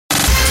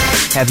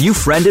Have you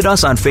friended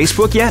us on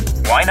Facebook yet?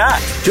 Why not?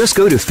 Just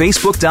go to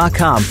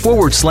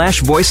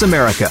facebook.com/Voice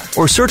America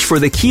or search for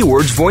the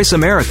keywords Voice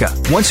America.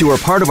 Once you are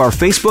part of our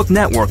Facebook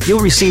network,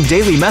 you'll receive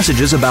daily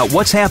messages about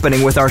what's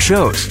happening with our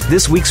shows,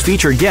 this week's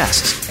featured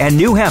guests, and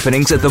new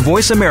happenings at the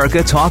Voice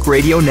America Talk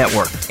Radio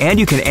Network. And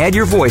you can add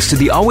your voice to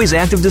the always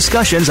active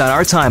discussions on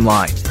our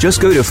timeline. Just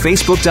go to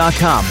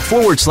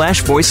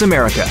facebook.com/Voice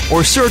America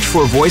or search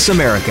for Voice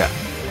America.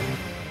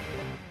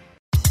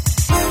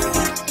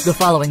 The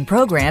following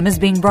program is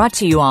being brought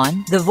to you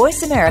on the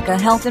Voice America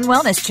Health and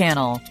Wellness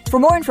Channel. For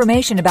more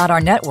information about our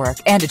network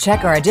and to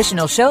check our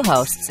additional show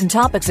hosts and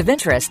topics of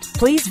interest,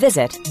 please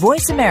visit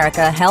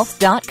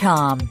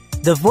voiceamericahealth.com.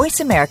 The Voice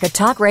America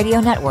Talk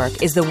Radio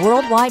Network is the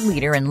worldwide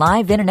leader in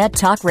live Internet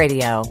talk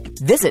radio.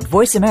 Visit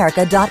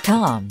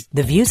voiceamerica.com.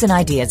 The views and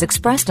ideas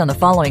expressed on the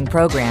following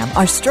program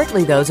are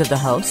strictly those of the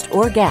host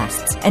or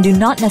guests and do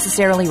not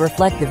necessarily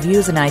reflect the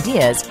views and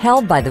ideas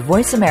held by the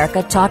Voice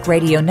America Talk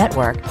Radio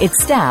Network,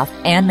 its staff,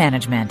 and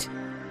management.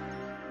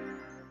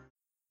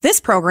 This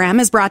program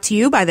is brought to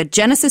you by the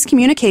Genesis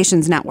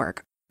Communications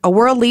Network, a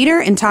world leader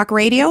in talk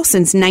radio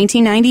since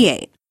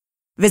 1998.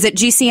 Visit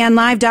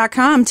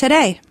GCNlive.com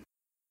today.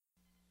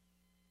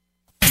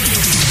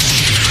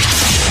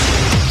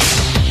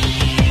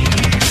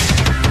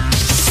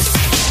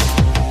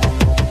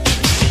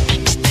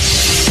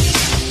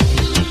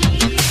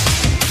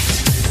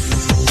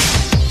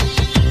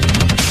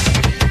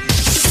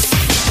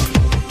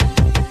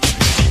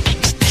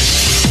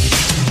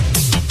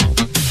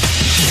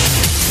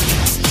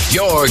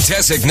 Your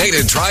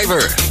designated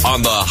driver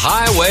on the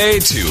highway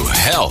to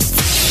health.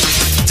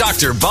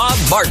 Dr. Bob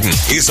Martin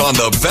is on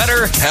the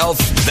Better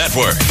Health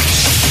Network.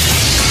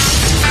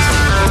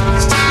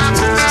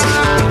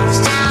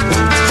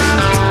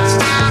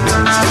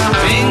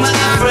 Ring my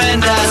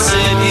friend, I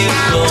said you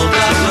called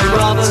Dr.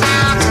 Robert.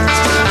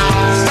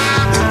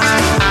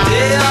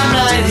 Day or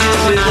night,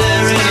 he'll be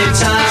there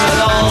anytime at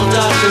all.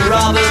 Dr.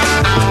 Robert,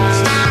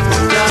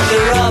 Dr.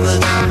 Robert.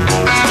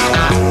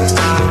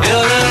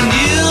 You're a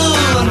new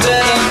and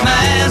better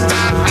man.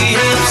 He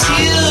helps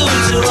you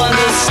to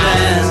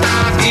understand.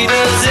 He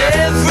does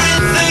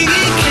everything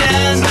he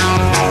can.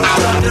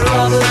 Dr.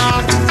 Robert.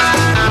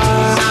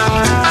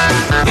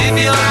 If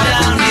you're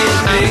down, he'll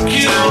pick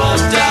you up.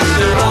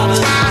 Dr.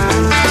 Robert.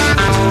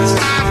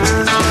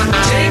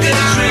 Take a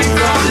drink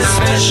from this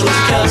special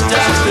cup.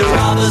 Dr.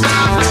 Robert.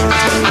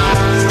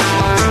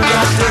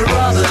 Dr.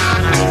 Robert.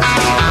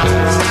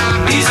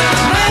 He's a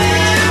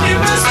man you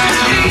must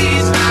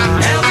believe,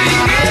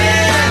 helping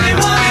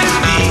anyone in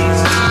need.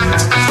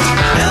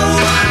 No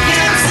one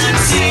can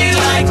succeed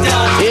like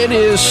Dr. It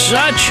is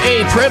such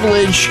a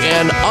privilege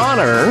and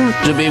honor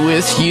to be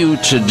with you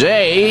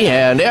today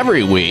and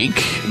every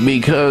week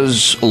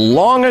because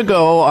long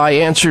ago I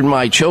answered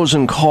my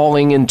chosen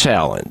calling and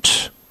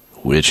talent,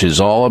 which is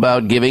all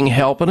about giving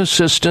help and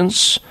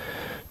assistance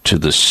to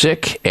the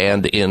sick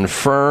and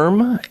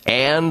infirm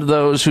and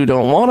those who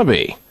don't want to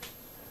be.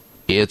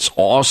 It's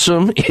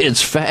awesome.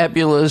 It's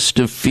fabulous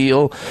to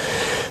feel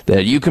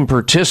that you can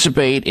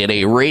participate in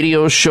a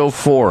radio show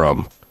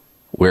forum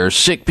where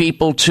sick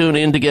people tune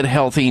in to get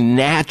healthy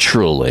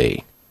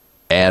naturally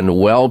and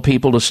well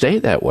people to stay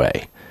that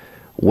way.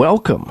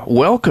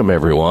 Welcome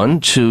everyone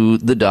to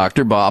the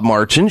Dr. Bob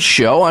Martin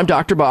Show. I'm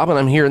Dr. Bob and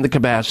I'm here in the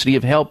capacity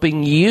of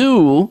helping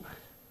you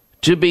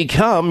to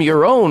become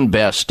your own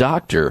best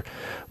doctor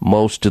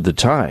most of the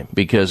time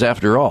because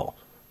after all,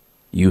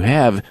 you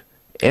have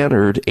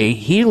entered a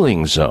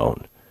healing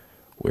zone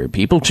where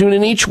people tune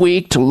in each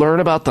week to learn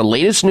about the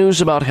latest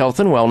news about health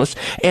and wellness,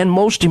 and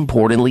most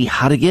importantly,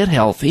 how to get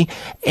healthy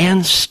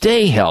and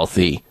stay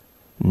healthy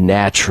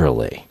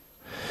naturally.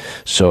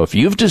 So if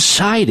you've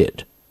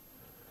decided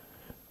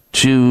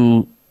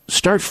to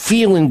start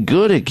feeling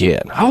good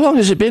again, how long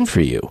has it been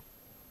for you?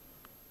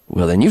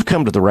 Well, then you've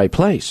come to the right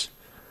place.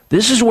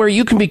 This is where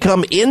you can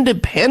become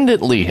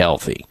independently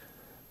healthy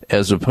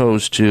as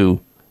opposed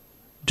to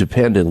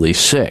dependently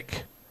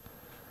sick.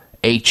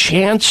 A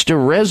chance to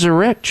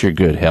resurrect your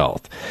good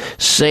health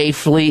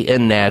safely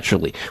and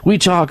naturally. We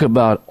talk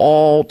about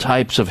all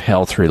types of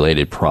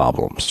health-related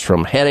problems,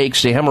 from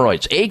headaches to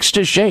hemorrhoids, aches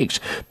to shakes,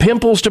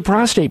 pimples to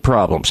prostate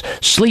problems,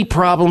 sleep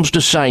problems to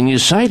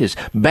sinusitis,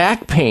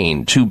 back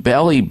pain to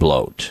belly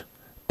bloat,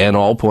 and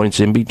all points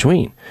in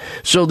between.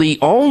 So the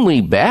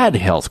only bad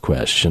health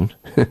question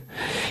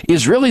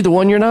is really the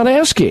one you're not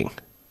asking.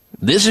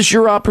 This is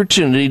your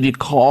opportunity to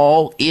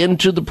call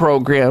into the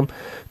program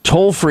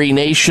toll-free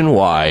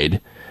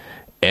nationwide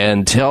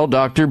and tell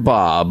Dr.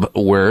 Bob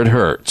where it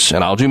hurts.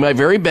 And I'll do my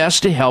very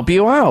best to help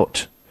you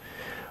out.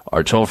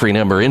 Our toll-free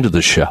number into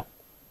the show,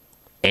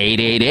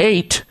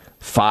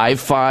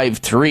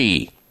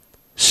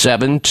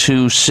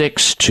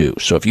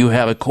 888-553-7262. So if you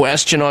have a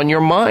question on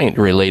your mind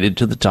related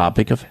to the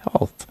topic of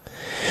health,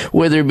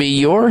 whether it be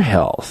your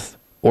health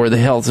or the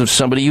health of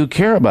somebody you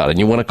care about and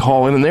you want to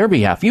call in on their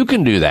behalf, you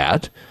can do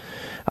that.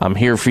 I'm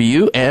here for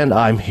you and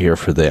I'm here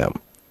for them.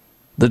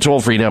 The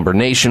toll-free number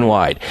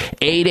nationwide,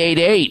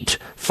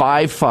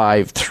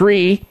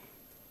 888-553-7262.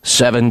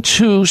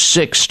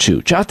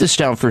 888-553-7262. Jot this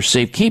down for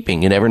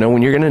safekeeping. You never know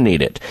when you're going to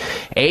need it.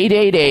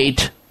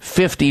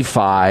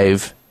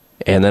 888-55,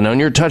 and then on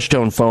your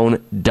touchtone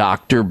phone,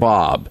 Dr.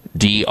 Bob,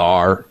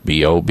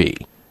 D-R-B-O-B.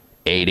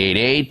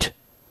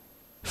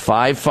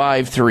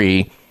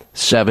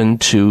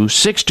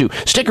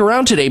 888-553-7262. Stick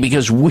around today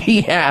because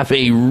we have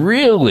a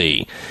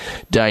really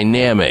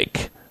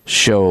dynamic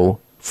show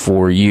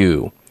for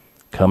you.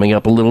 Coming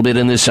up a little bit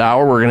in this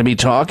hour, we're going to be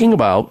talking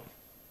about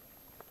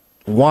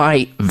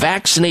why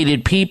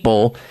vaccinated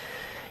people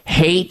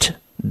hate,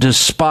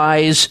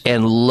 despise,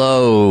 and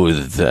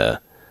loathe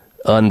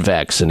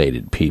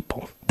unvaccinated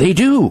people. They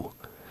do.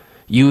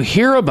 You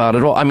hear about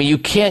it all. I mean, you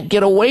can't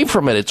get away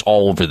from it. It's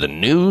all over the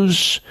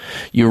news.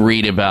 You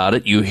read about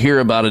it. You hear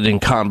about it in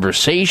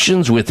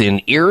conversations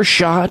within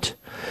earshot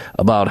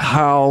about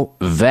how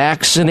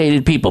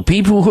vaccinated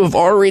people who have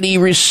already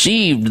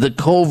received the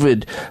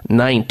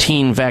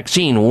COVID-19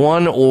 vaccine,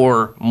 one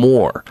or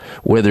more,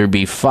 whether it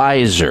be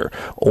Pfizer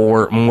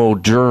or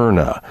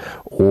Moderna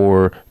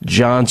or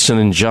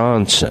Johnson &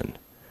 Johnson,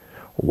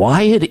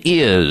 why it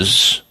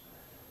is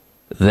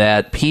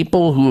that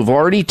people who have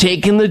already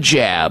taken the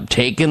jab,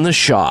 taken the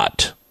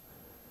shot,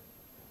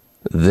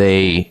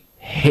 they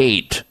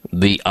hate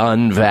the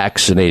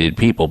unvaccinated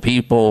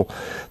people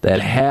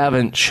that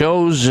haven't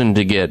chosen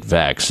to get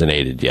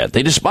vaccinated yet.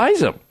 They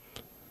despise them.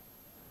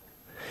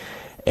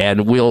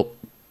 And we'll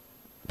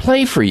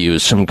play for you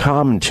some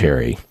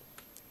commentary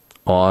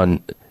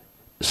on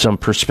some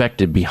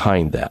perspective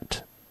behind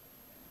that.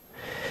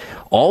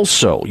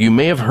 Also, you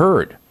may have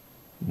heard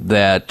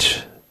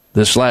that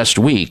this last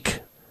week,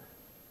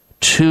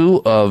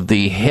 2 of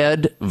the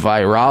head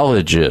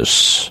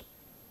virologists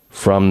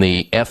from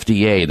the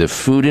FDA, the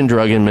Food and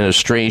Drug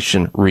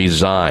Administration,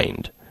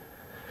 resigned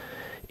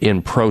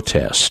in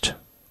protest.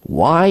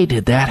 Why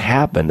did that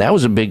happen? That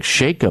was a big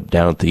shakeup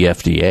down at the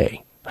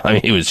FDA. I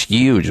mean, it was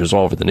huge. It was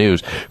all over the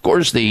news. Of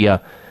course,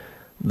 the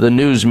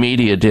news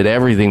media did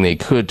everything they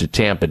could to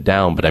tamp it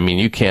down, but I mean,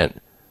 you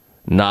can't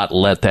not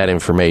let that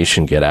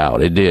information get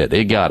out. It did.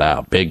 It got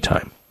out big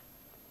time.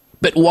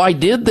 But why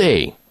did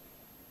they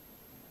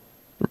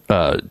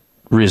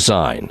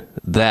resign?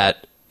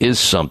 That is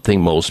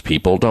something most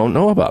people don't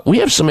know about. We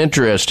have some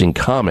interesting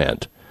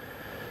comment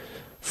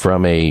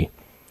from a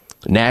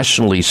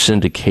nationally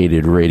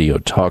syndicated radio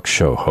talk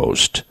show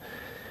host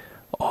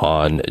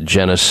on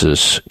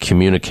Genesis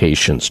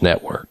Communications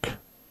Network.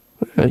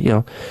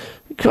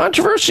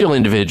 Controversial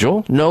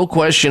individual, no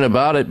question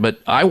about it, but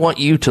I want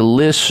you to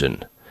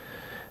listen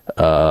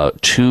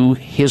to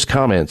his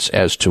comments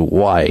as to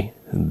why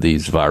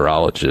these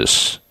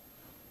virologists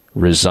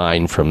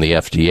resigned from the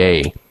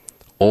FDA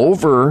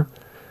over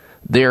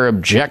their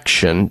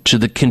objection to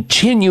the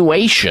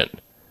continuation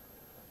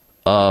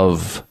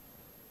of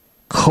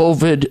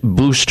COVID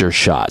booster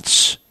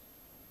shots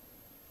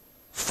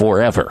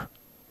forever,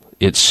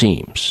 it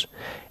seems,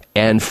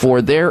 and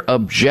for their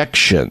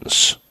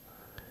objections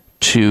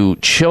to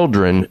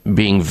children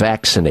being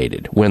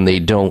vaccinated when they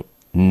don't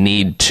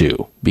need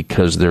to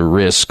because their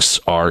risks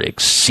are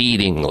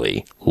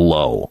exceedingly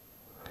low.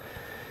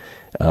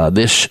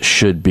 This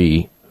should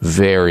be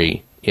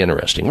very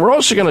interesting. We're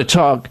also going to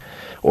talk,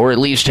 or at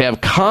least have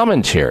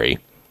commentary,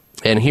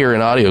 and hear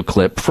an audio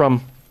clip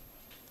from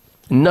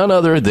none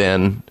other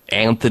than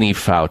Anthony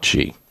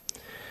Fauci,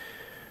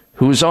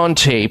 who is on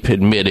tape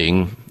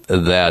admitting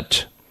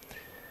that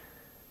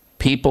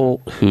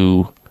people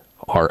who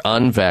are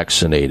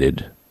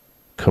unvaccinated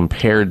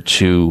compared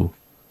to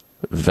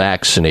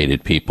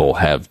vaccinated people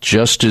have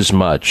just as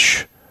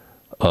much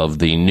of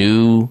the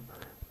new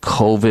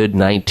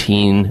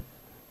COVID-19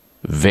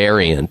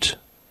 variant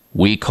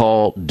we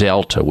call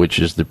Delta, which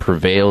is the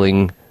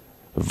prevailing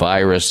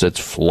virus that's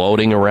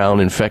floating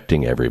around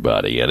infecting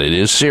everybody. And it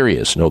is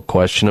serious, no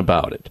question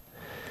about it.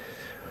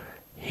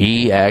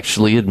 He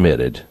actually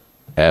admitted,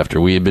 after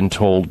we had been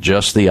told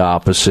just the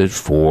opposite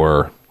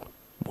for,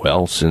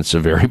 well, since the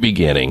very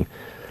beginning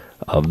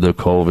of the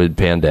COVID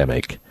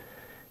pandemic,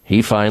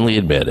 he finally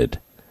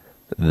admitted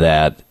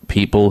that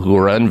people who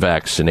are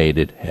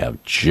unvaccinated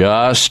have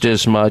just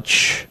as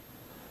much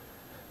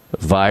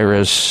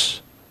virus.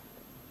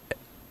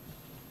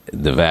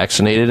 The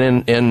vaccinated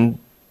and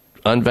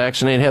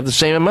unvaccinated have the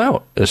same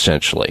amount,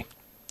 essentially.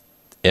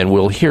 And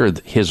we'll hear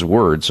his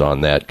words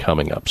on that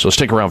coming up. So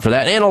stick around for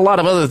that and a lot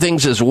of other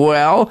things as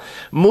well.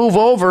 Move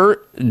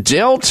over.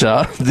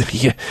 Delta.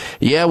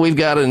 Yeah, we've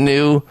got a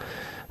new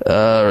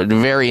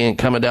variant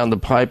coming down the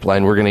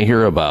pipeline we're going to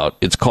hear about.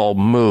 It's called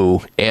Mu,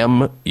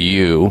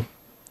 M-U.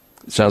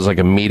 It sounds like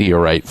a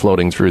meteorite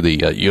floating through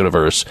the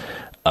universe.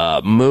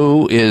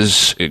 Mu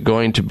is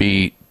going to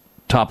be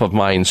top of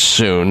mind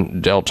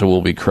soon. Delta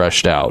will be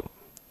crushed out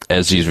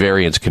as these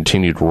variants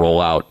continue to roll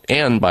out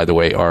and, by the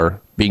way,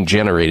 are being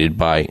generated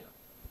by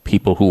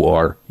people who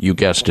are, you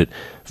guessed it,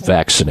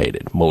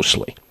 vaccinated,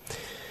 mostly.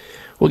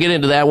 We'll get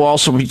into that. We'll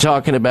also be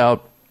talking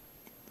about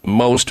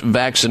most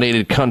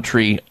vaccinated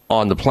country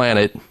on the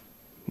planet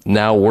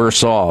now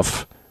worse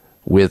off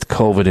with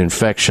COVID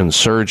infection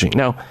surging.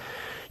 Now,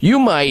 you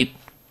might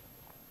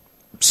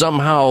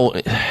somehow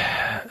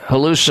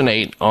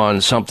hallucinate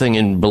on something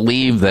and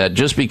believe that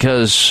just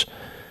because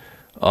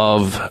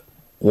of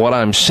what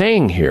I'm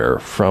saying here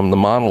from the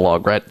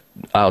monologue right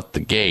out the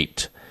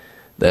gate,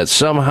 that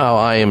somehow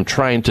I am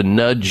trying to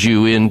nudge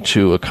you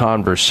into a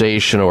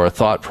conversation or a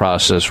thought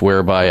process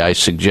whereby I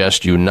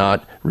suggest you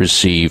not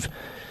receive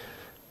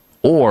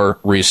or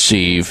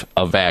receive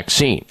a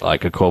vaccine,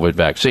 like a COVID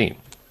vaccine.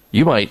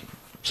 You might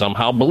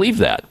somehow believe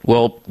that.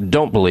 Well,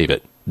 don't believe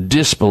it.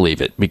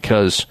 Disbelieve it,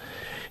 because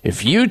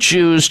if you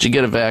choose to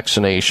get a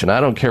vaccination,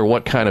 I don't care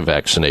what kind of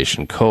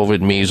vaccination,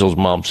 COVID, measles,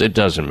 mumps, it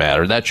doesn't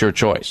matter. That's your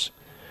choice.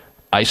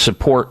 I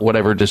support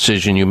whatever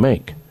decision you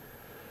make.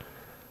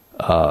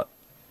 And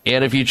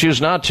if you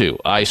choose not to,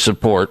 I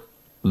support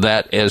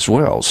that as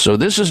well. So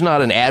this is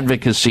not an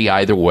advocacy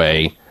either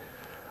way.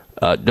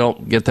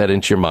 Don't get that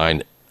into your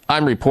mind.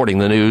 I'm reporting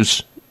the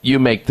news. You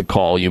make the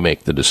call. You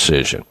make the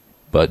decision.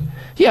 But,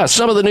 yeah,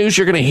 some of the news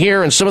you're going to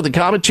hear and some of the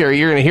commentary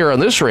you're going to hear on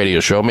this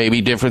radio show may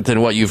be different than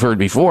what you've heard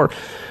before,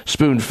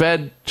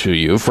 spoon-fed to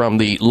you from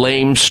the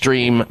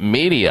lamestream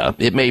media.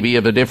 It may be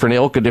of a different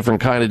ilk, a different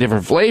kind, a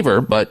different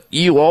flavor, but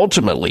you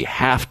ultimately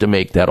have to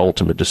make that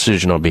ultimate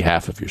decision on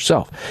behalf of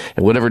yourself.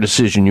 And whatever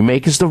decision you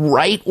make is the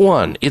right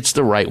one. It's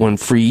the right one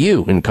for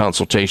you, in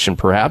consultation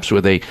perhaps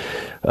with a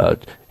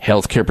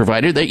healthcare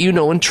provider that you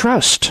know and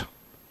trust.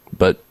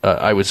 But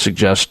I would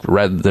suggest,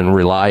 rather than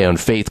rely on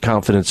faith,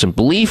 confidence, and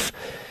belief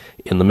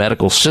in the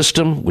medical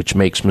system, which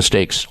makes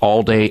mistakes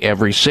all day,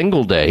 every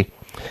single day,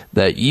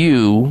 that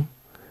you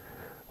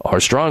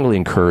are strongly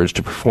encouraged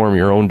to perform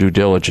your own due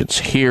diligence.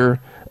 Hear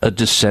a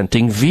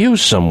dissenting view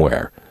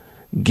somewhere.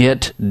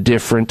 Get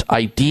different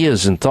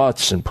ideas and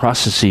thoughts and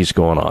processes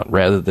going on,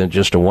 rather than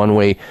just a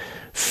one-way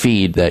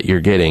feed that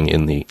you're getting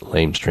in the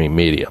lamestream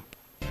media.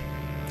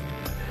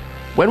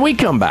 When we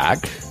come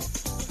back,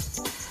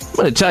 I'm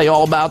going to tell you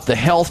all about the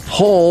health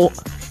poll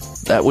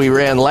that we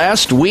ran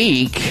last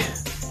week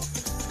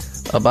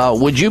about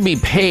would you be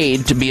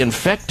paid to be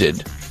infected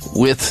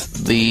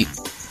with the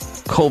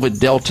COVID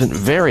Delta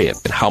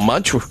variant, and how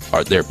much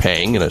are they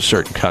paying in a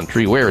certain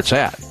country, where it's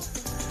at.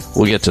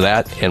 We'll get to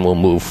that, and we'll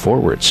move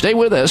forward. Stay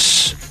with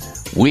us.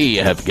 We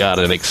have got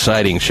an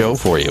exciting show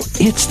for you.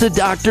 It's the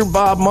Dr.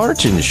 Bob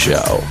Martin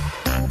Show.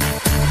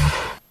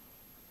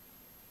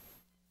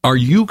 Are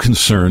you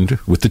concerned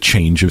with the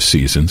change of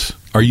seasons?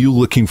 Are you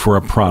looking for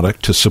a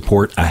product to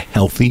support a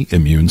healthy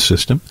immune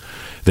system?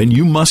 Then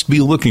you must be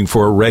looking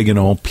for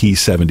Oreganol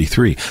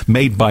P73,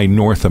 made by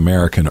North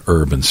American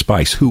Herb &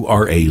 Spice, who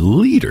are a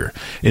leader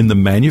in the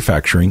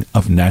manufacturing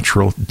of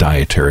natural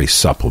dietary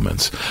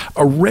supplements.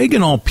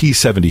 Oreganol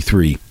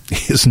P73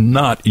 is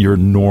not your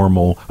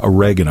normal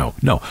oregano.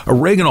 No,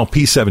 Oreganol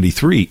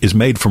P73 is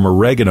made from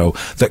oregano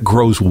that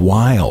grows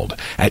wild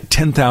at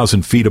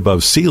 10,000 feet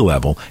above sea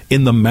level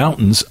in the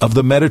mountains of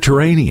the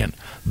Mediterranean.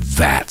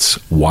 That's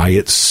why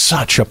it's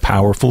such a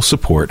powerful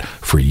support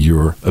for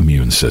your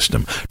immune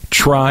system.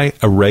 Try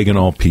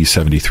Oreganol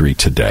P73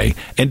 today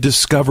and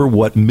discover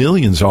what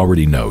millions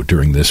already know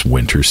during this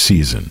winter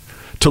season.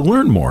 To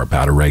learn more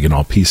about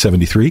Oreganol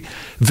P73,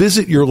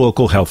 visit your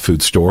local health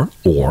food store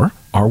or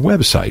our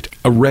website,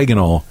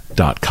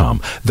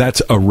 oreganol.com.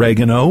 That's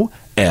oregano.com.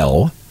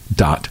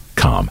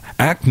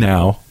 Act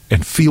now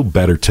and feel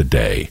better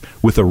today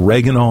with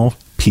Oreganol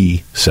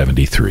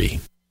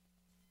P73.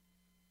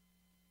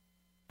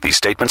 These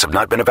statements have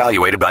not been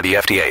evaluated by the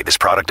FDA. This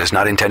product is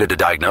not intended to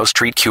diagnose,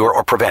 treat, cure,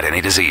 or prevent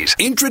any disease.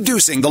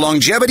 Introducing the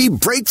longevity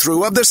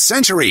breakthrough of the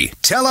century,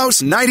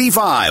 Telos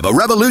 95, a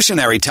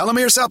revolutionary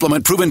telomere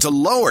supplement proven to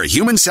lower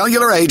human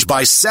cellular age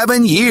by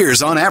 7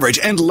 years on average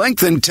and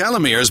lengthen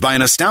telomeres by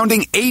an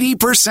astounding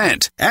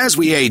 80%. As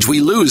we age,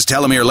 we lose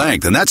telomere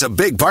length, and that's a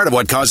big part of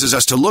what causes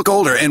us to look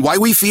older and why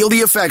we feel the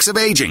effects of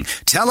aging.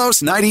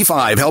 Telos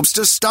 95 helps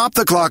to stop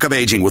the clock of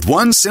aging with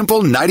one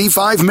simple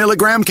 95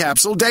 milligram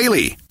capsule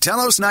daily.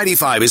 Telos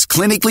 95 is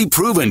clinically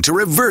proven to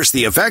reverse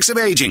the effects of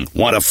aging.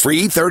 Want a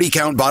free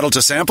 30-count bottle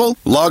to sample?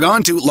 Log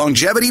on to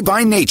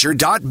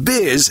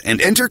longevitybynature.biz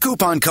and enter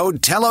coupon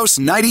code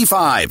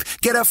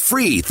TELOS95. Get a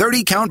free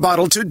 30-count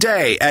bottle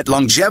today at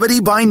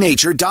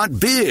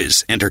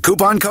longevitybynature.biz. Enter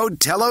coupon code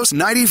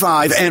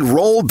TELOS95 and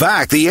roll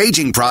back the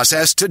aging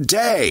process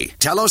today.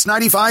 Telos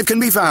 95 can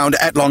be found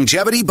at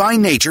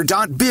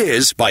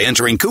longevitybynature.biz by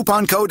entering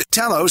coupon code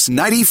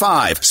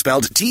TELOS95,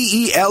 spelled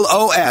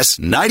TELOS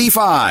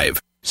 95.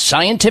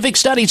 Scientific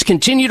studies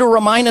continue to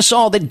remind us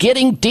all that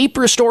getting deep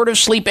restorative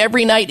sleep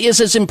every night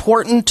is as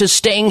important to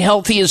staying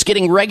healthy as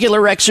getting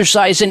regular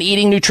exercise and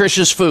eating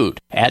nutritious food.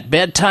 At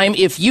bedtime,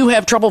 if you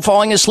have trouble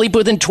falling asleep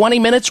within 20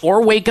 minutes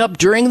or wake up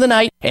during the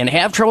night and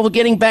have trouble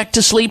getting back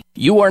to sleep,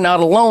 you are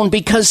not alone,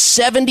 because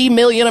 70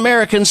 million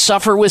Americans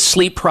suffer with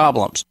sleep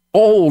problems.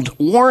 Old,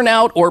 worn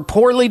out, or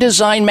poorly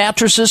designed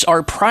mattresses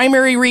are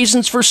primary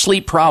reasons for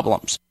sleep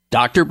problems.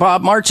 Dr.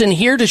 Bob Martin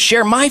here to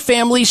share my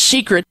family's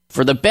secret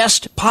For the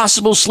best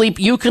possible sleep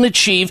you can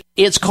achieve,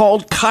 it's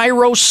called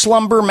Cairo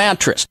Slumber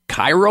Mattress.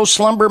 Cairo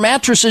Slumber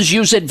Mattresses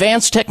use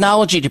advanced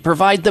technology to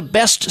provide the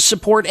best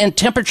support and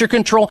temperature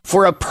control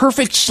for a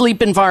perfect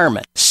sleep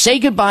environment. Say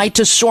goodbye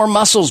to sore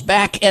muscles,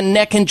 back and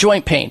neck and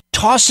joint pain.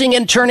 Tossing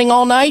and turning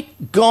all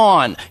night?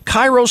 Gone.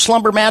 Cairo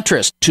Slumber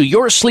Mattress, to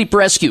your sleep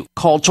rescue.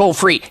 Call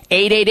toll-free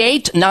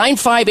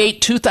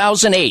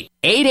 888-958-2008.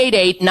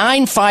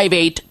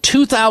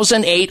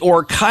 888-958-2008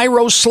 or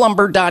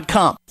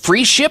CairoSlumber.com.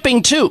 Free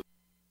shipping, too.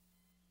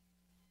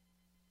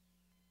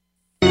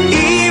 Even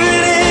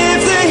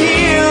if the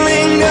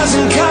healing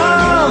doesn't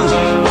come,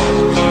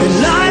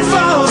 and life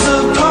falls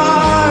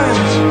apart,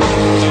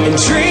 and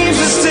dreams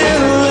are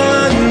still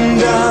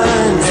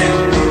undone,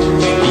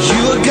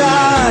 you are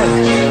God,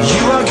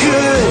 you are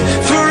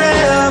good,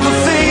 forever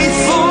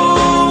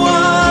faithful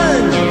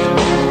one.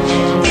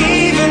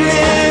 Even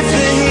if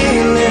the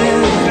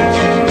healing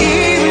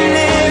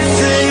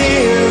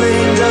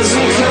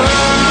doesn't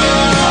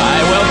come. I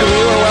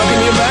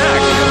welcome you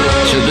back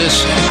to this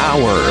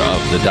hour of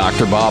the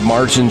Dr. Bob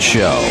Martin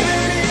Show.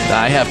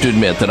 I have to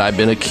admit that I've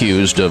been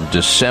accused of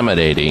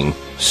disseminating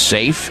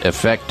safe,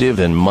 effective,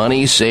 and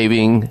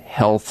money-saving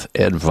health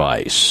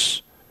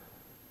advice.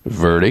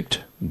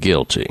 Verdict,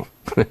 guilty.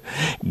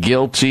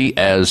 Guilty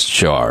as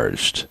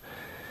charged.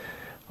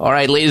 All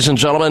right, ladies and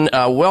gentlemen,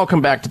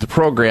 welcome back to the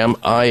program.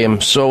 I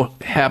am so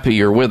happy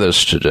you're with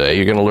us today.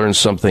 You're going to learn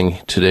something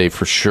today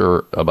for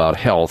sure about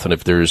health, and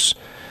if there's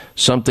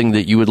something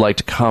that you would like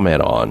to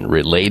comment on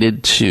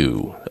related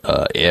to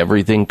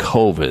everything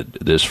COVID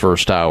this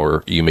first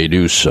hour, you may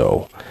do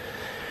so.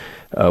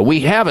 We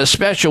have a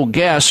special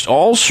guest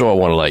also I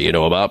want to let you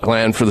know about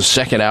planned for the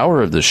second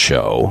hour of the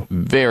show.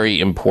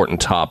 Very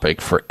important topic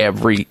for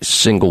every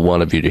single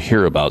one of you to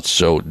hear about,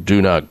 so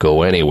do not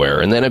go anywhere.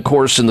 And then, of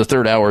course, in the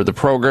third hour of the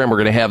program, we're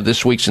going to have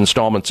this week's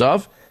installments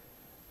of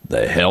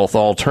the Health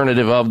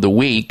Alternative of the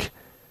Week,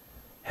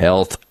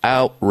 Health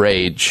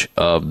Outrage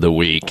of the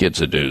Week. It's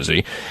a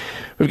doozy.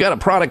 We've got a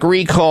product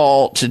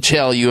recall to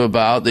tell you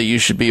about that you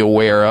should be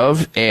aware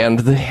of, and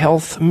the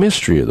Health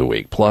Mystery of the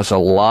Week, plus a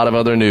lot of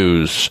other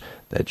news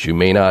that you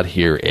may not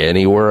hear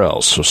anywhere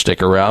else. So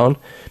stick around,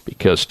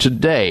 because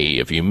today,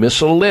 if you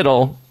miss a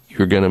little,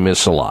 you're going to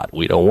miss a lot.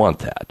 We don't want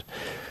that.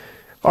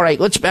 All right,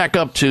 let's back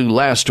up to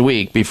last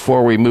week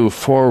before we move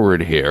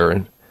forward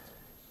here.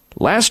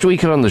 Last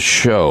week on the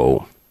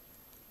show,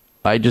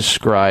 I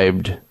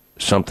described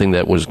something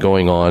that was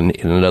going on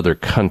in another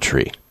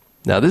country.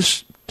 Now,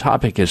 this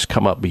topic has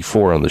come up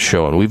before on the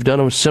show, and we've done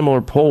a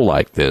similar poll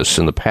like this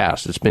in the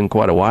past. It's been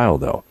quite a while,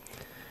 though.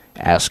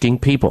 Asking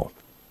people,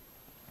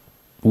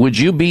 would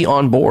you be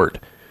on board?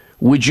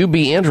 Would you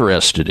be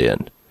interested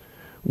in?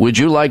 Would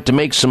you like to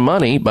make some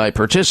money by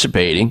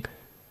participating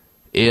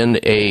in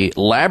a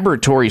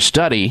laboratory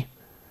study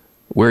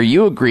where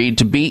you agreed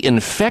to be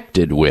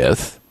infected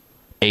with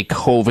a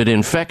COVID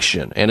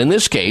infection? And in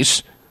this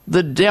case,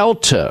 the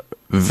Delta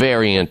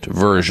variant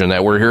version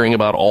that we're hearing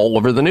about all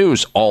over the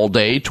news all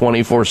day,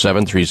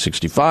 24/7,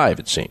 365,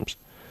 it seems.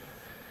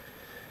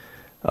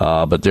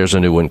 But there's a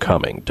new one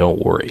coming.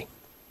 Don't worry.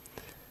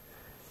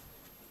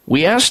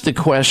 We asked the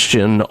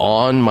question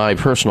on my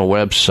personal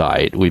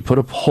website. We put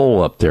a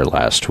poll up there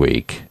last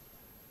week.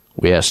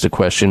 We asked the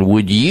question,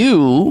 would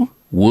you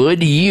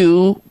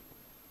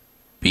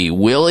be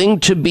willing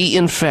to be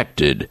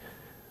infected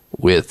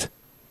with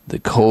the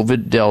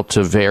COVID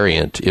Delta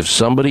variant if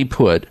somebody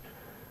put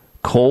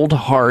cold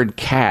hard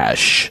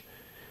cash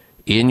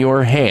in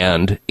your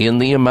hand in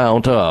the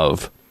amount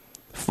of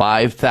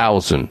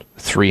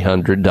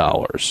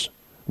 $5,300?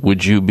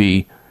 Would you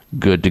be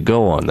good to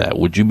go on that?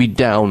 Would you be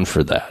down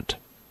for that?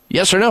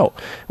 Yes or no?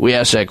 We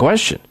asked that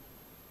question.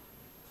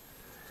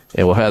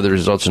 And we'll have the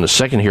results in a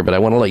second here, but I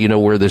want to let you know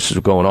where this is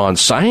going on.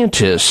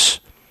 Scientists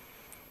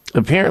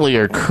apparently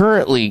are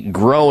currently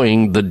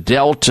growing the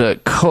Delta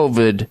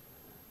COVID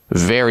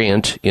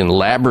variant in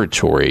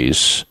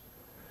laboratories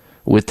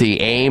with the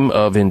aim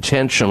of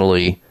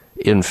intentionally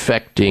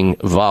infecting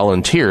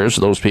volunteers,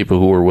 those people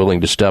who are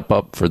willing to step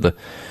up for the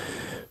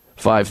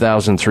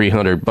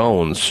 5,300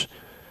 bones.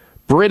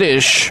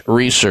 British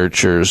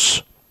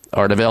researchers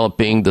are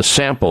developing the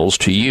samples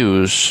to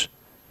use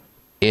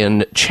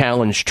in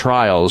challenge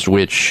trials,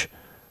 which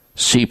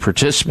see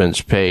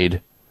participants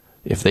paid,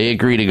 if they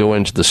agree to go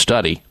into the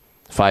study,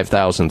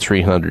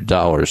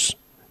 $5,300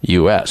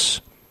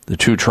 U.S. The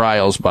two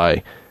trials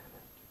by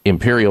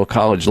Imperial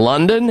College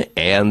London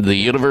and the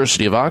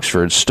University of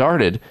Oxford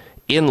started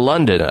in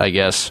London, I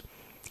guess,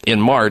 in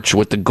March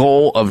with the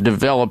goal of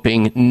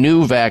developing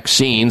new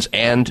vaccines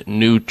and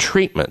new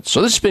treatments.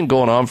 So this has been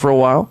going on for a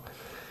while,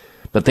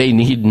 but they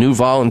need new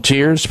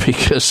volunteers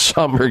because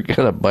some are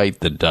going to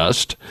bite the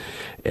dust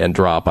and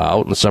drop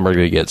out, and some are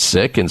going to get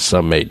sick, and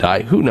some may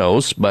die. Who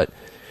knows? But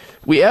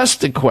we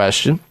asked the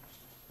question,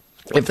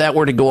 if that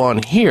were to go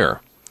on here,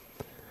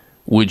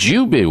 would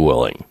you be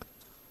willing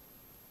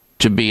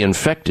to be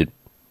infected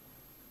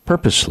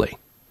purposely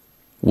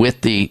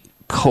with the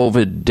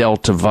COVID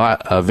Delta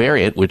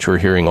variant, which we're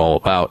hearing all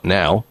about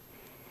now,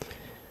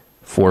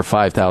 for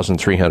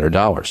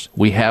 $5,300.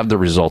 We have the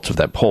results of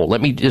that poll.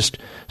 Let me just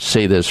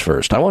say this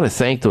first. I want to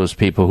thank those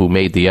people who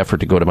made the effort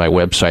to go to my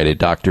website at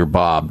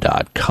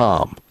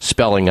drbob.com,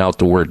 spelling out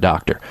the word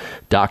doctor,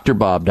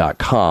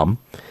 drbob.com,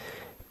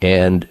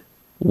 and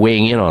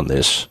weighing in on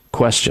this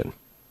question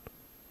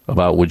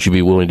about would you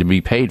be willing to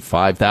be paid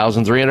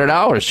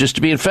 $5,300 just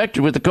to be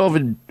infected with the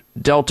COVID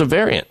Delta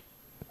variant.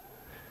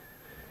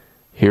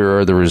 Here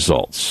are the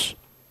results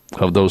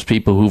of those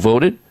people who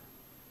voted.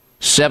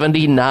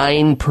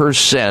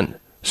 79%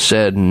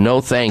 said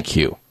no thank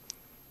you.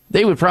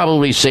 They would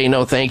probably say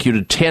no thank you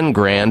to 10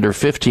 grand or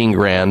 15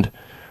 grand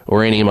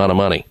or any amount of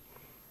money.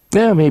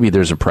 Yeah, maybe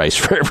there's a price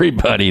for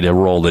everybody to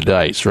roll the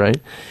dice, right?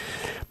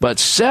 But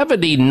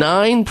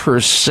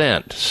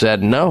 79%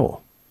 said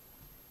no,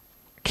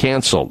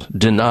 canceled,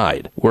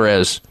 denied,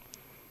 whereas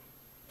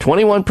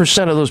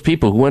 21% of those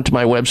people who went to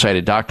my website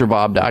at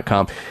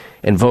drbob.com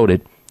and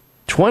voted,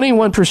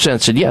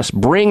 21% said yes,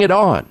 bring it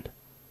on.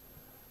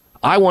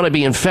 I want to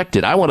be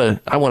infected. I want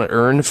to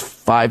earn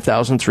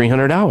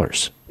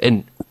 $5,300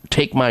 and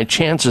take my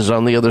chances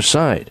on the other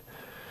side.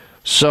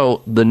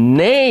 So the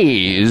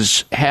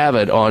nays have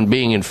it on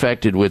being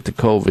infected with the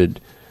COVID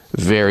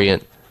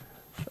variant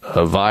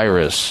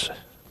virus,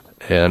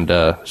 and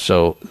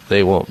so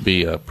they won't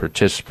be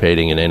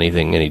participating in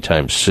anything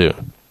anytime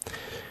soon.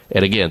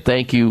 And again,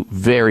 thank you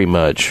very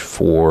much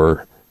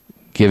for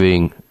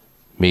giving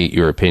me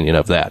your opinion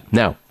of that.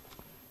 Now,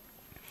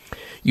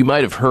 you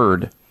might have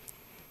heard,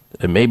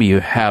 and maybe you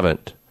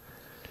haven't,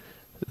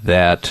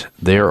 that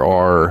there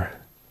are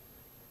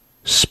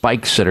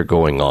spikes that are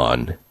going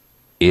on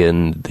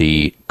in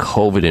the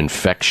COVID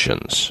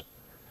infections.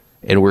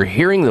 And we're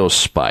hearing those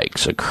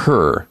spikes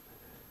occur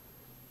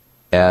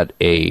at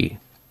an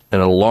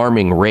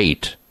alarming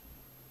rate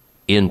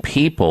in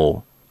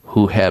people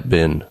who have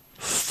been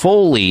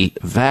fully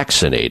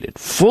vaccinated.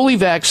 Fully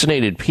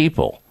vaccinated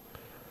people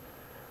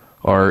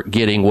are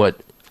getting what,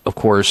 of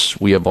course,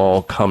 we have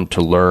all come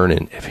to learn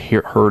and have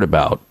heard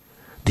about,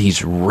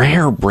 these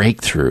rare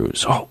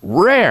breakthroughs. Oh,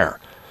 rare.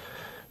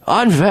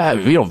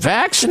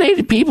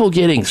 Vaccinated people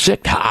getting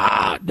sick.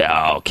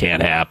 No,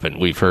 can't happen.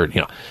 We've heard,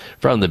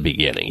 from the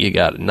beginning. You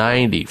got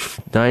 90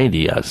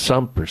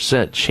 some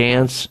percent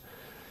chance,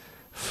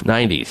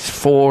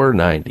 94,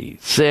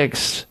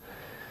 96.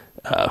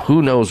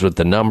 Who knows what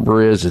the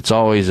number is? It's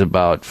always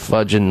about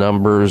fudging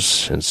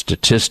numbers and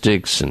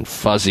statistics and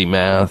fuzzy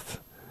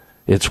math.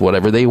 It's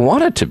whatever they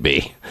want it to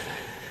be.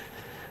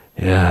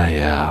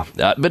 Yeah.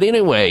 But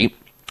anyway,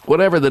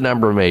 whatever the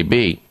number may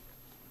be,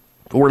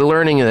 we're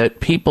learning that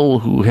people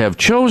who have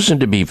chosen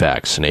to be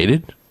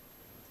vaccinated,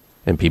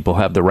 and people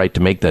have the right to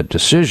make that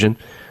decision,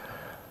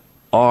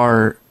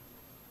 are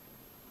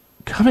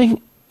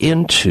coming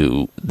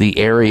into the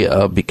area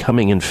of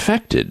becoming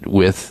infected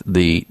with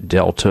the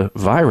Delta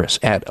virus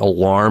at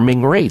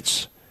alarming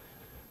rates.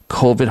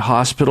 COVID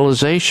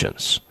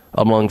hospitalizations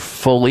among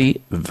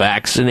fully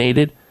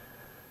vaccinated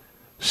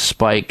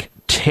spike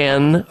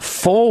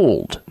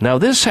 10-fold. Now,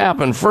 this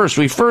happened first.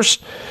 We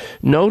first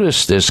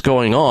noticed this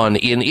going on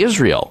in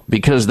Israel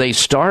because they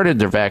started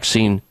their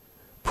vaccine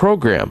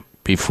program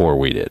before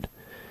we did.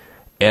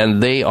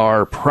 And they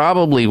are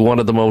probably one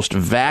of the most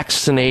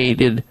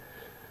vaccinated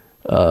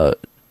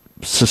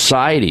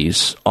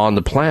societies on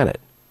the planet.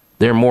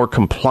 They're more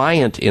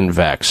compliant in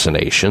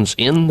vaccinations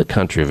in the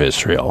country of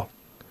Israel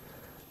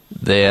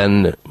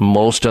than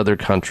most other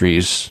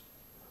countries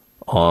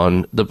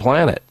on the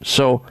planet.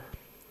 So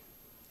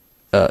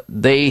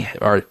they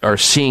are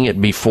seeing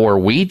it before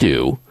we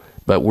do,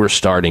 but we're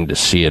starting to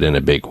see it in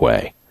a big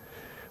way.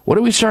 What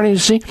are we starting to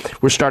see?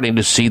 We're starting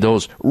to see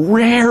those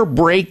rare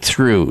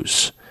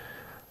breakthroughs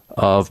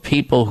of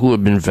people who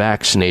have been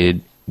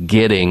vaccinated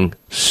getting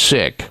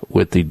sick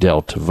with the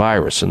Delta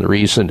virus. And the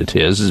reason it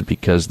is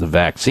because the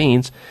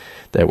vaccines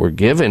that were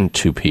given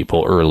to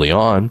people early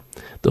on,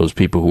 those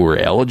people who were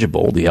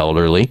eligible, the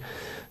elderly,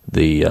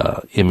 the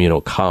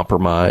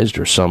immunocompromised,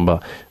 or some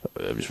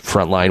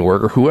frontline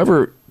worker,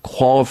 whoever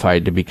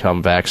qualified to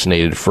become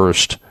vaccinated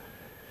first,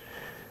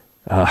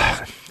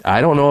 I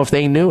don't know if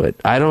they knew it.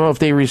 I don't know if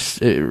they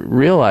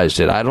realized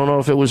it. I don't know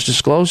if it was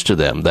disclosed to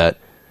them that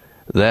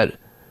that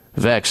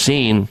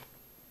vaccine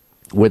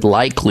would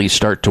likely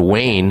start to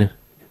wane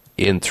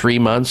in 3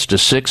 months to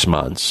 6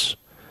 months,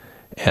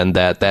 and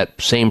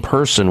that same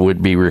person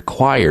would be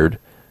required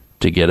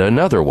to get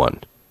another one,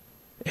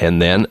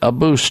 and then a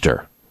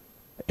booster,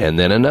 and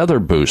then another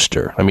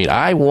booster. I mean,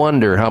 I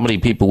wonder how many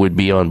people would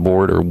be on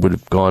board or would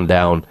have gone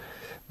down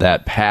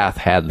that path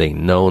had they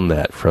known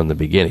that from the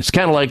beginning. It's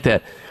kind of like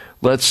that.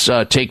 Let's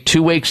take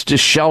 2 weeks to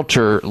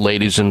shelter,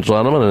 ladies and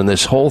gentlemen, and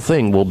this whole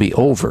thing will be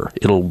over.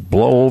 It'll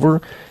blow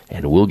over,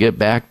 and we'll get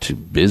back to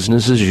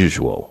business as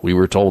usual. We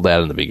were told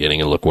that in the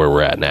beginning, and look where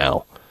we're at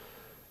now.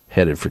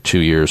 Headed for 2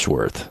 years'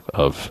 worth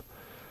of,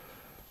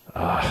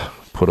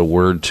 put a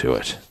word to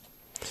it.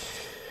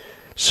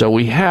 So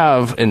we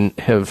have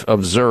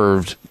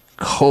observed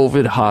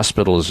COVID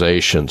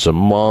hospitalizations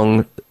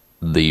among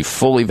the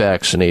fully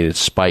vaccinated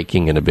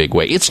spiking in a big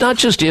way. It's not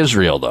just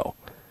Israel, though.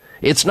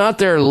 It's not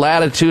their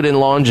latitude and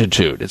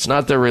longitude. It's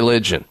not their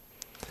religion.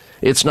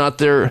 It's not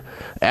their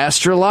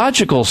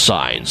astrological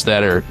signs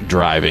that are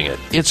driving it.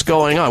 It's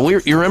going on.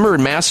 You remember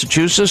in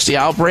Massachusetts, the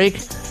outbreak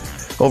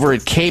over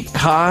at Cape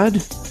Cod?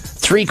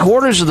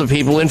 3/4 of the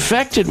people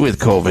infected with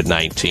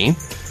COVID-19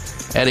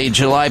 at a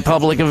July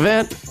public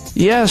event.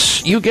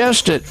 Yes, you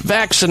guessed it.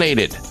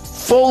 Vaccinated.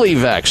 Fully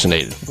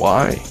vaccinated.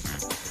 Why?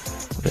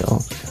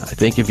 Well, I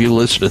think if you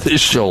listen to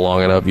this show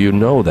long enough, you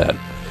know that.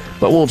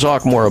 But we'll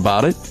talk more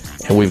about it.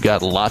 And we've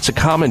got lots of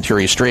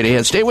commentary straight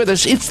ahead. Stay with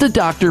us. It's the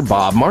Dr.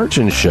 Bob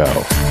Martin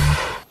Show.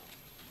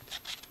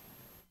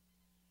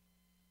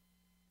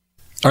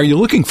 Are you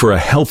looking for a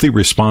healthy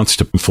response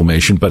to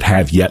inflammation but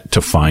have yet to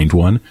find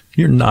one?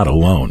 You're not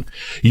alone.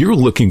 You're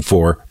looking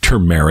for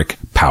Turmeric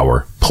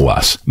Power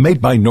Plus,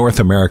 made by North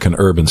American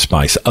Herb and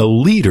Spice, a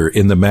leader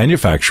in the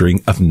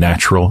manufacturing of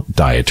natural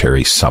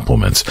dietary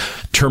supplements.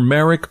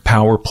 Turmeric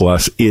Power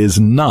Plus is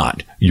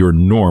not your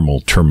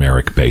normal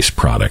turmeric-based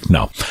product.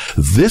 No,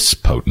 this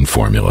potent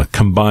formula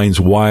combines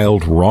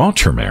wild raw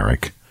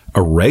turmeric,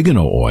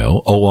 oregano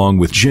oil, along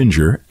with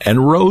ginger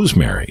and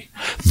rosemary.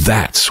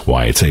 That's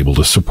why it's able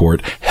to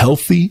support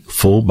healthy,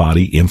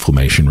 full-body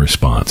inflammation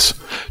response.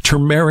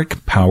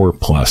 Turmeric Power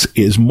Plus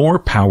is more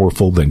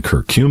powerful than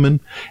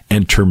curcumin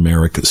and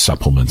turmeric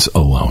supplements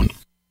alone.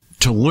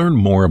 To learn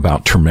more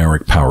about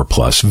Turmeric Power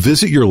Plus,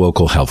 visit your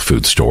local health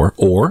food store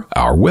or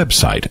our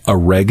website,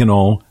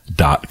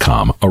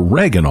 oreganol.com.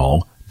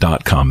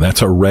 Oreganol.com.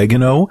 That's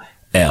oregano.com.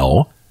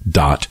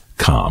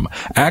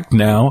 Act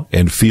now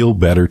and feel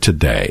better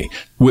today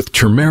with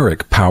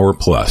Turmeric Power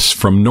Plus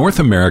from North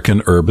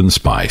American Herb and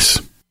Spice.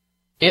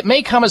 It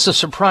may come as a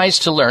surprise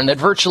to learn that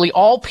virtually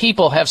all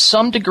people have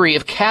some degree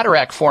of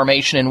cataract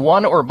formation in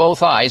one or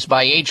both eyes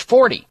by age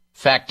 40.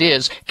 Fact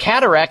is,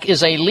 cataract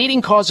is a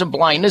leading cause of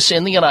blindness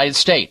in the United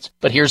States.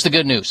 But here's the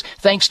good news.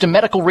 Thanks to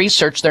medical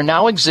research, there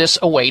now exists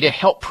a way to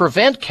help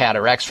prevent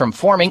cataracts from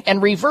forming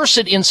and reverse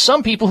it in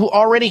some people who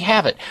already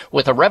have it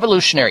with a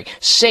revolutionary,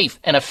 safe,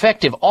 and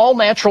effective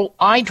all-natural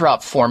eye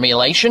drop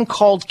formulation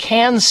called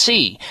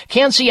Can-C.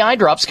 Can-C eye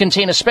drops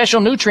contain a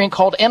special nutrient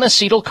called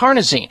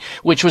N-acetylcarnosine,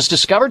 which was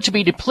discovered to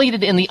be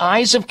depleted in the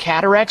eyes of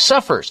cataract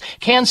sufferers.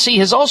 Can-C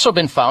has also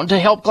been found to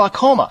help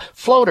glaucoma,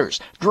 floaters,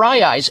 dry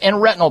eyes, and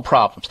retinal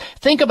problems.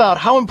 Think about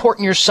how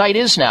important your sight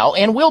is now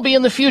and will be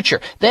in the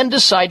future. Then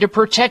decide to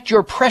protect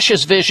your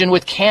precious vision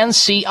with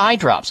Can-C eye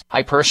drops.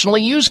 I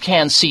personally use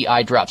Can-C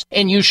eye drops,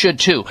 and you should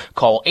too.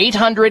 Call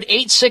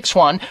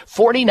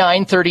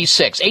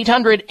 800-861-4936.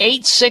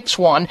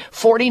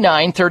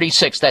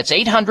 800-861-4936. That's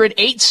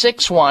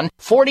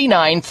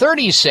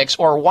 800-861-4936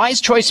 or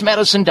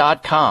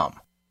wisechoicemedicine.com.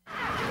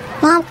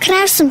 Mom, can I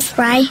have some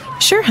Spry?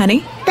 Sure,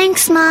 honey.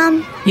 Thanks,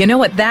 Mom. You know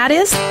what that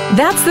is?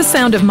 That's the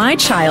sound of my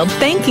child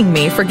thanking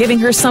me for giving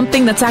her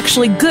something that's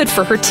actually good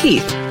for her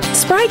teeth.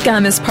 Spry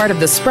Gum is part of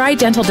the Spry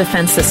Dental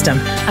Defense System,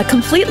 a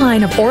complete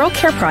line of oral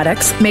care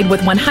products made with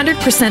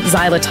 100%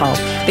 xylitol,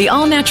 the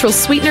all-natural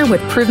sweetener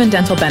with proven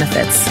dental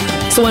benefits.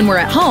 So when we're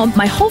at home,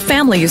 my whole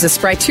family uses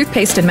Spry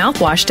toothpaste and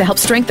mouthwash to help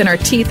strengthen our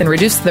teeth and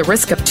reduce the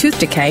risk of tooth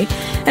decay.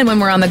 And when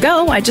we're on the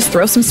go, I just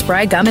throw some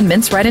Spry Gum and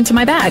mints right into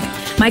my bag.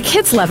 My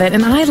kids love it,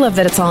 and I love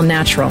that it's all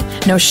natural.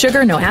 No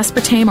sugar, no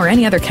aspartame, or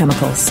any other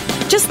chemicals.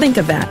 Just think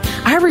of that.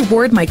 I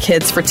reward my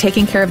kids for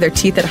taking care of their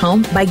teeth at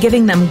home by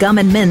giving them gum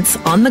and mints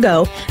on the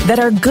go that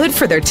are good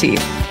for their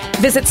teeth.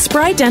 Visit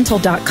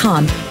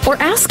sprydental.com or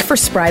ask for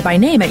Spry by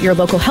name at your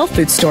local health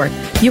food store.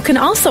 You can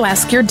also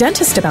ask your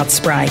dentist about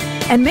Spry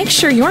and make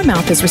sure your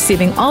mouth is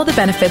receiving all the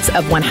benefits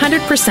of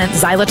 100%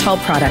 xylitol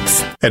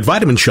products. At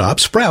Vitamin Shoppe,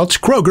 Sprouts,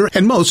 Kroger,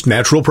 and most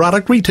natural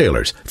product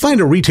retailers.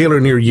 Find a retailer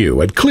near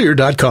you at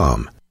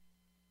clear.com.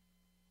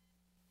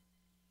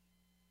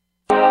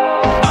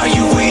 Are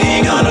you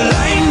waiting on a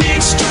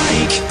lightning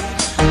strike?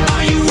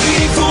 Are you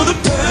waiting for the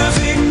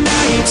perfect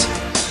night?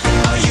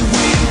 Are you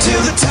waiting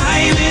till the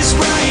time is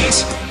right?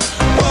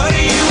 What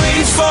are you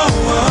waiting for?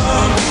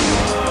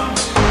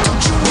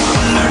 Don't you want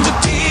to learn to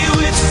deal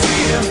with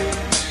fear?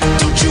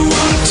 Don't you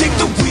want to take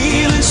the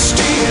wheel and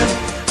steer?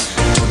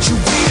 Don't you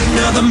wait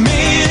another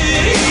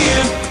minute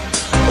here?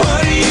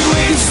 What are you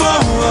waiting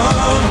for?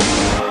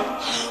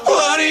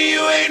 What are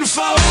you waiting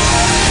for?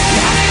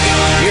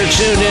 You're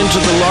tuned into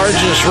the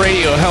largest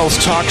radio health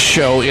talk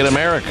show in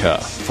America,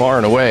 far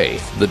and away,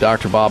 the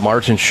Dr. Bob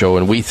Martin Show,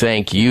 and we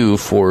thank you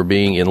for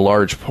being in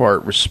large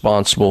part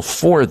responsible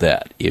for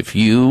that. If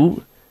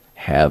you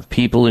have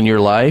people in your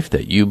life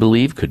that you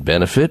believe could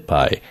benefit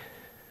by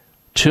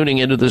tuning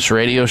into this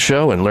radio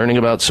show and learning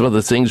about some of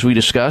the things we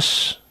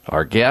discuss,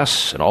 our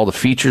guests, and all the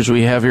features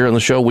we have here on the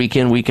show week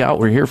in, week out,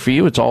 we're here for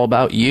you. It's all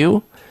about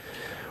you.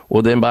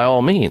 Well, then, by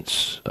all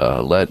means,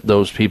 let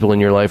those people in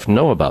your life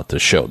know about the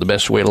show. The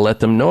best way to let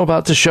them know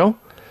about the show,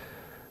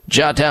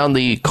 jot down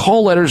the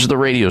call letters of the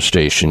radio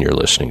station you're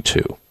listening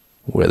to,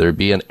 whether it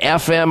be an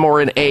FM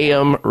or an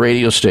AM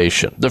radio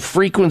station, the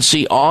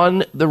frequency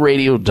on the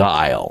radio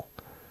dial,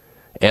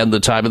 and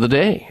the time of the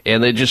day.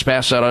 And they just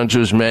pass that on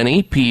to as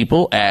many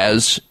people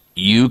as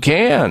you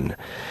can.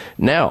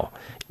 Now,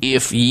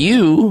 if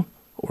you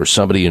or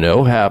somebody you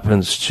know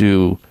happens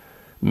to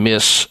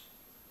miss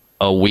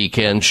a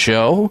weekend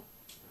show,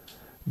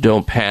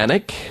 don't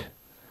panic.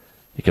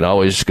 You can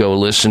always go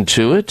listen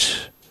to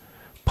it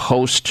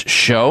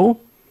post-show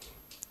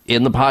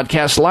in the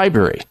podcast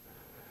library.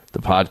 The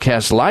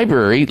podcast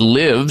library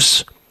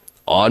lives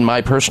on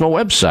my personal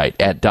website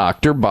at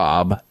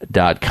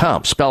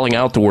drbob.com. Spelling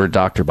out the word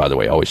doctor, by the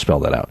way, always spell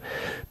that out.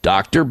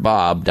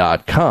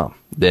 drbob.com.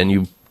 Then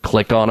you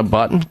click on a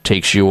button,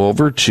 takes you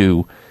over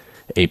to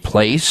a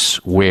place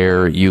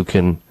where you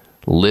can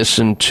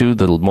listen to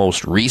the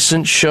most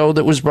recent show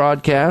that was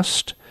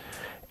broadcast,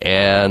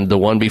 and the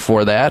one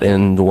before that,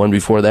 and the one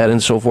before that,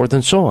 and so forth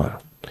and so on.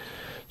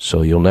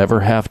 So you'll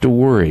never have to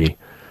worry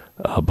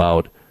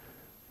about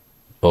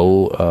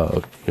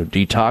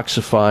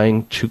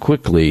detoxifying too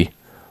quickly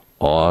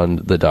on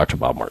the Dr.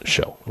 Bob Martin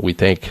Show. We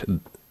thank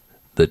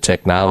the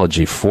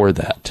technology for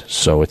that,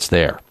 so it's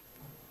there.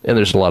 And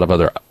there's a lot of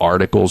other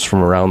articles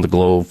from around the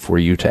globe for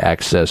you to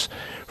access,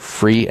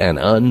 free and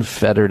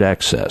unfettered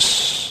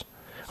access.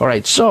 All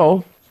right,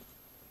 so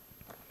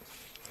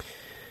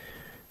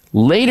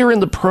later in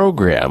the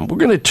program, we're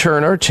going to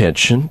turn our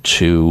attention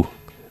to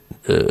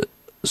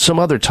some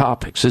other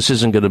topics. This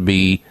isn't going to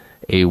be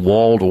a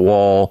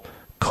wall-to-wall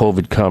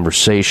COVID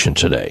conversation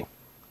today.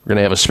 We're going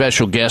to have a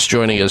special guest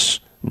joining us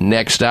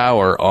next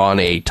hour on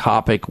a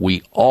topic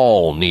we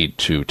all need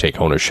to take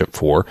ownership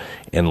for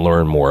and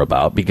learn more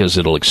about, because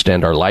it'll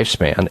extend our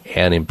lifespan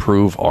and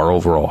improve our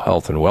overall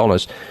health and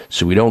wellness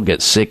so we don't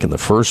get sick in the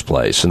first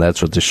place. And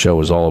that's what this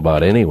show is all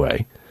about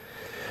anyway.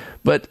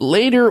 But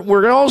later,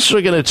 we're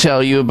also going to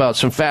tell you about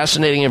some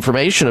fascinating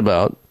information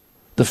about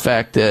the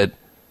fact that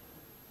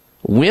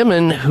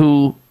women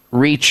who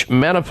reach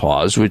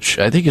menopause, which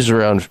I think is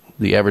around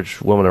the average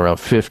woman around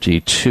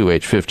 52,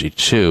 age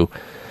 52,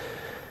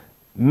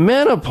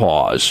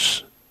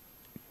 menopause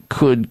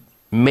could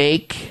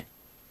make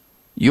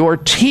your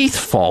teeth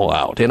fall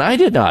out. And I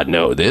did not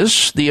know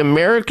this. The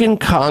American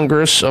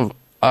Congress of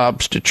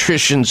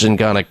Obstetricians and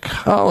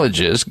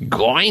Gynecologists,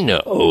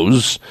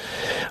 gynos,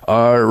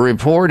 are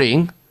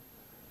reporting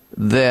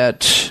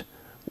that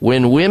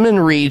when women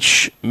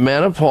reach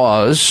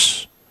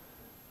menopause,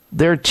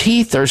 their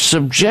teeth are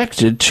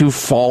subjected to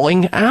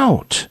falling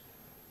out.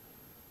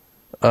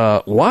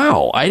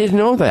 Wow, I didn't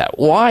know that.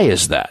 Why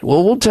is that?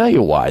 Well, we'll tell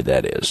you why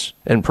that is,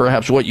 and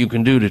perhaps what you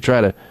can do to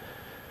try to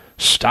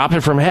stop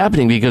it from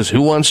happening, because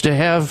who wants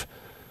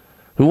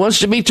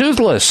to be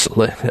toothless?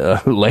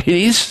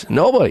 Ladies?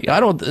 Nobody. I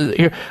don't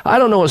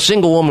know a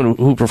single woman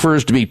who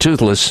prefers to be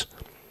toothless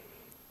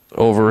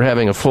over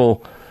having a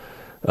full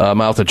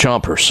mouth of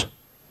chompers.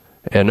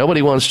 And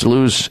nobody wants to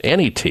lose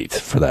any teeth,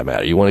 for that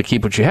matter. You want to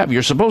keep what you have.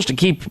 You're supposed to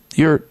keep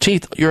your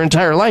teeth your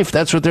entire life.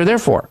 That's what they're there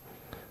for.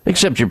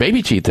 Except your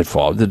baby teeth that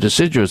fall, the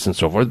deciduous and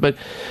so forth. But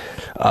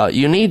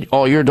you need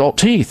all your adult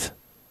teeth.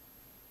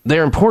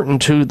 They're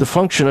important to the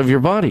function of your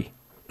body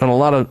in a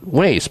lot of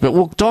ways. But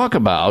we'll talk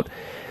about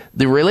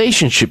the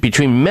relationship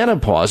between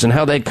menopause and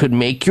how that could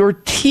make your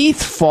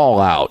teeth fall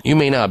out. You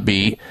may not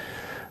be,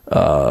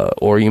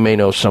 or you may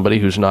know somebody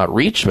who's not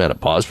reached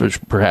menopause, but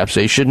perhaps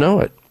they should know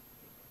it.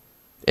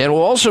 And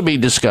we'll also be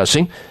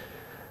discussing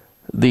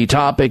the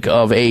topic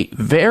of a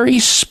very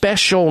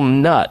special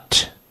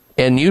nut,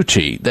 NUT,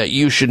 that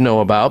you should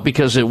know about,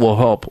 because it will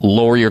help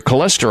lower your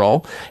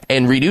cholesterol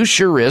and reduce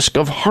your risk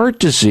of heart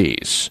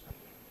disease.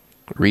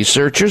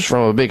 Researchers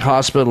from a big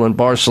hospital in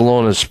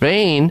Barcelona,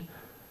 Spain,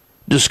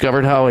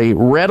 discovered how a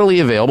readily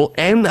available,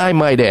 and I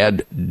might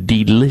add,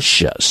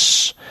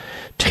 delicious,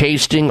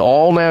 tasting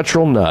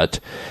all-natural nut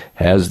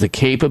has the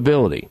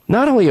capability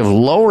not only of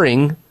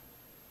lowering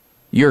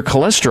your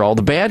cholesterol,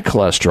 the bad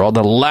cholesterol,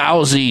 the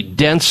lousy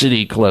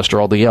density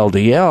cholesterol, the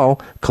LDL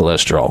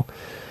cholesterol,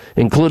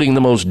 including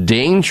the most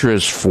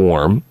dangerous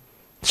form,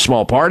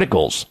 small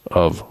particles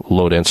of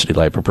low-density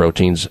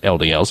lipoproteins,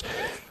 LDLs,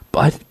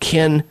 but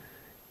can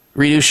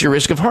reduce your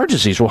risk of heart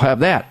disease. We'll have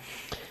that.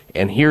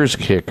 And here's a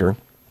kicker.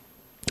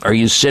 Are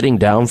you sitting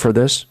down for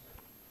this?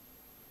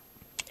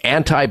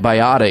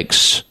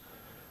 Antibiotics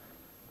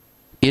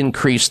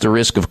increase the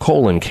risk of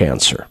colon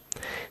cancer.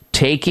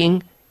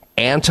 Taking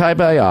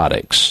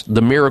antibiotics,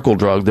 the miracle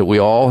drug that we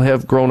all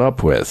have grown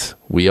up with,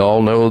 we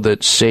all know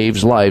that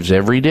saves lives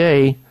every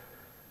day,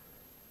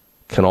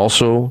 can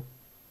also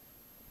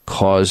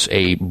cause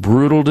a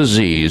brutal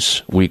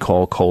disease we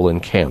call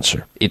colon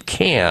cancer. It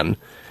can.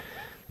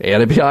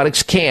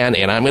 Antibiotics can,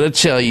 and I'm going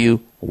to tell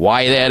you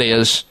why that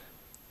is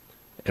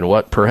and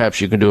what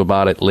perhaps you can do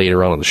about it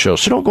later on in the show.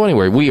 So don't go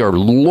anywhere. We are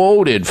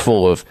loaded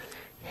full of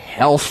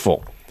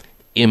healthful,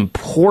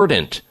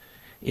 important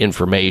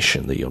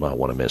information that you'll not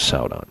want to miss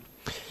out on.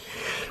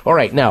 All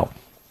right, now,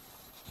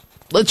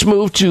 let's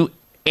move to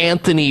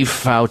Anthony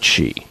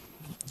Fauci.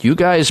 You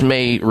guys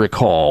may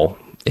recall,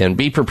 and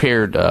be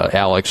prepared,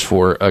 Alex,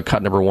 for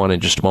cut number one in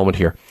just a moment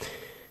here.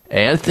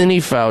 Anthony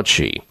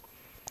Fauci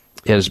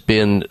has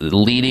been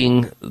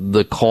leading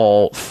the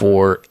call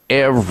for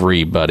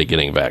everybody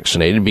getting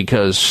vaccinated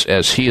because,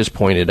 as he has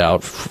pointed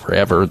out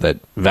forever, that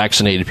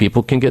vaccinated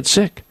people can get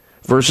sick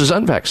versus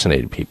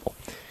unvaccinated people.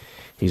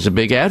 He's a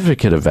big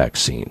advocate of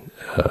vaccine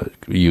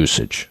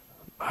usage.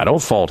 I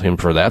don't fault him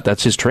for that.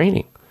 That's his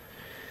training.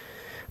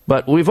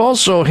 But we've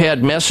also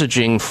had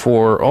messaging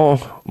for,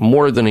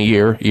 more than a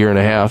year and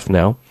a half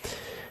now,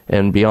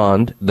 and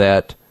beyond,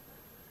 that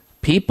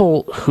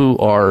people who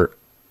are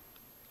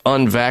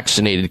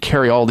unvaccinated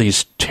carry all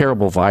these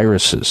terrible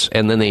viruses,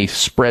 and then they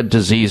spread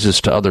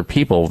diseases to other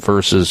people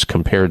versus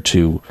compared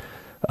to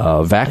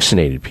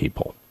vaccinated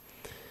people.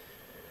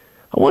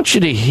 I want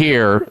you to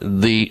hear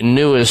the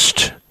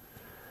newest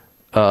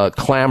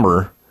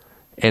clamor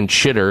and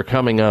chitter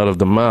coming out of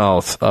the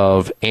mouth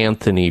of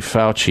Anthony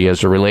Fauci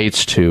as it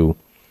relates to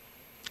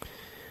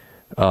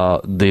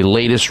the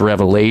latest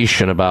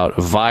revelation about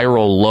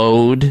viral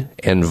load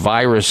and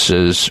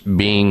viruses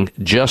being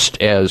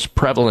just as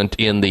prevalent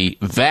in the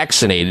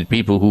vaccinated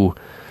people who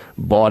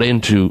bought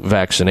into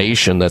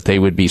vaccination, that they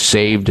would be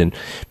saved and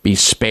be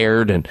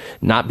spared and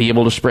not be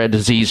able to spread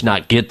disease,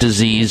 not get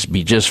disease,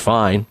 be just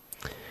fine,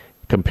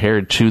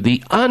 compared to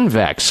the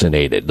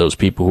unvaccinated, those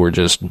people who are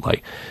just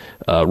like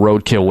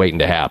roadkill waiting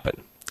to happen.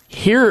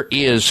 Here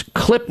is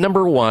clip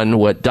number 1,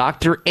 what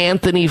Dr.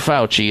 Anthony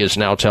Fauci is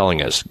now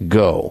telling us.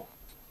 Go.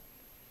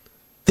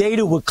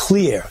 Data were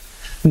clear.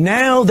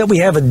 Now that we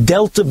have a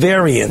Delta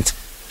variant,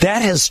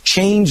 that has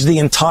changed the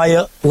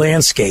entire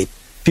landscape.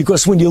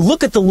 Because when you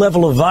look at the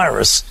level of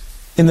virus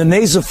in the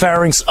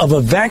nasopharynx of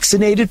a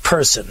vaccinated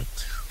person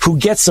who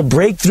gets a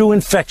breakthrough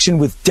infection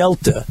with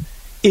Delta,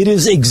 it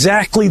is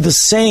exactly the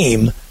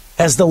same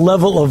as the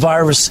level of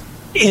virus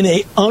in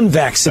an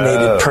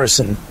unvaccinated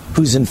person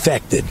who's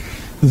infected.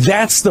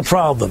 That's the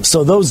problem.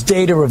 So those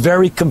data are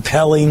very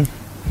compelling,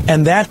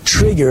 and that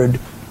triggered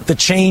the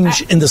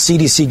change in the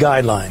CDC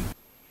guideline.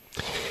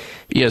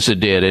 Yes, it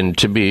did. And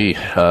to be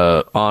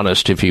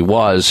honest, if he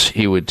was,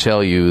 he would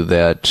tell you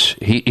that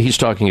he's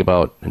talking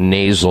about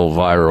nasal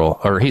viral,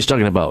 or he's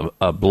talking about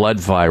a blood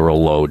viral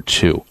load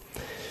too.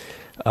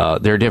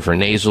 They're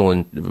different. Nasal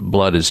and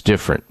blood is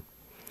different.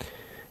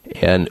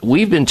 And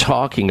we've been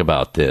talking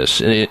about this,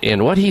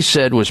 and what he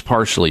said was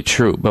partially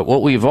true. But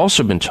what we've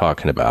also been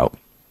talking about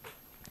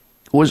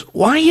was,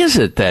 why is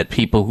it that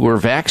people who are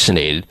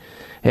vaccinated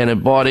and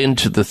have bought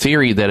into the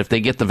theory that if they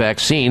get the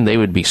vaccine, they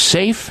would be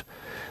safe,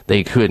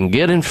 they couldn't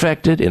get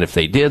infected, and if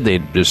they did,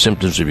 their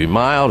symptoms would be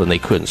mild and they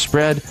couldn't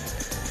spread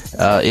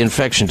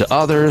infection to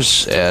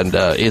others. And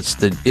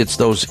it's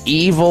those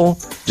evil,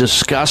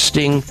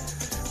 disgusting,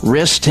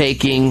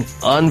 risk-taking,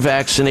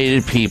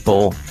 unvaccinated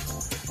people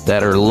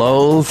that are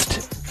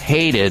loathed,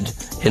 hated,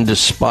 and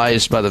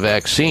despised by the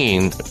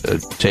vaccine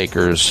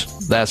takers.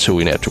 That's who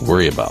we have to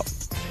worry about.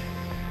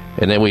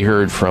 And then we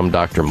heard from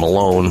Dr.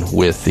 Malone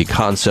with the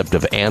concept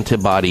of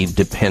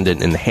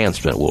antibody-dependent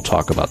enhancement. We'll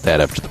talk about that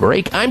after the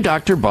break. I'm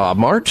Dr. Bob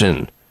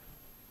Martin.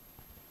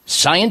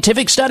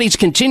 Scientific studies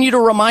continue to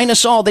remind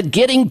us all that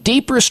getting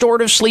deep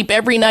restorative sleep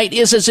every night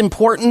is as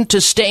important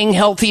to staying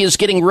healthy as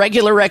getting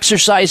regular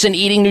exercise and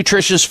eating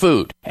nutritious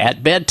food.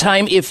 At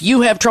bedtime, if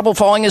you have trouble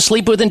falling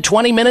asleep within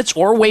 20 minutes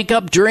or wake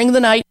up during the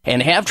night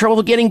and have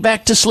trouble getting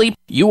back to sleep,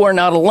 you are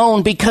not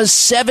alone, because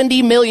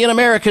 70 million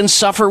Americans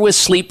suffer with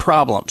sleep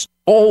problems.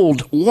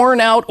 Old,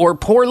 worn out, or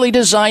poorly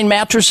designed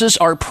mattresses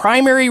are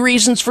primary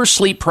reasons for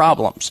sleep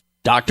problems.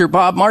 Dr.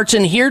 Bob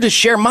Martin here to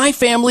share my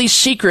family's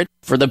secret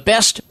for the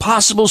best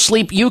possible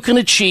sleep you can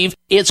achieve.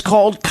 It's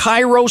called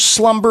Cairo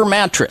Slumber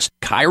Mattress.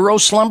 Cairo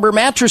Slumber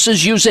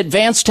mattresses use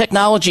advanced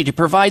technology to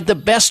provide the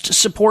best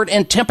support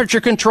and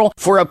temperature control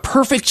for a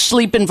perfect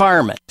sleep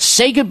environment.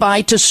 Say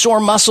goodbye to sore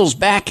muscles,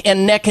 back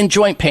and neck and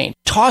joint pain.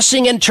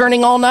 Tossing and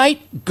turning all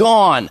night?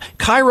 Gone.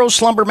 Cairo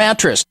Slumber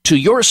Mattress, to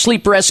your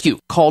sleep rescue.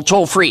 Call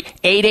toll-free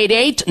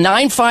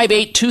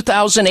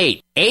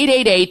 888-958-2008.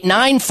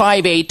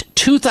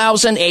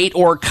 888-958-2008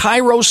 or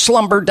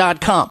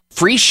CairoSlumber.com.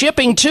 Free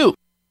shipping, too.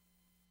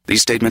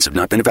 These statements have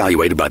not been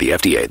evaluated by the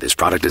FDA. This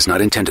product is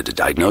not intended to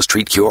diagnose,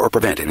 treat, cure, or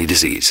prevent any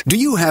disease. Do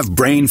you have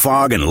brain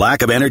fog and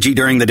lack of energy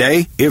during the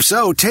day? If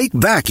so, take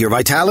back your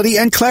vitality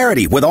and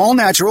clarity with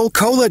all-natural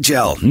Cola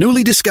Gel,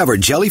 newly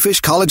discovered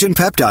jellyfish collagen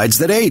peptides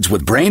that aids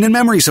with brain and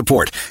memory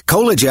support.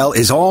 Cola Gel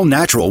is all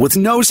natural with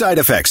no side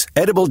effects.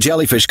 Edible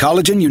jellyfish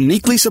collagen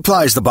uniquely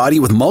supplies the body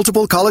with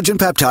multiple collagen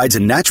peptides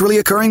and naturally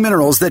occurring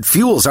minerals that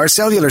fuels our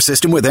cellular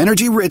system with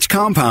energy-rich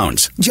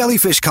compounds.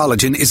 Jellyfish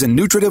collagen is a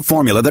nutritive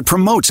formula that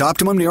promotes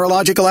optimum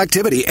neurological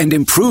activity and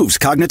improves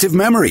cognitive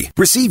memory.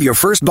 Receive your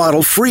first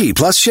bottle free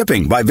plus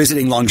shipping by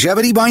visiting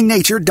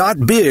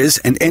longevitybynature.biz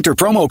and enter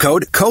promo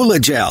code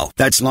COLAGEL.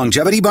 That's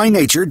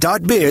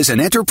longevitybynature.biz and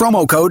enter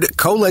promo code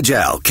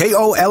COLAGEL.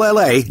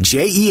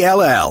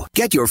 KOLLAGEL.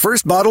 Get your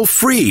first bottle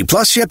free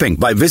plus shipping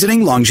by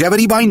visiting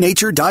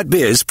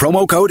longevitybynature.biz,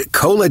 promo code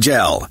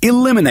COLAGEL.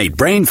 Eliminate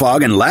brain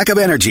fog and lack of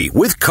energy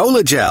with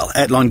Colagel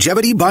at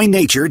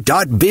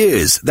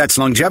longevitybynature.biz. That's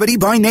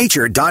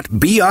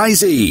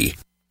longevitybynature.biz.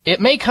 It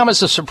may come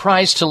as a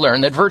surprise to learn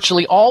that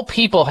virtually all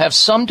people have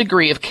some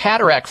degree of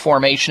cataract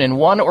formation in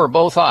one or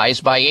both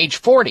eyes by age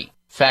 40.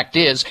 Fact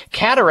is,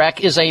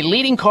 cataract is a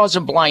leading cause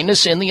of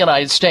blindness in the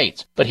United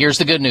States. But here's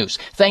the good news.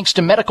 Thanks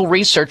to medical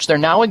research, there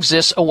now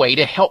exists a way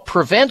to help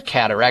prevent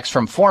cataracts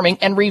from forming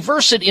and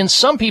reverse it in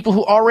some people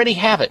who already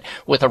have it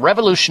with a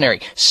revolutionary,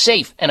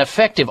 safe, and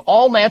effective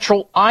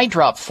all-natural eye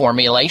drop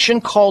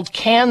formulation called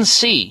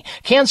Can-C.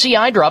 Can-C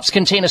eye drops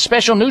contain a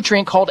special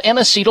nutrient called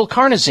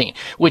N-acetylcarnosine,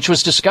 which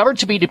was discovered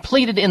to be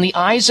depleted in the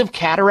eyes of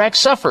cataract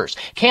sufferers.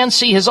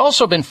 Can-C has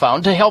also been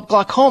found to help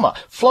glaucoma,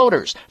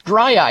 floaters,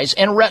 dry eyes,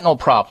 and retinal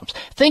problems.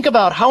 Think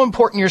about how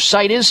important your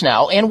sight is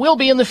now and will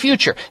be in the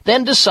future.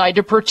 Then decide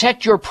to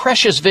protect your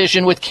precious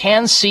vision with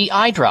Can-C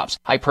eye drops.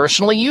 I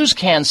personally use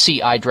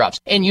Can-C eye drops,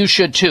 and you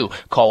should too.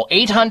 Call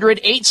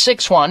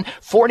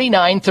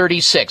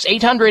 800-861-4936.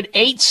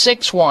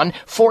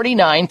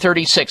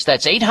 800-861-4936.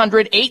 That's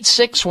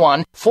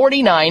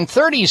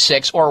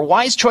 800-861-4936 or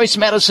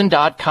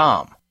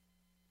wisechoicemedicine.com.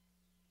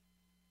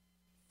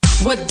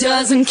 What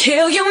doesn't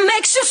kill you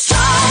makes you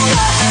stronger.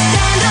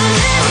 Stand a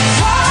little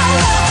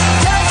taller.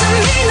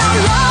 Doesn't mean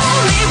I'm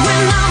lonely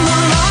when I'm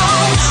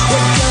alone.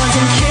 What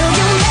doesn't kill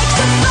you makes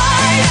you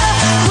brighter.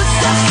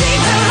 Footsteps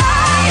even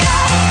lighter.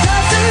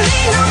 Doesn't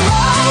mean I'm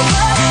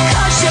over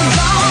 'cause you're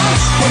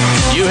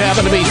gone. You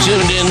happen to be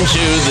tuned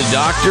into the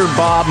Dr.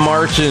 Bob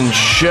Martin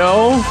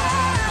Show,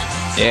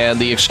 and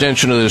the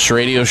extension of this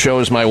radio show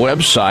is my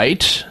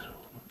website.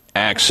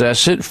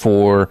 Access it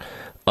for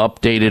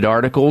updated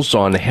articles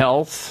on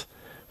health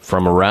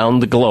from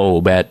around the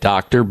globe at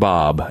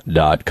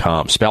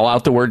drbob.com. Spell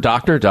out the word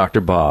doctor,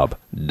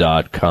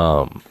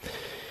 drbob.com.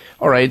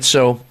 All right,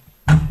 so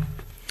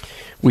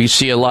we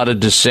see a lot of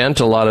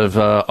dissent, a lot of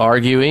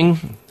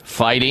arguing,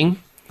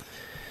 fighting.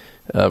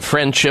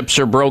 Friendships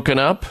are broken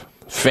up.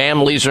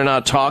 Families are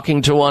not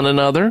talking to one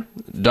another.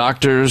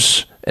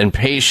 Doctors and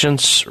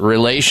patients'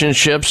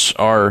 relationships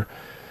are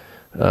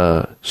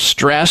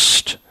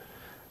stressed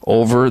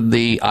over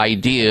the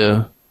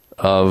idea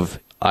of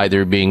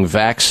either being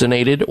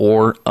vaccinated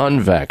or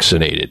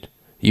unvaccinated.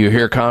 You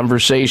hear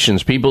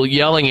conversations, people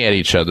yelling at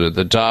each other at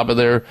the top of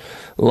their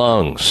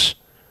lungs.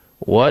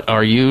 What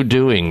are you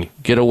doing?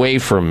 Get away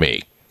from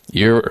me.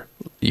 You're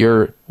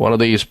one of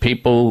these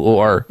people who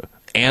are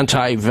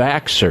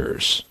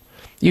anti-vaxxers.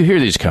 You hear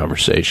these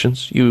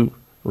conversations. You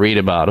read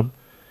about them.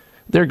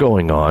 They're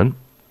going on.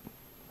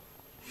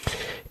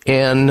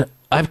 And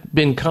I've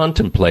been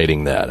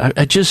contemplating that.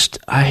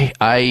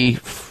 I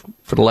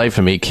for the life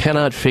of me,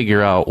 cannot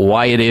figure out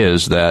why it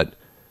is that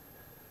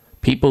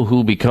people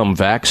who become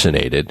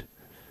vaccinated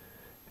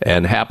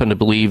and happen to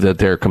believe that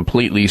they're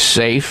completely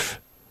safe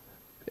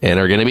and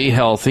are going to be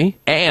healthy,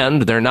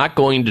 and they're not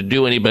going to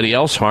do anybody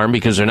else harm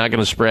because they're not going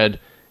to spread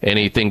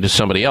anything to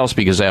somebody else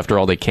because, after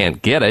all, they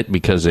can't get it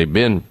because they've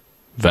been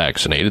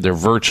vaccinated. They're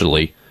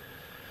virtually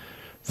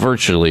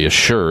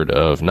assured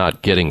of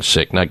not getting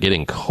sick, not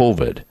getting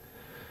COVID.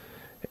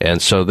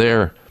 And so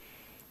they're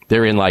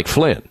in like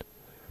Flint.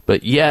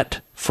 But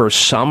yet, for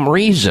some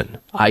reason,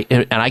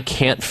 I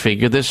can't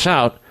figure this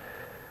out,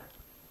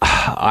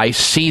 I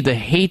see the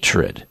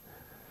hatred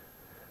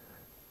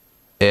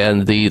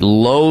and the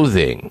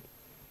loathing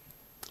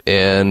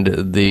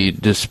and the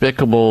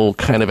despicable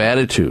kind of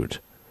attitude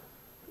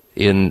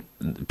in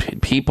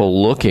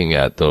people looking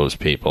at those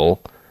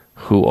people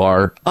who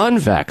are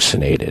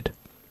unvaccinated.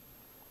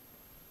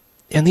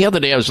 And the other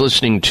day I was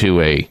listening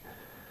to a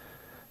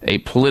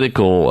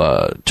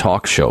political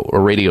talk show, a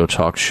radio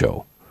talk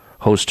show,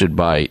 hosted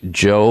by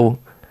Joe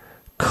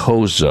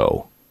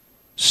Cozzo,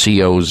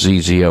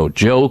 C-O-Z-Z-O,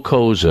 Joe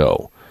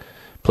Cozzo,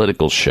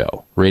 political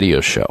show,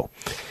 radio show.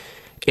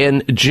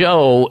 And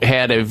Joe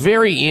had a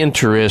very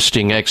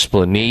interesting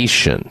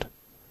explanation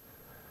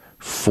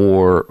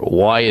for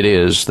why it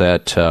is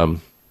that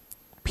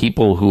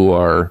people who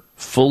are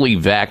fully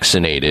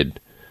vaccinated,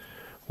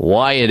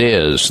 why it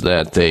is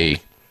that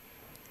they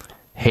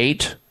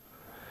hate,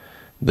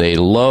 they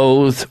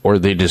loathe, or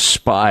they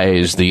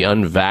despise the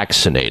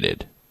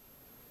unvaccinated.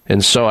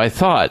 And so I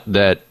thought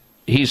that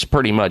he's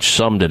pretty much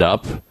summed it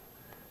up,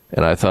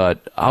 and I thought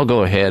I'll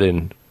go ahead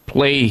and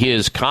play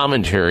his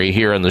commentary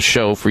here on the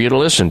show for you to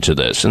listen to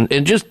this.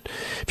 And just,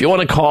 if you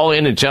want to call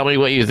in and tell me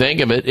what you think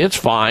of it, it's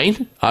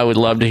fine. I would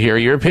love to hear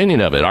your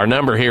opinion of it. Our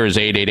number here is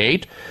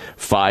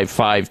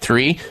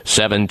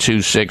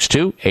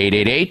 888-553-7262,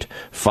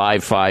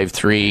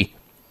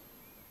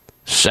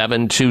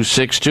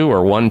 888-553-7262,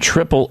 or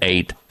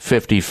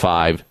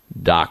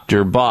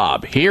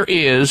 1-888-55-Dr. Here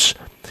is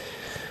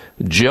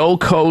Joe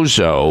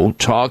Cozzo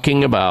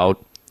talking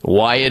about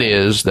why it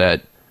is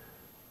that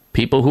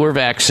people who are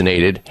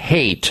vaccinated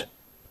hate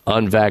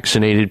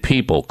unvaccinated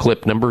people.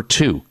 Clip number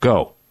 2.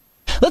 Go.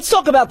 Let's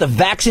talk about the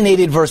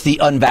vaccinated versus the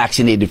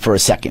unvaccinated for a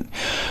second.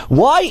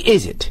 Why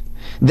is it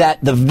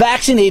that the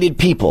vaccinated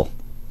people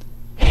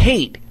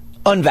hate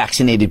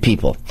unvaccinated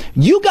people?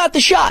 You got the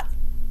shot.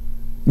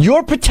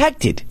 You're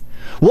protected.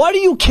 Why do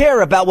you care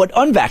about what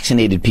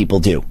unvaccinated people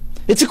do?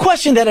 It's a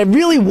question that I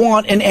really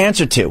want an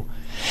answer to.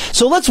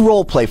 So let's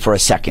role play for a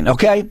second,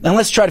 okay? And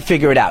let's try to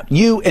figure it out.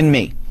 You and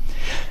me.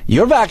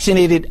 You're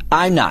vaccinated.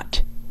 I'm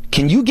not.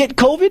 Can you get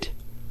COVID?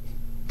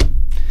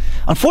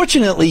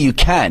 Unfortunately, you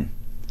can.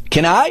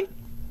 Can I?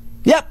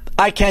 Yep,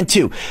 I can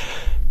too.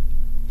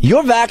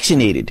 You're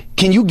vaccinated.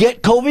 Can you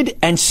get COVID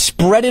and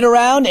spread it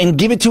around and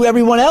give it to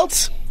everyone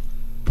else?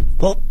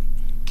 Well,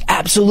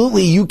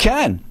 absolutely you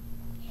can.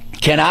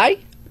 Can I?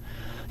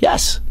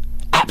 Yes,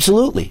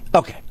 absolutely.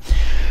 Okay.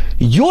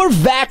 You're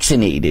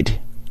vaccinated.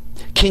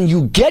 Can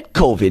you get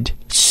COVID,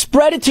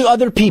 spread it to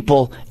other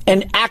people,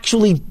 and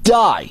actually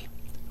die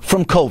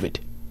from COVID?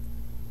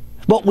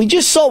 Well, we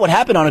just saw what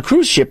happened on a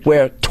cruise ship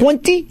where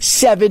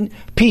 27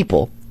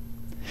 people,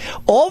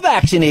 all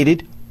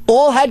vaccinated,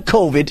 all had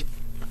COVID,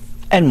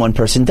 and one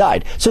person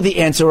died. So the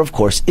answer, of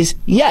course, is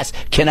yes.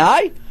 Can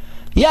I?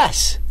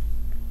 Yes.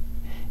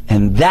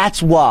 And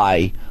that's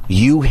why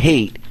you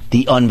hate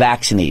the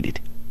unvaccinated.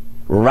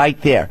 Right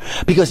there.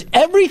 Because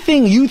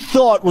everything you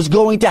thought was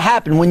going to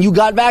happen when you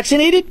got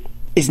vaccinated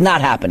is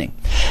not happening.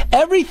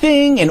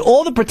 Everything and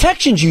all the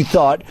protections you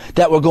thought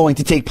that were going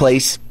to take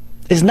place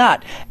is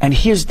not. And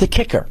here's the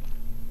kicker.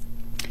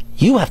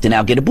 You have to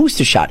now get a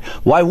booster shot.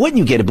 Why wouldn't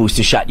you get a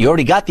booster shot? You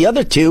already got the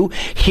other two.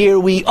 Here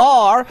we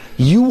are.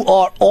 You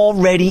are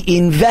already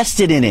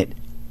invested in it.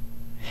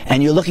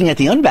 And you're looking at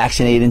the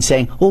unvaccinated and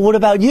saying, well, what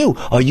about you?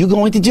 Are you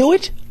going to do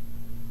it?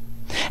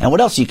 And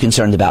what else are you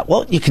concerned about?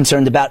 Well, you're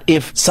concerned about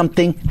if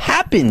something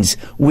happens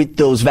with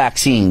those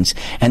vaccines.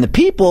 And the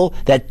people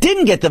that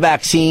didn't get the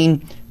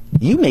vaccine,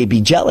 you may be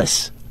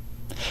jealous.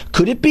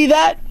 Could it be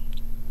that?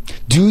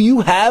 Do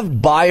you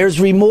have buyer's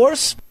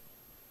remorse?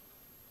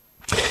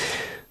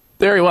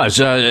 There he was.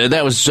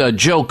 That was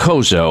Joe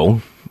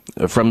Kozo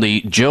from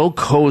the Joe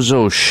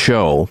Kozo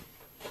Show,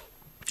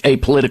 a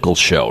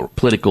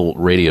political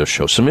radio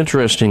show. Some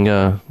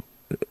interesting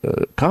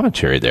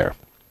commentary there.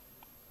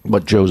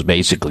 What Joe's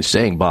basically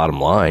saying, bottom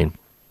line,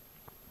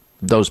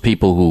 those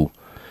people who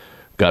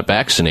got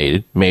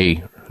vaccinated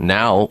may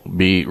now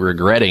be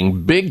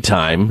regretting big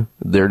time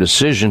their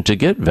decision to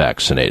get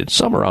vaccinated.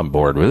 Some are on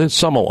board with it.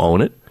 Some will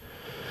own it.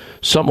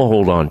 Some will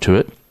hold on to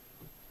it,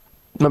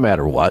 no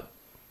matter what.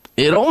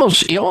 He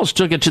almost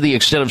took it to the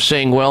extent of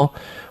saying, well,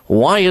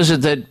 why is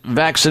it that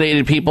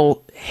vaccinated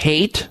people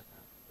hate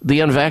the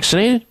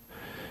unvaccinated?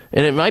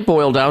 And it might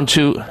boil down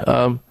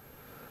to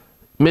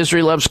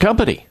misery loves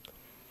company.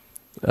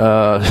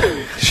 I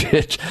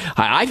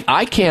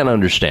can't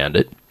understand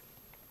it.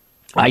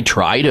 I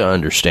try to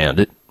understand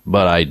it,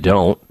 but I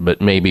don't. But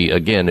maybe,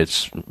 again,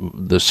 it's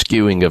the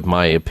skewing of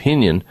my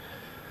opinion.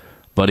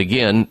 But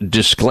again,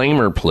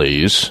 disclaimer,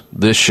 please.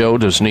 This show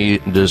does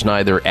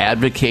neither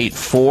advocate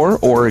for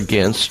or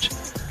against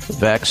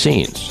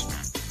vaccines.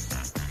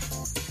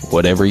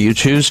 Whatever you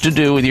choose to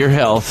do with your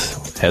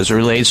health as it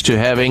relates to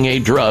having a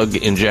drug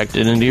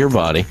injected into your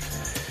body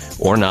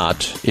or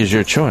not is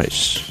your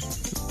choice.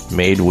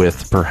 Made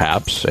with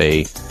perhaps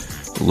a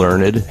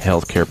learned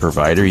healthcare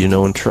provider you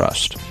know and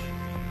trust.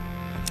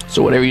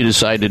 So whatever you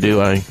decide to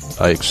do, I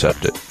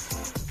accept it.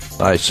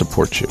 I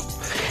support you.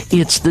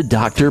 It's the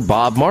Dr.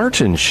 Bob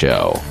Martin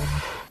Show.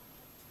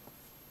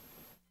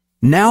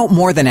 Now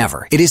more than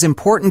ever, it is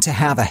important to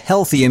have a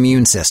healthy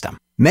immune system.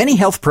 Many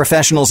health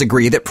professionals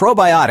agree that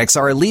probiotics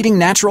are a leading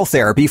natural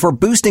therapy for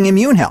boosting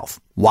immune health.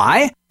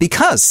 Why?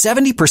 Because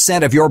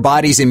 70% of your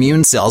body's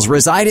immune cells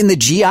reside in the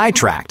GI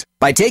tract.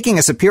 By taking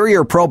a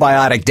superior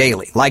probiotic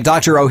daily, like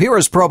Dr.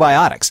 Ohhira's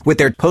probiotics, with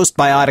their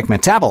postbiotic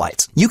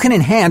metabolites, you can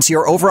enhance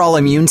your overall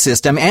immune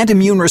system and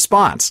immune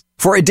response.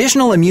 For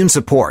additional immune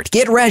support,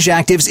 get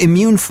RegActive's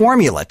Immune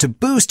Formula to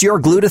boost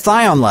your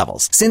glutathione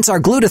levels, since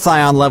our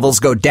glutathione levels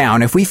go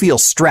down if we feel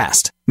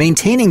stressed.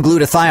 Maintaining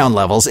glutathione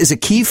levels is a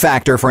key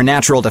factor for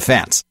natural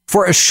defense.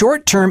 For a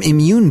short-term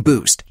immune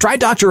boost, try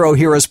Dr.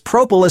 Ohhira's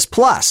Propolis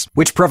Plus,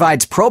 which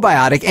provides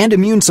probiotic and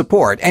immune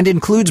support and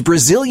includes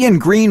Brazilian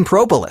green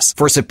propolis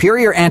for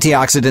superior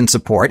antioxidant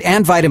support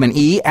and vitamin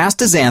E,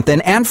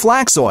 astaxanthin, and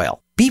flax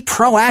oil. Be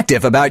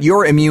proactive about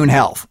your immune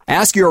health.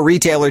 Ask your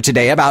retailer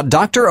today about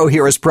Dr.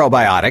 Ohhira's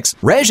probiotics,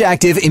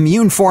 RegActive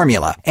Immune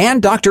Formula, and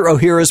Dr.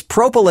 Ohhira's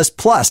Propolis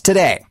Plus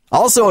today.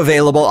 Also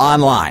available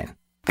online.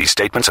 These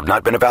statements have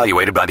not been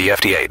evaluated by the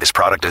FDA. This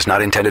product is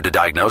not intended to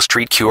diagnose,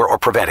 treat, cure, or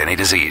prevent any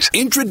disease.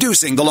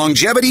 Introducing the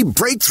longevity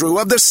breakthrough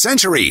of the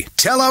century,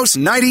 Telos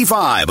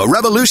 95, a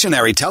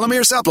revolutionary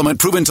telomere supplement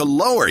proven to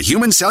lower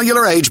human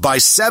cellular age by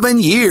 7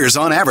 years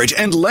on average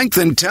and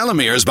lengthen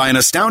telomeres by an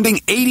astounding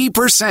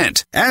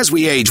 80%. As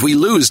we age, we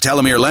lose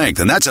telomere length,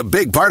 and that's a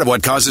big part of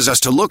what causes us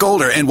to look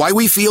older and why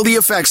we feel the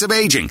effects of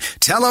aging.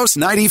 Telos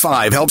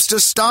 95 helps to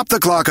stop the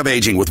clock of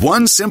aging with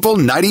one simple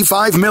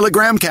 95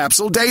 milligram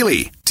capsule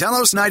daily.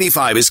 Telos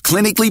 95 is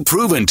clinically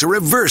proven to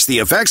reverse the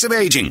effects of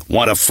aging.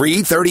 Want a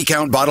free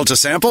 30-count bottle to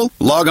sample?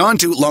 Log on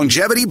to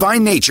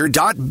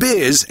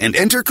longevitybynature.biz and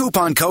enter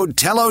coupon code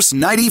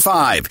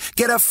TELOS95.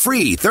 Get a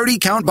free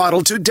 30-count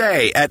bottle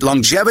today at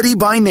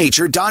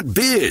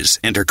longevitybynature.biz.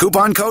 Enter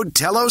coupon code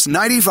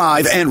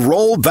TELOS95 and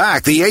roll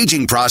back the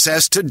aging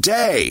process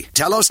today.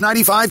 Telos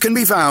 95 can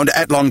be found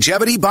at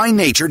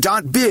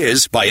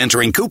longevitybynature.biz by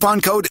entering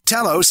coupon code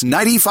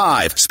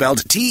TELOS95, spelled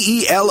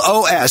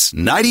TELOS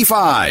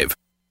 95.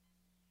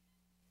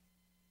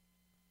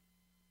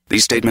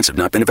 These statements have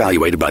not been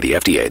evaluated by the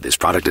FDA. This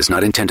product is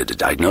not intended to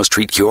diagnose,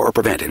 treat, cure, or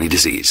prevent any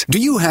disease. Do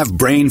you have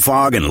brain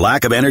fog and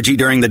lack of energy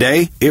during the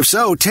day? If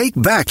so, take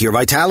back your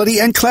vitality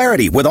and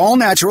clarity with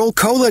all-natural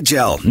Cola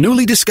Gel,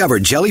 newly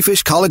discovered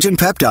jellyfish collagen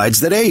peptides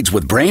that aids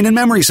with brain and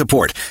memory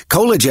support.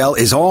 Cola Gel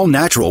is all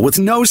natural with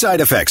no side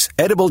effects.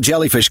 Edible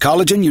jellyfish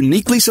collagen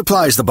uniquely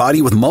supplies the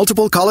body with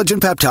multiple collagen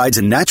peptides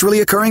and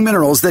naturally occurring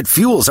minerals that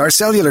fuels our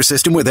cellular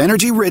system with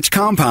energy-rich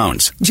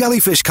compounds.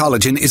 Jellyfish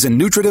collagen is a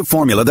nutritive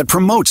formula that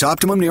promotes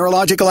optimum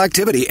neurological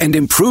activity and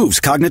improves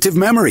cognitive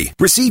memory.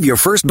 Receive your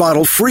first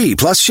bottle free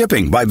plus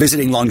shipping by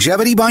visiting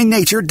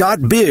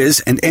longevitybynature.biz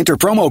and enter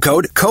promo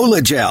code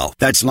COLAGEL.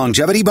 That's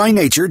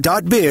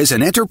longevitybynature.biz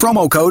and enter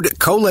promo code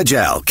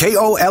COLAGEL.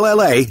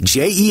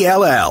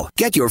 KOLLAGEL.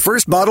 Get your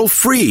first bottle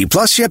free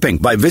plus shipping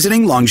by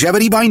visiting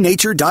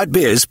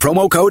longevitybynature.biz,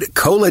 promo code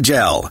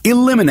COLAGEL.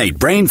 Eliminate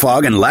brain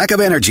fog and lack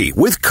of energy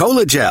with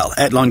COLAGEL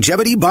at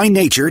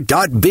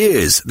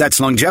longevitybynature.biz.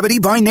 That's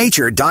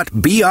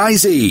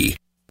longevitybynature.biz.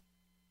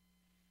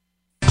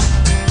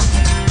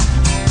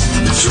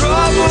 Trouble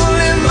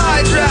in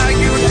might drag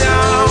you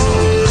down.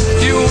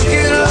 You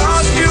get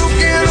lost, you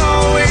can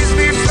always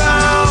be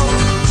found.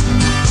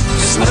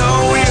 Just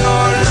know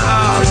you're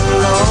not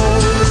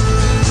alone.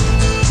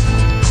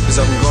 'Cause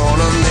I'm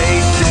gonna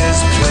make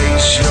this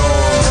place your home.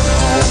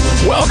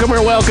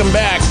 Welcome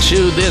back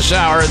to this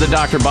hour of the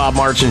Dr. Bob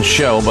Martin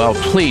Show. Well,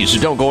 please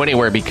don't go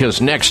anywhere,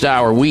 because next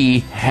hour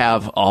we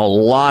have a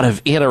lot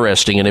of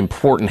interesting and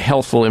important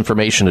healthful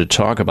information to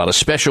talk about. A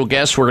special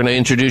guest we're going to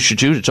introduce you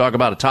to talk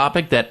about a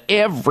topic that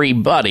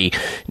everybody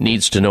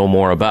needs to know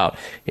more about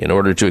in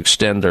order to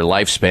extend their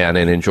lifespan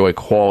and enjoy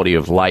quality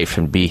of life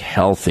and be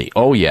healthy.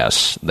 Oh,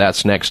 yes,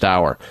 that's next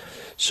hour.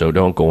 So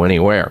don't go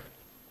anywhere.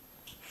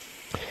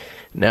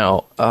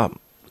 Now,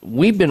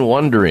 we've been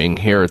wondering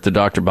here at the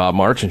Dr. Bob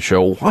Martin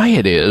Show why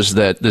it is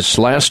that this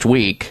last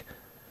week,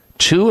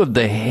 two of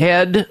the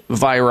head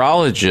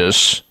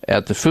virologists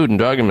at the Food and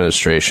Drug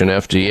Administration,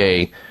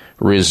 FDA,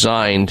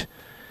 resigned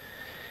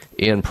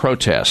in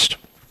protest.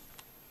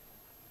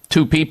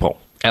 Two people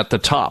at the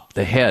top,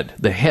 the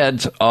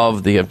heads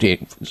of the FDA,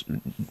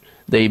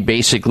 they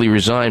basically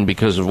resigned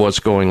because of what's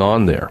going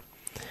on there.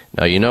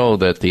 Now, you know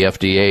that the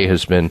FDA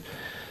has been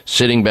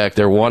sitting back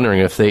there wondering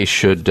if they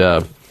should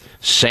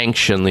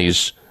sanction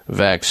these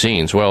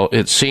vaccines. Well,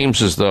 it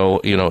seems as though,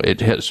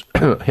 it has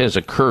has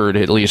occurred,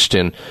 at least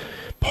in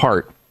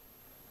part,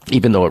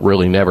 even though it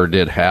really never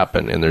did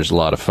happen. And there's a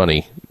lot of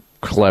funny,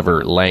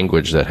 clever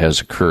language that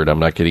has occurred. I'm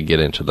not going to get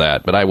into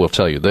that. But I will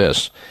tell you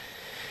this,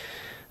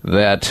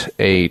 that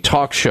a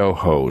talk show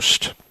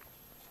host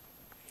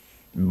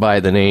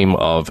by the name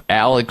of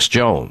Alex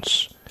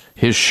Jones,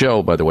 his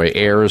show, by the way,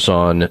 airs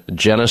on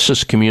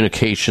Genesis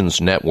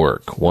Communications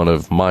Network, one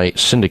of my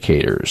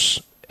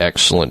syndicators.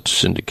 Excellent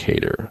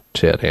syndicator,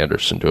 Ted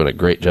Anderson, doing a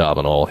great job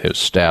on all his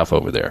staff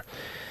over there.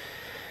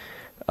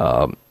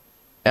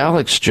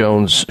 Alex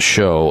Jones'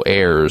 show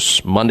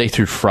airs Monday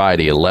through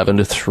Friday, 11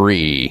 to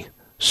 3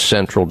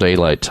 Central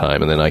Daylight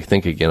Time, and then I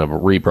think again a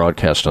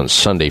rebroadcast on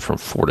Sunday from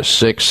 4 to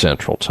 6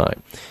 Central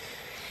Time.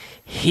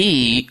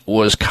 He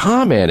was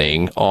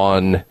commenting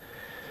on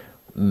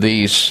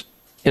these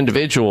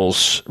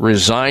individuals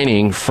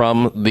resigning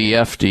from the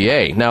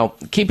FDA. Now,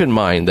 keep in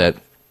mind that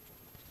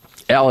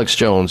Alex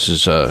Jones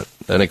is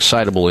an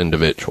excitable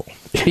individual.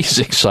 He's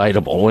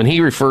excitable. When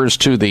he refers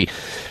to the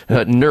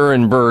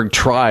Nuremberg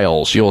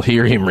trials, you'll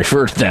hear him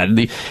refer to that.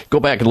 Go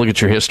back and look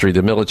at your history,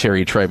 the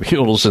military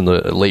tribunals in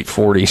the late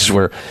 40s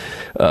where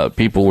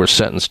people were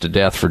sentenced to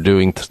death for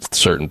doing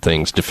certain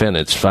things,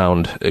 defendants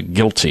found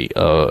guilty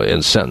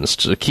and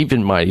sentenced. So keep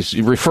in mind, he's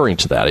referring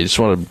to that. I just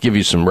want to give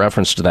you some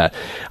reference to that.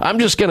 I'm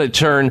just going to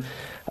turn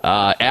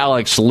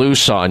Alex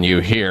loose on you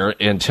here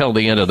until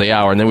the end of the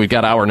hour, and then we've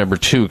got hour number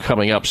 2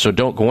 coming up, so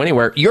don't go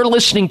anywhere. You're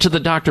listening to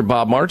the Dr.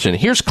 Bob Martin.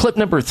 Here's clip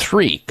number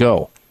 3.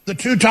 Go. The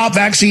two top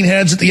vaccine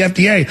heads at the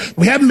FDA,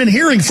 we haven't been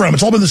hearing from.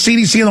 It's all been the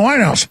CDC and the White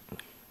House.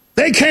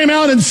 They came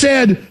out and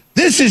said,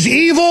 this is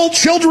evil.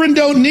 Children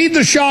don't need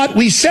the shot.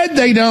 We said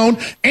they don't.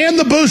 And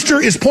the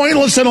booster is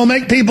pointless and it'll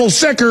make people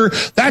sicker.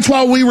 That's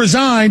why we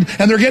resigned,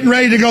 and they're getting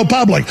ready to go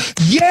public.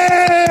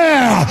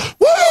 Yeah!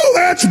 Woo!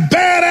 That's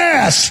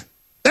badass!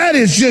 That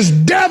is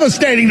just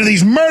devastating to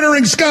these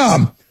murdering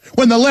scum.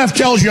 When the left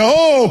tells you,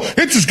 oh,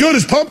 it's as good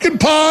as pumpkin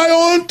pie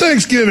on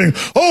Thanksgiving.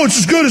 Oh, it's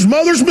as good as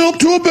mother's milk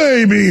to a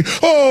baby.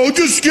 Oh,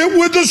 just get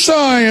with the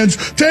science.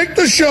 Take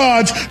the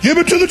shots. Give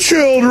it to the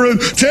children.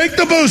 Take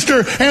the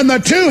booster. And the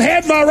two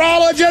head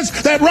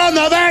virologists that run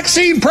the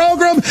vaccine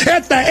program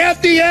at the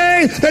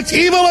FDA, that's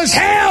evil as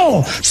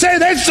hell, say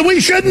that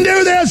we shouldn't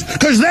do this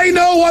because they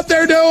know what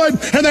they're doing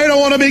and they don't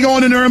want to be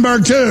going to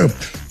Nuremberg too.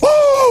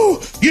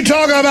 Woo! You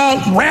talk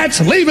about rats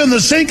leaving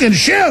the sinking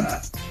ship.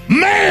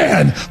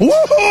 Man! Woo!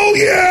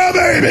 Yeah,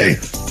 baby!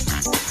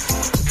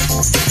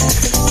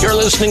 You're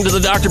listening to the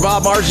Dr.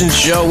 Bob Martin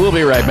Show. We'll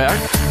be right back.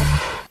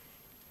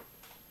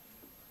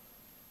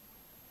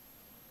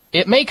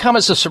 It may come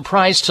as a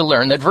surprise to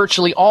learn that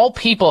virtually all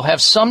people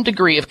have some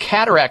degree of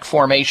cataract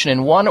formation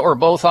in one or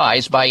both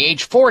eyes by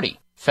age 40.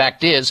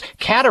 Fact is,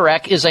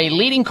 cataract is a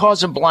leading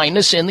cause of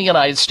blindness in the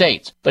United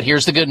States. But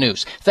here's the good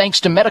news. Thanks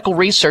to medical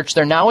research,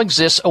 there now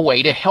exists a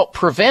way to help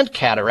prevent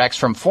cataracts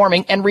from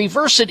forming and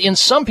reverse it in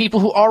some people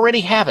who already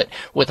have it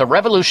with a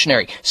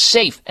revolutionary,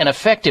 safe, and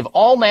effective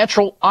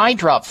all-natural eye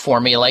drop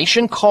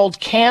formulation called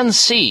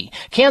Can-C.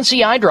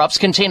 Can-C eye drops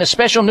contain a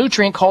special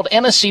nutrient called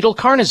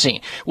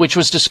N-acetylcarnosine, which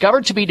was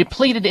discovered to be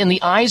depleted in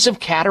the eyes of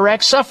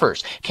cataract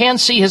sufferers.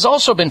 Can-C has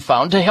also been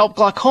found to help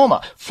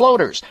glaucoma,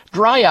 floaters,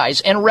 dry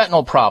eyes, and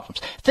retinal problems.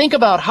 Think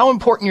about how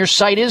important your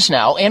sight is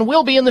now and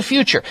will be in the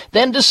future.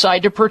 Then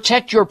decide to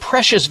protect your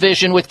precious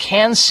vision with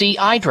Can-C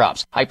eye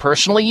drops. I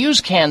personally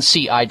use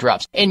Can-C eye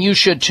drops, and you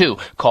should too.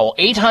 Call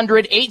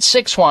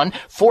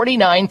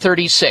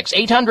 800-861-4936.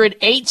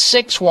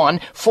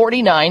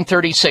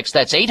 800-861-4936.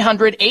 That's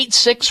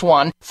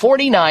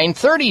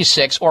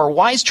 800-861-4936 or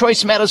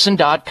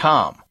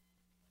wisechoicemedicine.com.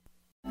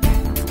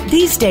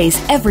 These days,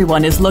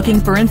 everyone is looking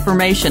for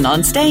information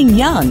on staying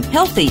young,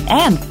 healthy,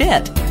 and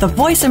fit. The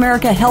Voice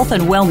America Health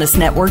and Wellness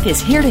Network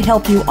is here to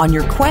help you on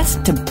your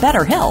quest to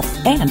better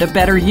health and a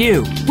better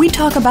you. We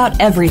talk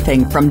about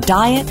everything from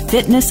diet,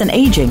 fitness, and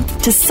aging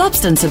to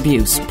substance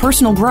abuse,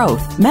 personal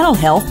growth, mental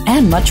health,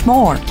 and much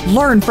more.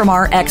 Learn from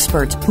our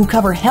experts who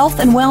cover health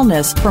and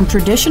wellness from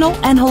traditional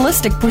and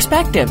holistic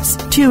perspectives.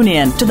 Tune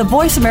in to the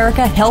Voice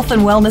America Health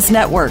and Wellness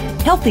Network.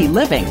 Healthy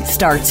living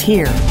starts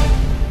here.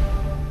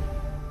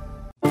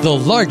 The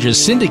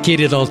largest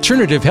syndicated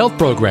alternative health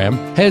program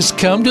has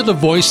come to the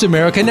Voice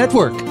America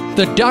Network.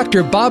 The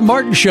Dr. Bob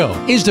Martin Show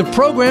is the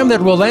program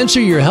that will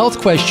answer your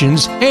health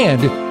questions and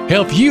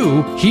help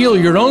you heal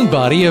your own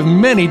body of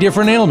many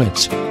different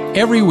ailments.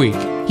 Every week,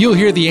 you'll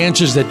hear the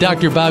answers that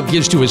Dr. Bob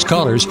gives to his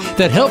callers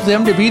that help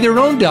them to be their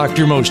own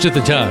doctor most of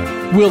the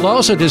time. We'll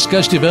also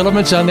discuss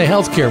developments on the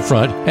healthcare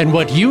front and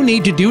what you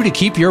need to do to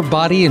keep your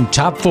body in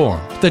top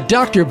form. The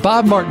Dr.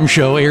 Bob Martin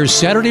Show airs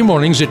Saturday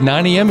mornings at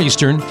 9 a.m.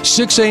 Eastern,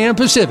 6 a.m.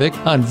 Pacific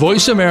on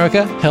Voice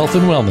America Health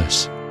and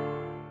Wellness.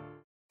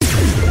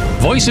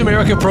 Voice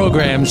America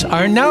programs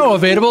are now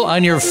available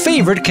on your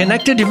favorite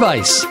connected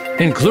device,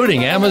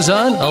 including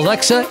Amazon,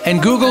 Alexa,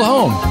 and Google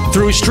Home.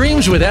 Through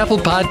streams with Apple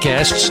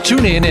Podcasts,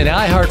 TuneIn, and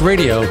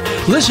iHeartRadio,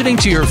 listening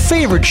to your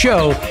favorite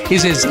show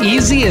is as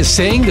easy as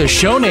saying the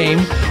show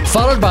name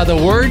followed by the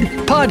word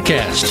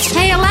podcast.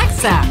 Hey,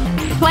 Alexa,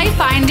 play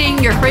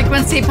Finding Your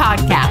Frequency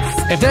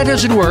podcast. If that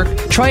doesn't work,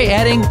 try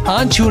adding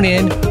on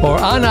TuneIn or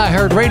on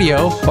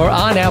iHeartRadio or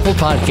on Apple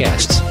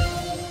Podcasts.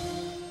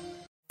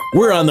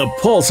 We're on the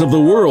pulse of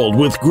the world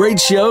with great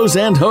shows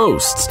and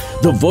hosts.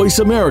 The Voice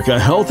America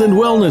Health and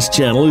Wellness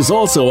channel is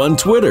also on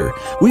Twitter.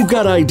 We've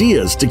got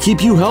ideas to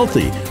keep you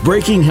healthy,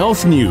 breaking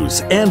health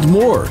news, and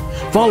more.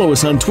 Follow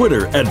us on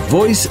Twitter at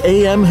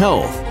VoiceAM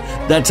Health.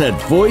 That's at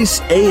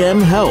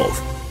VoiceAM Health.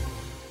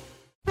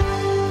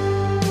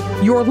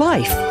 Your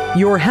life,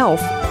 your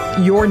health,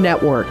 your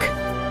network.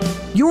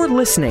 You're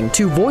listening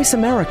to Voice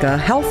America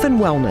Health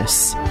and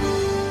Wellness.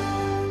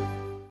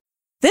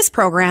 This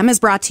program is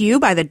brought to you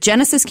by the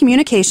Genesis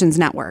Communications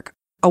Network,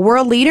 a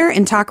world leader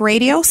in talk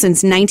radio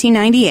since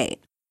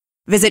 1998.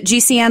 Visit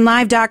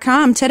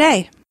GCNlive.com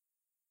today.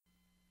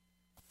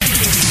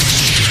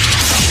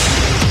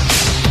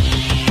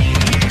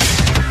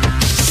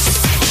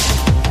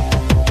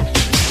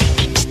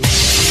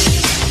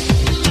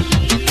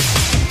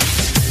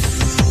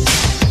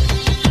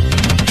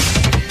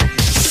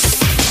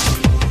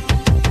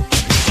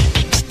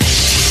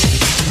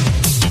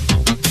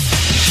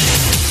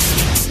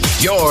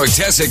 Your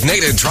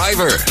designated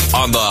driver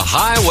on the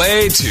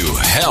highway to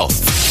health.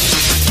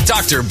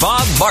 Dr.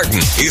 Bob Martin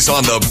is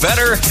on the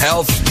Better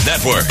Health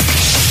Network.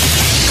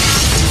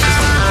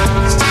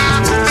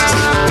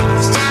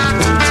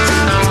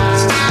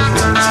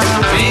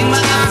 Being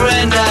my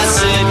friend, I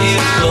said you'd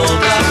call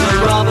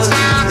Dr. Robert.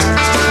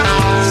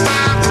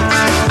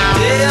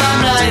 Day or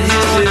night,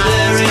 he'll be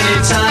there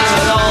anytime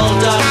at all.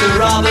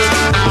 Dr. Robert,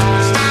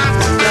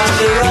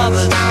 Dr.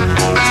 Robert.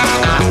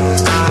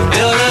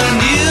 You're a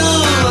new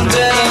and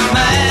better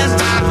man.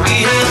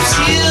 He helps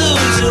you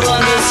to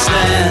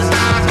understand.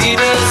 He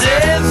does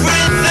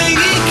everything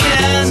he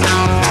can.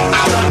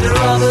 Dr.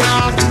 Robert.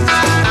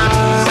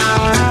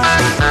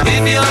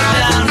 If you're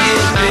down,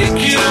 he'll pick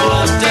you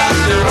up.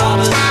 Dr.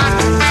 Robert.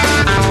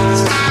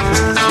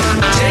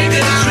 Take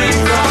a drink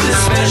from the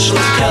special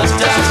cup.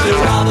 Dr.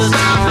 Robert.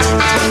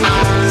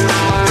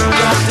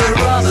 Dr.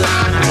 Robert.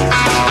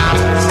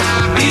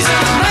 He's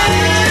a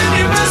man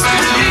you must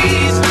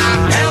believe,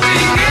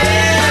 helping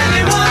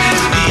anyone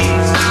in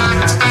need.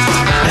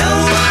 No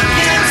one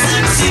can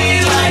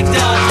succeed like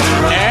Dr.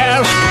 Robert.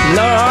 Ask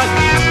not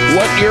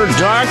what your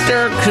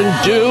doctor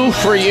can do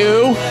for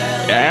you.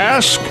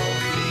 Ask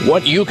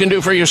what you can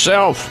do for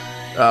yourself.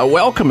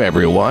 Welcome,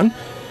 everyone.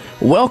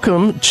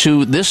 Welcome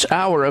to this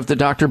hour of the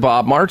Dr.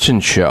 Bob Martin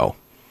Show.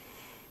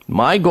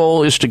 My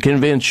goal is to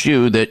convince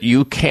you that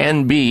you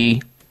can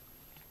be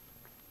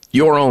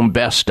your own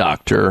best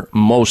doctor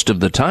most of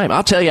the time.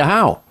 I'll tell you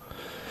how.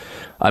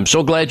 I'm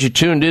so glad you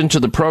tuned into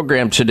the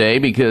program today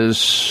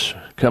because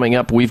coming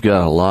up, we've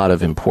got a lot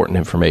of important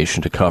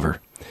information to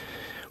cover.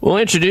 We'll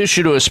introduce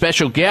you to a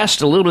special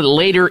guest a little bit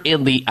later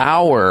in the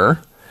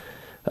hour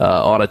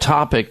on a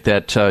topic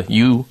that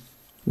you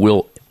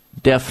will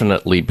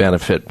definitely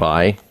benefit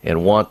by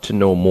and want to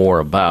know more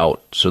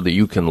about so that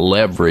you can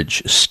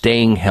leverage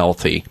staying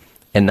healthy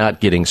and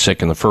not getting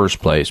sick in the first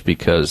place,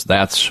 because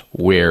that's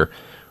where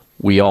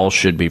we all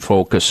should be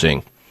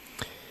focusing.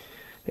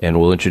 And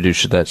we'll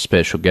introduce you to that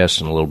special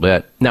guest in a little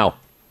bit. Now,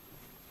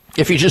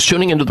 if you're just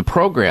tuning into the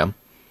program,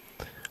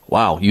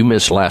 wow, you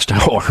missed last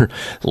hour.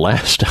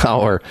 Last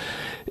hour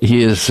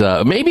is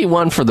maybe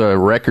one for the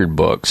record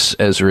books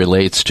as it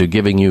relates to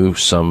giving you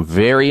some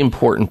very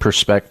important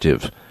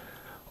perspective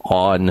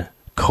on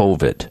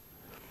COVID.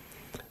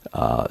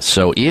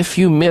 So if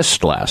you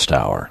missed last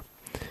hour,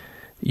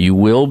 you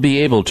will be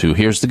able to,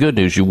 here's the good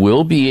news, you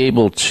will be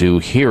able to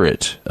hear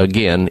it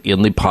again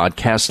in the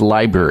podcast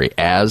library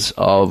as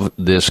of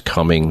this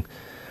coming,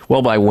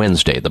 well, by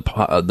Wednesday. The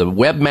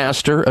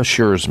webmaster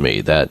assures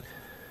me that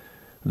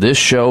this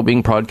show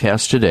being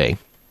broadcast today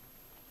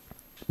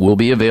will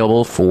be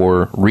available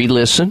for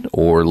re-listen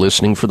or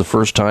listening for the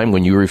first time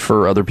when you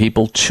refer other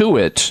people to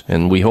it,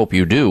 and we hope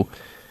you do,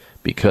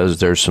 because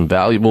there's some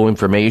valuable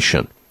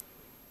information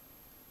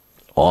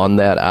on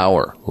that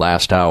hour,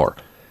 last hour,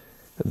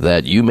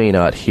 that you may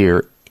not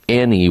hear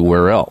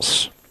anywhere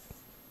else.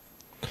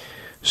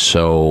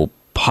 So,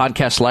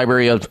 podcast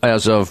library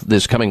as of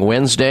this coming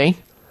Wednesday,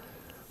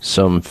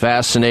 some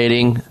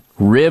fascinating,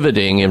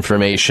 riveting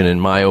information,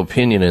 in my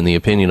opinion, and the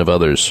opinion of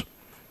others,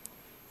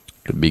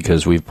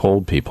 because we've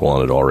polled people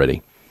on it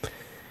already,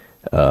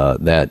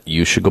 that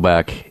you should go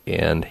back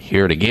and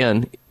hear it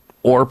again,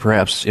 or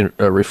perhaps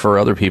refer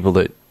other people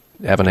that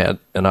haven't had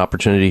an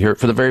opportunity to hear it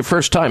for the very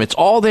first time. It's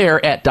all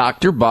there at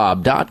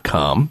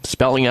drbob.com,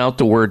 spelling out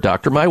the word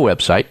doctor, my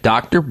website,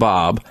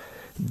 drbob.com,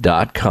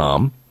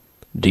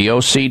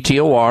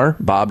 D-O-C-T-O-R,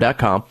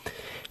 bob.com,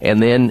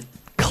 and then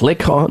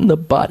click on the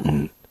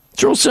button.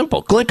 It's real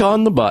simple. Click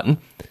on the button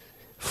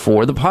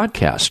for the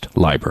podcast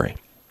library.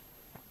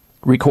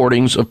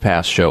 Recordings of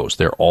past shows.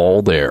 They're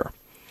all there.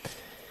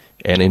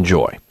 And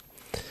enjoy.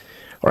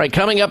 All right,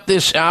 coming up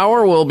this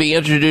hour, we'll be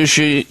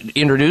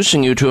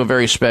introducing you to a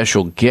very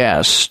special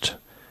guest,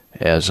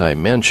 as I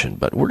mentioned.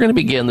 But we're going to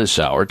begin this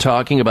hour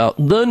talking about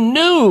the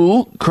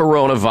new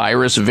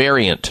coronavirus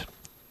variant.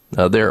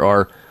 Now, there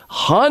are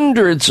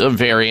hundreds of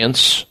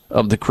variants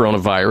of the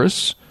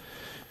coronavirus.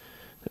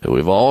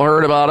 We've all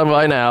heard about them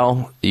by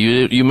now.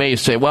 You may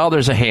say, well,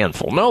 there's a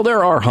handful. No,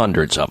 there are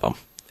hundreds of them,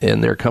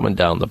 and they're coming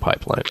down the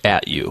pipeline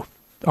at you.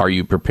 Are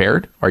you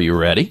prepared? Are you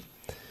ready?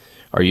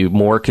 Are you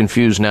more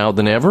confused now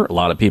than ever? A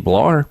lot of people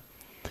are.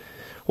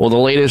 Well, the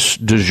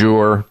latest du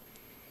jour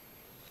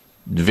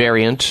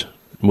variant,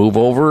 move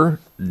over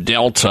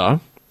Delta.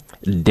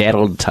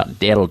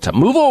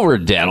 Move over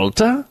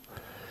Delta.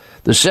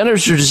 The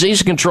Centers for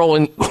Disease Control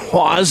and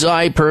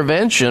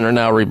Quasi-Prevention are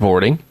now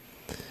reporting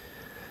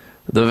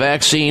the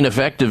vaccine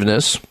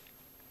effectiveness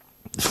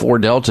for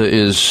Delta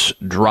is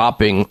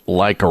dropping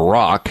like a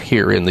rock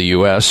here in the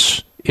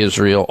U.S.,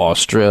 Israel,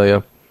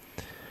 Australia,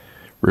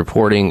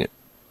 reporting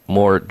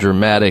more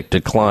dramatic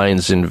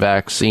declines in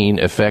vaccine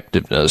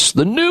effectiveness.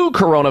 The new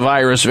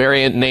coronavirus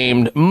variant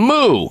named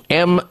Mu,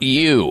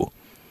 M-U,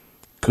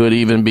 could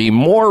even be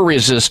more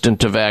resistant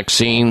to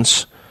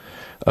vaccines,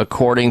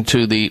 according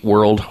to the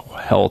World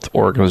Health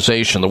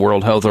Organization. The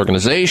World Health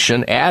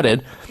Organization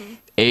added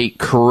a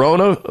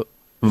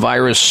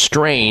coronavirus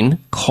strain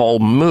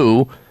called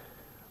Mu,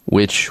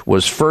 which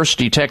was first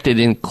detected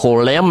in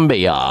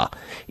Colombia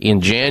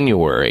in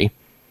January,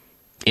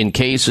 in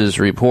cases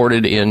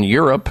reported in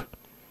Europe,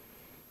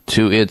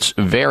 to its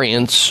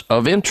variants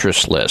of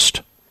interest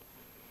list.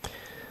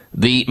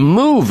 The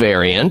Mu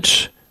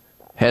variant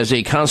has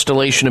a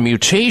constellation of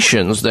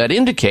mutations that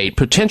indicate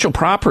potential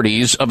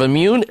properties of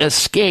immune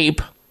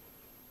escape,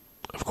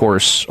 of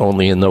course,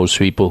 only in those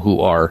people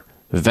who are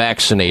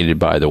vaccinated,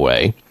 by the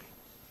way,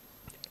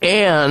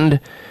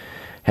 and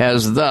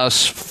has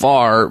thus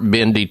far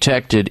been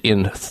detected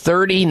in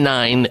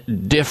 39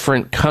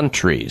 different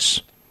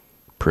countries.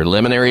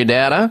 Preliminary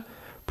data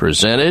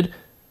presented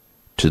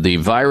to the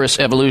Virus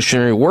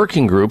Evolutionary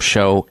Working Group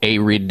show a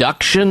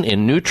reduction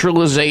in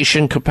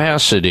neutralization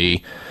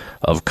capacity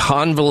of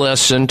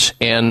convalescent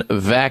and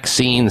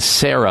vaccine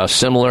sera,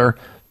 similar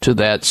to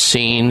that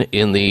seen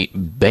in the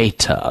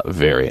Beta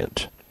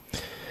variant.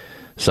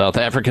 South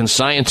African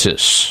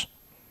scientists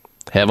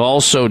have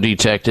also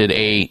detected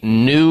a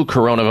new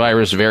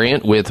coronavirus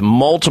variant with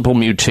multiple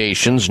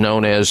mutations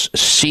known as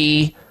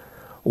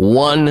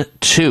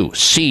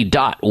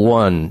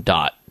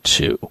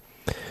C.1.2,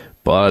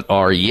 but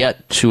are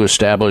yet to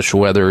establish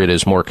whether it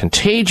is more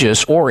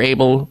contagious or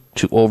able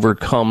to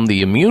overcome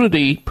the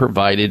immunity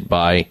provided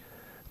by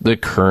the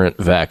current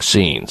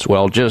vaccines.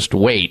 Well, just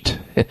wait,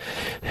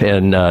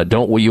 and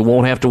you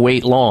won't have to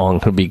wait long,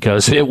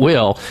 because it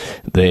will.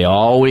 They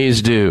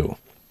always do.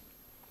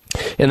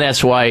 And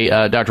that's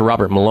why Dr.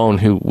 Robert Malone,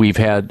 who we've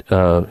had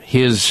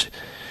his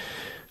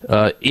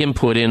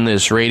input in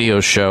this radio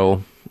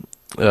show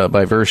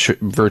by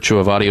virtue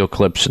of audio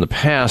clips in the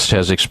past,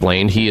 has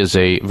explained. He is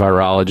a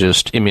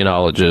virologist,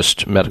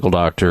 immunologist, medical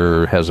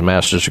doctor, has a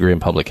master's degree in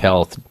public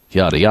health,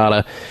 yada,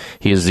 yada.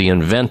 He is the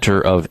inventor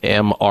of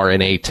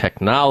mRNA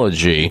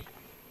technology.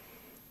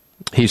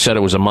 He said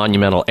it was a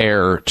monumental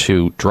error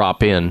to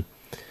drop in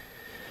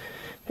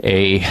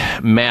a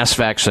mass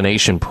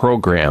vaccination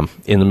program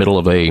in the middle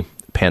of a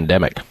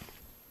pandemic.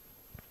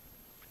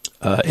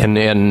 And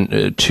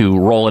then to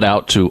roll it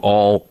out to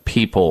all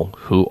people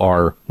who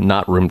are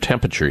not room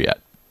temperature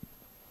yet.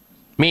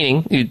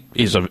 Meaning,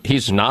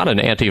 he's not an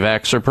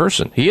anti-vaxxer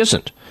person. He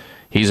isn't.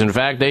 He's, in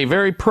fact, a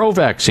very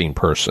pro-vaccine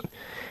person.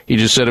 He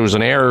just said it was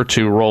an error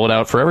to roll it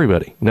out for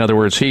everybody. In other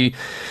words, he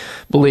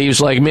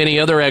believes, like many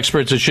other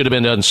experts, it should have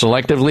been done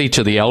selectively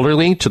to the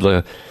elderly, to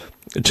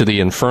the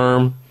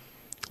infirm,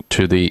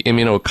 to the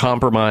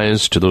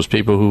immunocompromised, to those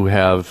people who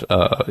have,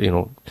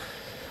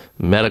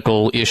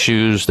 medical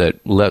issues that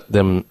let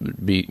them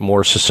be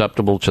more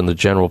susceptible to the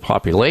general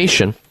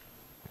population.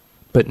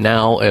 But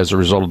now, as a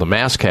result of the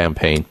mass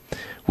campaign,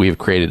 we have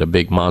created a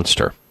big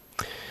monster.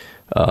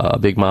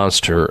 In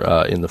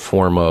the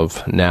form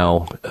of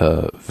now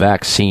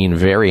vaccine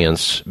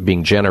variants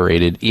being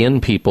generated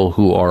in people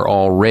who are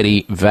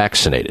already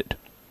vaccinated,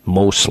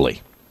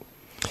 mostly.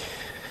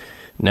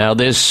 Now,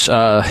 this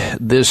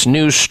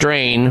new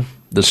strain,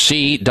 the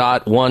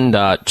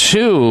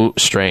C.1.2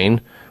 strain,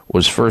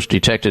 was first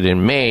detected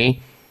in May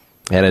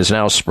and has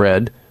now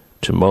spread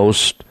to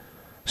most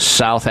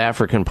South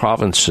African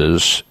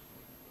provinces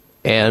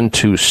and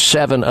to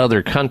 7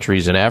 other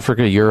countries in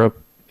Africa, Europe,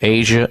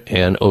 Asia,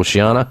 and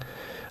Oceania,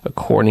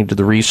 according to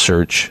the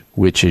research,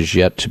 which is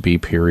yet to be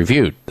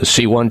peer-reviewed. The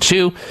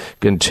C.1.2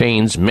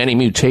 contains many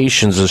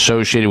mutations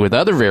associated with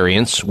other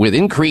variants with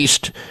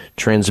increased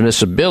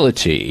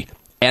transmissibility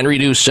and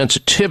reduced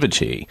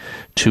sensitivity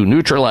to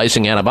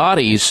neutralizing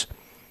antibodies,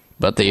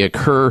 but they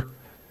occur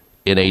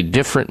in a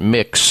different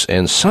mix,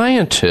 and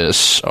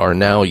scientists are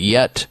now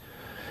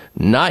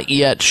not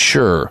yet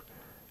sure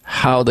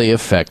how they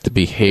affect the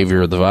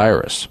behavior of the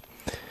virus.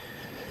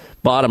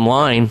 Bottom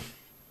line,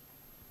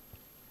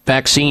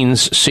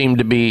 vaccines seem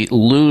to be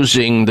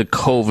losing the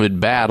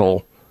COVID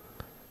battle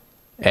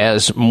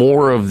as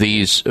more of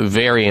these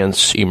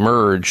variants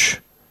emerge.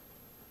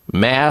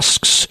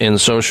 Masks and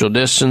social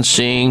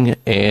distancing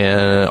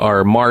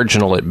are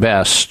marginal at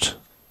best.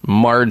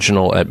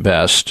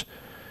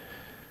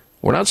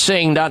 We're not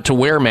saying not to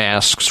wear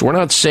masks. We're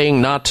not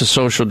saying not to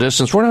social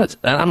distance.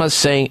 I'm not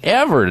saying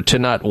ever to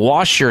not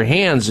wash your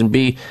hands and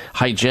be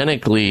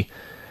hygienically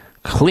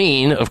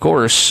clean. Of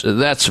course,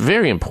 that's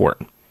very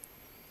important.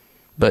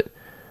 But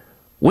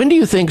when do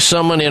you think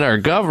someone in our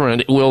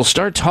government will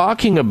start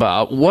talking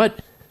about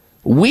what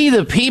we,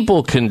 the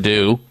people, can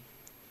do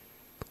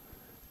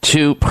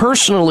to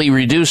personally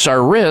reduce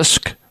our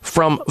risk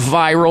from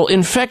viral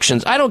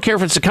infections? I don't care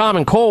if it's the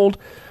common cold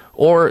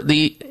or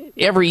the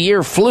every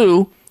year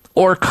flu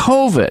or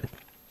COVID.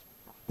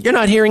 You're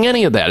not hearing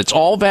any of that. It's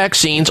all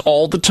vaccines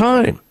all the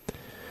time.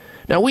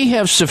 Now, we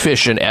have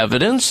sufficient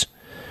evidence.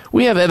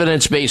 We have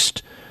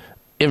evidence-based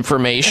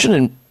information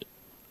and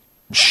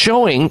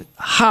showing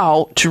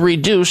how to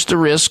reduce the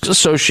risks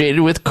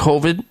associated with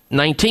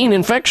COVID-19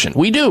 infection.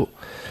 We do.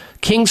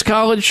 King's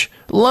College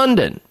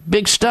London,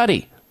 big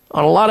study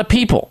on a lot of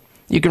people.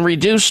 You can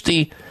reduce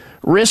the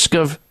risk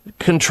of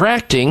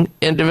contracting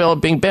and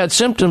developing bad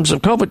symptoms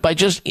of COVID by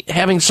just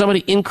having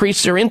somebody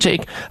increase their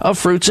intake of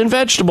fruits and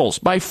vegetables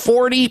by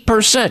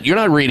 40%. You're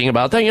not reading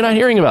about that. You're not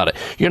hearing about it.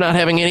 You're not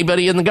having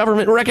anybody in the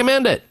government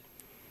recommend it.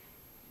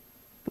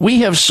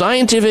 We have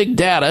scientific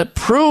data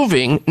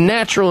proving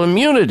natural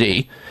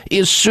immunity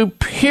is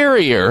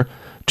superior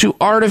to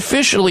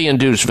artificially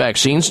induced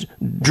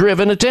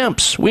vaccines-driven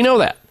attempts. We know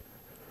that.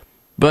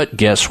 But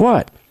guess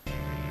what?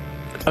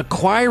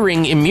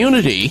 Acquiring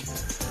immunity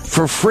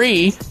for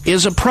free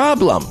is a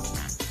problem.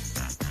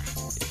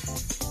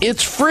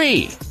 It's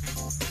free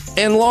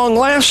and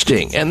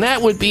long-lasting, and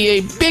that would be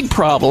a big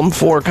problem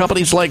for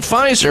companies like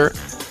Pfizer,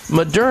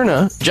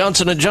 Moderna,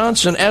 Johnson &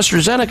 Johnson,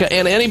 AstraZeneca,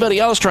 and anybody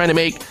else trying to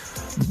make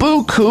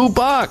buku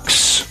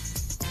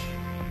bucks.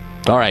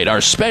 All right, our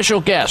special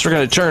guest, we're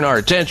going to turn our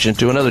attention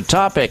to another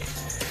topic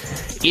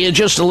in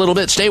just a little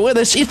bit. Stay with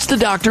us. It's the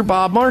Dr.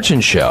 Bob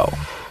Martin Show.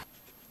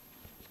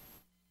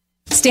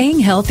 Staying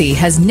healthy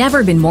has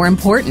never been more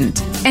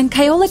important. And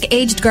Kyolic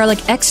Aged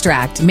Garlic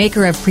Extract,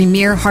 maker of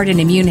premier heart and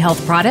immune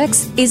health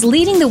products, is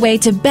leading the way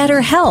to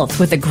better health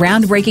with a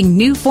groundbreaking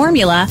new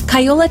formula,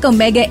 Kyolic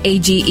Omega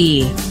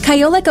AGE.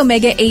 Kyolic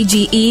Omega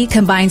AGE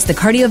combines the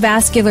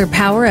cardiovascular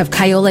power of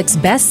Kyolic's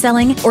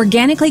best-selling,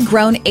 organically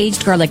grown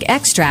aged garlic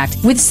extract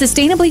with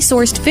sustainably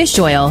sourced fish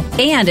oil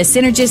and a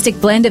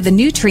synergistic blend of the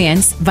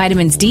nutrients,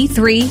 vitamins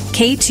D3,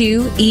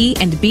 K2, E,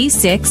 and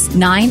B6,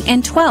 9,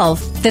 and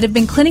 12 that have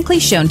been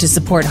clinically shown to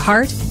support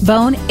heart,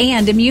 bone,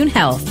 and immune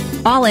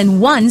health, all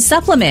in one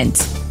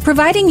supplement,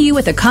 providing you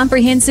with a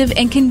comprehensive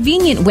and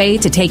convenient way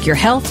to take your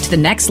health to the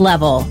next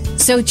level.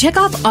 So check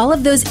off all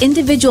of those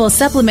individual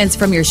supplements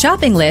from your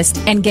shopping list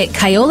and get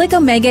Kyolic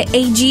Omega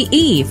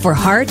AGE for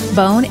heart,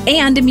 bone,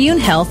 and immune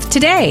health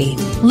today.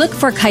 Look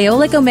for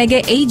Kyolic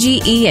Omega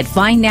AGE at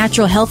fine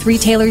natural health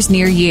retailers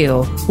near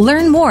you.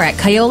 Learn more at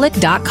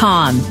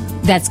kyolic.com.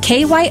 That's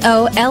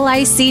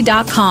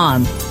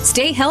KYOLIC.com.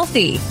 Stay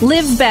healthy.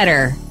 Live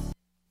better.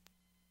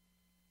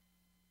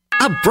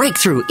 A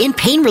breakthrough in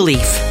pain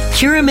relief.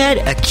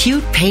 Curamed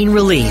Acute Pain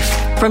Relief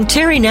from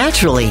Terry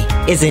Naturally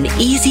is an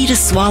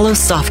easy-to-swallow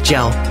soft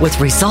gel with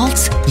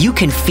results you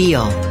can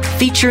feel.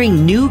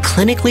 Featuring new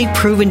clinically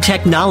proven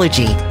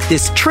technology,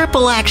 this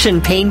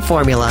triple-action pain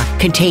formula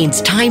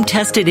contains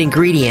time-tested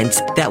ingredients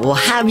that will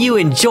have you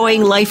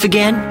enjoying life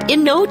again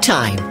in no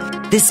time.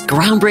 This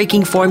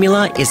groundbreaking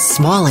formula is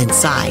small in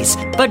size,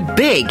 but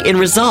big in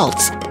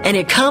results, and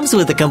it comes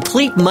with a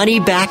complete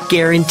money-back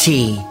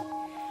guarantee.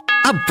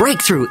 A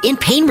breakthrough in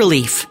pain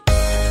relief.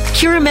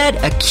 Curamed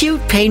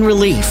Acute Pain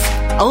Relief.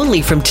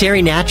 Only from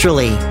Terry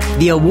Naturally,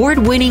 the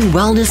award-winning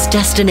wellness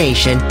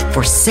destination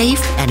for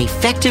safe and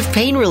effective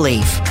pain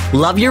relief.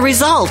 Love your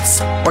results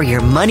or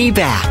your money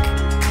back.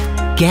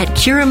 Get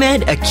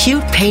Curamed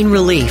Acute Pain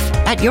Relief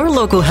at your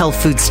local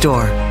health food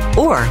store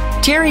or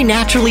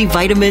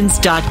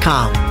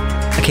terrynaturallyvitamins.com.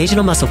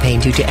 Occasional muscle pain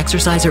due to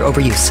exercise or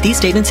overuse. These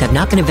statements have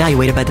not been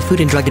evaluated by the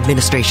Food and Drug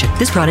Administration.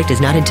 This product is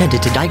not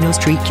intended to diagnose,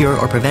 treat, cure,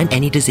 or prevent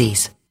any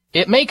disease.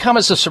 It may come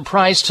as a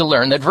surprise to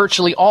learn that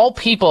virtually all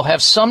people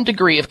have some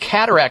degree of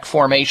cataract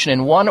formation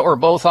in one or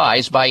both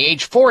eyes by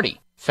age 40.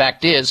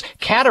 Fact is,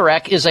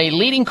 cataract is a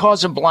leading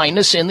cause of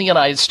blindness in the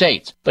United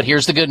States. But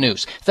here's the good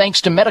news. Thanks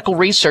to medical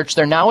research,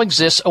 there now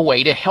exists a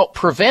way to help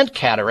prevent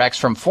cataracts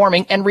from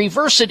forming and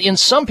reverse it in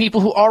some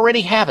people who already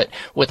have it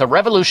with a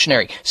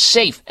revolutionary,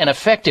 safe, and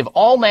effective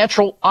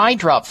all-natural eye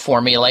drop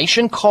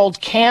formulation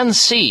called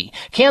Can-C.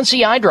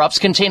 Can-C eye drops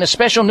contain a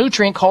special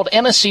nutrient called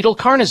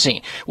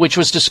N-acetylcarnosine, which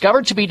was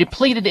discovered to be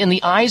depleted in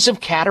the eyes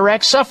of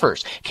cataract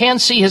sufferers.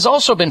 Can-C has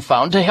also been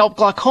found to help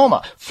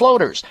glaucoma,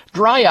 floaters,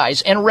 dry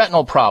eyes, and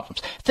retinal problems.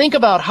 Think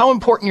about how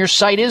important your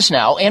sight is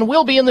now and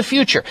will be in the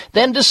future.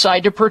 Then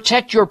decide to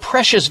protect your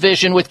precious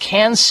vision with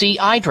Can-C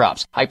eye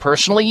drops. I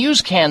personally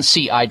use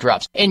Can-C eye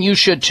drops, and you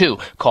should too.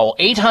 Call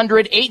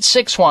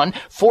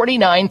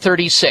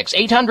 800-861-4936.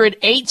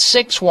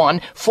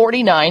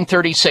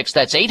 800-861-4936.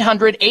 That's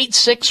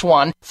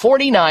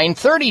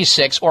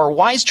 800-861-4936 or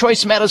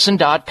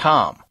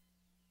wisechoicemedicine.com.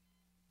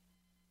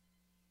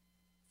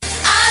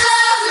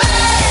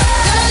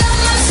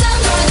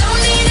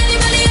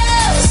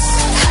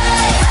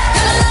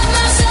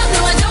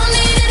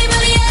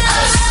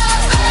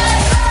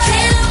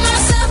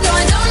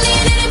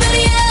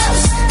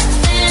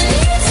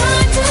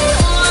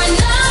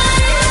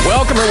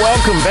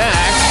 Welcome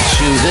back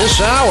to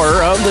this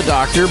hour of the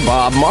Dr.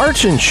 Bob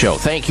Martin Show.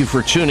 Thank you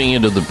for tuning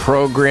into the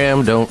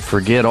program. Don't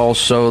forget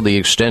also the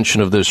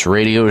extension of this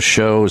radio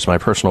show is my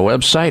personal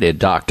website at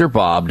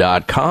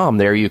drbob.com.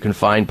 There you can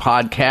find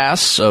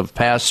podcasts of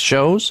past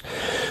shows,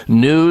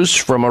 news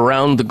from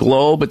around the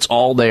globe. It's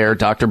all there,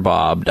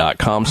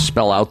 drbob.com.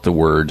 Spell out the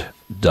word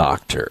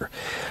doctor.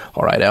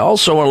 All right, I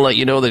also want to let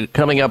you know that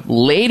coming up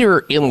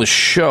later in the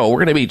show, we're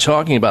going to be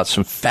talking about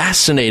some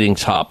fascinating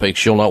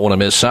topics you'll not want to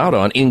miss out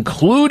on,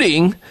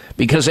 including,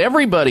 because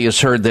everybody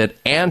has heard that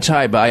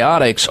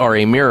antibiotics are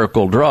a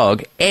miracle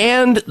drug,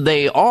 and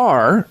they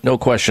are, no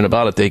question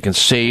about it, they can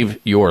save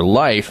your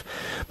life.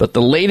 But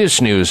the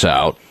latest news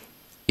out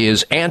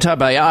is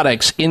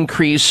antibiotics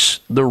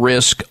increase the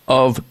risk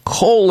of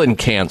colon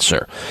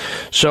cancer.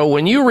 So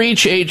when you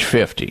reach age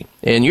 50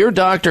 and your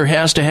doctor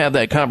has to have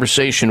that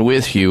conversation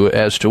with you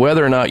as to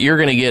whether or not you're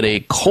going to get a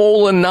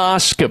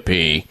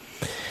colonoscopy,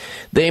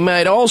 they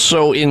might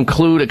also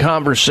include a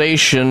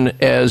conversation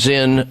as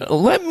in,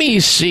 let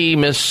me see,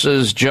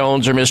 Mrs.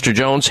 Jones or Mr.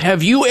 Jones,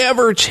 have you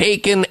ever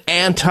taken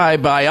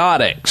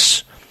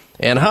antibiotics?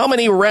 And how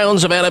many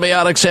rounds of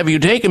antibiotics have you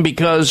taken?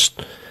 Because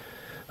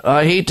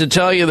I hate to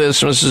tell you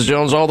this, Mrs.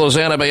 Jones, all those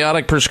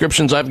antibiotic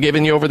prescriptions I've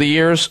given you over the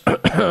years,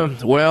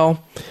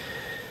 well,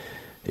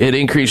 it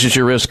increases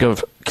your risk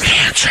of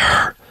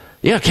cancer.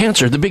 Yeah,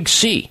 cancer, the big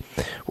C.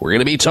 We're going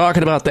to be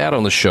talking about that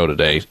on the show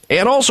today.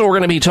 And also we're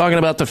going to be talking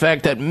about the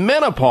fact that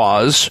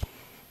menopause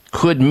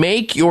could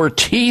make your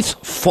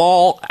teeth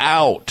fall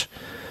out.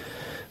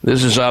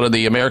 This is out of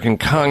the American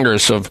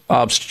Congress of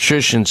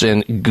Obstetricians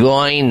and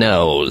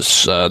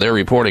Gynos. They're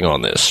reporting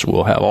on this.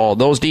 We'll have all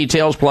those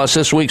details, plus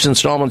this week's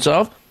installments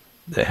of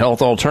the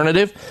Health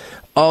Alternative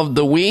of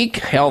the Week,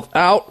 Health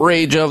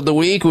Outrage of the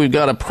Week. We've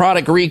got a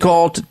product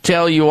recall to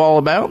tell you all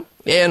about.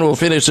 And we'll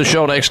finish the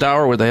show next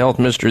hour with the Health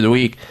Mystery of the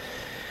Week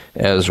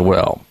as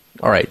well.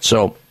 All right,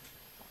 so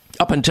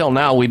up until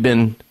now, we've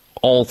been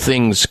all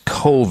things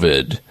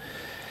COVID.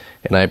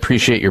 And I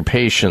appreciate your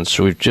patience.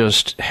 We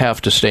just have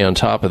to stay on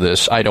top of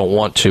this. I don't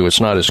want to.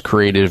 It's not as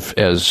creative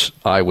as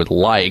I would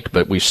like,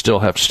 but we still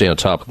have to stay on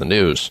top of the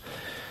news.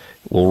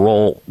 We'll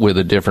roll with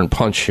a different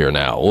punch here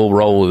now. We'll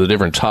roll with a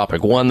different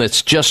topic, one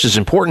that's just as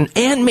important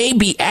and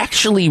maybe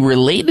actually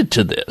related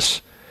to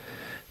this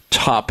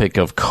topic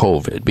of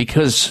COVID.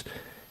 Because,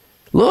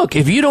 look,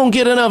 if you don't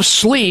get enough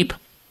sleep,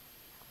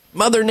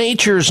 Mother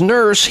Nature's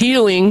nurse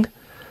healing,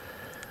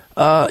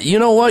 you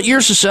know what?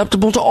 You're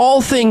susceptible to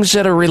all things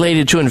that are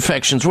related to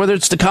infections, whether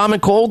it's the common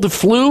cold, the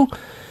flu,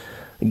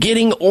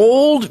 getting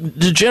old,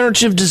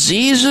 degenerative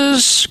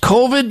diseases,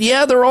 COVID.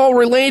 Yeah, they're all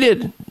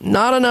related.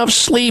 Not enough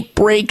sleep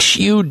breaks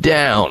you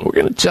down. We're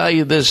going to tell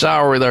you this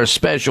hour with our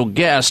special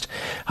guest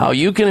how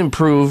you can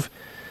improve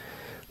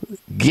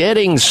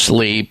getting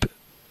sleep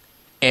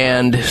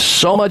and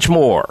so much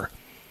more.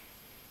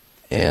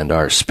 And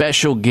our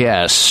special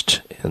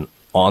guest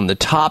on the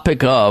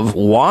topic of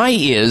why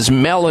is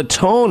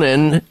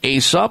melatonin a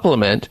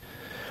supplement?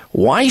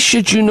 Why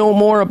should you know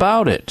more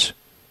about it?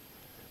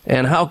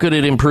 And how could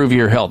it improve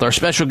your health? Our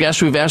special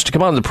guest we've asked to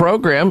come on the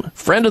program,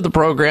 friend of the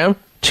program,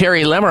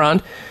 Terry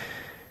Lemerand.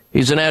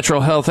 He's a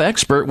natural health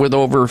expert with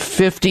over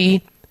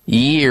 50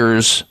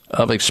 years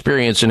of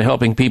experience in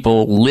helping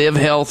people live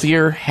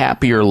healthier,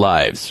 happier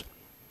lives.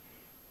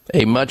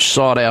 A much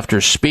sought-after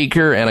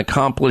speaker and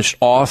accomplished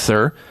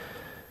author,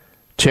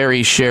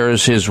 Terry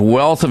shares his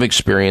wealth of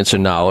experience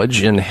and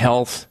knowledge in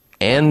health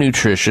and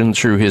nutrition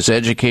through his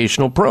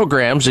educational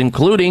programs,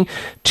 including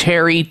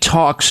Terry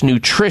Talks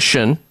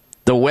Nutrition,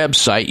 the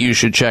website. You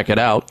should check it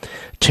out.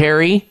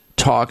 Terry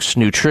Talks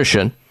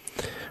Nutrition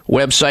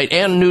website,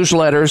 and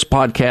newsletters,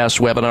 podcasts,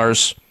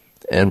 webinars,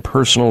 and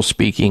personal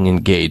speaking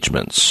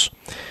engagements.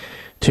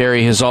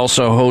 Terry has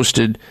also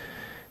hosted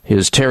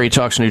his Terry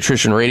Talks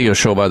Nutrition radio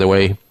show, by the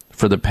way,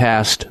 for the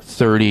past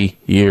 30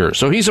 years.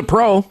 So he's a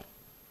pro,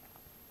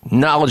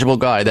 knowledgeable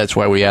guy. That's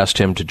why we asked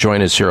him to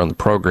join us here on the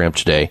program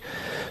today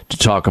to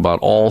talk about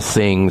all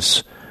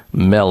things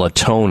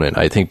melatonin.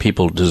 I think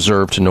people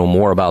deserve to know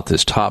more about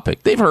this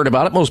topic. They've heard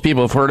about it. Most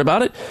people have heard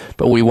about it,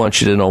 but we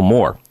want you to know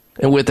more.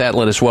 And with that,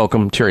 let us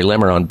welcome Terry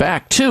Lemerand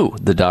back to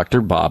the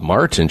Dr. Bob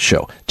Martin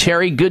Show.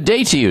 Terry, good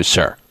day to you,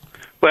 sir.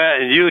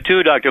 Well, you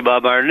too, Dr.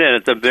 Bob Martin, and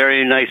it's a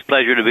very nice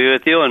pleasure to be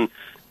with you. And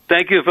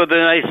thank you for the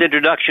nice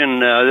introduction.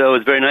 That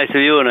was very nice of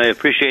you, and I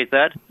appreciate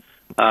that.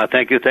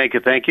 Thank you.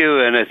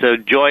 And it's a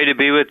joy to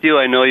be with you.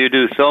 I know you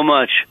do so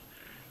much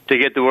to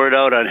get the word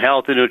out on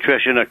health and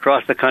nutrition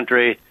across the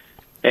country,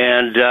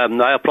 and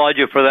I applaud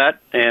you for that.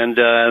 And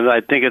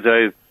I think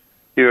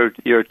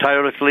you're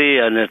tirelessly,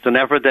 and it's an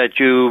effort that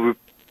you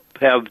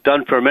have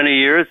done for many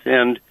years,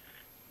 and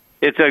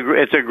it's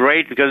a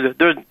great, because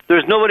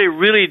there's nobody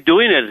really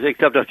doing it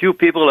except a few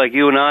people like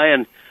you and I,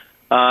 and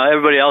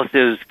everybody else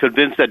is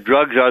convinced that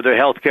drugs are their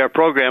health care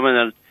program,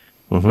 and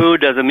that food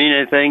doesn't mean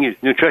anything,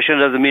 nutrition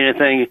doesn't mean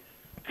anything,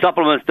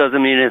 supplements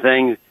doesn't mean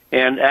anything,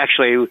 and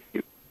actually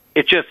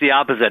it's just the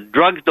opposite.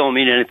 Drugs don't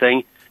mean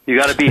anything. You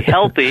got to be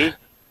healthy,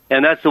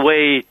 and that's the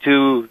way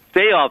to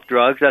stay off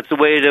drugs. That's the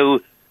way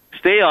to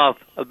stay off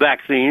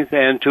vaccines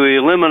and to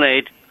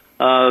eliminate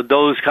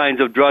those kinds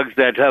of drugs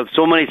that have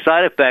so many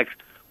side effects,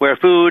 where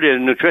food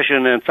and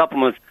nutrition and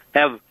supplements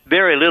have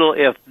very little,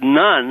 if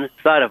none,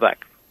 side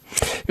effects.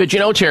 But you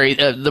know, Terry,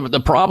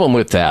 the problem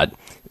with that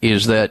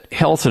is that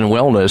health and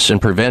wellness and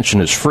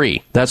prevention is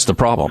free. That's the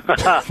problem.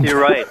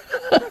 You're right.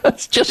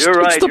 That's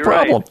the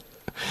problem. Right.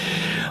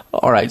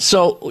 All right,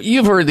 so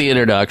you've heard the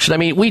introduction. I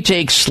mean, we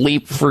take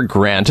sleep for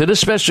granted,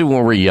 especially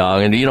when we're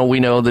young. And, you know, we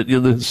know that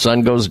the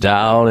sun goes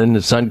down and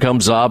the sun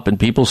comes up and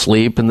people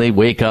sleep and they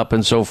wake up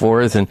and so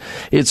forth. And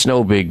it's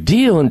no big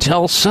deal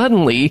until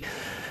suddenly,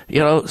 you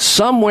know,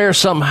 somewhere,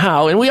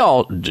 somehow, and we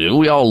all do,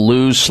 we all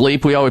lose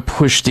sleep. We always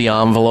push the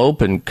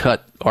envelope and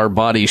cut our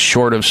bodies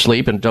short of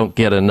sleep and don't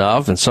get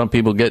enough. And some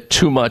people get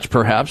too much,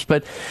 perhaps.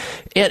 But,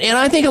 and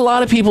I think a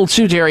lot of people,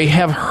 too, Terry,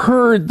 have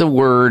heard the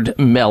word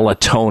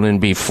melatonin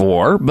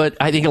before, but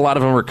I think a lot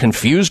of them are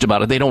confused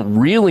about it. They don't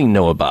really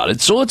know about it.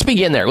 So let's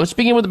begin there. Let's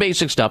begin with the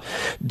basic stuff.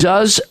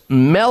 Does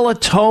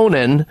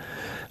melatonin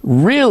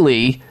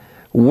really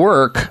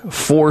work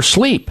for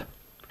sleep?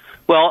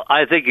 Well,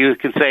 I think you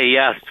can say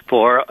yes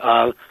for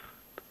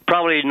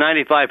probably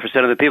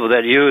 95% of the people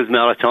that use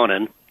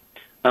melatonin.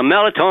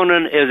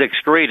 Melatonin is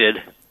excreted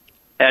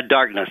at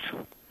darkness.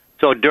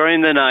 So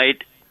during the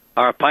night,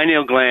 our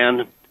pineal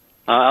gland,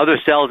 other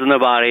cells in the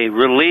body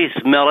release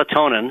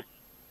melatonin,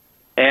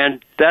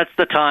 and that's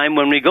the time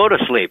when we go to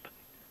sleep.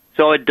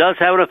 So it does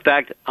have an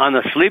effect on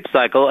the sleep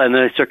cycle and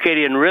the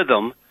circadian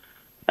rhythm.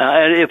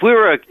 And if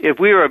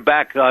we were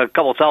back a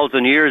couple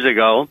thousand years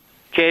ago,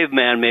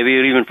 caveman, maybe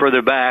even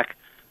further back,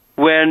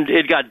 when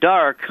it got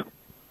dark,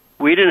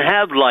 we didn't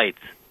have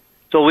lights,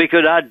 so we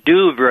could not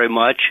do very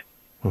much.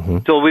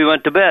 So we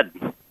went to bed,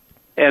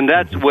 and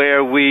that's where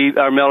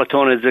our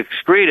melatonin is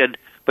excreted.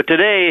 But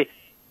today,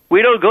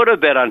 we don't go to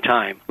bed on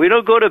time. We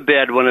don't go to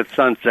bed when it's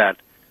sunset.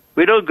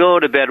 We don't go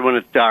to bed when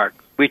it's dark.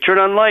 We turn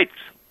on lights,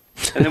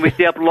 and then we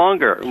stay up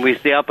longer, and we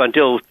stay up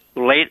until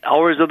late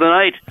hours of the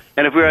night.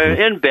 And if we're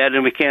in bed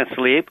and we can't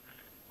sleep,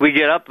 we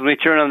get up and we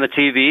turn on the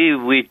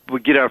TV, we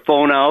get our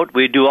phone out,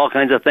 we do all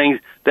kinds of things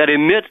that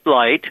emit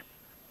light,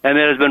 and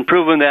it has been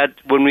proven that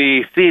when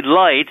we see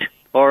light,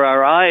 or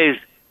our eyes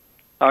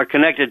are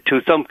connected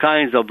to some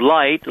kinds of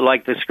light,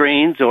 like the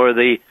screens or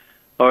the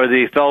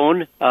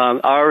phone,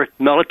 our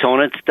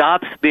melatonin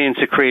stops being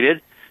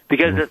secreted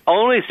because it's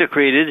only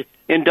secreted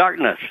in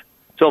darkness.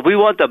 So if we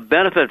want the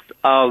benefits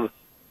of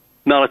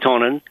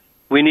melatonin,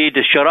 We need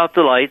to shut off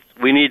the lights.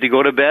 We need to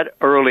go to bed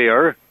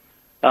earlier.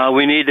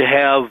 We need to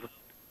have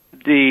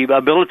the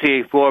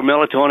ability for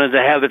melatonin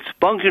to have its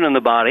function in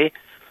the body.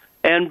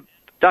 And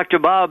Dr.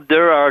 Bob,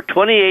 there are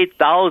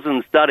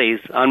 28,000 studies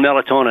on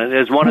melatonin.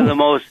 It is one of the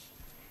most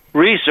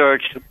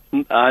researched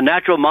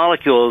natural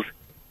molecules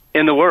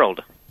in the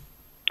world.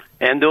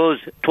 And those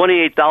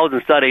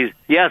 28,000 studies,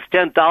 yes,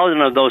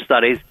 10,000 of those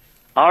studies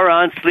are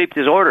on sleep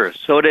disorders.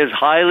 So it is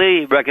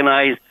highly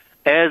recognized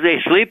as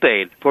a sleep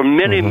aid for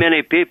many,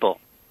 many people.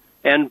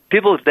 And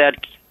people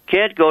that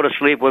can't go to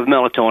sleep with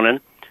melatonin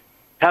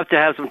have to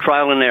have some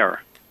trial and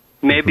error.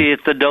 Maybe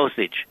it's the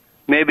dosage.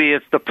 Maybe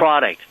it's the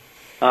product.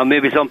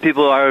 Maybe some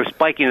people are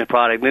spiking the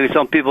product. Maybe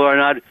some people are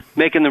not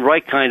making the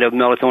right kind of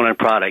melatonin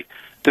product.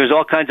 There's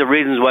all kinds of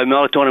reasons why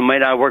melatonin might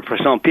not work for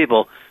some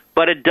people,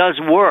 but it does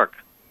work.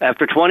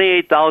 After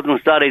 28,000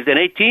 studies, and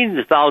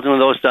 18,000 of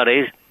those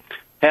studies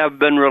have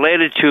been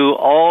related to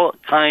all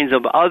kinds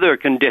of other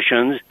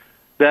conditions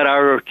that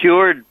are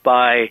cured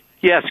by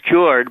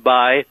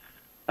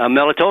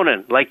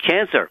melatonin, like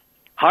cancer,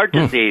 heart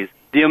disease,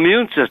 the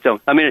immune system.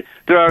 I mean,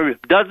 there are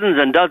dozens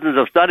and dozens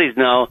of studies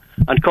now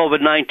on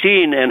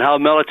COVID-19 and how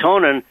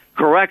melatonin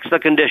corrects the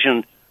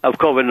condition of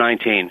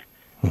COVID-19.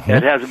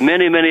 It has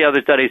many, many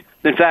other studies.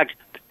 In fact,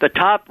 the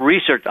top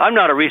research, I'm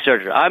not a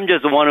researcher, I'm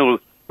just the one who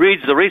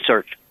reads the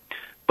research,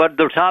 but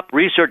the top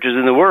researchers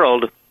in the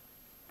world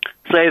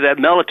say that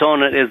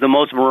melatonin is the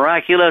most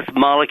miraculous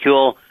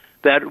molecule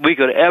that we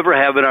could ever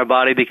have in our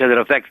body because it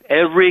affects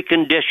every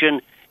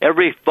condition,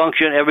 every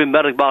function, every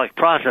metabolic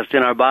process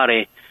in our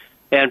body.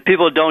 And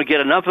people don't get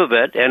enough of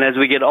it. And as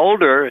we get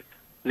older,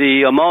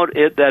 the amount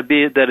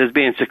that is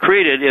being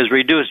secreted is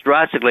reduced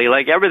drastically.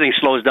 Like everything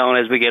slows down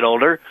as we get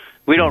older.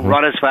 We don't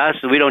run as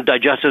fast. We don't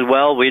digest as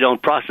well. We don't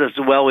process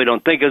as well. We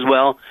don't think as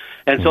well.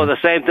 And so the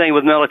same thing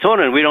with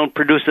melatonin. We don't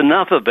produce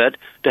enough of it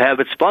to have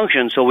its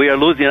function. So we are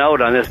losing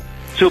out on this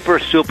super,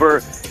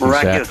 super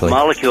miraculous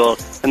molecule.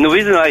 And the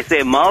reason I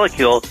say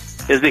molecule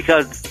is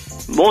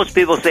because most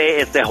people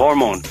say it's a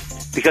hormone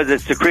because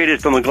it's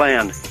secreted from a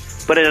gland.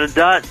 But it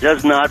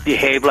does not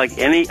behave like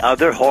any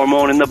other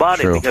hormone in the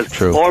body because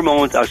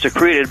hormones are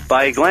secreted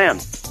by a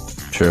gland.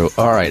 True.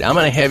 All right. I'm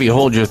going to have you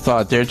hold your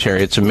thought there,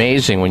 Terry. It's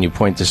amazing when you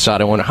point this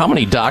out. I wonder how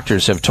many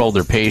doctors have told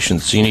their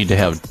patients you need to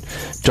have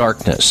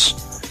darkness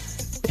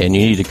and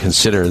you need to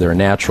consider there are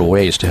natural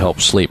ways to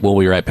help sleep. We'll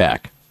be right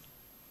back.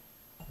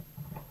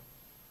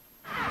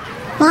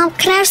 Mom,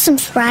 can I have some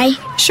spray?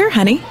 Sure,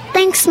 honey.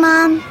 Thanks,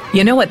 Mom.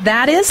 You know what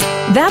that is?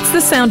 That's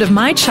the sound of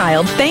my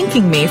child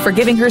thanking me for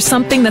giving her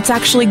something that's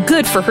actually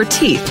good for her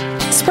teeth.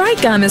 Spry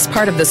Gum is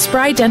part of the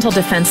Spry Dental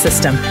Defense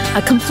System,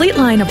 a complete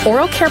line of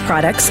oral care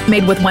products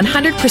made with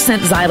 100%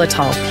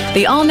 xylitol,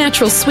 the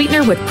all-natural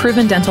sweetener with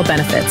proven dental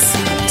benefits.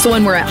 So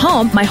when we're at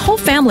home, my whole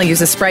family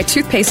uses Spry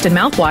toothpaste and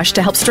mouthwash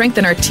to help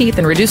strengthen our teeth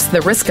and reduce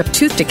the risk of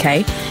tooth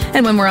decay.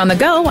 And when we're on the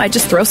go, I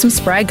just throw some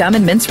Spry Gum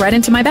and mints right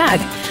into my bag.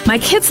 My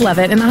kids love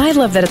it, and I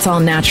love that it's all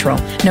natural.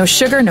 No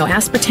sugar, no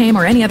aspartame,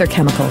 or any other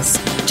chemicals.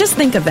 Just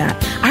think of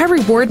that. I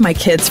reward my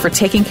kids for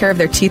taking care of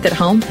their teeth at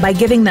home by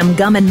giving them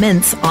gum and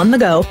mints on the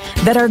go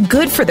that are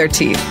good for their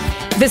teeth.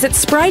 Visit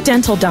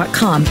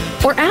sprydental.com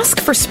or ask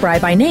for Spry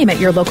by name at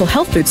your local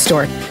health food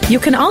store. You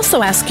can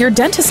also ask your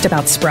dentist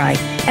about Spry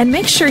and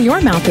make sure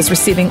your mouth is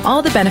receiving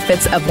all the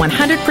benefits of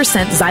 100%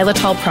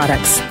 xylitol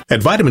products.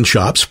 At Vitamin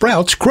Shoppe,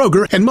 Sprouts,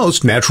 Kroger, and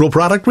most natural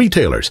product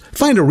retailers.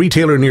 Find a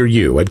retailer near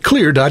you at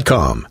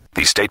clear.com.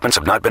 These statements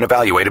have not been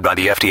evaluated by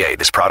the FDA.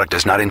 This product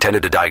is not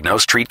intended to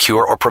diagnose, treat,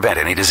 cure, or prevent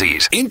any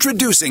disease.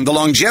 Introducing the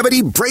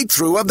longevity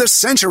breakthrough of the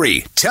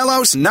century,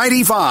 Telos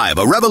 95,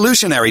 a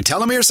revolutionary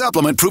telomere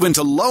supplement proven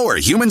to lower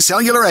human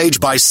cellular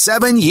age by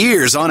 7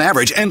 years on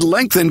average and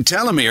lengthen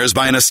telomeres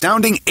by an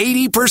astounding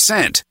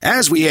 80%.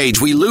 As we age,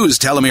 we lose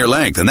telomere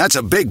length, and that's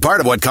a big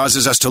part of what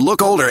causes us to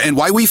look older and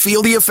why we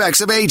feel the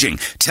effects of aging.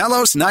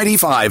 Telos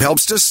 95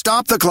 helps to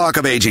stop the clock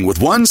of aging with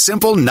one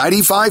simple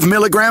 95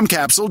 milligram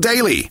capsule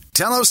daily.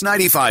 Telos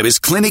 95 is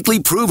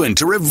clinically proven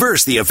to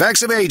reverse the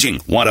effects of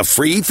aging. Want a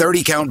free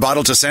 30-count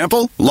bottle to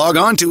sample? Log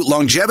on to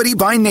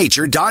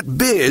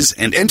longevitybynature.biz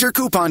and enter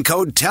coupon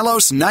code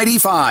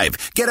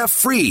TELOS95. Get a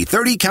free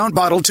 30-count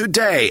bottle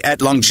today at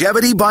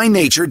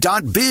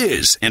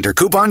longevitybynature.biz. Enter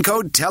coupon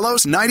code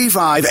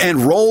TELOS95 and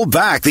roll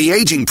back the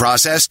aging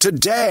process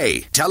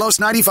today.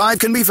 Telos 95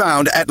 can be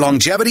found at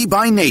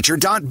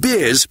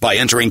longevitybynature.biz by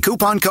entering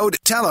coupon code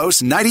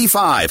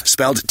TELOS95,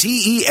 spelled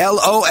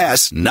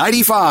TELOS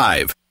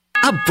 95.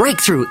 A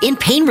breakthrough in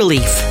pain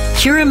relief.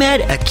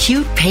 Curamed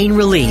Acute Pain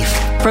Relief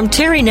from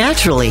Terry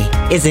Naturally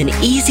is an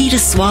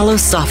easy-to-swallow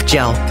soft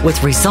gel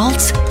with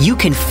results you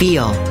can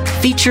feel.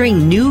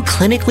 Featuring new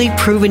clinically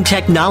proven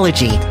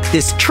technology,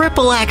 this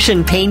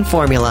triple-action pain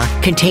formula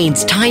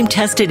contains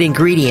time-tested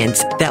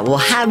ingredients that will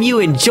have you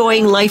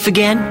enjoying life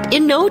again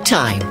in no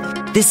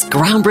time. This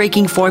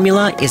groundbreaking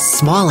formula is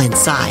small in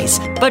size,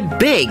 but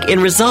big in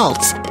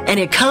results, and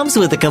it comes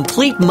with a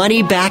complete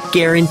money-back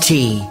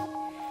guarantee.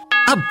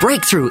 A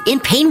breakthrough in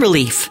pain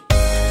relief.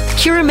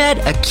 Curamed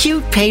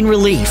Acute Pain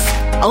Relief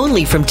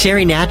only from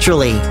Terry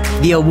Naturally,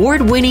 the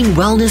award-winning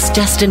wellness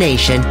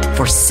destination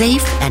for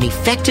safe and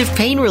effective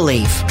pain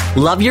relief.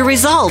 Love your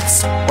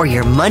results or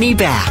your money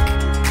back.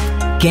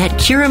 Get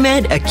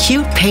Curamed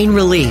Acute Pain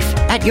Relief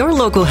at your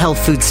local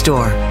health food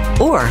store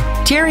or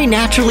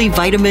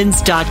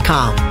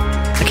terrynaturallyvitamins.com.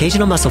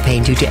 Occasional muscle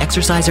pain due to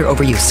exercise or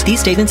overuse. These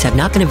statements have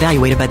not been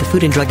evaluated by the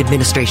Food and Drug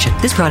Administration.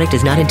 This product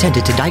is not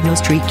intended to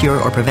diagnose, treat,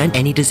 cure, or prevent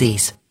any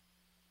disease.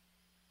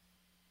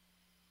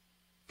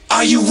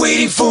 Are you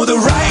waiting for the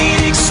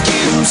right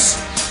excuse?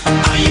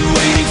 Are you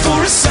waiting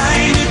for a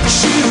sign to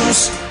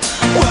choose?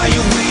 While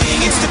you're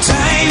waiting, it's the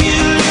time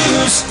you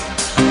lose.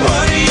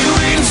 What are you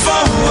waiting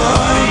for?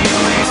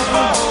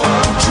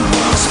 Don't you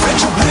want to spread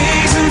your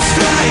wings and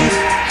fly?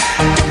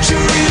 Don't you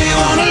really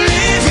want to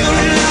live your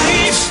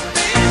life?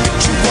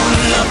 Don't you want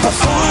to love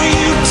before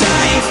you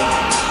die?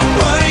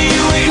 What are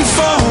you waiting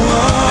for?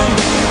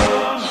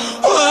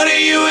 What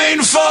are you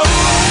waiting for?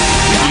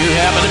 You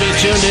happen to be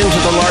tuned into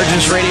the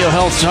largest radio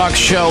health talk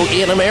show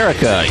in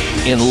America,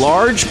 in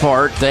large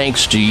part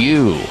thanks to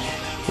you.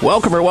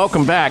 Welcome or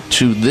welcome back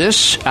to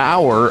this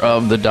hour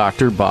of the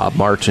Dr. Bob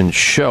Martin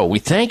Show. We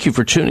thank you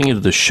for tuning into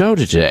the show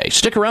today.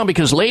 Stick around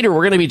because later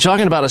we're going to be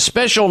talking about a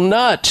special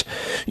nut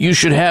you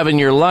should have in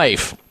your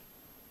life.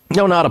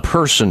 No, not a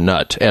person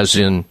nut, as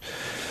in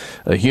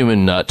a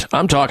human nut.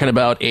 I'm talking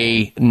about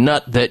a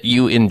nut that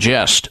you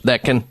ingest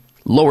that can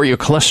lower your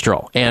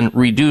cholesterol and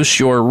reduce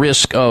your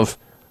risk of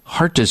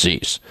heart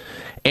disease,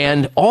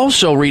 and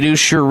also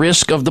reduce your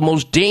risk of the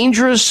most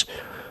dangerous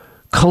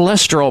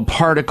cholesterol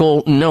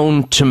particle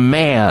known to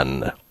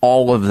man.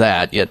 All of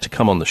that yet to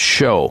come on the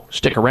show.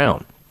 Stick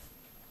around.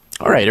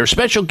 All right, our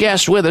special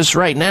guest with us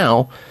right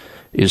now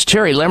is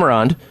Terry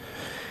Lemerond.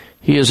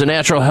 He is a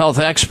natural health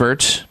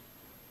expert.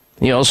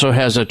 He also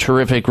has a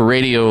terrific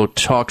radio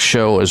talk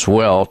show as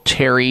well,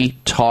 Terry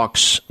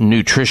Talks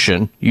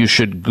Nutrition. You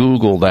should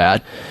Google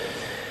that.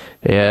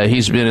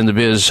 He's been in the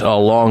biz a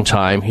long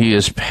time. He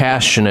is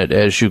passionate,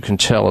 as you can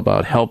tell,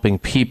 about helping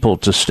people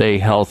to stay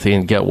healthy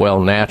and get well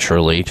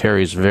naturally.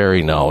 Terry's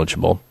very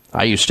knowledgeable.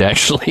 I used to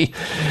actually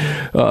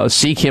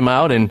seek him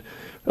out and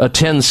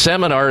attend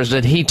seminars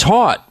that he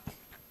taught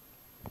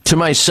to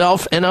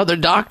myself and other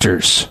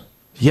doctors.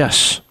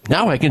 Yes,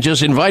 now I can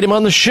just invite him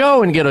on the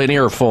show and get an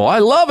earful. I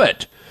love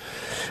it.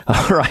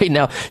 All right,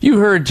 now, you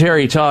heard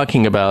Terry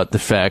talking about the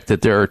fact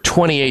that there are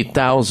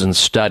 28,000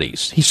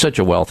 studies. He's such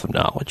a wealth of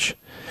knowledge.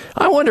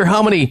 I wonder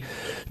how many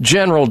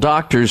general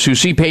doctors who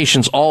see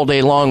patients all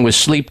day long with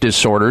sleep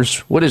disorders,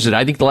 what is it?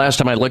 I think the last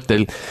time I looked,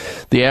 the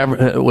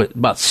average,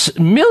 about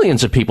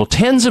millions of people,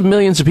 tens of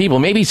millions of people,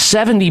 maybe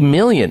 70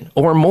 million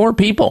or more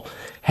people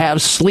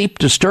have sleep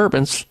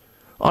disturbance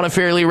on a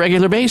fairly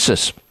regular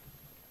basis.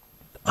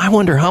 I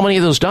wonder how many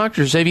of those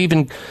doctors have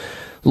even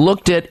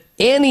looked at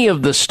any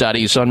of the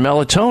studies on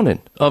melatonin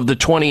of the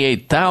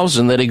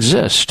 28,000 that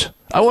exist.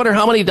 I wonder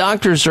how many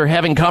doctors are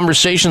having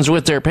conversations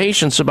with their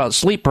patients about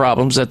sleep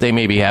problems that they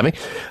may be having,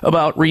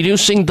 about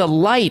reducing the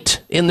light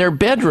in their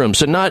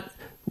bedrooms and not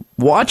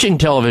watching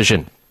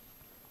television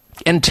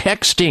and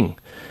texting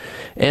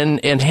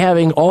and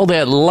having all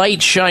that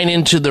light shine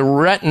into the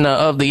retina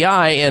of the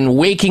eye and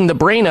waking the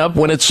brain up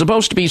when it's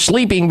supposed to be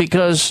sleeping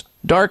because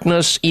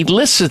darkness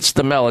elicits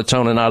the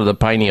melatonin out of the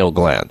pineal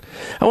gland.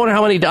 I wonder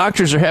how many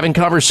doctors are having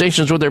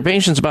conversations with their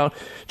patients about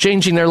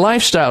changing their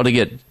lifestyle to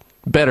get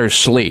better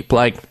sleep,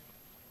 like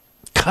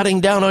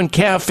cutting down on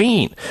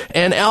caffeine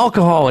and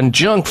alcohol and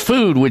junk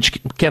food, which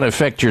can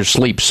affect your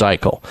sleep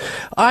cycle.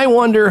 I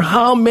wonder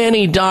how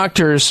many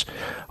doctors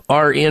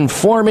are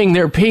informing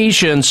their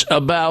patients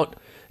about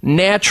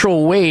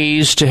natural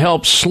ways to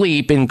help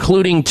sleep,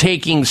 including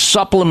taking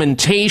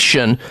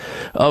supplementation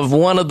of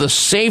one of the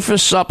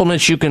safest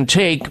supplements you can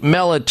take,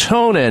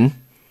 melatonin,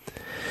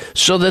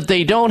 so that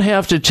they don't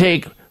have to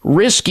take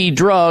risky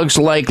drugs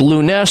like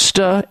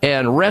Lunesta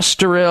and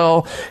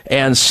Restoril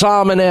and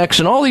Sominex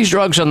and all these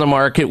drugs on the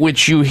market,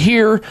 which you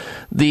hear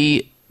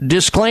the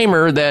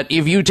disclaimer that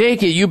if you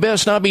take it, you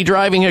best not be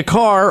driving a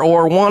car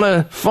or want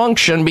to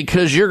function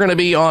because you're going to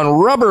be on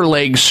Rubber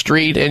Leg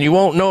Street and you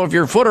won't know if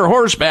you're foot or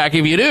horseback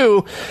if you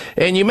do,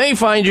 and you may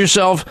find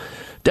yourself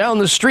down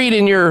the street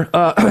in your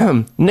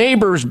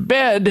neighbor's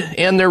bed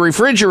and their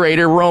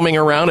refrigerator roaming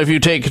around if you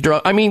take a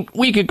drug. I mean,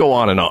 we could go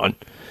on and on.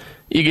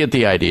 You get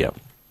the idea.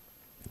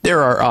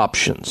 There are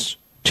options.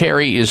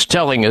 Terry is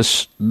telling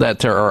us that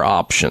there are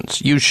options.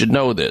 You should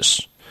know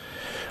this.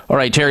 All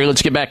right, Terry,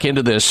 let's get back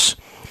into this.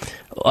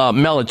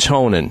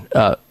 Melatonin.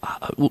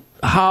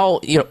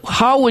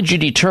 How would you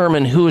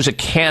determine who is a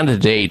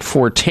candidate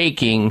for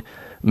taking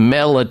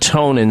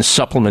melatonin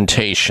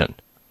supplementation?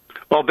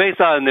 Well,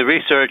 based on the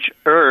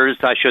researchers,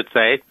 I should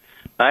say,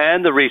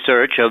 and the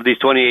research of these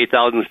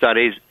 28,000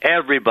 studies,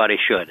 everybody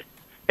should.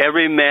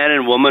 Every man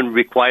and woman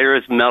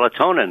requires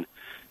melatonin.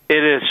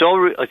 It is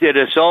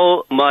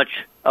so much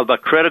of a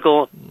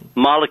critical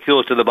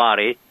molecule to the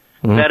body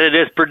that it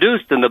is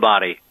produced in the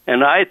body.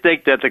 And I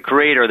think that the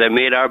Creator that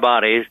made our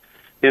bodies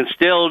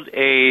instilled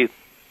a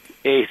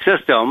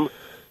system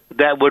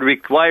that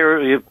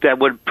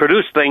would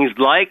produce things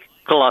like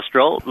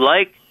cholesterol,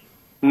 like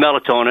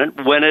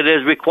melatonin when it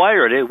is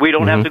required. We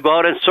don't have to go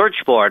out and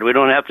search for it. We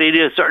don't have to eat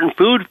a certain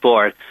food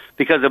for it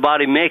because the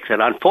body makes it.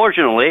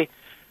 Unfortunately,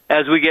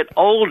 as we get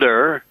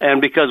older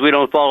and because we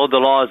don't follow the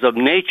laws of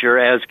nature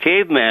as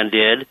caveman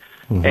did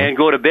and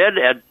go to bed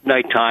at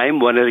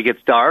nighttime when it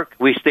gets dark,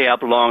 we stay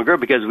up longer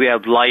because we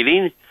have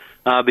lighting,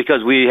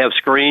 because we have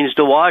screens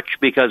to watch,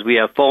 because we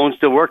have phones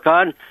to work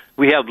on.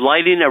 We have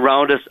lighting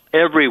around us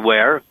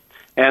everywhere,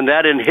 and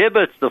that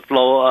inhibits the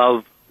flow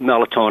of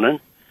melatonin.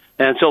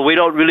 And so we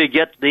don't really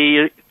get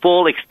the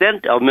full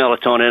extent of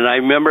melatonin. And I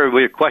remember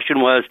your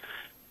question was,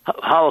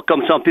 how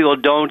come some people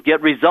don't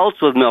get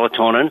results with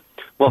melatonin?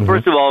 Well,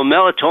 first of all,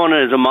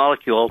 melatonin is a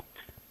molecule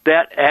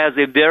that has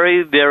a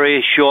very,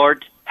 very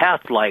short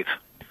half-life.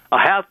 A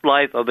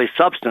half-life of a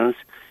substance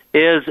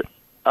is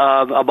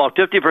about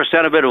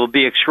 50% of it will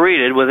be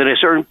excreted within a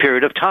certain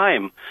period of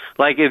time.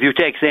 Like if you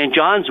take St.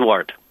 John's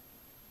wort,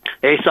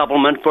 a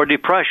supplement for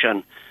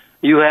depression,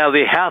 you have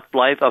a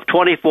half-life of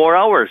 24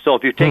 hours. So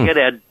if you take it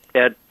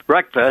at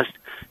breakfast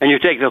and you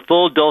take the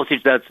full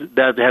dosage that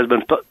has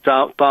been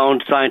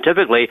found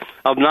scientifically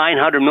of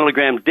 900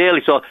 milligrams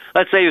daily. So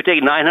let's say you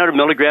take 900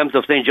 milligrams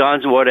of St.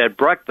 John's wort at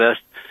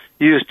breakfast,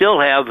 you still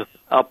have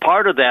a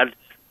part of that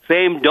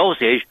same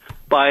dosage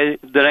by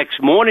the next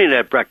morning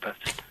at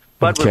breakfast.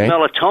 But with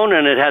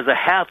melatonin, it has a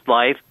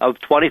half-life of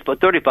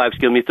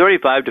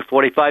 35 to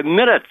 45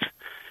 minutes.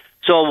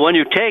 So when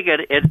you take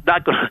it, it's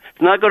not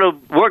going to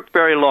work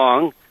very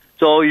long.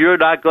 So you're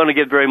not going to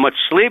get very much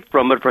sleep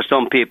from it for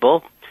some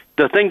people.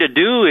 The thing to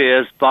do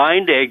is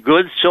find a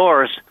good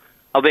source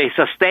of a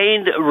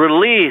sustained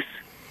release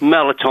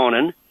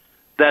melatonin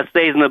that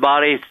stays in the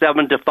body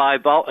 5 to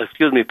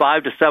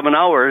 7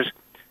 hours.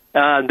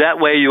 That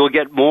way you will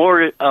get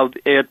more of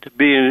it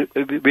being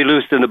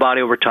released in the body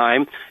over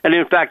time. And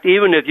in fact,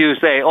 even if you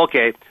say,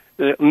 okay,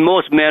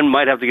 most men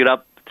might have to get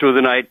up through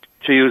the night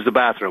to use the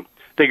bathroom.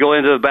 They go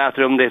into the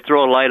bathroom, they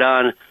throw a light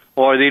on,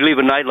 or they leave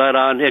a night light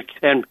on.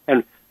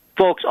 And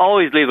folks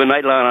always leave a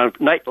night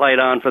light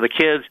on for the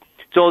kids.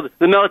 So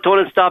the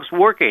melatonin stops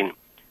working.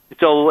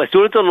 So as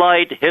soon as the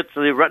light hits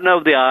the retina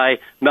of the eye,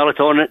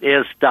 melatonin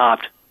is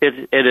stopped.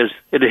 It is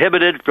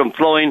inhibited from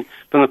flowing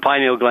from the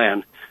pineal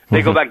gland.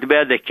 They go back to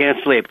bed, they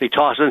can't sleep. They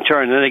toss and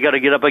turn, and then they got to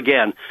get up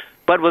again.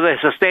 But with a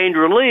sustained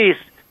release,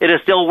 it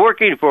is still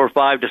working for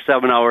 5 to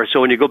 7 hours.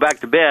 So when you go back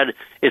to bed,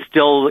 it's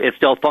still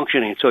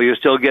functioning. So you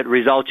still get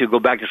results. You go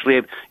back to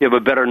sleep, you have a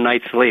better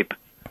night's sleep.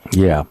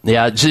 Yeah.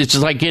 It's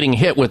like getting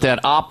hit with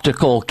that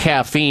optical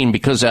caffeine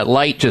because that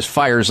light just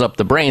fires up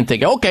the brain.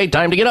 Think, okay,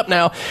 time to get up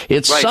now.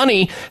 It's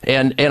sunny,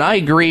 and I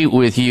agree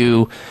with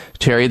you,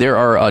 Terry. There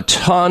are a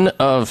ton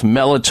of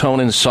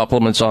melatonin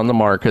supplements on the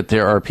market.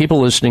 There are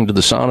people listening to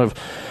the sound of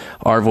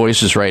our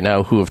voices right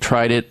now who have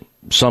tried it.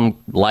 Some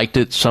liked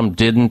it, some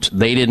didn't.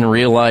 They didn't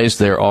realize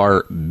there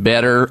are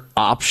better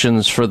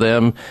options for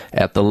them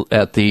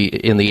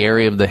in the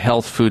area of the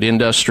health food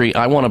industry.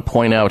 I want to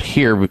point out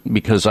here,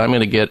 because I'm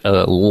going to get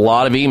a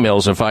lot of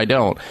emails if I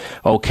don't.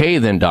 Okay,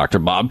 then, Dr.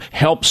 Bob,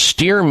 help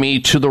steer me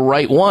to the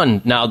right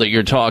one now that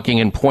you're talking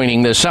and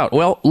pointing this out.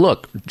 Well,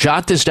 look,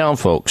 jot this down,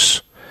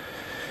 folks.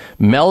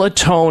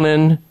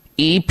 Melatonin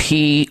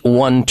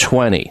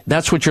EP120.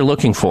 That's what you're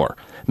looking for.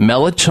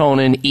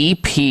 Melatonin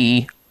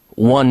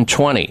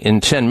EP120 in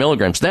 10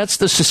 milligrams. That's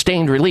the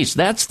sustained release.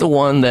 That's the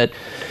one that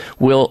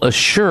will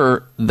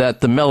assure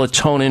that the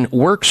melatonin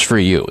works for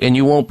you, and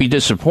you won't be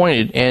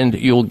disappointed, and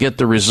you'll get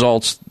the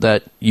results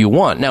that you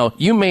want. Now,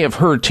 you may have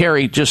heard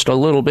Terry just a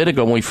little bit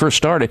ago when we first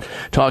started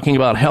talking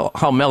about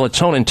how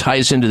melatonin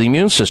ties into the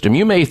immune system.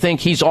 You may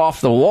think he's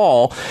off the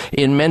wall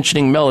in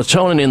mentioning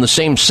melatonin in the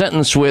same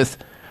sentence with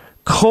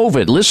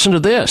COVID. Listen to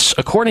this.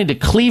 According to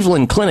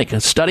Cleveland Clinic, a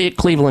study at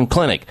Cleveland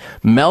Clinic,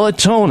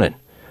 melatonin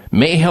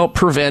may help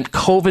prevent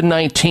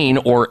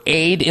COVID-19 or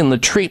aid in the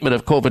treatment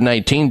of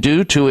COVID-19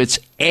 due to its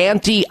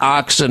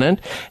antioxidant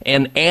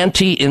and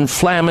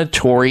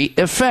anti-inflammatory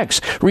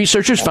effects.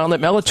 Researchers found that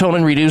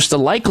melatonin reduced the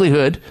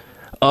likelihood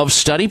of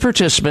study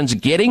participants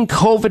getting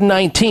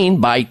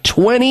COVID-19 by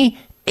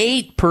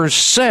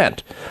 28%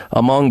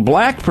 among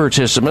black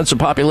participants, a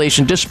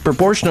population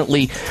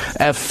disproportionately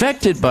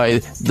affected by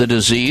the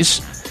disease.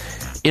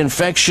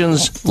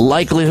 Infections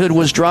likelihood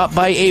was dropped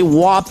by a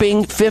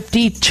whopping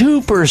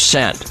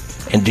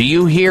 52%. And do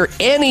you hear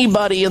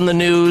anybody in the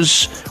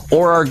news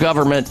or our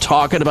government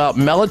talking about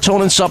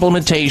melatonin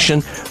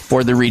supplementation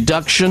for the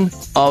reduction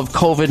of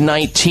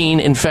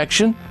COVID-19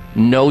 infection?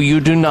 No, you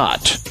do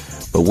not.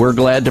 But we're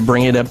glad to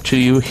bring it up to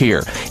you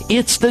here.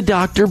 It's the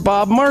Dr.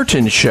 Bob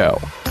Martin Show.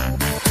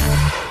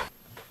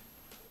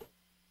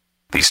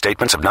 These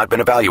statements have not been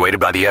evaluated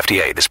by the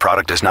FDA. This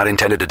product is not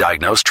intended to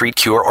diagnose, treat,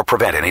 cure, or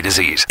prevent any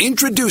disease.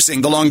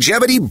 Introducing the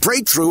longevity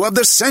breakthrough of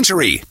the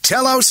century,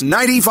 Telos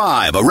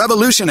 95, a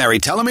revolutionary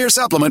telomere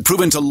supplement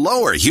proven to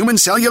lower human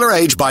cellular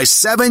age by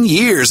 7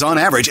 years on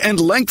average and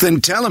lengthen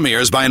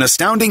telomeres by an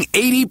astounding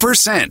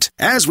 80%.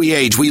 As we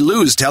age, we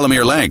lose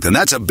telomere length, and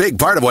that's a big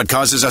part of what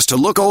causes us to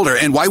look older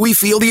and why we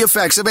feel the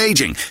effects of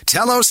aging.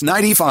 Telos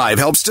 95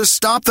 helps to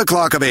stop the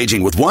clock of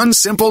aging with one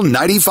simple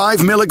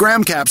 95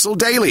 milligram capsule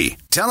daily.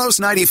 Telos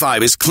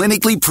 95 is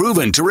clinically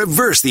proven to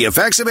reverse the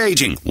effects of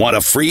aging. Want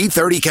a free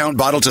 30-count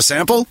bottle to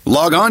sample?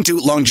 Log on to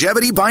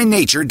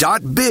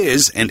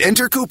longevitybynature.biz and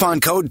enter coupon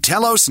code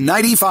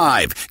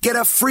TELOS95. Get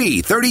a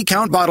free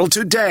 30-count bottle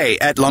today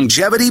at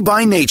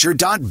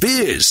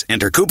longevitybynature.biz.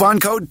 Enter coupon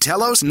code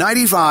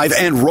TELOS95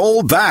 and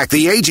roll back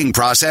the aging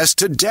process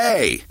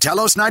today.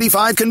 Telos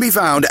 95 can be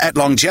found at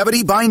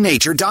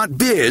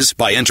longevitybynature.biz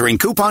by entering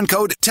coupon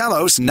code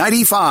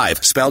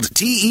TELOS95, spelled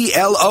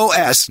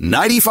TELOS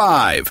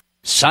 95.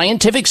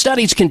 Scientific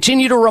studies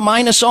continue to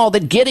remind us all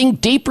that getting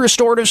deep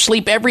restorative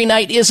sleep every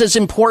night is as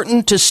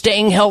important to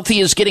staying healthy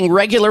as getting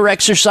regular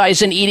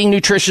exercise and eating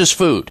nutritious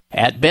food.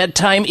 At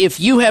bedtime, if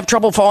you have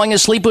trouble falling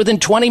asleep within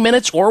 20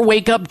 minutes or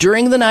wake up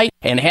during the night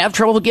and have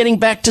trouble getting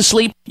back to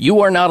sleep, you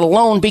are not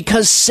alone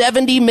because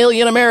 70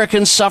 million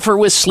Americans suffer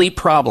with sleep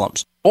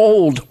problems.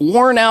 Old,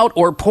 worn out,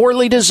 or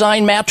poorly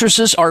designed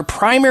mattresses are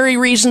primary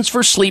reasons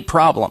for sleep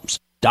problems.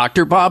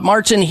 Dr. Bob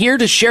Martin here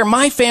to share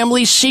my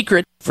family's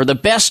secret for the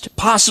best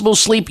possible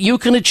sleep you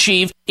can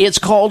achieve. It's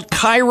called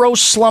Cairo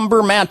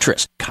Slumber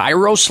Mattress.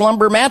 Cairo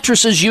Slumber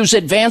mattresses use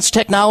advanced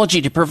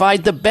technology to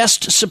provide the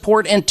best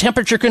support and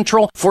temperature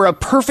control for a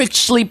perfect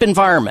sleep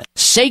environment.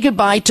 Say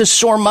goodbye to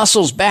sore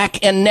muscles,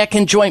 back and neck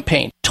and joint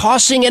pain.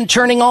 Tossing and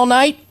turning all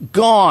night?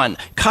 Gone.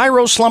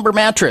 Cairo Slumber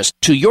Mattress.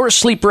 To your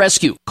sleep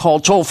rescue. Call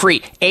toll-free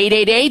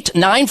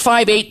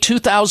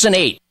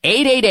 888-958-2008.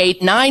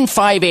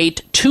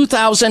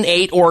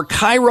 888-958-2008 or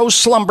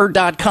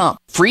CairoSlumber.com.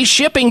 Free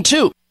shipping,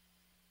 too.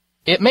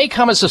 It may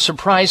come as a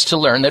surprise to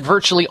learn that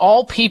virtually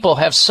all people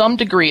have some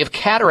degree of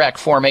cataract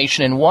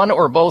formation in one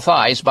or both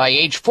eyes by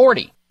age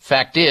 40.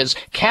 Fact is,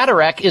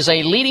 cataract is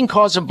a leading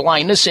cause of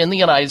blindness in the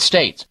United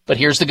States. But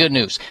here's the good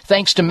news.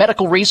 Thanks to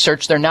medical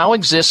research, there now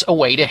exists a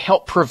way to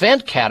help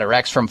prevent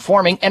cataracts from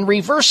forming and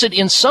reverse it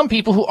in some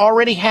people who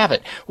already have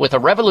it with a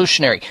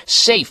revolutionary,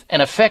 safe,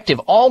 and effective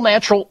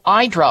all-natural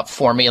eye drop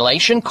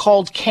formulation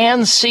called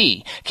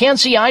Can-C.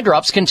 Can-C eye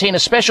drops contain a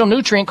special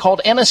nutrient called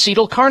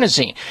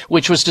N-acetylcarnosine,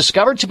 which was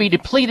discovered to be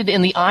depleted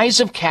in the eyes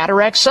of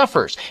cataract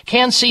sufferers.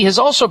 Can-C has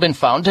also been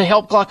found to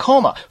help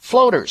glaucoma,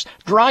 floaters,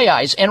 dry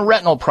eyes, and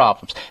retinal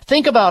problems.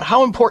 Think about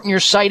how important your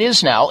sight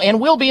is now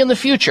and will be in the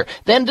future.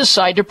 Then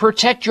decide to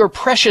protect your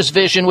precious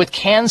vision with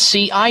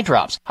Can-C eye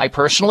drops. I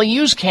personally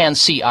use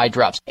Can-C eye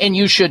drops, and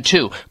you should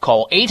too.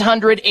 Call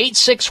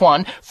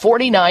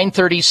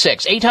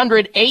 800-861-4936.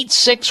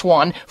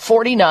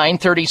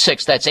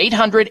 800-861-4936. That's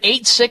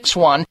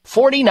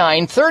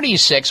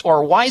 800-861-4936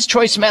 or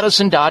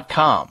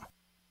wisechoicemedicine.com.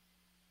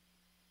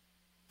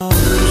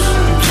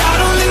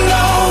 God only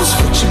knows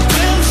what you've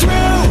been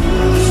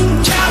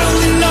through. God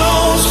only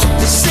knows what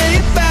they say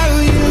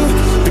about you.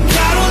 But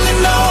God only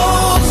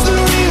knows the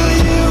real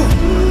you.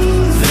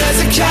 There's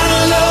a kind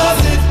of love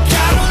that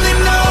God only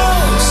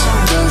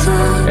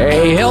knows.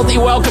 Hey, healthy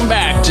welcome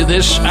back to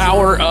this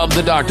hour of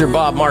the Dr.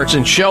 Bob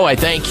Martin Show. I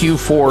thank you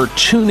for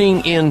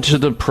tuning into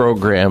the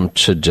program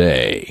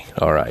today.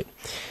 All right.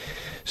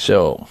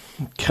 So,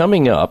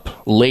 coming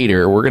up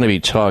later, we're going to be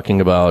talking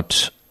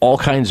about all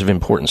kinds of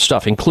important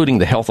stuff, including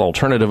the health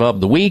alternative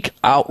of the week,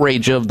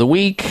 outrage of the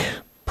week,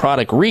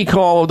 product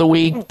recall of the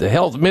week, the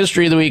health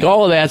mystery of the week.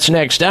 All of that's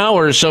next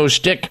hour, so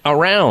stick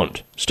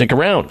around. Stick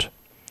around.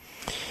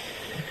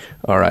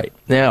 All right.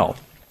 Now,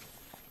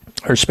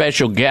 our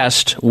special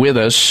guest with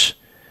us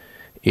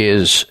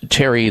is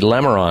Terry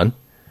Lemeron.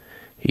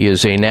 He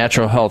is a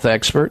natural health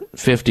expert,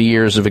 50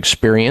 years of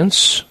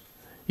experience.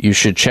 You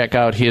should check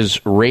out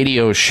his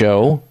radio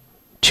show,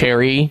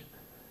 Terry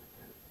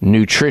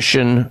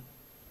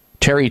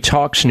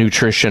Talks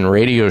Nutrition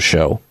radio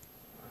show.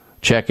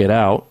 Check it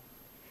out.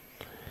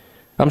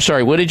 I'm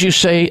sorry, what did you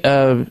say?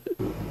 Hey.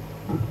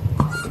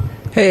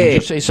 Did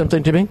you say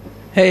something to me?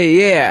 Hey,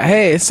 yeah.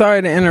 Hey,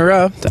 sorry to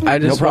interrupt. I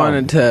just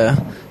wanted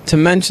to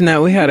mention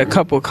that we had a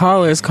couple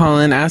callers call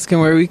in asking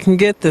where we can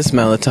get this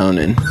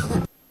melatonin.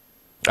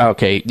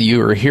 Okay, you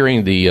were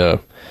hearing the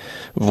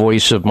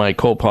voice of my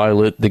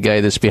co-pilot, the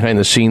guy that's behind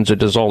the scenes that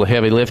does all the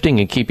heavy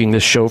lifting and keeping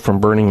this show from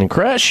burning and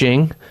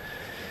crashing.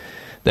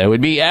 That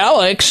would be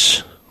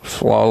Alex,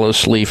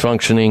 flawlessly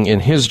functioning in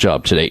his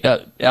job today.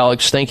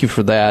 Alex, thank you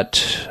for that.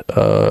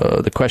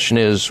 The question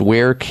is,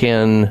 where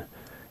can,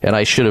 and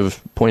I should have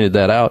pointed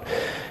that out,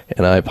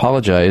 and I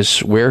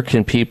apologize, where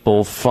can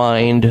people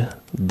find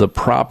the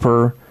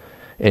proper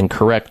and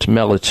correct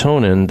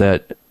melatonin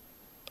that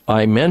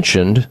I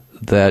mentioned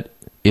that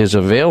is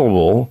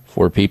available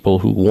for people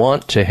who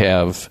want to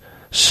have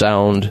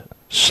sound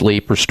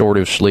sleep,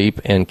 restorative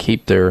sleep, and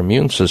keep their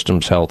immune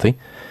systems healthy?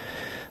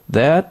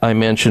 That I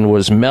mentioned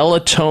was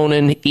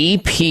Melatonin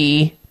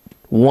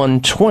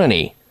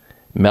EP120.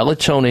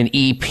 Melatonin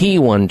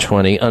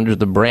EP120 under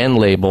the brand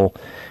label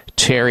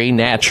Terry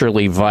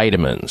Naturally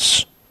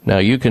Vitamins. Now,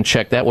 you can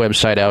check that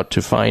website out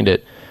to find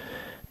it.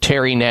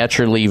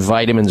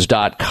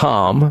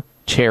 TerryNaturallyVitamins.com.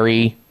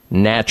 Terry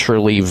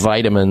Naturally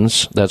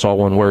Vitamins. That's all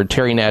one word.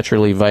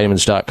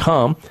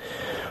 TerryNaturallyVitamins.com.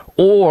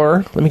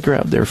 Or, let me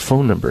grab their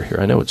phone number here.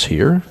 I know it's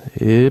here.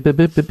 It's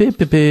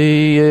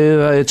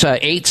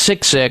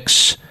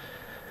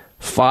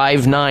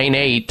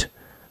 866-598-4673.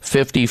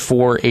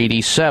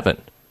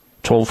 5487.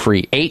 Toll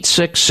free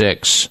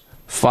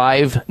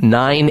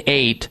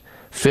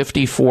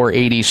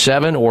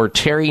 866-598-5487 or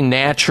Terry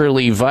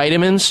Naturally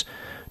Vitamins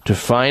to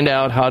find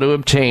out how to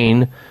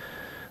obtain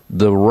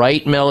the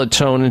right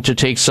melatonin to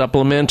take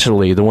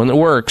supplementally, the one that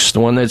works, the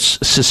one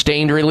that's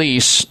sustained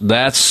release.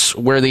 That's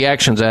where the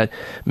action's at.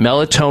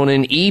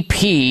 Melatonin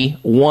EP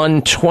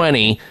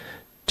 120,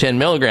 10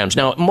 milligrams.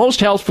 Now, most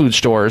health food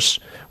stores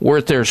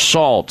worth their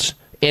salt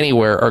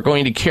anywhere are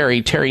going to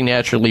carry Terry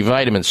Naturally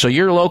Vitamins. So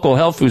your local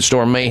health food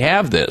store may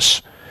have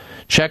this.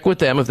 Check with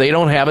them. If they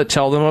don't have it,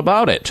 tell them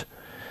about it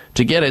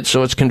to get it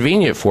so it's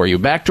convenient for you.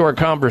 Back to our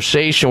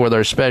conversation with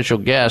our special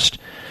guest,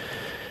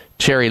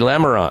 Terry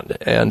Lemerond.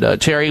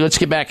 And Terry, let's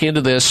get back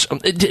into this.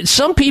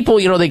 Some people,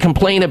 they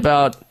complain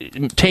about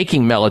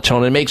taking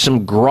melatonin. It makes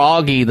them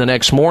groggy the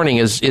next morning.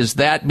 Is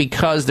that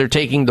because they're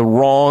taking the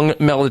wrong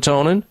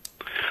melatonin?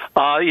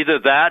 Either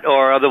that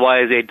or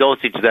otherwise a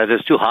dosage that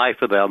is too high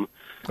for them.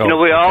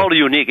 We're all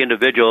unique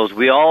individuals.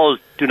 We all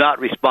do not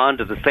respond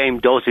to the same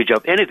dosage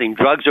of anything,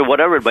 drugs or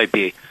whatever it might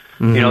be.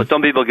 Mm-hmm.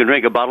 Some people can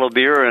drink a bottle of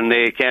beer and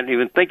they can't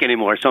even think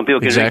anymore. Some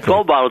people can drink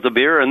 12 bottles of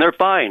beer and they're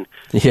fine.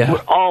 Yeah.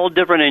 We're all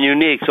different and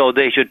unique, so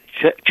they should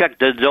check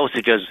the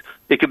dosages.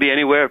 It could be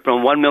anywhere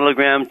from 1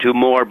 milligram to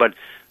more, but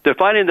they're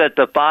finding that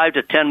the 5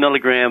 to 10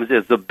 milligrams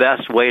is the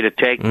best way to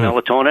take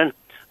melatonin.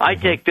 I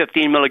take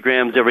 15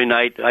 milligrams every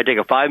night. I take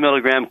a 5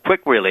 milligram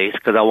quick release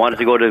because I want it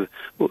to go to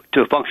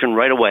function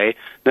right away.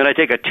 Then I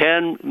take a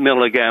 10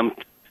 milligram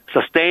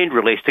sustained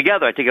release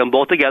together. I take them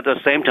both together at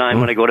the same time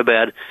when I go to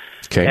bed.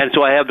 Okay. And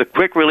so I have the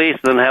quick release,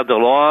 then I have the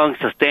long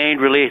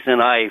sustained release,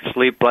 and I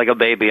sleep like a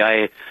baby.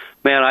 I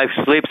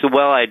sleep so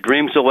well. I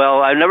dream so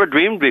well. I've never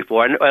dreamed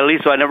before. At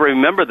least I never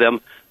remember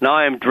them. Now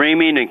I am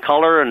dreaming in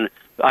color, and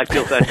I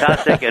feel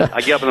fantastic. And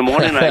I get up in the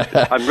morning, and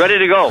I'm ready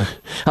to go.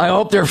 I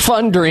hope they're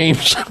fun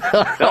dreams.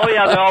 Oh,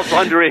 yeah, they're all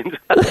fun dreams.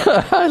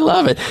 I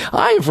love it.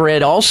 I've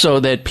read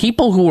also that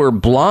people who are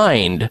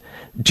blind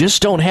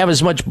just don't have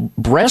as much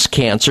breast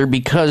cancer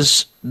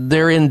because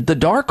they're in the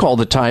dark all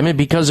the time and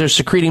because they're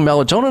secreting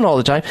melatonin all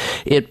the time.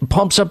 It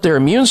pumps up their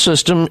immune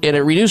system and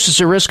it reduces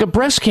the risk of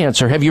breast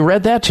cancer. Have you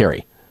read that,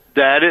 Terry?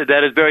 That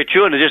is very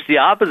true, and just the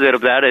opposite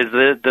of that is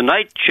the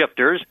night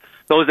shifters,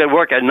 those that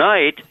work at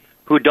night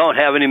who don't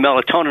have any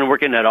melatonin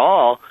working at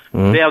all,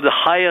 they have the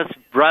highest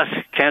breast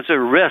cancer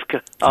risk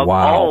of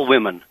all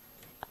women.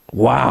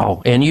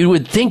 Wow. And you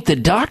would think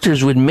that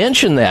doctors would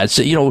mention that.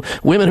 So,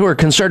 women who are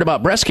concerned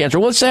about breast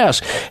cancer, let's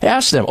ask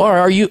them, or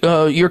are you,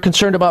 you're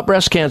concerned about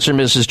breast cancer,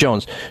 Mrs.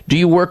 Jones? Do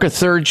you work a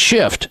third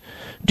shift?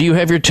 Do you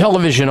have your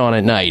television on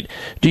at night?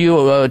 Do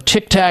you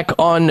tic-tac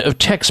on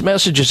text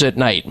messages at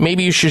night?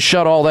 Maybe you should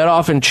shut all that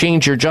off and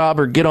change your job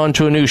or get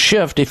onto a new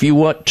shift if you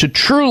want to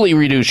truly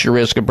reduce your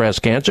risk of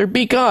breast cancer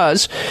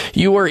because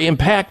you are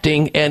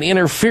impacting and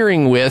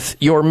interfering with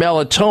your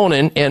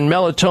melatonin, and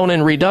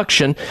melatonin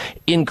reduction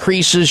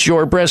increases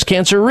your breast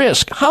cancer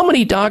risk. How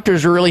many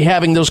doctors are really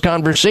having those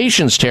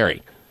conversations,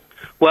 Terry?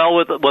 Well,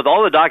 with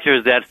all the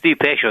doctors that see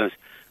patients,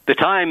 the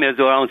time is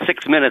around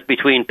 6 minutes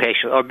between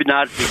patients, or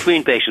not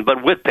between patients,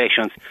 but with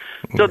patients.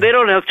 So they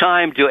don't have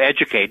time to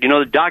educate.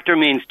 The doctor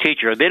means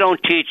teacher. They don't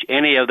teach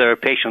any of their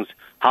patients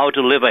how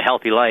to live a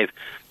healthy life.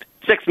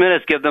 6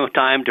 minutes give them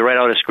time to write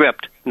out a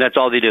script, and that's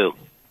all they do.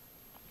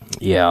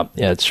 Yeah,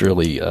 it's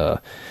really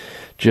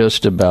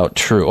just about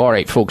true. All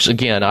right, folks,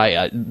 again,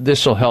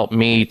 this will help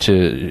me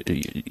to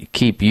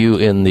keep you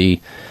in the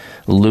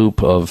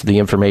loop of the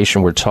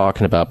information we're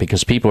talking about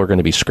because people are going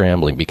to be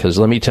scrambling. Because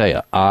let me tell you,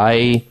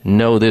 I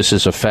know this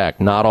is a fact.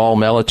 Not all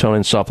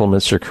melatonin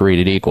supplements are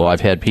created equal. I've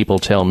had people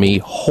tell me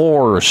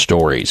horror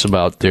stories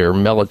about their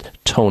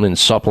melatonin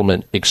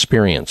supplement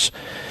experience.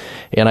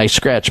 And I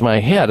scratched my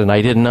head, and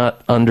I did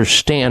not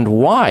understand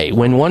why.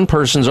 When one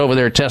person's over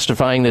there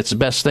testifying that's the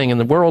best thing in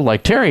the world,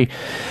 like Terry,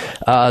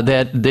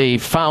 that they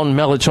found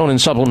melatonin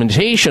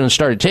supplementation and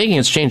started taking it,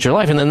 it's changed their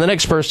life. And then the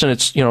next person,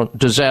 it's,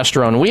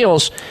 disaster on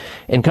wheels.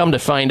 And come to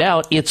find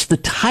out, it's the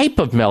type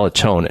of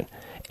melatonin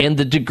and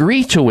the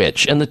degree to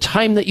which and the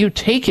time that you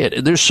take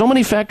it. There's so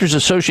many factors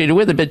associated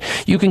with it, but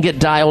you can get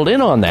dialed in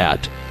on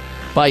that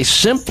by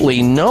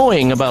simply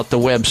knowing about the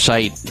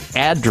website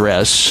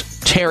address,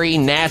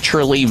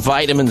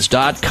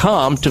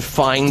 terrynaturallyvitamins.com, to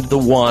find the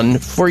one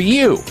for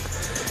you.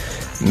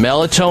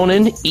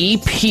 Melatonin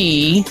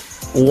EP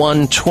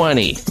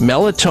 120.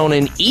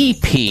 Melatonin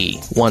EP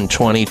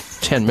 120,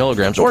 10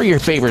 milligrams, or your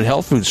favorite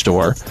health food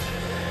store.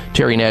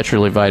 Terry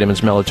Naturally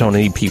Vitamins,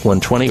 Melatonin EP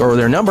 120, or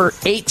their number,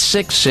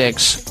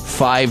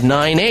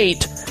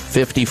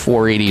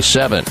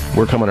 866-598-5487.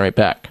 We're coming right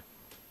back.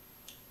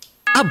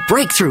 A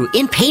breakthrough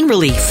in pain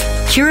relief.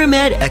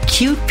 Curamed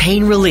Acute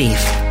Pain Relief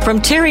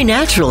from Terry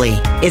Naturally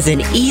is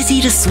an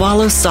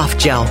easy-to-swallow soft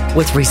gel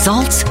with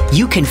results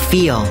you can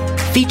feel.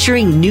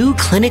 Featuring new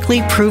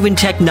clinically proven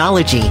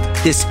technology,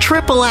 this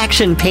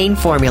triple-action pain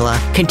formula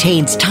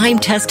contains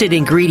time-tested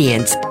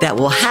ingredients that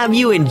will have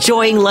you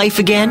enjoying life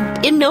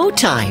again in no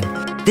time.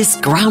 This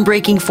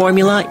groundbreaking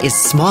formula is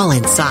small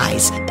in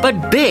size,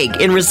 but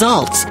big in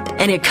results,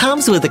 and it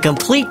comes with a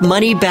complete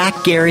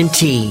money-back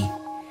guarantee.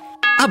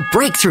 A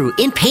breakthrough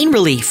in pain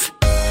relief.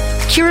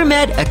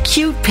 Curamed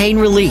Acute Pain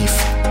Relief.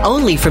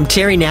 Only from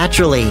Terry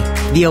Naturally,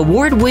 the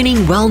award-winning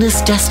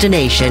wellness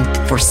destination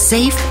for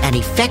safe and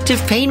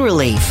effective pain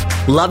relief.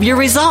 Love your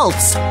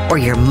results or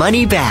your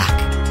money back.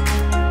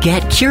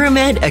 Get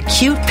Curamed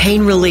Acute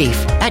Pain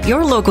Relief at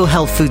your local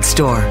health food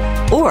store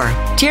or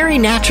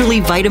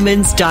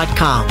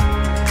terrynaturallyvitamins.com.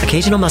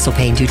 Occasional muscle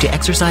pain due to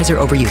exercise or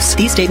overuse.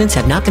 These statements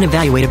have not been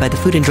evaluated by the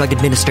Food and Drug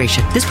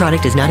Administration. This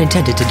product is not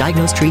intended to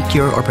diagnose, treat,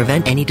 cure, or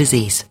prevent any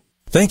disease.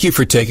 Thank you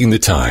for taking the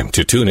time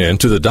to tune in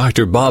to the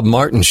Dr. Bob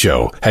Martin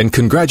Show, and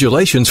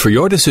congratulations for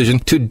your decision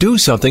to do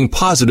something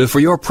positive for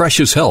your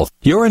precious health.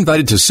 You're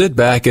invited to sit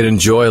back and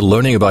enjoy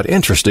learning about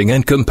interesting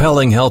and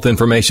compelling health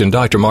information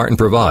Dr. Martin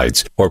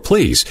provides. Or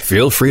please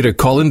feel free to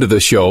call into the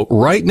show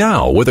right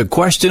now with a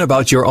question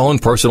about your own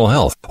personal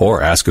health,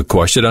 or ask a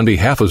question on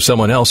behalf of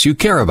someone else you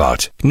care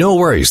about. No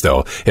worries,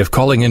 though. If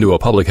calling into a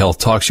public health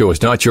talk show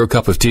is not your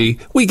cup of tea,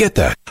 we get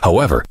that.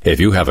 However, if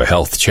you have a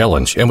health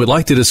challenge and would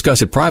like to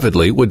discuss it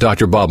privately with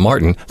Dr. Bob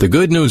Martin, the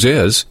good news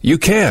is you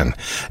can.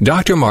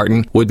 Dr.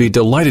 Martin would be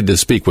delighted to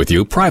speak with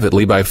you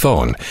privately by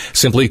phone.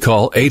 Simply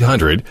call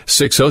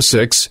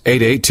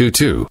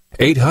 800-606-8822.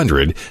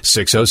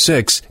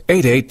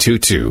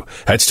 800-606-8822.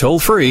 That's toll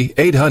free,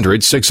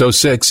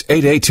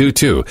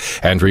 800-606-8822,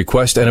 and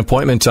request an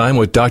appointment time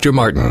with Dr.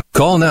 Martin.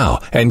 Call now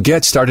and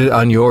get started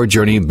on your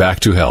journey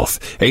back to health.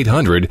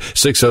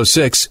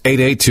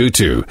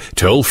 800-606-8822.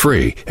 Toll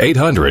free,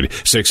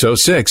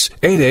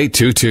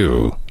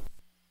 800-606-8822.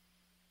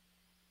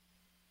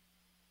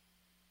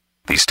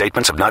 These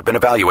statements have not been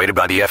evaluated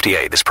by the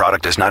FDA. This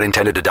product is not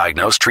intended to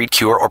diagnose, treat,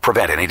 cure, or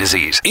prevent any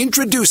disease.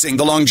 Introducing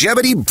the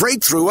longevity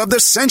breakthrough of the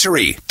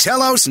century,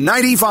 Telos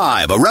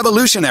 95, a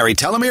revolutionary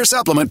telomere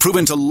supplement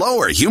proven to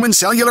lower human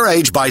cellular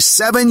age by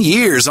 7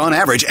 years on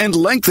average and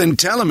lengthen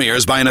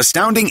telomeres by an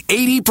astounding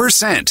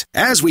 80%.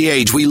 As we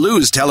age, we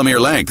lose telomere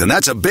length, and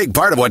that's a big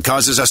part of what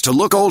causes us to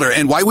look older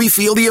and why we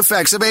feel the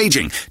effects of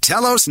aging.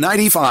 Telos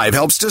 95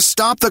 helps to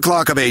stop the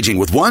clock of aging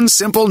with one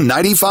simple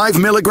 95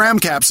 milligram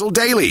capsule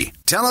daily.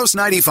 Telos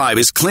 95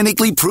 is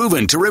clinically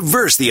proven to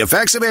reverse the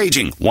effects of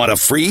aging. Want a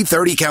free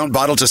 30-count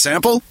bottle to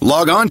sample?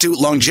 Log on to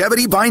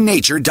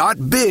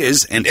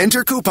longevitybynature.biz and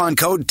enter coupon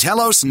code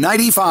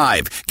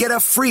TELOS95. Get a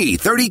free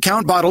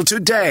 30-count bottle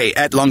today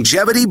at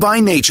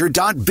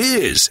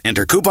longevitybynature.biz.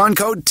 Enter coupon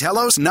code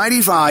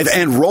TELOS95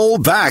 and roll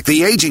back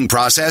the aging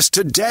process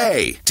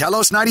today.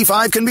 Telos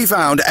 95 can be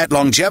found at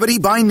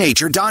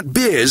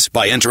longevitybynature.biz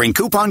by entering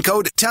coupon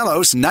code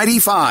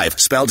TELOS95,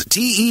 spelled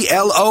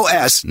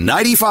TELOS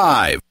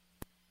 95.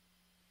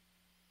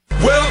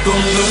 Welcome to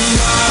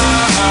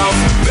my house,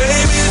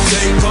 baby,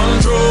 take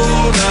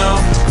control now.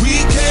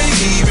 We can't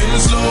even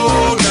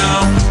slow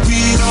down,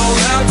 we don't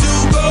have to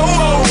go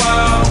a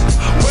while.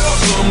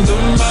 Welcome to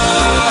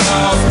my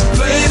house,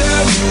 play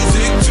that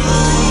music too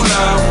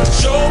loud.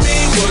 Show me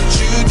what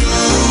you do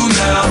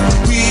now,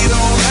 we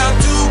don't have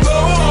to go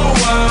a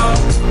while.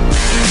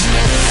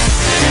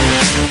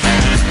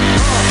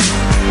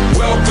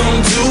 Welcome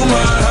to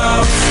my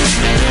house.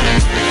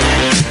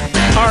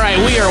 All right,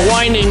 we are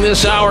winding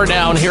this hour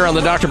down here on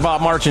the Dr.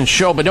 Bob Martin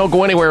Show, but don't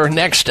go anywhere.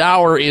 Next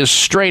hour is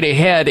straight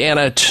ahead and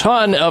a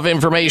ton of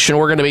information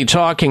we're going to be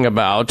talking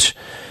about.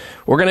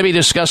 We're going to be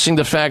discussing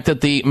the fact that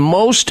the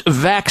most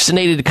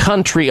vaccinated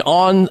country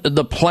on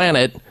the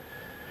planet,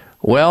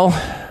 well,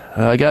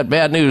 I got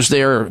bad news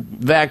there.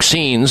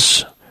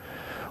 Vaccines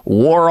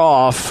wore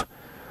off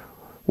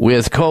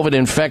with COVID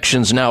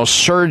infections now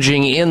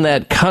surging in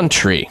that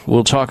country.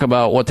 We'll talk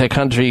about what that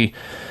country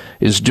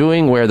is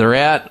doing, where they're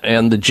at,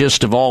 and the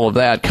gist of all of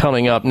that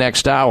coming up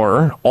next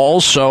hour.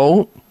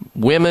 Also,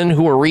 women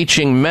who are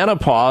reaching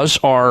menopause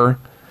are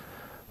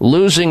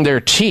losing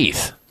their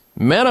teeth.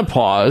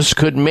 Menopause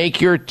could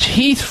make your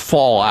teeth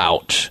fall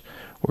out.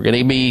 We're going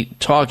to be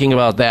talking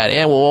about that,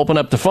 and we'll open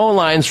up the phone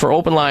lines for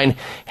open line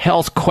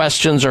health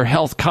questions or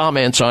health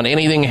comments on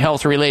anything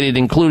health related,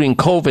 including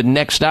COVID,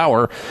 next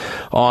hour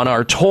on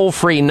our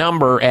toll-free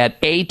number at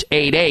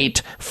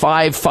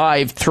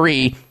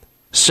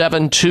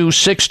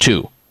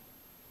 888-553-7262.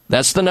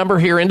 That's the number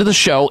here into the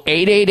show,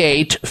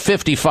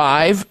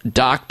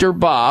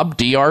 888-55-DR-BOB,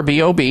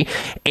 D-R-B-O-B,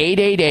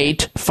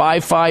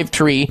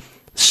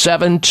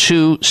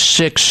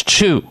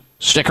 888-553-7262.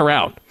 Stick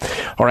around.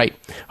 All right,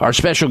 our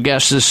special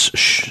guest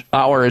this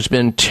hour has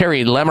been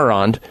Terry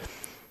Lemerond.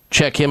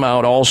 Check him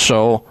out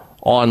also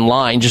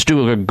online. Just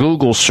do a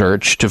Google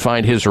search to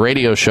find his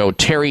radio show,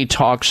 Terry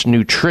Talks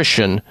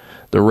Nutrition,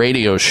 the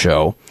radio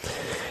show.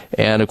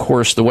 And, of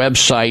course, the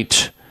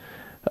website,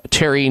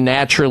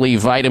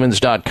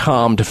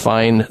 terrynaturallyvitamins.com, to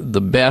find the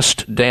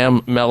best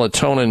damn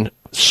melatonin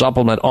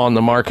supplement on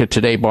the market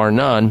today, bar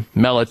none,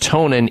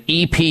 Melatonin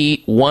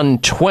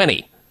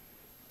EP120.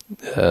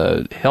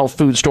 Health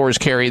food stores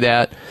carry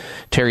that.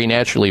 Terry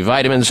Naturally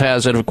Vitamins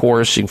has it, of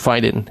course. You can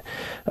find it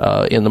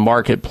in the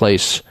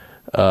marketplace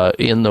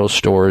in those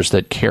stores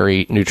that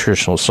carry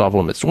nutritional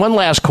supplements. One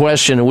last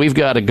question, and we've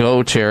got to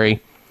go,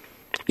 Terry.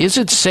 Is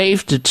it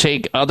safe to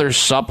take other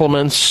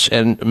supplements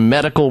and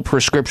medical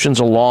prescriptions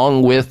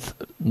along with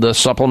the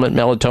supplement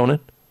melatonin?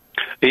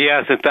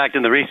 Yes, in fact,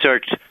 in the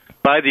research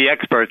by the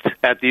experts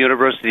at the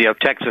University of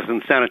Texas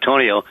in San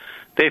Antonio,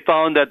 they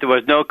found that there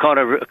was no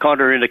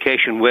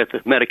contraindication with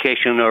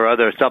medication or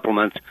other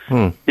supplements.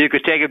 You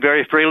could take it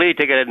very freely,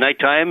 take it at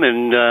nighttime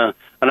and an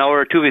hour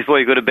or two before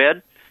you go to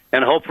bed,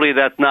 and hopefully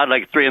that's not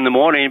like 3 in the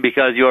morning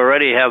because you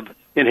already have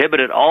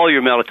inhibited all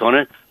your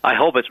melatonin. I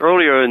hope it's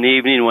earlier in the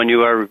evening when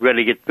you are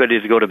ready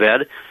to go to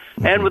bed.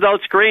 And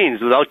without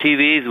screens, without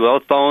TVs,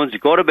 without phones,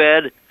 go to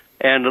bed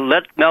and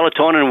let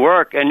melatonin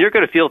work, and you're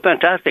going to feel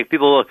fantastic.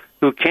 People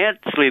who can't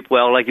sleep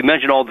well, like you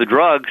mentioned, all the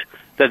drugs,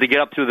 that they get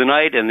up through the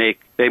night and they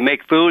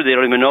make food, they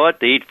don't even know it,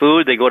 they eat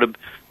food, they go to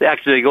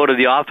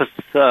the office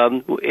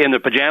in their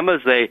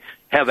pajamas, they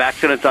have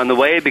accidents on the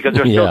way because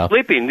they're still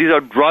sleeping. These are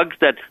drugs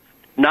that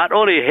not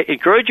only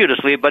encourage you to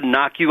sleep, but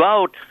knock you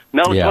out.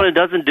 Melatonin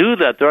doesn't do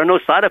that. There are no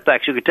side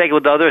effects. You can take it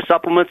with other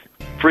supplements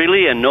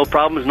freely and no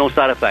problems, no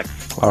side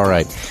effects. All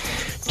right.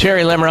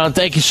 Terry Lemeron,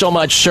 thank you so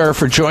much, sir,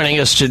 for joining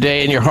us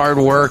today and your hard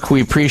work.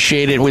 We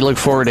appreciate it. We look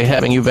forward to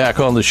having you back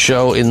on the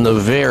show in the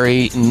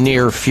very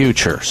near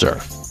future,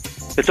 sir.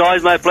 It's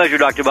always my pleasure,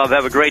 Dr. Bob.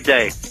 Have a great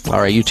day. All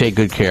right, you take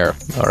good care.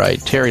 All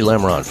right, Terry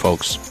Lemeron,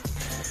 folks.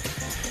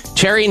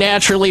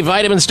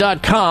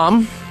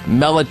 TerryNaturallyVitamins.com,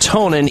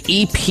 melatonin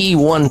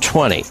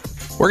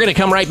EP120. We're going to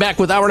come right back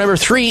with hour number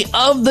 3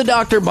 of the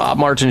Dr. Bob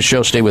Martin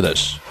Show. Stay with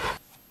us.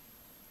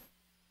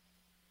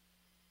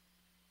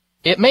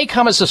 It may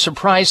come as a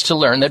surprise to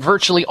learn that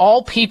virtually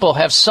all people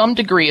have some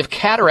degree of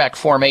cataract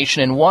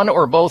formation in one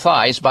or both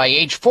eyes by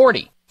age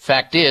 40.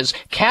 Fact is,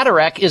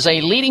 cataract is a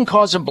leading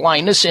cause of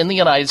blindness in the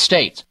United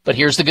States. But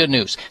here's the good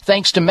news.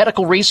 Thanks to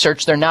medical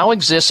research, there now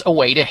exists a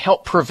way to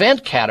help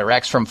prevent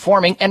cataracts from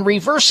forming and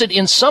reverse it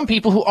in some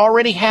people who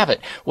already have it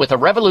with a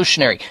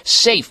revolutionary,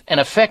 safe, and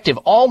effective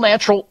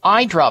all-natural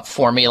eye drop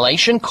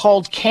formulation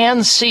called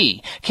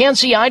Can-C.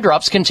 Can-C eye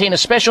drops contain a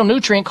special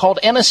nutrient called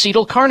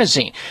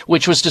N-acetylcarnosine,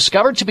 which was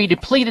discovered to be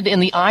depleted in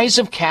the eyes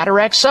of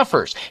cataract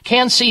sufferers.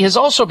 Can-C has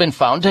also been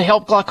found to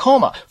help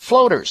glaucoma,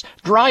 floaters,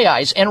 dry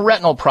eyes, and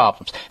retinal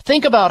problems.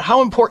 Think about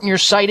how important your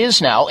sight is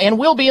now and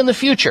will be in the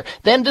future.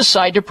 Then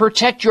decide to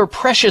protect your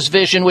precious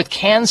vision with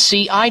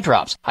Can-C eye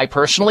drops. I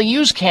personally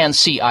use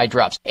Can-C eye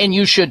drops, and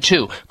you should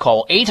too.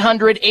 Call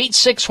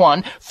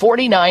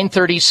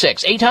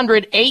 800-861-4936.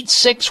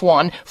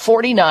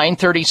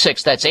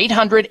 800-861-4936. That's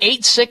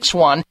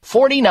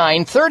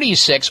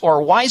 800-861-4936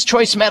 or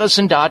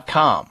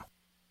wisechoicemedicine.com.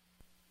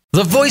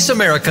 The Voice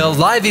America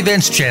Live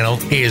Events channel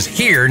is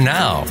here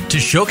now to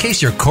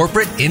showcase your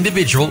corporate,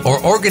 individual,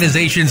 or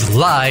organization's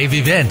live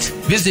event.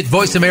 Visit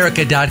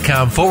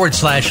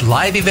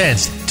voiceamerica.com/live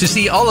events to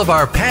see all of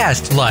our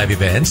past live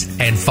events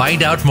and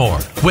find out more.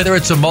 Whether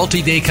it's a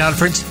multi-day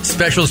conference,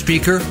 special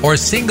speaker, or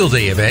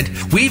single-day event,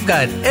 we've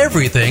got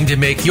everything to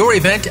make your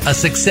event a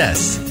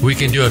success. We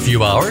can do a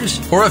few hours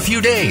or a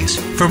few days.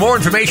 For more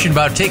information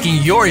about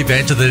taking your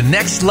event to the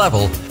next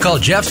level, call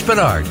Jeff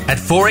Spinard at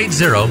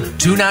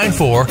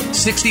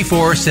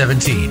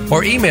 480-294-6417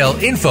 or email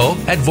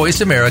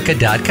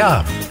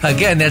info@voiceamerica.com.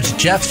 Again, that's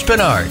Jeff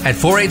Spinard at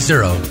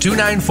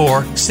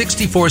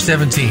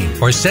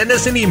 480-294-6417 or send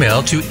us an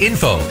email to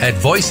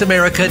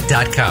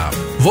info@voiceamerica.com.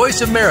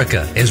 Voice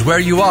America is where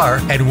you are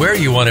and where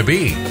you want to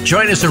be.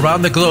 Join us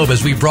around the globe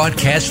as we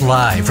broadcast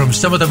live from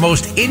some of the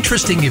most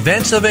interesting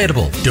events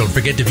available. Don't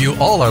forget to view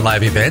all our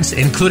live events,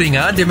 including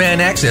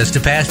on-demand access to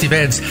past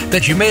events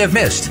that you may have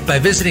missed by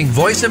visiting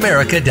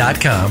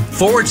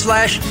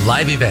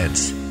voiceamerica.com/live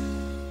events.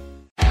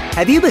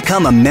 Have you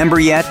become a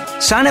member yet?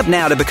 Sign up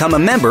now to become a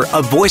member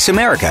of Voice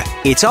America.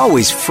 It's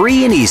always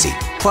free and easy.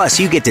 Plus,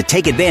 you get to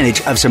take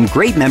advantage of some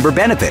great member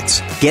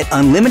benefits. Get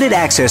unlimited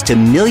access to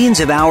millions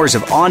of hours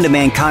of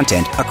on-demand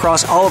content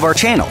across all of our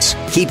channels.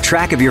 Keep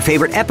track of your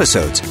favorite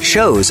episodes,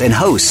 shows, and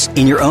hosts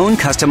in your own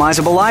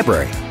customizable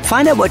library.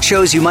 Find out what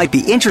shows you might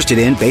be interested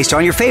in based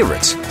on your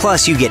favorites.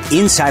 Plus, you get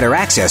insider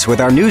access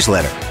with our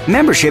newsletter.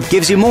 Membership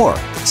gives you more.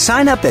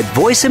 Sign up at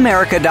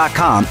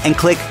voiceamerica.com and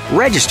click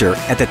Register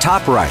at the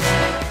top right.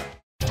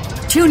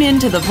 Tune in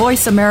to the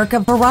Voice America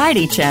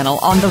Variety channel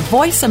on the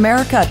Voice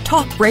America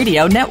Talk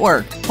Radio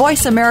Network.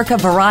 Voice America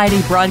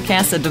Variety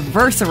broadcasts a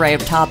diverse array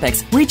of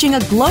topics, reaching a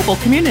global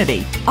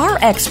community. Our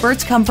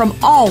experts come from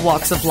all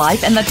walks of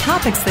life, and the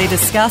topics they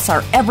discuss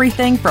are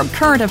everything from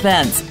current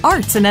events,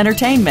 arts and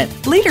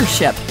entertainment,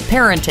 leadership,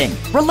 parenting,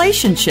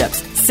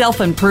 relationships,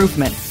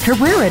 self-improvement,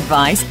 career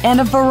advice,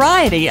 and a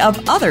variety of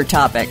other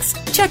topics.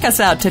 Check us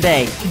out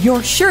today.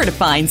 You're sure to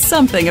find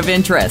something of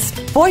interest.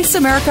 Voice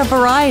America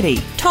Variety.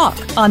 Talk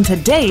on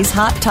today's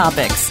hot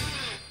topics.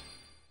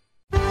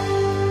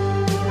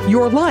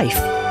 Your life,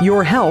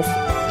 your health,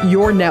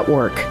 your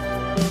network.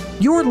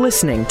 You're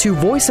listening to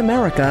Voice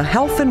America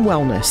Health and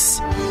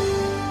Wellness.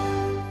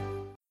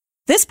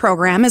 This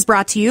program is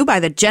brought to you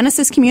by the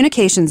Genesis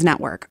Communications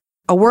Network,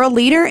 a world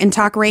leader in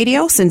talk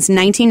radio since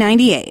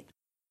 1998.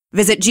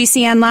 Visit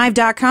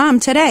GCNlive.com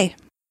today.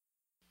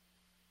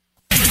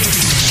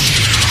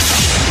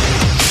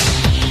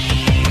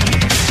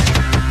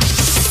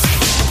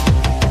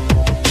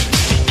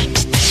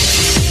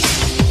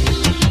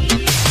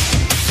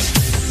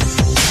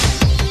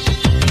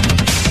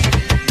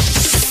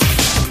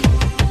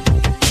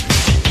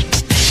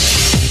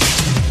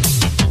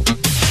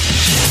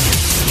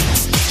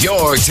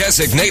 your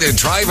designated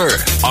driver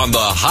on the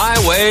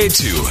highway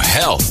to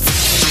health.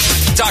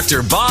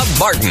 Dr. Bob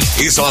Martin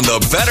is on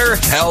the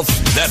Better Health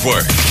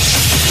Network.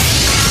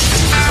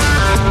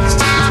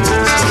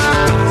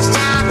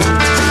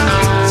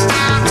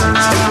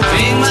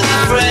 Being my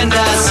friend,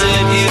 I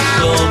said you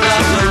called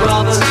Dr.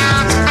 Robert.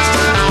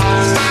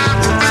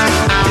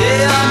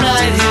 Day or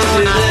night, he'll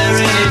be there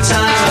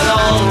anytime at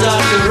all.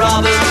 Dr.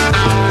 Robert,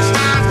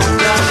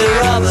 Dr.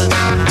 Robert.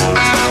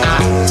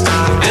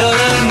 You're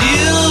a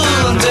new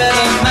and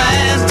better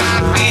man.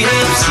 He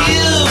helps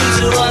you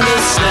to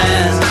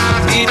understand.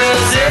 He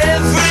does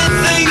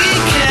everything he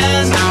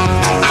can.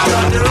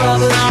 Dr.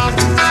 Robert.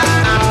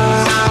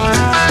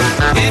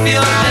 If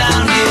you're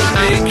down, he'll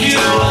pick you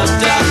up.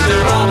 Dr.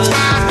 Robert.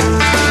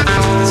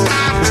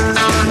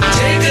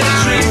 Take a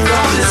drink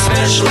from this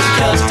special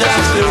cup.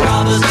 Dr.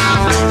 Robert.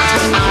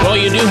 Well,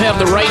 you do have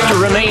the right to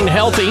remain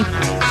healthy.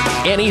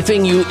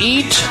 Anything you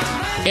eat,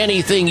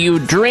 anything you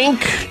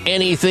drink,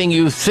 anything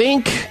you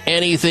think,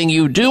 anything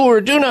you do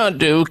or do not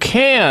do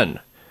can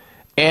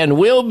and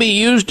will be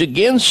used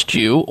against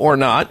you or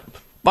not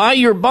by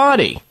your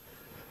body.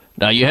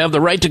 Now, you have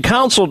the right to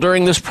counsel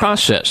during this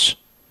process.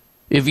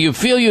 If you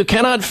feel you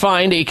cannot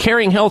find a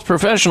caring health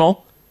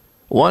professional,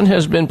 one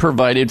has been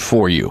provided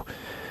for you.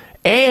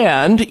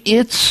 And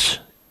it's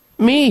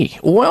me.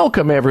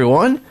 Welcome,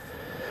 everyone.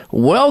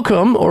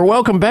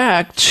 Welcome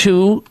back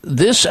to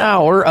this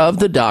hour of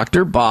the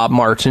Dr. Bob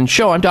Martin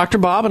Show. I'm Dr.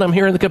 Bob, and I'm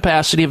here in the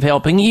capacity of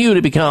helping you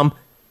to become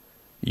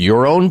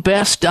your own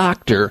best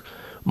doctor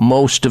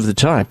most of the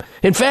time.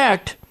 In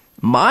fact,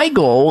 my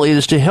goal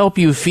is to help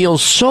you feel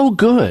so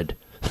good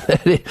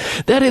that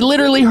it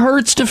literally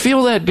hurts to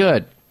feel that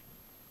good.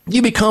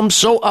 You become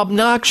so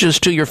obnoxious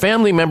to your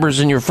family members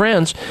and your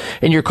friends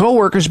and your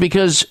coworkers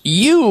because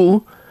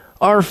you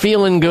are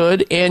feeling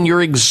good and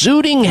you're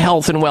exuding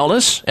health and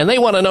wellness, and they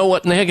want to know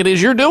what in the heck it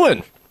is you're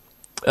doing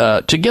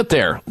to get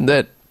there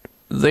that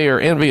they are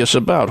envious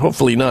about,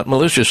 hopefully not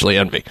maliciously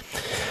envy.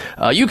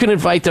 You can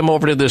invite them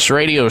over to this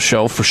radio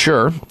show for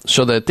sure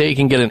so that they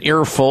can get an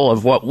earful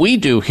of what we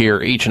do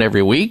here each and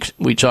every week.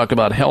 We talk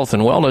about health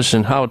and wellness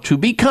and how to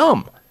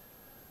become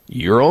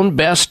your own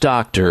best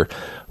doctor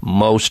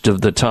most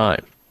of the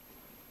time.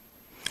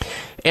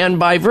 And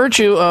by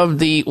virtue of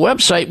the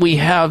website, we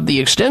have the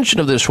extension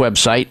of this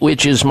website,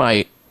 which is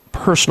my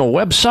personal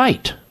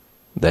website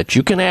that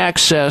you can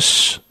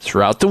access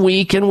throughout the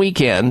week and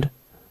weekend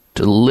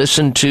to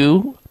listen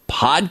to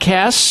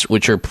podcasts,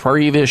 which are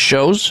previous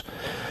shows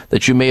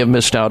that you may have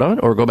missed out on,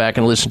 or go back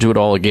and listen to it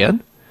all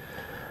again.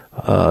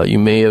 You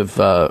may have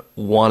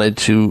wanted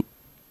to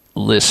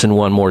listen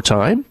one more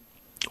time.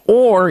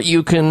 Or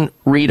you can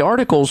read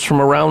articles from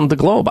around the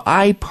globe.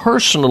 I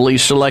personally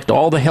select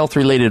all the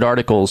health-related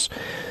articles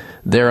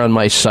there on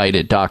my site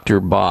at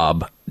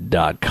drbob.com.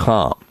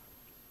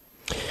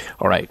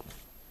 All right.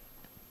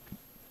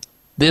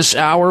 This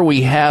hour,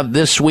 we have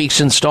this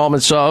week's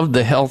installments of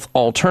The Health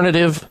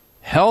Alternative,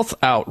 Health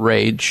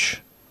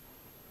Outrage.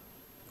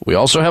 We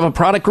also have a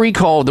product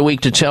recall of the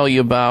week to tell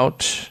you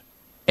about,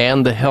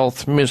 and the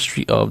health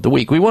mystery of the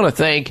week. We want to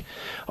thank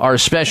our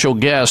special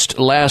guest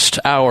last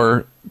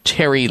hour,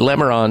 Terry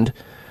Lemerond,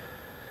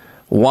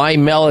 why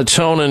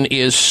melatonin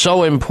is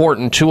so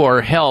important to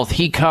our health.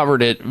 He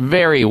covered it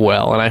very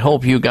well, and I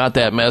hope you got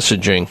that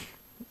messaging.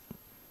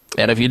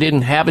 And if you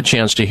didn't have a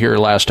chance to hear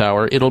last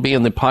hour, it'll be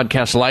in the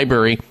podcast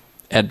library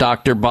at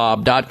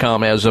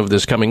drbob.com as of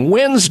this coming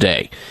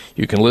Wednesday.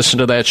 You can listen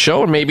to that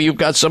show, and maybe you've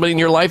got somebody in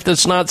your life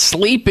that's not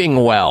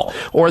sleeping well,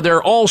 or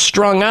they're all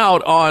strung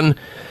out on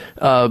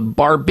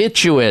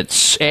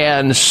barbiturates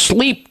and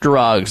sleep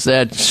drugs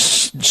that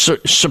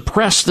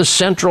suppress the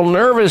central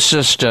nervous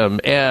system,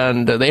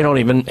 and they don't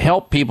even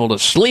help people to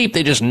sleep.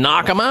 They just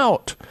knock them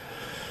out.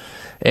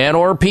 And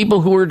or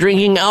people who are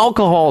drinking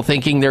alcohol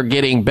thinking they're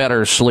getting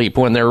better sleep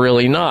when they're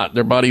really not.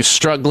 Their body's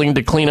struggling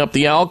to clean up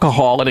the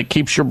alcohol, and it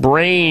keeps your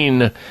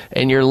brain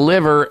and your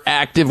liver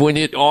active when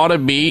it ought to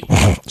be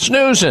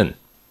snoozing.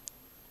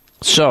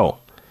 So,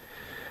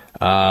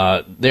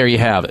 there you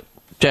have it.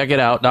 Check it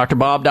out,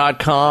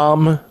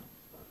 drbob.com,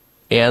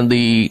 and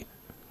the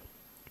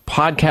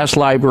podcast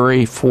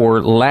library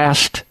for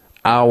last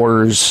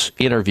hour's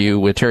interview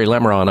with Terry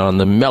Lemerond on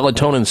the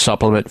melatonin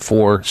supplement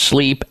for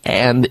sleep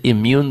and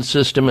immune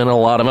system and a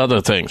lot of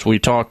other things we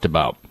talked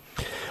about.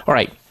 All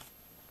right.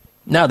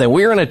 Now then,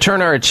 we're going to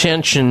turn our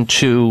attention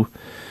to,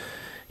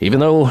 even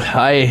though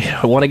I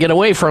want to get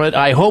away from it,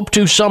 I hope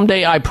to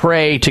someday, I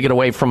pray to get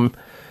away from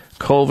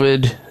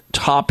COVID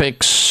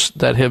topics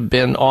that have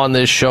been on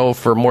this show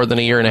for more than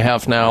a year and a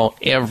half now.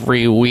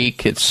 Every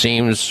week, it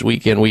seems,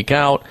 week in, week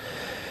out.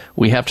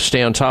 We have to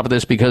stay on top of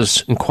this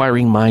because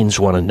inquiring minds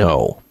want to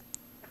know.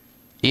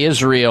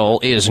 Israel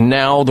is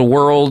now the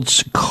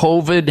world's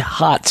COVID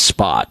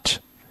hotspot.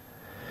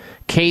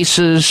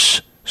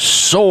 Cases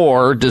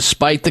soar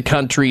despite the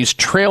country's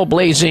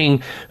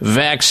trailblazing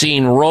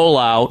vaccine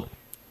rollout,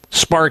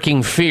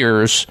 sparking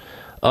fears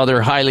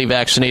other highly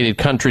vaccinated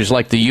countries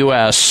like the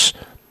U.S.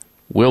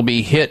 will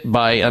be hit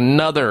by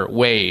another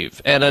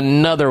wave and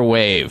another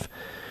wave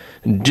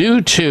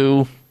due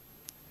to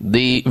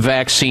the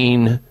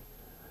vaccine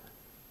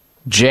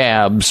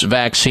jabs,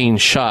 vaccine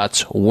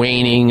shots,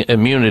 waning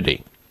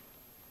immunity.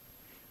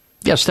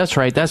 Yes, that's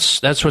right.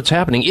 That's what's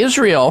happening.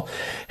 Israel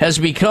has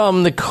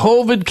become the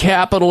COVID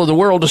capital of the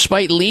world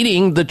despite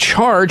leading the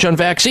charge on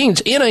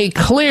vaccines, in a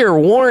clear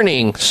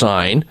warning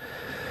sign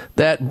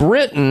that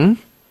Britain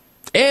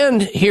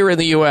and here in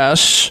the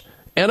U.S.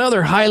 and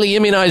other highly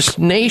immunized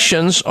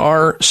nations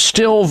are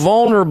still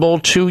vulnerable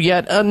to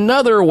yet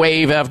another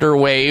wave after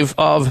wave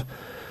of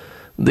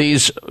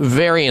these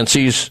variants,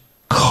 these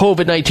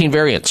COVID-19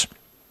 variants.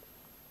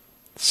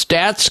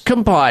 Stats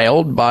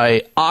compiled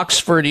by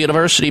Oxford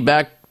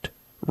University-backed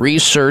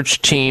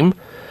research team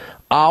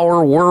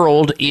Our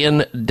World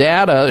in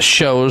Data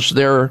shows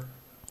there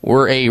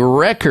were a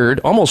record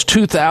almost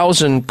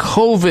 2,000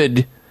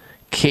 COVID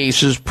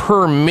cases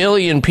per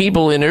million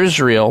people in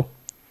Israel.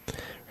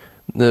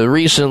 The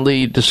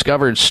recently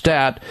discovered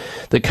stat,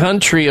 the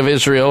country of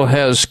Israel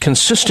has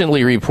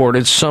consistently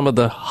reported some of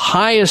the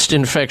highest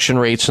infection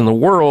rates in the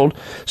world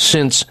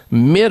since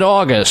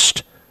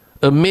mid-August,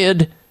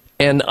 amid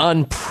an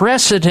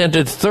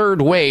unprecedented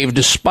third wave,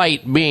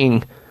 despite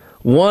being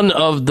one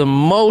of the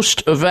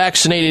most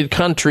vaccinated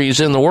countries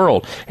in the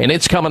world. And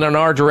it's coming in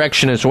our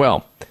direction as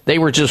well. They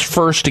were just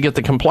first to get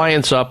the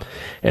compliance up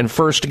and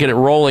first to get it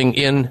rolling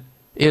in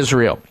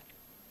Israel.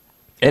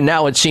 And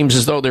now it seems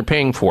as though they're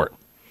paying for it.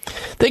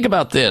 Think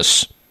about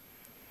this.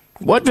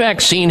 What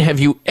vaccine have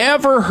you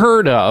ever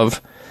heard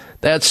of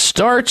that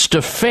starts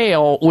to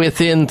fail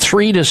within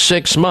 3 to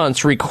 6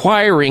 months,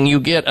 requiring you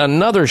get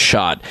another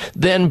shot,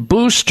 then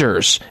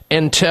boosters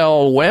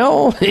until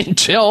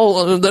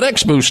the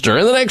next booster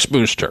and the next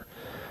booster?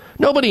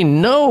 Nobody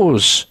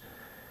knows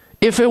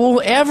if it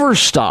will ever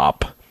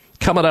stop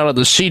coming out of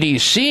the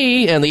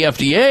CDC and the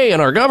FDA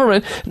and our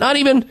government, not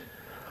even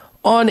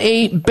on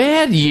a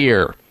bad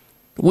year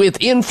with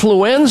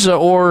influenza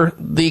or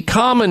the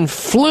common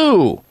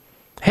flu.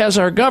 Has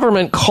our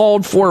government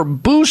called for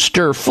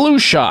booster flu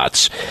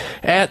shots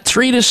at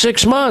 3 to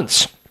 6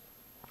 months?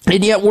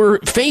 And yet we're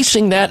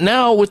facing that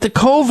now with the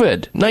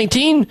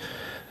COVID-19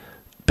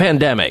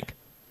 pandemic.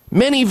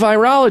 Many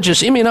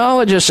virologists,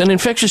 immunologists, and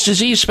infectious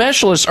disease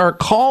specialists are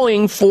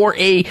calling for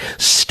a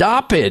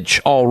stoppage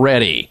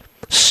already.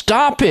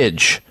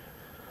 Stoppage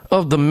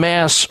of the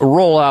mass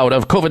rollout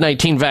of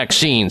COVID-19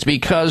 vaccines,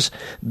 because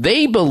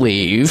they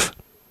believe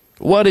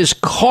what is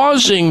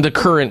causing the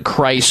current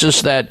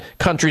crisis that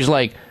countries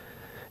like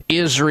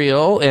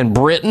Israel and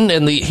Britain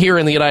and here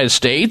in the United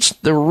States,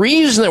 the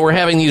reason that we're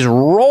having these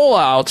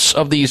rollouts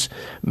of these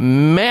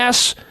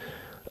mass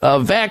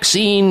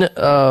vaccine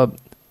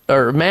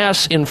or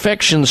mass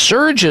infection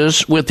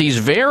surges with these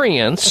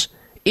variants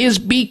is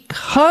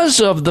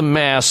because of the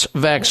mass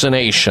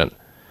vaccination.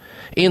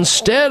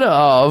 Instead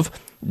of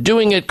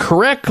doing it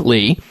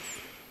correctly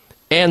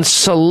and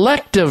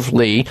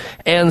selectively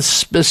and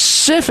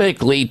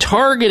specifically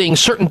targeting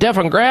certain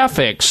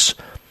demographics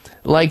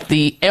like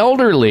the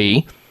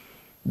elderly,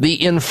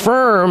 the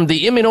infirm,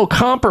 the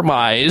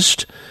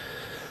immunocompromised,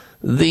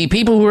 the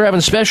people who are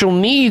having special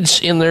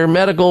needs in their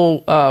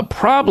medical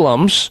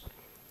problems,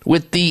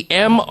 with the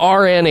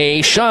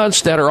mRNA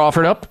shots that are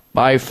offered up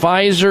by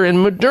Pfizer and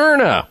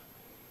Moderna.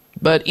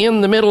 But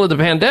in the middle of the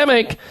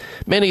pandemic,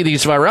 many of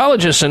these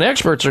virologists and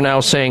experts are now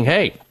saying,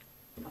 hey,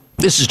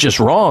 this is just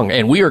wrong,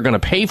 and we are going to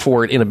pay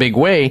for it in a big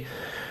way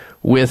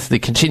with the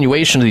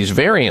continuation of these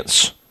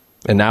variants.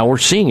 And now we're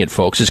seeing it,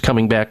 folks. It's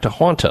coming back to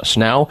haunt us.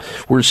 Now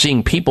we're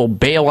seeing people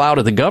bail out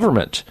of the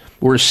government.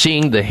 We're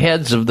seeing the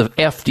heads of the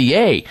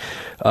FDA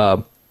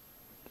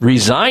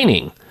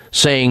resigning,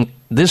 saying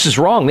this is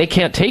wrong. They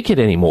can't take it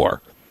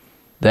anymore.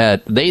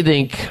 That they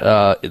think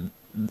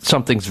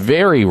something's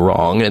very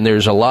wrong, and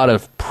there's a lot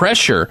of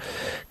pressure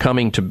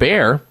coming to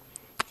bear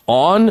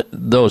on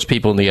those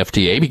people in the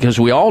FDA, because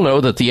we all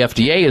know that the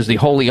FDA is the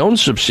wholly owned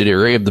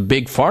subsidiary of the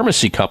big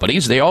pharmacy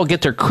companies. They all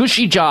get their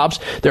cushy jobs,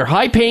 their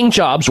high-paying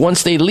jobs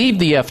once they leave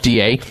the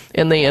FDA,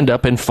 and they end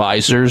up in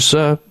Pfizer's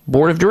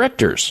board of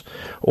directors,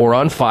 or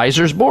on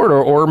Pfizer's board,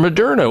 or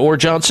Moderna, or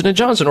Johnson &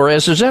 Johnson, or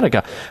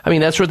AstraZeneca. I mean,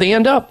 that's where they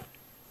end up.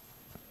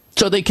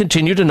 So they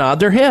continue to nod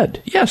their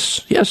head.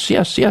 Yes, yes,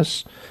 yes,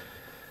 yes.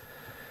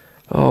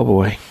 Oh,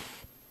 boy.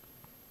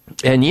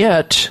 And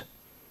yet,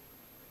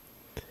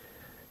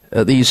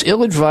 these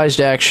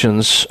ill-advised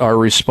actions are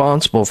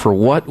responsible for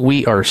what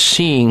we are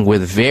seeing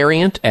with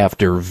variant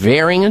after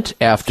variant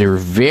after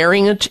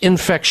variant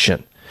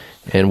infection.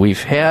 And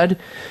we've had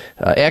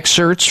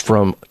excerpts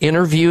from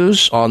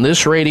interviews on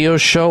this radio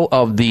show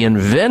of the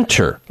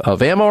inventor of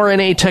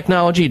mRNA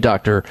technology,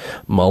 Dr.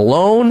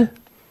 Malone,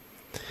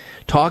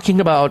 talking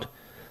about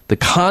the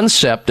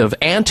concept of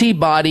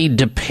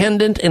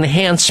antibody-dependent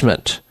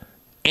enhancement.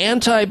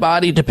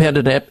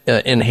 Antibody-dependent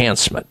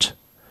enhancement,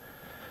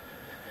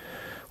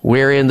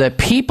 wherein the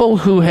people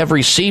who have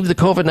received the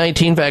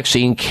COVID-19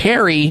 vaccine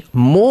carry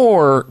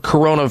more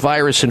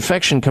coronavirus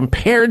infection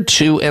compared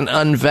to an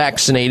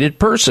unvaccinated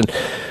person.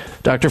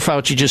 Dr.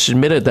 Fauci just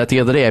admitted that the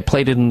other day. I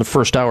played it in the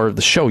first hour of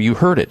the show. You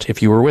heard it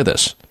if you were with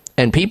us.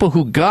 And people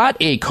who got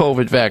a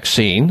COVID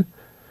vaccine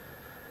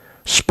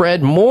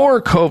spread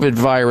more COVID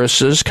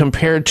viruses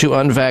compared to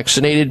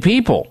unvaccinated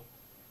people.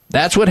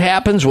 That's what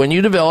happens when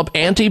you develop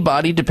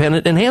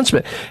antibody-dependent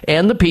enhancement.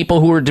 And the people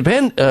who are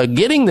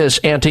getting this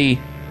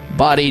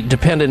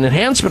antibody-dependent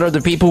enhancement are the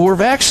people who are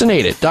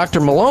vaccinated. Dr.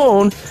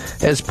 Malone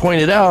has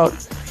pointed out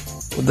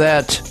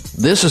that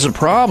this is a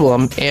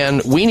problem,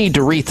 and we need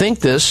to rethink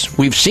this.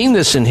 We've seen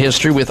this in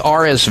history with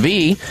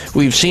RSV.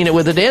 We've seen it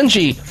with the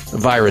dengue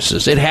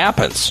viruses. It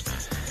happens.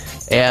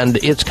 And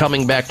it's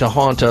coming back to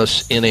haunt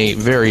us in a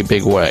very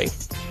big way.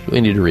 We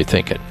need to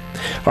rethink it.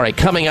 All right,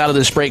 coming out of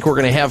this break, we're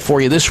going to have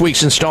for you this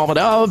week's installment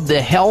of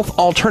the Health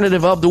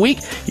Alternative of the Week.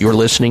 You're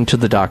listening to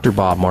the Dr.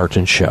 Bob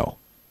Martin Show.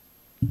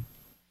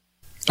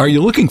 Are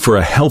you looking for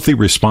a healthy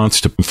response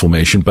to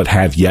inflammation but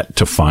have yet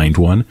to find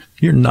one?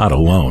 You're not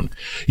alone.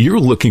 You're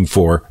looking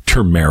for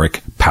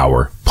Turmeric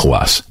Power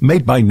Plus,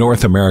 made by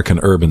North American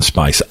Herb &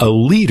 Spice, a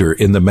leader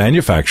in the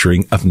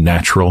manufacturing of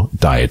natural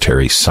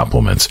dietary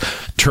supplements.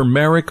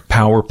 Turmeric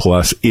Power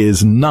Plus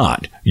is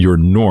not your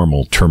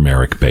normal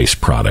turmeric-based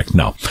product.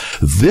 No,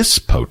 this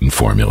potent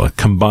formula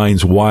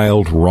combines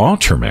wild raw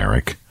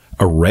turmeric,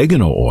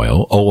 oregano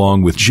oil,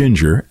 along with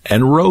ginger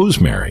and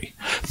rosemary.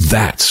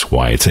 That's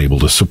why it's able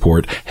to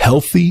support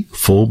healthy,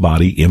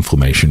 full-body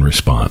inflammation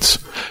response.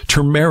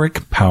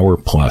 Turmeric Power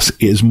Plus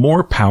is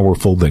more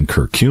powerful than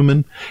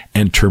curcumin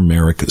and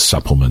turmeric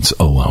supplements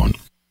alone.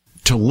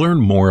 To learn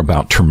more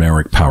about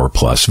Turmeric Power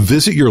Plus,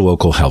 visit your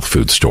local health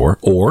food store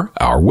or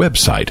our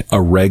website,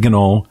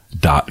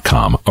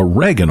 oreganol.com.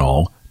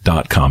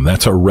 Oreganol.com.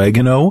 That's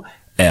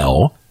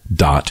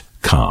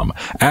oregano.com.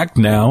 Act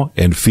now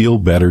and feel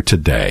better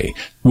today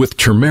with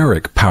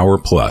Turmeric Power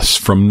Plus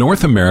from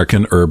North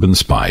American Herb &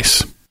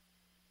 Spice.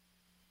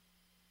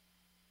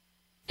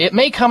 It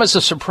may come as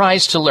a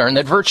surprise to learn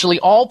that virtually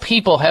all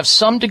people have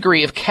some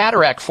degree of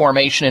cataract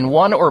formation in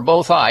one or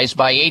both eyes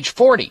by age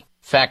 40.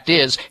 Fact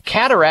is,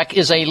 cataract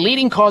is a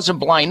leading cause of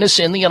blindness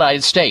in the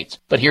United States.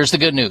 But here's the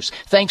good news.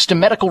 Thanks to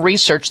medical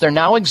research, there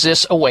now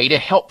exists a way to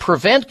help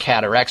prevent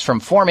cataracts from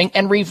forming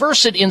and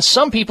reverse it in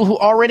some people who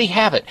already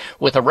have it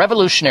with a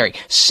revolutionary,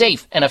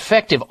 safe, and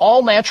effective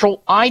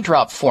all-natural eye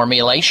drop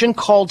formulation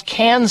called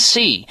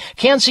Can-C.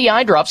 Can-C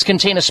eye drops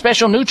contain a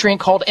special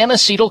nutrient called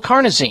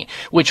N-acetylcarnosine,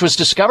 which was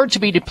discovered to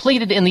be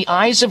depleted in the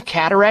eyes of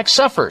cataract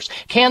sufferers.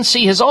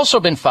 Can-C has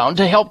also been found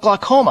to help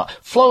glaucoma,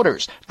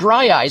 floaters,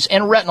 dry eyes,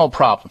 and retinal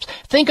problems.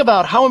 Think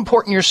about how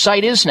important your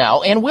sight is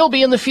now and will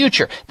be in the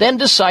future. Then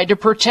decide to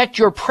protect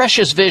your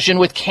precious vision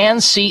with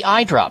Can-C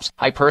eye drops.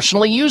 I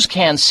personally use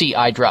Can-C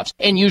eye drops,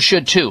 and you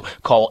should too.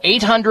 Call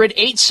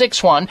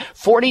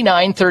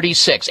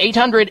 800-861-4936.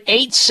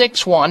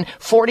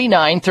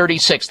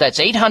 800-861-4936. That's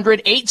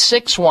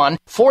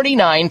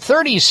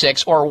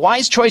 800-861-4936 or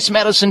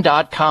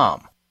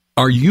wisechoicemedicine.com.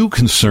 Are you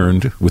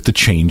concerned with the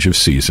change of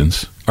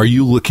seasons? Are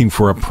you looking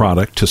for a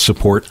product to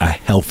support a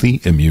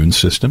healthy immune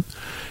system?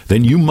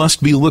 Then you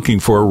must be looking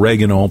for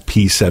Oreganol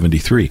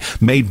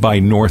P73, made by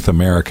North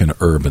American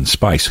Herb &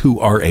 Spice, who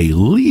are a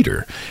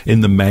leader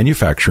in the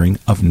manufacturing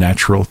of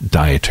natural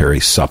dietary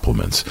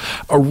supplements.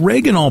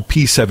 Oreganol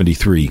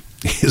P73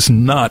 is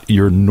not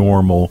your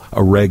normal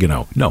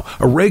oregano. No,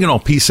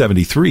 Oreganol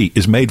P73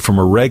 is made from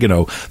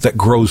oregano that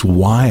grows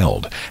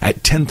wild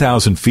at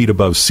 10,000 feet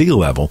above sea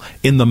level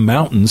in the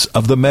mountains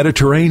of the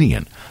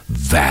Mediterranean.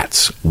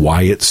 That's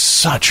why it's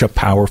such a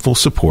powerful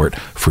support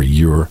for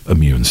your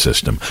immune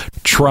system.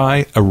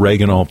 Try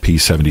Oreganol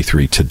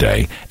P73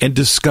 today and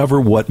discover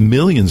what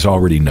millions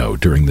already know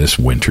during this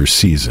winter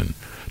season.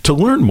 To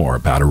learn more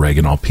about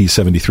Oreganol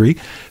P73,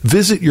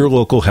 visit your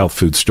local health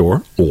food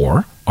store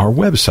or our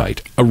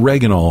website,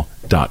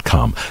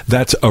 oreganol.com.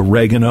 That's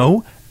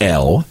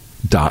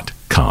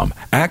oregano.com.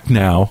 Act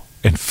now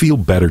and feel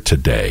better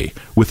today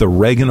with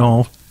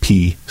Oreganol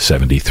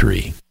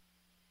P73.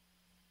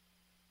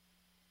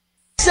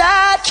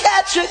 I'd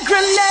catch a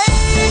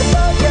grenade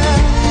for ya.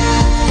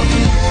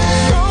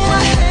 Throw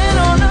my hand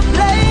on a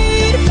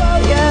blade for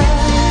ya.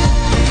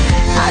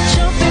 I'd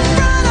jump in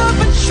front of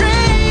a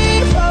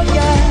train for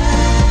ya.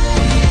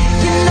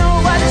 You know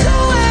I'd do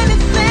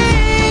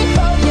anything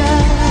for ya.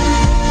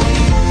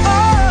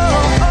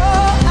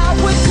 Oh, I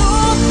would go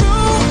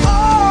through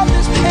all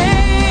this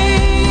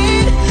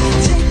pain.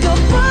 Take a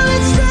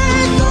bullet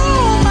straight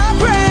through my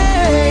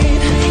brain.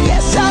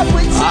 Yes, I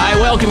would. I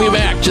welcome you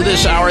back to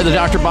this hour of the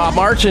Dr. Bob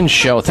Martin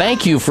Show.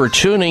 Thank you for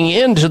tuning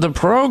in to the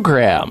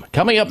program.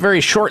 Coming up very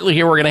shortly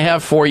here, we're going to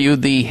have for you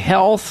the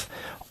Health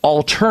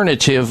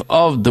Alternative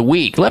of the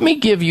Week. Let me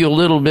give you a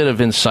little bit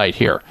of insight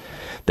here.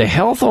 The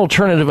Health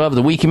Alternative of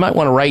the Week, you might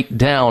want to write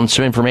down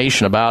some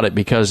information about it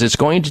because it's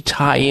going to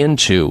tie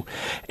into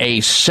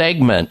a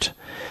segment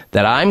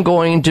that I'm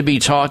going to be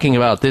talking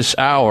about this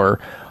hour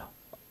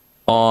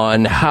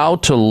on how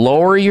to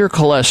lower your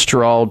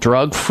cholesterol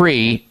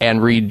drug-free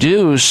and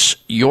reduce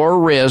your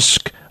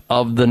risk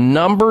of the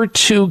number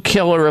 2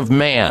 killer of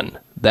man.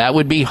 That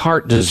would be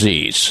heart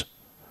disease.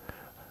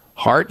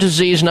 Heart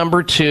disease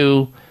number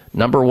 2,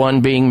 number 1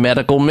 being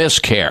medical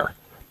miscare,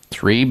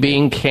 3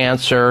 being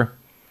cancer,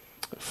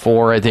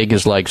 4 I think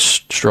is like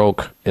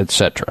stroke,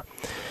 etc.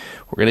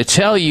 We're going to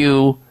tell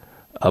you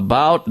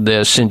about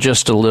this in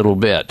just a little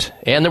bit.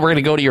 And then we're going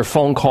to go to your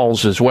phone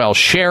calls as well.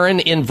 Sharon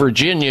in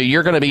Virginia,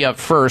 you're going to be up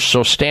first,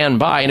 so stand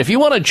by. And if you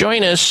want to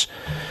join us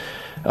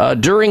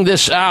during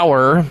this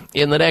hour,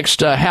 in the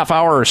next half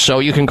hour or so,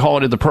 you can call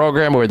into the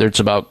program, whether it's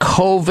about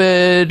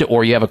COVID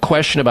or you have a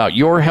question about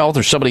your health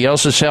or somebody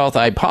else's health.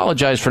 I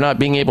apologize for not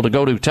being able to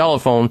go to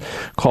telephone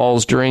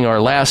calls during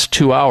our last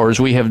 2 hours.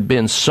 We have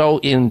been so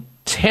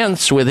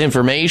intense with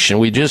information.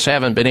 We just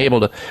haven't been able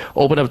to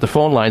open up the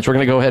phone lines. We're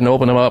going to go ahead and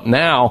open them up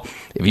now.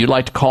 If you'd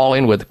like to call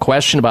in with a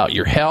question about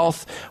your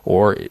health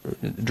or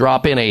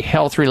drop in a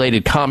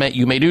health-related comment,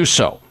 you may do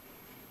so.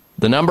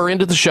 The number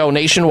into the show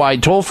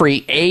nationwide,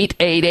 toll-free,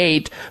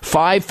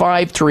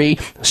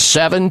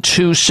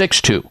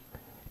 888-553-7262.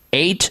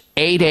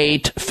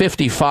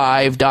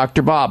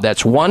 888-55 Bob.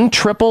 That's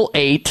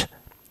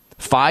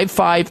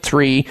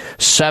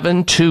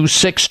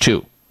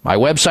 1-888-553-7262. My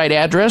website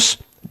address,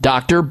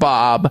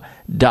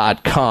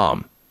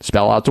 drbob.com.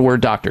 Spell out the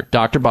word doctor,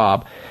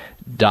 drbob.com.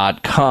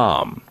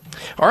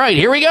 All right,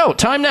 here we go.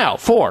 Time now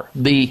for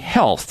the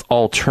health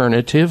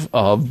alternative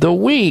of the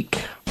week.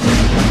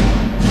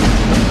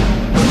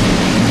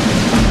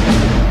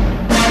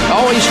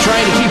 Always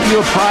trying to keep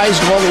you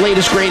apprised of all the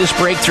latest, greatest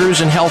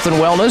breakthroughs in health and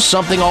wellness,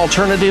 something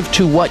alternative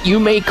to what you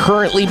may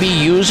currently be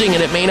using,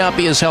 and it may not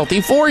be as healthy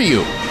for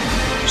you.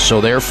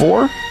 So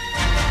therefore,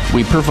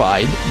 we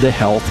provide the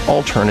health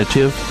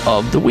alternative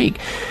of the week.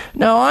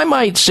 Now, I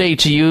might say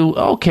to you,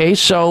 okay,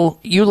 so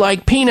you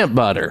like peanut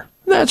butter.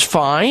 That's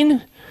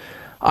fine.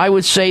 I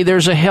would say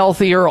there's a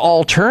healthier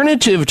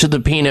alternative to the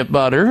peanut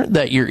butter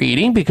that you're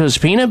eating, because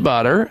peanut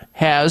butter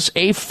has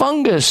a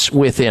fungus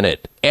within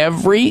it.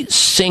 Every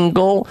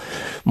single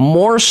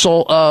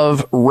morsel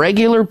of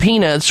regular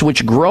peanuts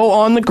which grow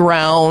on the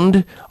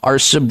ground are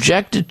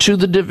subjected to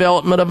the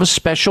development of a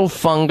special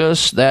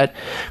fungus that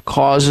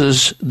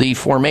causes the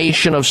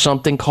formation of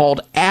something called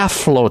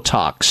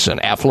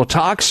aflatoxin.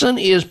 Aflatoxin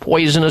is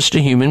poisonous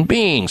to human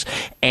beings,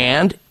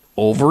 and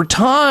over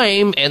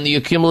time and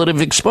the cumulative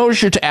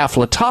exposure to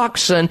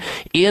aflatoxin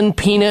in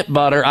peanut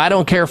butter, I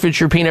don't care if it's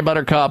your peanut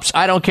butter cups,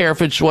 I don't care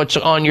if it's what's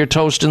on your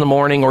toast in the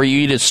morning or you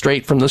eat it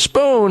straight from the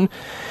spoon,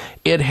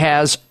 it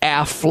has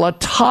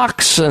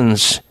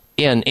aflatoxins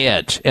in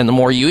it. And the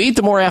more you eat,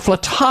 the more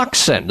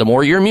aflatoxin, the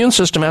more your immune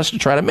system has to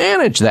try to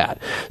manage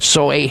that.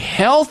 So a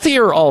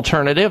healthier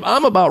alternative,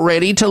 I'm about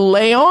ready to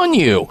lay on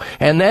you.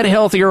 And that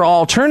healthier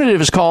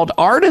alternative is called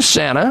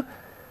Artisana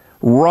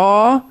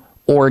Raw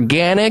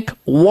Organic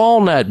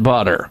Walnut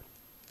Butter.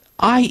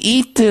 I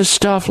eat this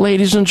stuff,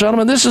 ladies and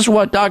gentlemen. This is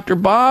what Dr.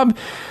 Bob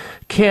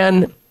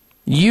can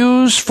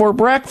use for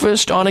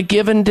breakfast on a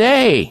given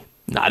day.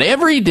 Not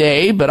every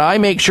day, but I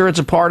make sure it's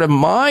a part of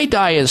my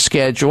diet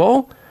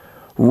schedule.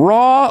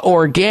 Raw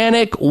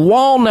organic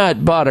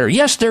walnut butter.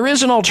 Yes, there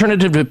is an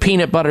alternative to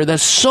peanut butter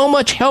that's so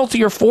much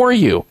healthier for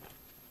you.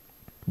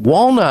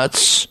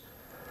 Walnuts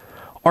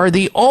are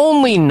the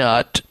only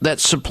nut that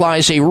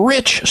supplies a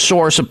rich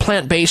source of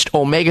plant-based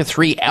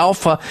omega-3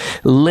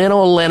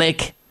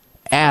 alpha-linolenic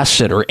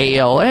acid, or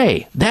ALA.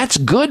 That's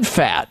good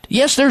fat.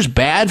 Yes, there's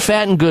bad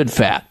fat and good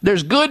fat.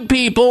 There's good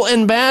people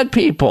and bad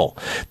people.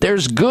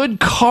 There's good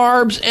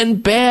carbs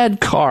and bad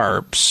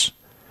carbs.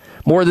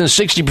 More than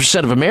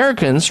 60% of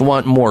Americans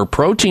want more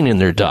protein in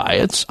their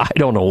diets. I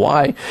don't know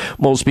why.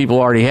 Most people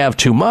already have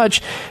too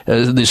much,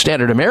 the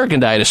standard American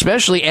diet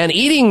especially, and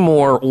eating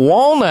more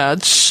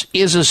walnuts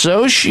is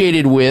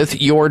associated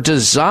with your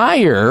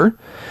desire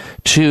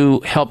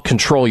to help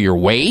control your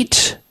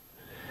weight,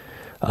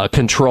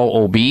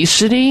 control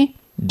obesity,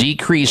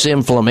 decrease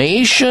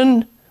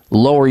inflammation,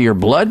 lower your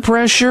blood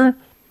pressure.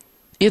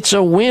 It's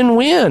a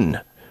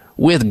win-win.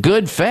 With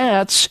good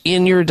fats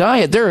in your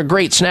diet. They're a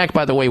great snack,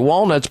 by the way,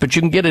 walnuts, but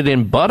you can get it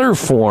in butter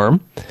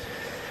form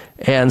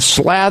and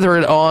slather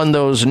it on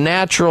those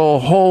natural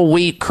whole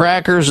wheat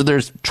crackers.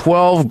 There's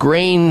 12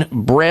 grain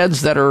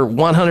breads that are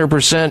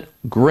 100%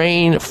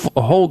 grain,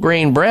 whole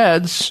grain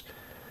breads.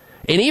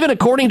 And even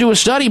according to a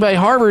study by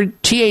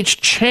Harvard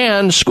T.H.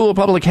 Chan School of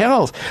Public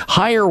Health,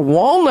 higher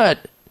walnut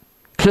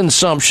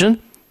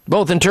consumption,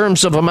 both in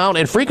terms of amount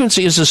and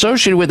frequency, is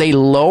associated with a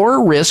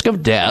lower risk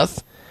of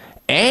death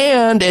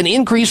and an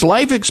increased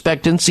life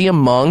expectancy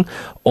among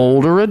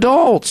older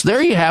adults.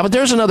 There you have it.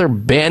 There's another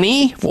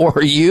Benny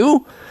for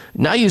you.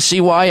 Now you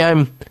see why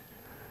I'm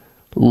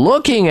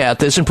looking at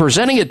this and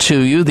presenting it to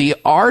you. The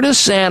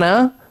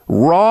Artisana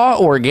Raw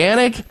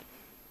Organic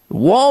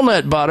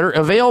Walnut Butter,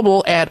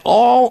 available at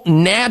all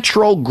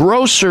natural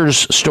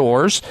grocers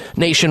stores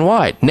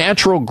nationwide.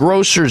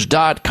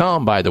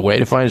 Naturalgrocers.com, by the way,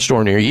 to find a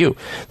store near you.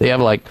 They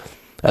have I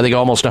think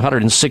almost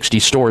 160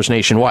 stores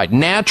nationwide.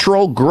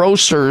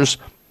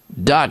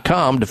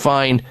 Naturalgrocers.com to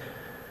find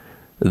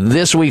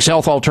this week's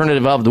health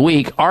alternative of the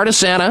week,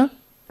 Artisana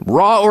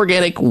Raw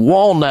Organic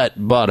Walnut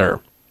Butter.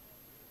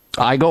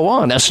 I go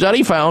on. A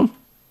study found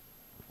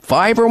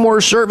 5 or more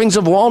servings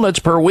of walnuts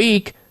per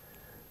week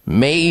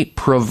may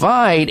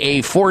provide a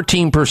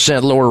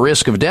 14% lower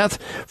risk of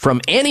death from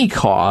any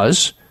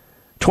cause,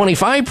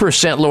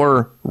 25%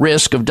 lower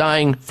risk of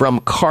dying from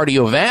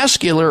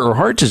cardiovascular or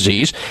heart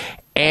disease,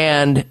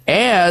 and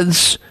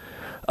adds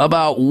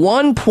about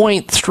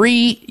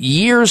 1.3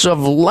 years of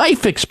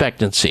life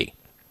expectancy.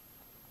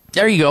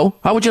 There you go.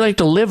 How would you like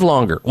to live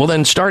longer? Well,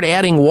 then start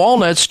adding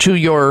walnuts to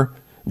your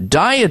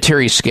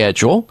dietary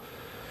schedule,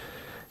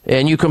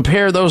 and you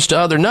compare those to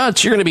other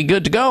nuts, you're going to be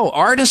good to go.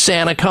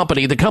 Artisana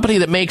Company, the company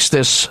that makes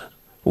this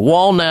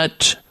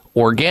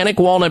organic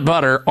walnut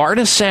butter,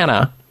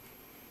 Artisana,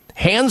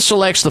 hand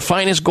selects the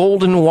finest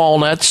golden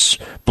walnuts,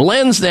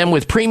 blends them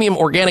with premium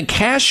organic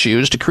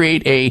cashews to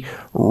create a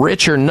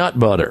richer nut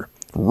butter.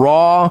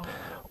 Raw,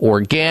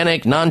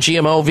 organic,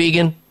 non-GMO,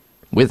 vegan,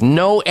 with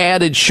no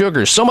added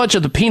sugar. So much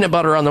of the peanut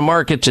butter on the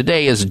market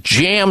today is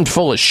jammed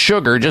full of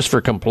sugar just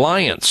for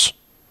compliance.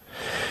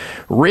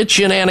 Rich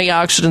in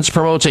antioxidants,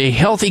 promotes a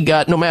healthy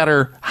gut no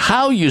matter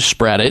how you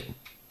spread it.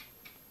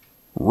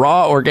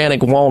 Raw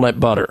organic walnut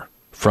butter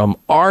from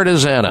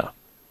Artisana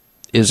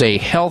is a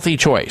healthy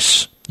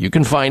choice. You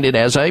can find it,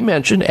 as I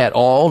mentioned, at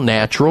all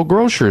natural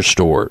grocery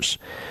stores.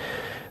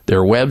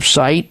 Their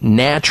website,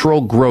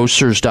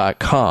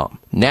 naturalgrocers.com.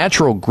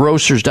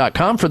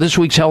 Naturalgrocers.com for this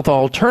week's health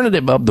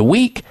alternative of the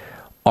week,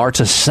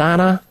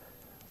 Artisana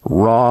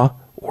raw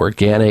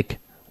organic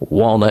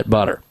walnut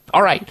butter.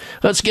 All right,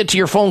 let's get to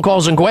your phone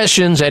calls and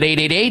questions at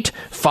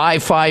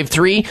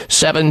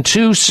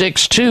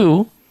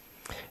 888-553-7262.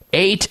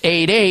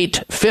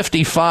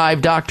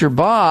 888-55 Dr.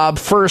 Bob.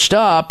 First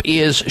up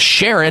is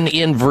Sharon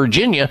in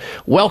Virginia.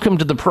 Welcome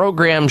to the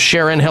program,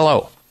 Sharon.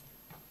 Hello.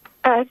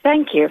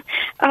 Thank you.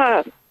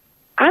 I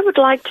would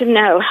like to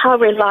know how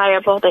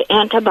reliable the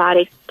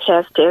antibody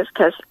test is,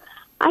 because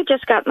I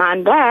just got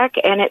mine back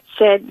and it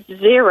said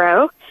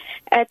 0.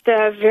 At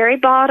the very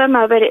bottom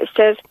of it, it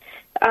says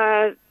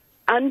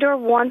under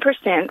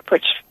 1%,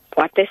 which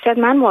what they said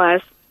mine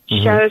was,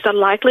 shows a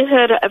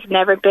likelihood of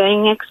never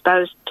being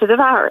exposed to the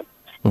virus.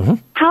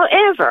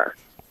 However,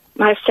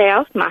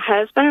 myself, my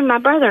husband, and my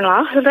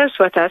brother-in-law, who lives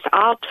with us,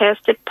 all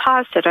tested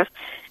positive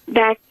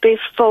back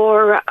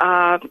before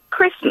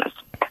Christmas.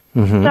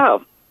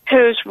 So,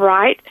 who's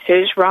right,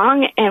 who's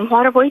wrong, and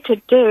what are we to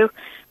do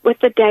with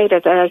the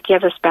data that they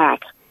give us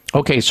back?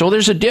 Okay, so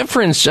there's a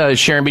difference,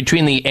 Sharon,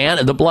 between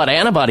the blood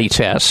antibody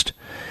test,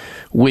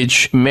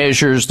 which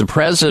measures the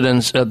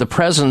presence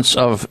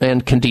of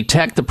and can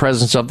detect the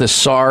presence of the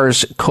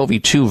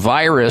SARS-CoV-2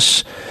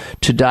 virus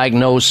to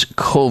diagnose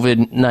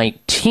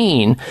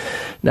COVID-19.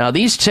 Now,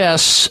 these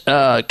tests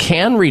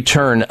can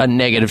return a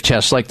negative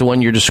test like the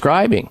one you're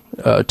describing,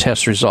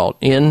 test result,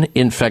 in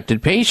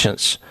infected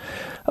patients.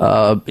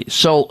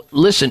 So,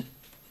 listen,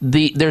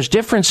 there's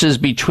differences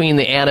between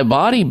the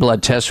antibody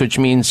blood test, which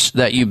means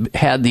that you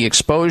had the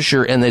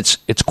exposure and it's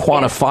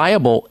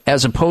quantifiable,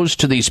 as opposed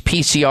to these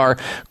PCR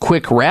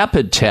quick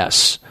rapid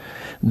tests.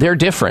 They're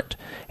different.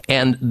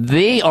 And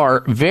they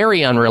are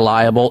very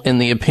unreliable in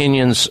the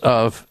opinions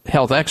of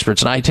health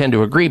experts. And I tend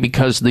to agree,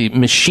 because the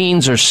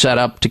machines are set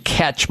up to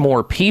catch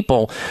more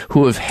people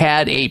who have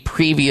had a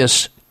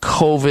previous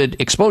COVID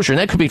exposure. And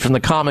that could be from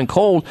the common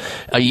cold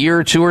a year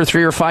or 2 or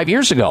 3 or 5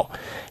 years ago.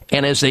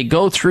 And as they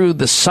go through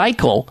the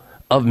cycle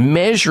of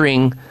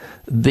measuring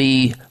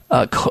the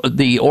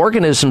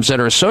organisms that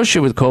are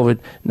associated with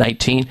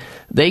COVID-19,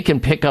 they can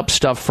pick up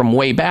stuff from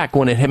way back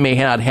when it may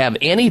not have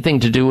anything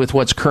to do with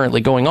what's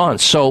currently going on.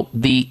 So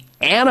the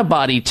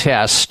antibody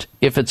test,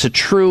 if it's a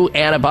true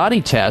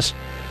antibody test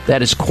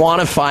that is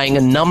quantifying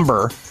a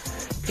number,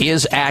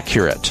 is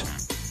accurate.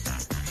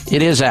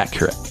 It is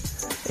accurate.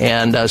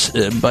 And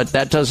but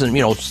that doesn't,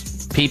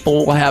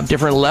 people will have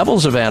different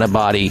levels of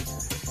antibody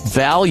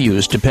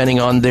values depending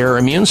on their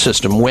immune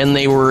system when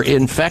they were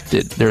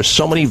infected. There's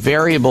so many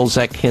variables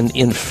that can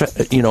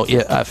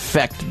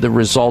affect the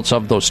results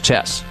of those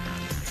tests.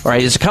 All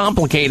right, it's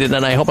complicated,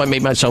 and I hope I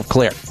made myself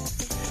clear.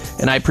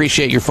 And I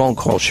appreciate your phone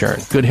call,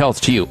 Sharon. Good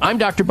health to you. I'm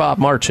Dr. Bob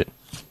Martin.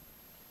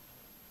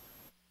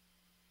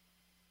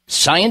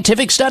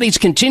 Scientific studies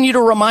continue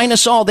to remind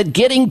us all that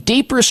getting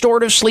deep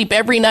restorative sleep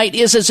every night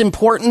is as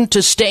important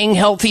to staying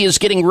healthy as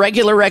getting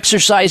regular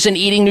exercise and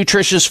eating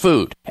nutritious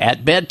food.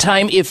 At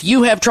bedtime, if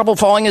you have trouble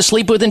falling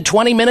asleep within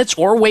 20 minutes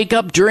or wake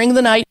up during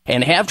the night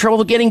and have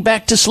trouble getting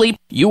back to sleep,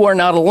 you are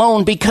not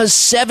alone, because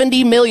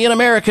 70 million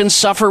Americans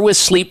suffer with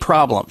sleep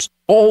problems.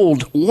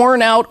 Old,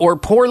 worn out, or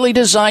poorly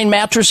designed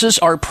mattresses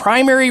are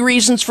primary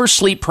reasons for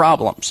sleep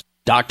problems.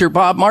 Dr.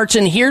 Bob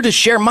Martin here to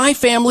share my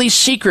family's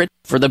secret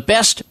for the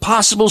best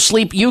possible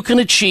sleep you can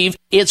achieve.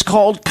 It's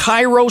called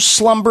Kairos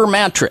Slumber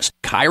Mattress.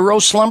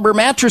 Kairos Slumber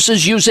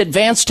mattresses use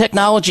advanced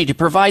technology to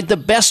provide the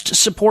best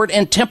support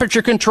and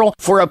temperature control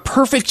for a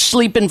perfect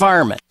sleep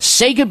environment.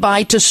 Say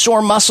goodbye to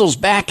sore muscles,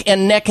 back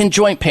and neck and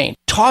joint pain.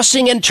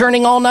 Tossing and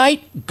turning all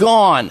night?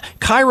 Gone.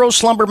 Kairos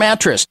Slumber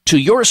Mattress, to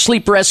your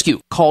sleep rescue.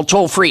 Call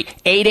toll-free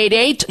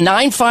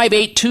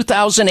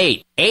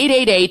 888-958-2008.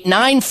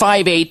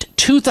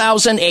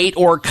 888-958-2008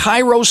 or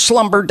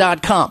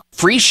KairosSlumber.com.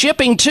 Free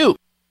shipping, too.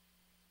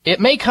 It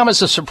may come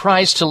as a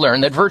surprise to learn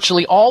that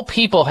virtually all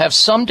people have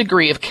some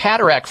degree of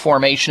cataract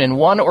formation in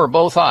one or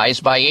both eyes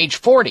by age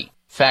 40.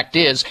 Fact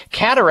is,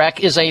 cataract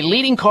is a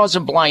leading cause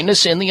of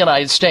blindness in the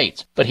United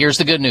States. But here's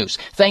the good news.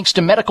 Thanks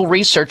to medical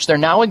research, there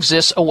now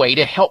exists a way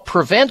to help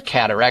prevent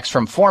cataracts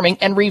from forming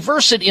and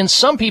reverse it in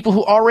some people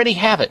who already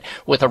have it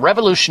with a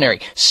revolutionary,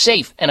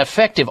 safe, and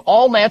effective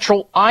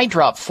all-natural eye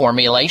drop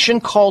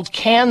formulation called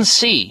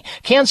Can-C.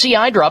 Can-C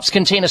eye drops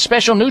contain a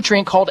special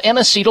nutrient called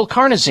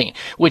N-acetylcarnosine,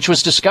 which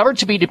was discovered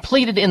to be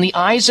depleted in the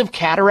eyes of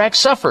cataract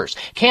sufferers.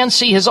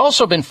 Can-C has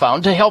also been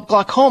found to help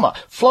glaucoma,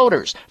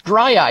 floaters,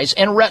 dry eyes,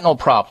 and retinal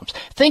problems.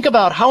 Think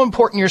about how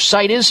important your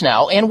sight is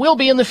now and will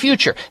be in the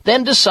future.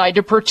 Then decide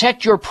to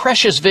protect your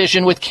precious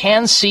vision with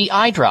Can-C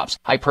eye drops.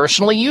 I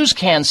personally use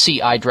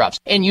Can-C eye drops,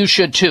 and you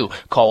should too.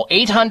 Call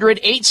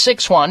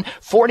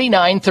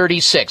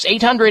 800-861-4936.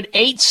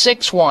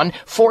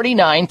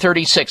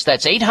 800-861-4936.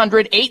 That's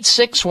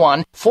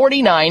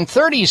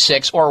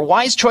 800-861-4936 or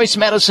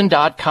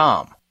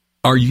wisechoicemedicine.com.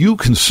 Are you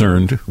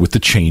concerned with the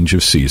change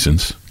of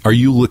seasons? Are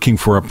you looking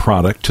for a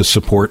product to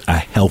support a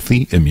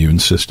healthy immune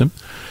system?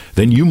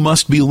 Then you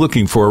must be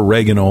looking for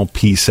Oreganol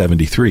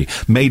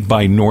P73, made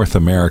by North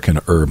American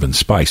Herb &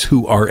 Spice,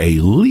 who are a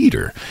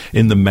leader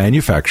in the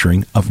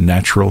manufacturing of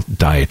natural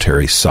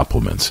dietary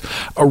supplements.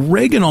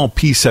 Oreganol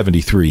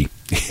P73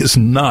 is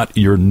not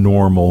your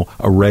normal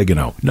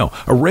oregano. No,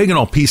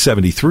 Oreganol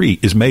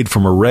P73 is made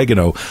from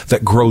oregano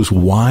that grows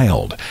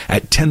wild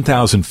at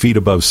 10,000 feet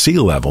above sea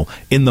level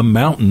in the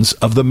mountains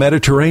of the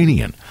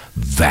Mediterranean.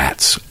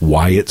 That's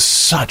why it's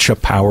such a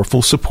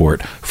powerful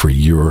support for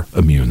your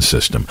immune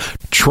system.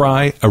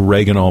 Try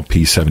Oreganol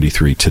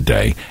P73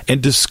 today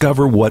and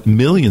discover what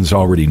millions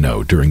already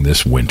know during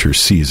this winter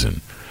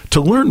season. To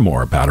learn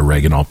more about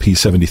Oreganol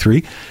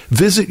P73,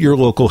 visit your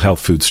local health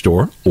food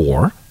store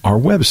or our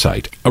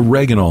website,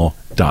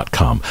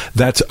 oreganol.com.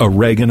 That's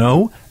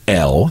oregano.com.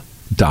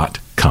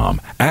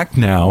 Act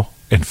now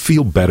and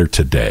feel better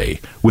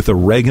today with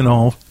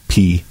Oreganol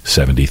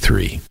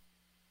P73.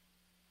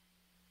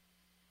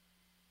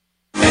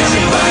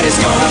 Everybody's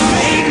gonna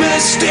make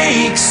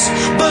mistakes,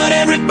 but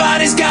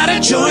everybody's got a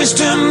choice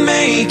to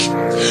make.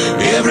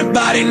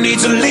 Everybody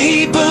needs a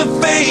leap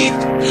of faith.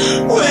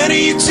 When are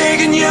you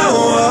taking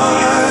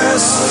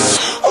yours?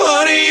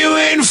 What are you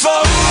waiting for?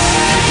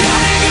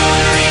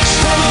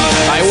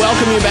 I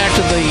welcome you back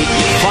to the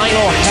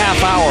final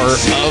half hour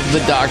of the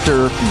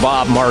Dr.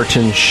 Bob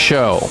Martin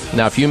Show.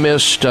 Now, if you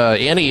missed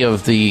any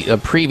of the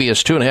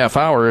previous 2.5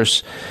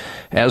 hours,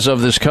 as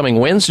of this coming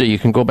Wednesday, you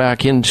can go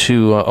back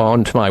onto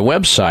my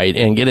website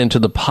and get into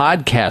the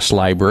podcast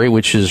library,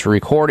 which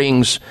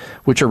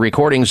are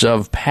recordings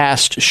of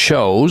past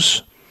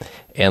shows,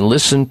 and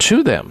listen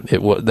to them,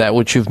 that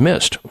which you've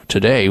missed.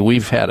 Today,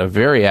 we've had a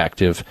very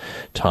active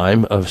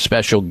time of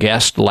special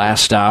guest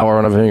last hour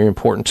on a very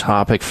important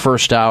topic.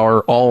 First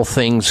hour, all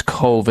things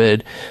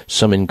COVID,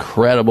 some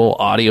incredible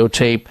audio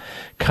tape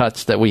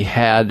cuts that we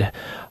had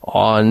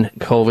on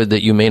COVID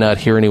that you may not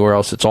hear anywhere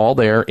else. It's all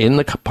there in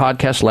the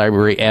podcast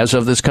library. As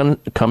of this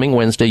coming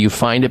Wednesday, you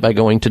find it by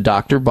going to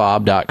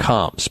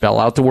drbob.com. Spell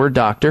out the word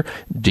doctor,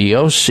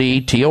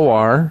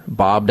 D-O-C-T-O-R,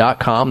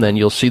 bob.com. Then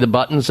you'll see the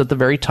buttons at the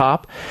very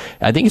top.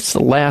 I think it's the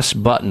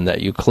last button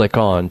that you click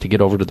on to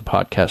get over to the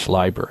podcast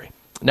library.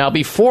 Now,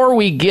 before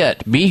we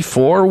get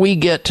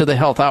to the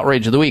health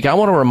outrage of the week, I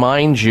want to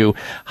remind you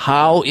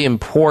how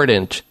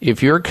important,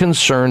 if you're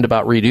concerned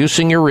about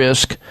reducing your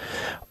risk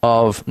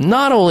of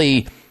not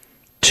only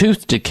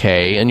tooth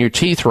decay and your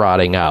teeth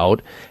rotting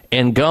out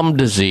and gum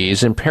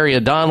disease and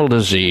periodontal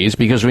disease,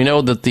 because we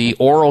know that the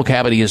oral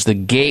cavity is the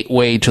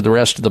gateway to the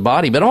rest of the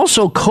body, but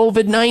also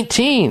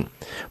COVID-19.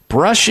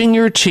 Brushing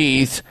your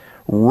teeth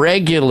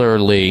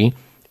regularly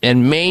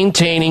and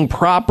maintaining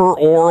proper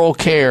oral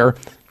care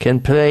can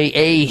play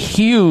a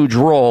huge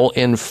role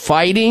in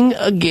fighting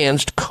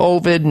against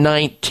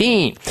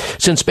COVID-19.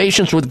 Since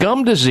patients with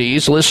gum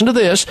disease, listen to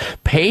this,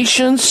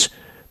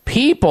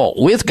 people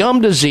with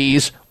gum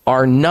disease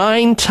are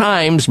 9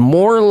 times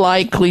more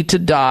likely to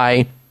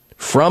die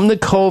from the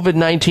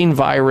COVID-19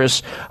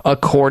 virus,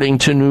 according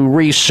to new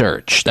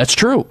research. That's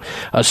true.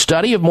 A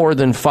study of more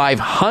than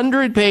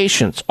 500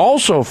 patients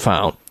also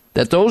found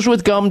that those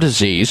with gum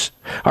disease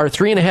are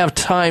 3.5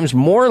 times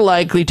more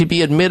likely to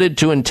be admitted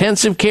to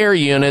intensive care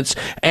units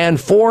and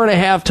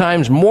 4.5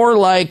 times more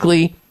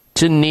likely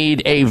to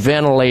need a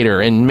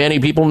ventilator. And many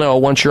people know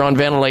once you're on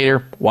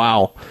ventilator,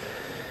 wow,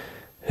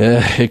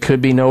 it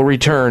could be no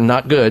return,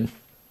 not good.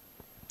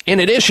 In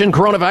addition,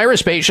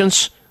 coronavirus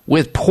patients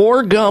with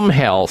poor gum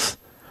health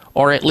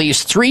are at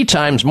least 3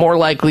 times more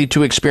likely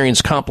to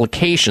experience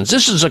complications.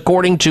 This is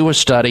according to a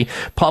study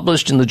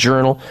published in the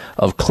Journal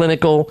of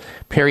Clinical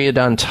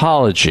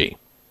Periodontology.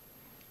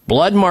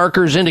 Blood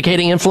markers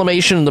indicating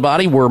inflammation in the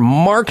body were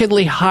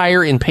markedly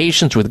higher in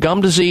patients with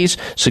gum disease,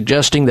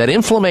 suggesting that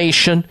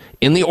inflammation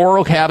in the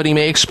oral cavity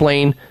may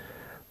explain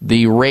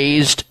the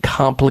raised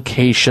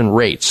complication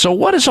rates. So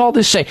what does all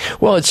this say?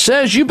 Well, it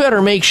says you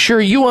better make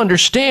sure you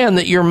understand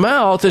that your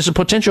mouth is a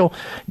potential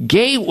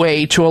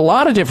gateway to a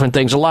lot of different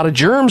things. A lot of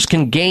germs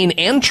can gain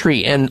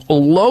entry and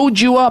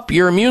load you up,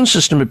 your immune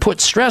system, and put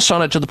stress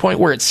on it to the point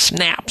where it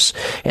snaps.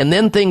 And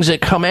then things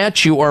that come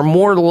at you are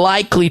more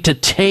likely to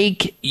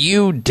take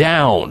you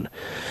down.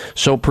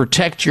 So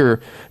protect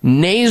your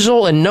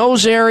nasal and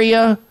nose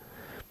area.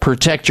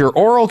 Protect your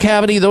oral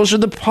cavity. Those are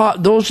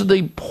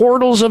the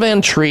portals of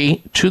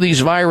entry to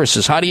these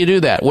viruses. How do you do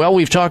that? Well,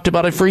 we've talked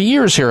about it for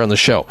years here on the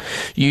show.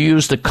 You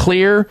use the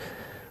Xlear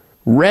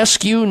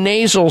Rescue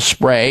nasal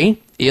spray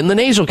in the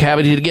nasal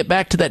cavity to get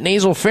back to that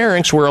nasal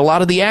pharynx where a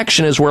lot of the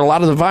action is, where a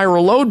lot of the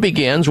viral load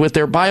begins, with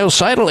their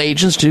biocidal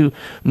agents to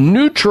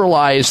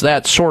neutralize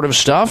that sort of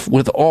stuff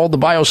with all the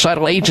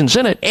biocidal agents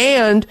in it.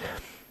 And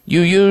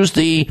you use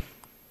the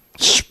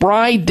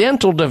Spry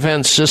dental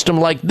defense system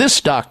like this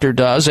doctor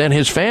does and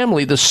his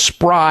family, the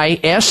Spry,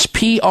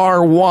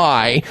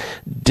 S-P-R-Y,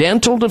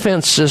 dental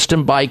defense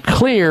system by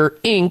Xlear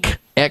Inc.,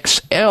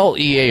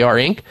 X-L-E-A-R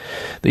Inc.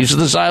 These are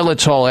the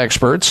xylitol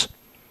experts.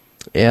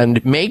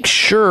 And make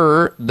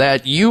sure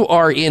that you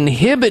are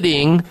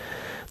inhibiting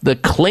the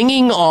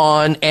clinging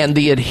on and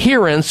the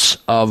adherence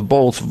of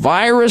both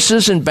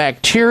viruses and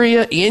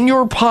bacteria in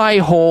your pie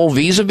hole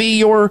vis-a-vis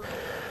your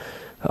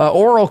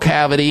oral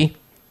cavity,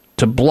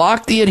 to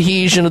block the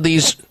adhesion of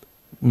these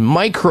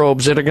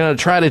microbes that are going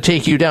to try to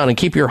take you down, and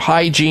keep your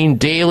hygiene,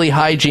 daily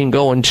hygiene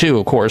going too,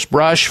 of course.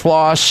 Brush,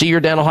 floss, see your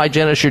dental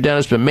hygienist, your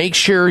dentist, but make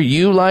sure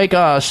you, like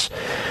us,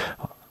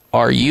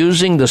 are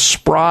using the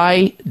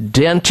Spry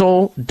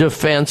dental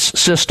defense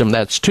system.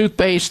 That's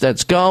toothpaste,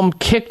 that's gum,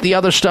 kick the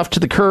other stuff to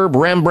the curb,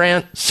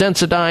 Rembrandt,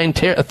 Sensodyne,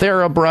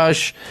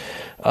 TheraBrush,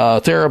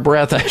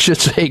 TheraBreath, I should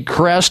say,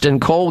 Crest and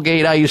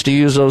Colgate. I used to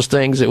use those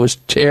things. It was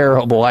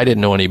terrible. I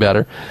didn't know any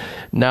better.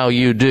 Now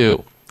you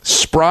do.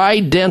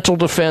 Spry dental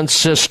defense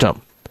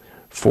system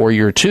for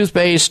your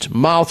toothpaste,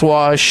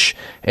 mouthwash,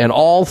 and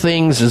all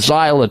things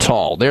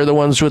xylitol. They're the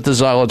ones with the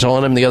xylitol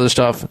in them. The other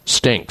stuff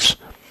stinks.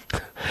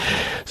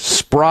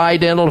 Spry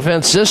dental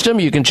defense system.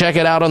 You can check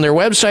it out on their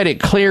website at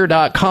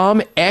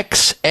Xlear.com.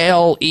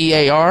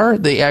 X-L-E-A-R.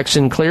 The X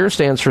in Xlear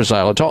stands for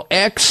xylitol.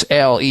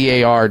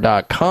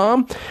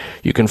 Xlear.com.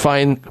 You can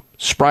find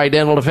Spry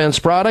dental defense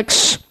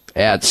products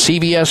at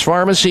CVS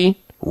Pharmacy,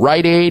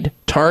 Rite Aid,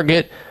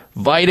 Target,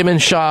 Vitamin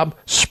Shop,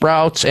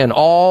 Sprouts, and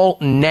all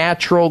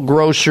natural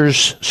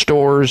grocers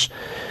stores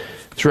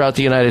throughout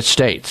the United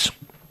States.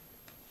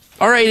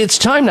 All right, it's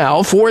time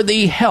now for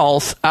the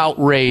health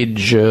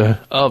outrage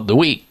of the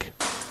week.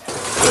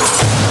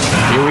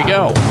 Here we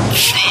go.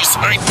 Jeez,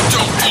 I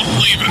don't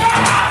believe it.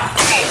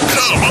 Oh,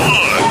 come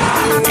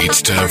on.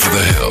 It's time for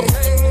the health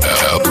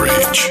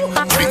outrage,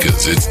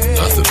 because it's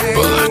nothing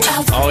but...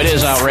 Oh, it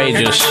is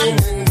outrageous.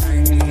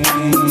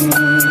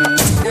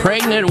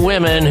 Pregnant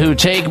women who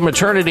take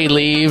maternity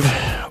leave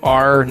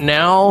are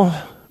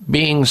now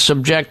being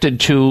subjected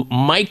to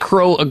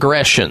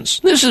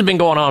microaggressions. This has been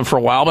going on for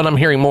a while, but I'm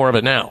hearing more of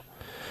it now.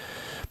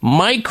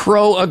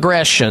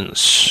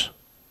 Microaggressions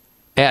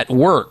at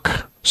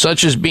work,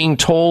 such as being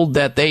told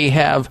that they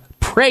have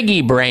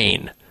preggy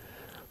brain,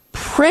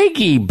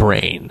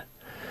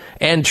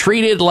 and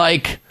treated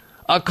like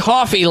a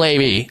coffee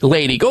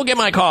lady. Go get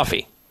my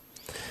coffee.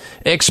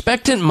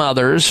 Expectant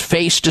mothers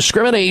face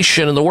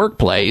discrimination in the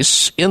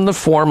workplace in the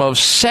form of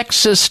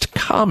sexist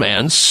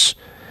comments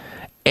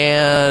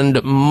and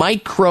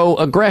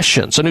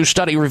microaggressions, a new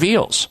study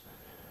reveals.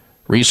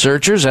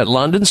 Researchers at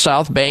London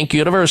South Bank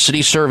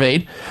University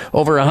surveyed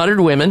over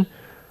 100 women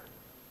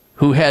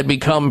who had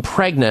become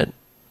pregnant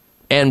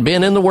and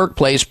been in the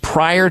workplace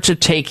prior to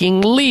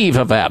taking leave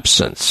of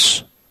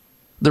absence.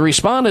 The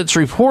respondents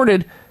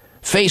reported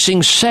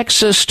facing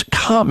sexist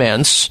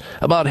comments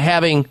about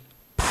having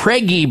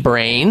preggy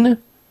brain.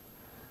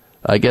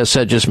 I guess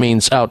that just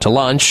means out to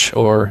lunch,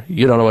 or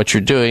you don't know what you're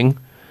doing.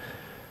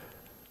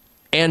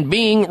 And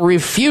being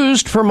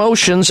refused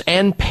promotions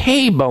and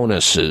pay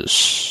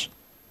bonuses.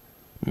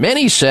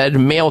 Many said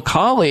male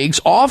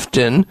colleagues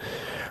often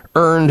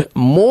earned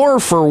more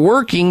for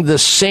working the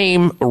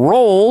same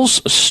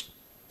roles,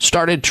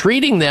 started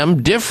treating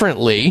them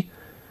differently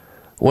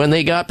when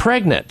they got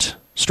pregnant,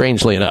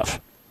 strangely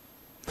enough.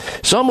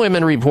 Some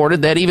women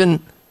reported that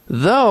even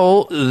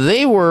though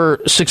they were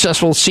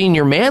successful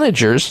senior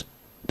managers,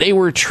 they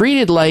were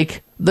treated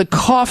like the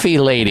coffee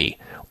lady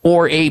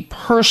or a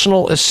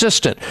personal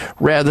assistant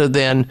rather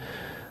than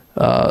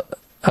a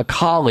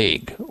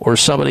colleague or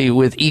somebody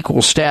with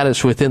equal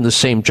status within the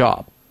same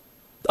job.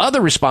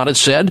 Other respondents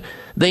said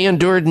they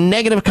endured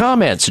negative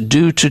comments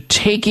due to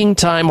taking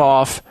time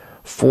off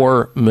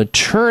for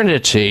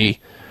maternity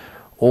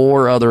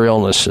or other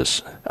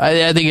illnesses.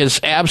 I think it's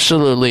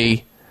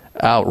absolutely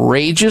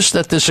outrageous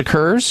that this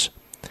occurs.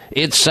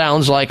 It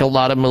sounds like a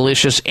lot of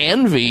malicious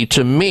envy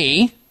to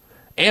me,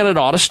 and it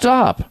ought to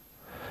stop.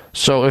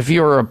 So if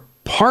you're a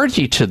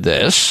party to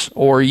this,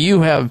 or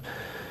you have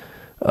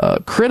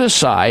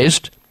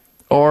criticized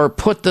or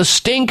put the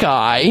stink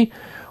eye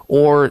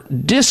or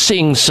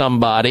dissing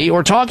somebody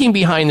or talking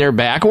behind their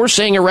back or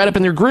saying it right up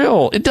in their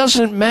grill. It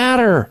doesn't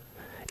matter.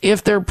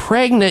 If they're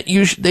pregnant,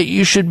 you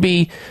should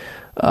be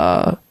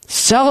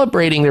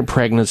celebrating their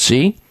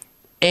pregnancy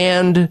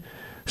and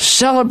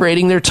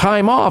celebrating their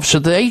time off so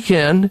they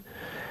can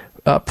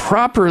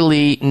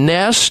properly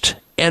nest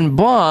and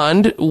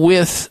bond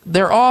with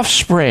their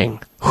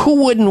offspring.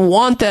 Who wouldn't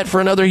want that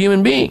for another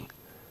human being?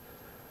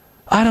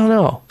 I don't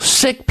know.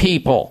 Sick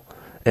people.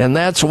 And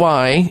that's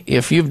why,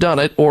 if you've done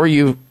it or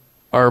you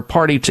are a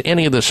party to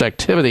any of this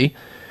activity,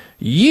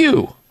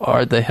 you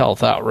are the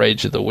health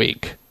outrage of the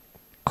week.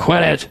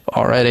 Quit it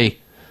already.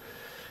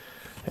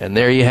 And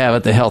there you have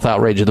it, the health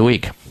outrage of the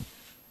week.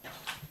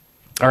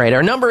 All right,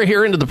 our number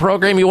here into the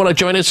program, you want to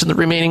join us in the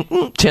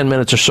remaining 10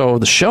 minutes or so of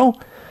the show,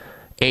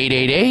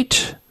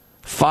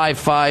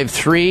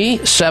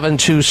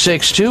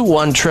 888-553-7262,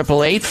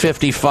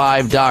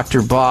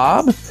 1-888-55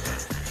 Bob.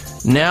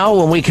 Now,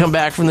 when we come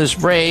back from this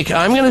break,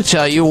 I'm going to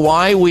tell you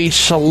why we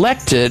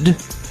selected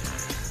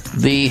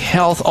the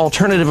health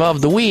alternative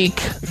of the week,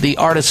 the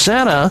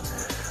Artisana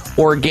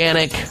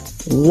organic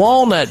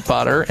walnut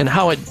butter, and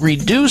how it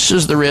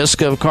reduces the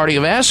risk of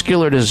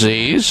cardiovascular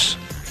disease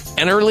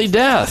and early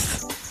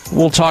death.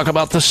 We'll talk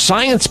about the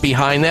science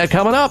behind that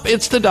coming up.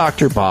 It's the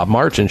Dr. Bob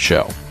Martin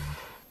Show.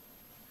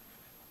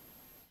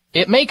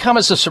 It may come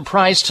as a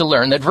surprise to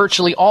learn that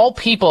virtually all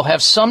people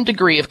have some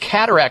degree of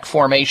cataract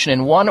formation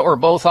in one or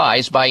both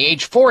eyes by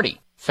age 40.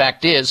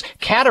 Fact is,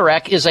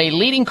 cataract is a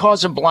leading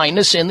cause of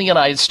blindness in the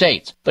United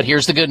States. But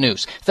here's the good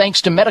news.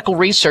 Thanks to medical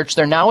research,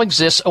 there now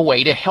exists a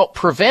way to help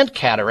prevent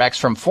cataracts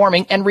from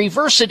forming and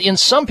reverse it in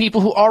some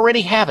people who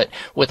already have it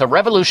with a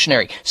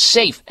revolutionary,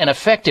 safe, and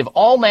effective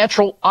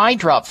all-natural eye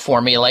drop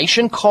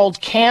formulation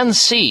called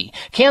Can-C.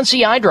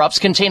 Can-C eye drops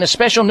contain a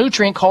special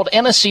nutrient called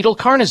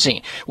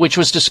N-acetylcarnosine, which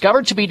was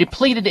discovered to be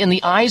depleted in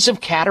the eyes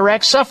of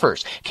cataract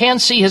sufferers.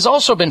 Can-C has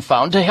also been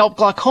found to help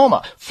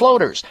glaucoma,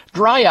 floaters,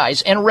 dry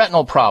eyes, and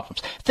retinal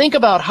problems. Think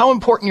about how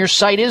important your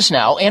sight is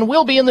now and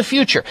will be in the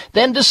future.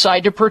 Then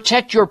decide to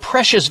protect your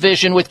precious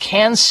vision with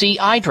Can-C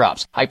eye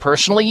drops. I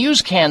personally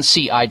use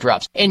Can-C eye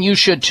drops, and you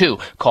should too.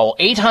 Call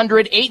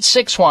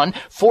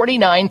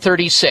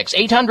 800-861-4936.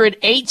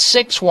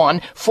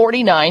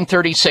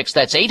 800-861-4936.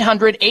 That's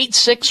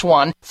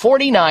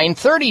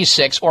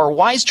 800-861-4936 or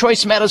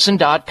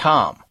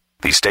wisechoicemedicine.com.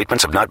 These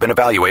statements have not been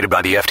evaluated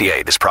by the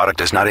FDA. This product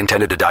is not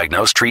intended to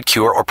diagnose, treat,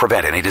 cure, or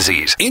prevent any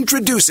disease.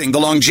 Introducing the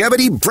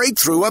longevity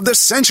breakthrough of the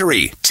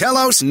century,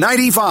 Telos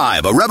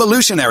 95, a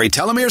revolutionary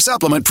telomere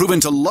supplement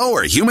proven to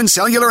lower human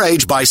cellular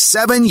age by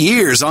 7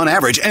 years on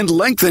average and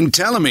lengthen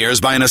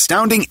telomeres by an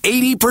astounding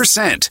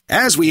 80%.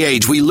 As we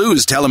age, we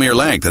lose telomere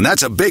length, and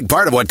that's a big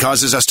part of what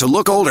causes us to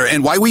look older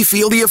and why we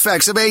feel the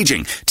effects of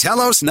aging.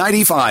 Telos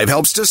 95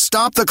 helps to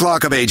stop the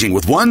clock of aging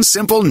with one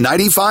simple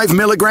 95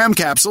 milligram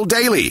capsule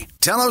daily.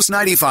 Telos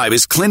 95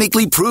 is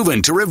clinically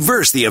proven to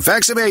reverse the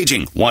effects of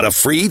aging. Want a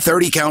free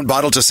 30-count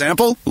bottle to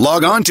sample?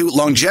 Log on to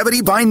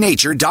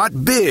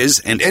longevitybynature.biz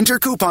and enter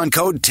coupon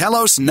code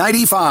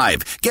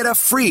TELOS95. Get a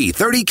free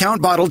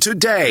 30-count bottle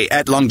today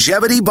at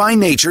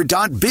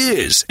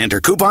longevitybynature.biz.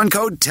 Enter coupon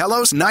code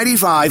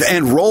TELOS95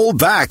 and roll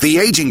back the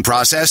aging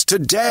process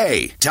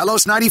today.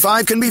 Telos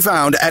 95 can be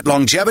found at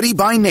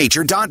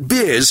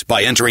longevitybynature.biz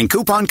by entering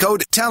coupon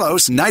code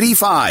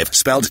TELOS95,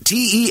 spelled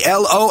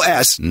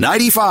TELOS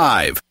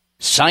 95.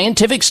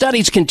 Scientific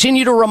studies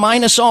continue to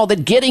remind us all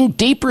that getting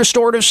deep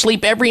restorative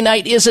sleep every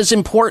night is as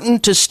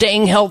important to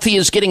staying healthy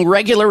as getting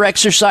regular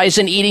exercise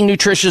and eating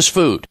nutritious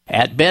food.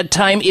 At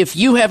bedtime, if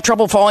you have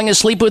trouble falling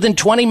asleep within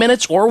 20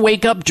 minutes or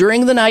wake up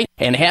during the night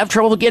and have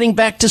trouble getting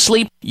back to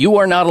sleep, you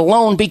are not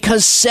alone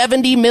because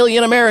 70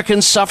 million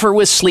Americans suffer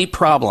with sleep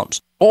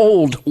problems.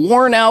 Old,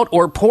 worn out,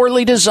 or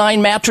poorly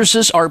designed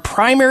mattresses are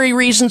primary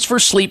reasons for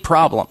sleep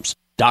problems.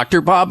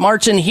 Dr. Bob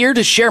Martin here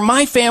to share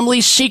my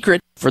family's secret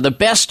for the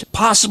best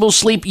possible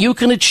sleep you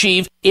can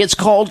achieve. It's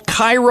called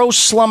Kairos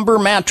Slumber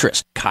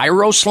Mattress.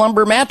 Kairos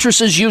Slumber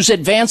mattresses use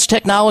advanced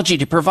technology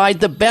to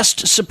provide the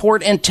best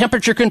support and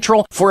temperature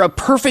control for a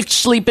perfect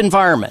sleep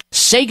environment.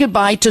 Say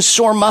goodbye to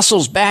sore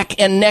muscles, back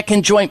and neck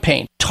and joint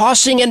pain.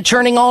 Tossing and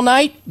turning all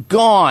night?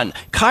 Gone.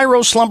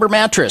 Kairos Slumber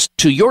Mattress.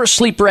 To your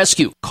sleep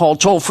rescue. Call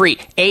toll-free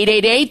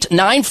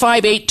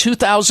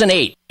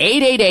 888-958-2008.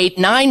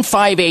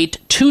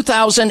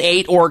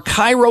 888-958-2008 or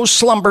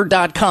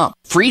KairosSlumber.com.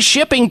 Free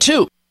shipping,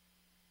 too.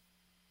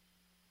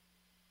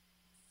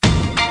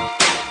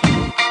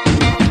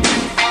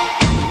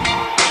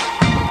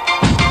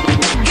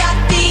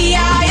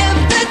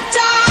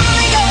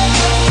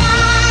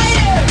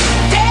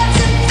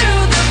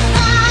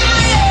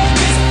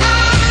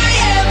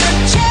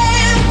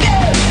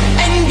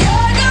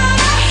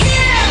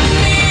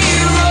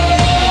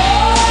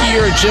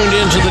 Tuned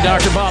into the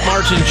Dr. Bob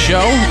Martin Show.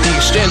 The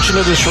extension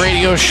of this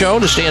radio show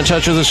to stay in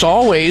touch with us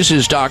always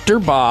is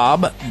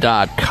drbob.com.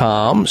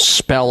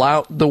 Spell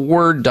out the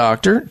word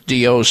doctor,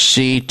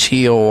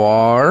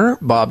 D-O-C-T-O-R,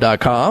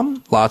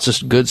 bob.com. Lots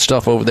of good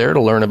stuff over there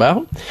to learn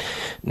about.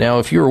 Now,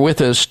 if you were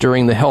with us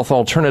during the health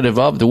alternative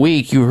of the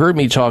week, you heard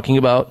me talking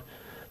about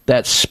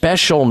that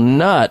special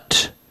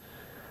nut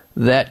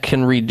that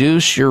can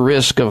reduce your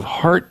risk of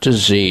heart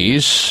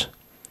disease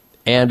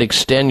and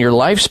extend your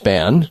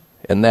lifespan.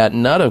 And that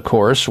nut, of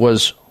course,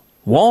 was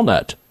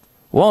walnuts.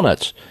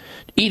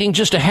 Eating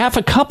just a half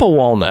a cup of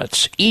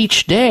walnuts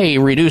each day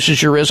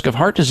reduces your risk of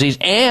heart disease,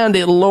 and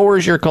it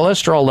lowers your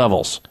cholesterol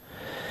levels.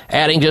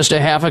 Adding just a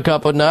half a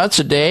cup of nuts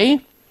a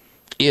day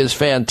is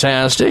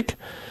fantastic.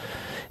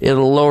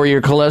 It'll lower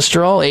your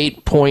cholesterol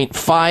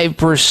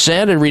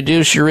 8.5% and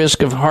reduce your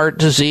risk of heart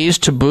disease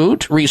to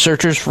boot.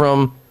 Researchers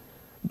from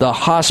the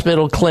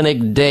Hospital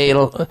Clínic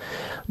de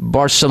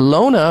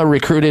Barcelona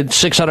recruited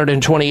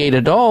 628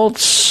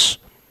 adults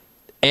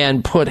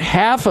and put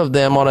half of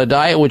them on a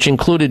diet which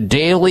included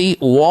daily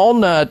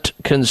walnut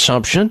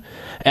consumption.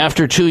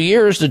 After 2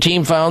 years, the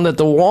team found that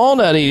the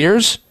walnut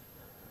eaters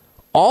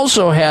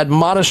also had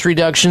modest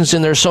reductions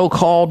in their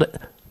so-called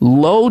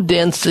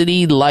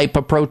low-density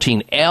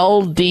lipoprotein,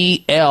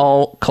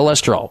 LDL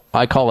cholesterol.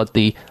 I call it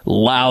the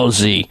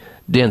lousy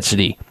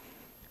density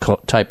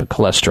type of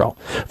cholesterol,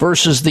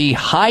 versus the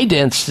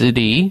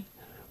high-density,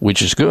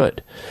 which is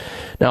good.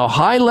 Now,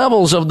 high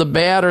levels of the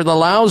bad or the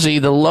lousy,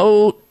 the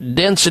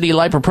low-density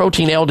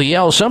lipoprotein,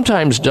 LDL,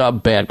 sometimes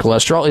dubbed bad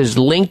cholesterol, is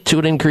linked to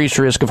an increased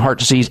risk of heart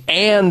disease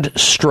and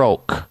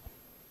stroke.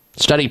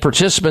 Study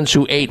participants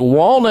who ate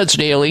walnuts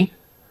daily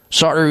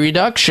saw a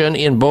reduction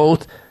in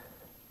both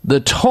the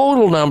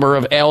total number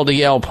of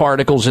LDL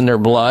particles in their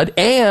blood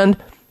and,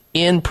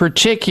 in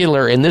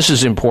particular, and this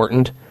is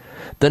important,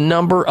 the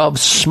number of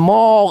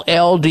small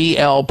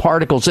LDL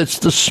particles. It's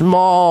the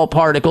small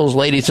particles,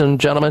 ladies and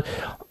gentlemen,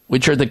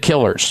 which are the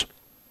killers.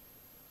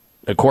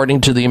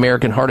 According to the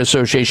American Heart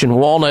Association,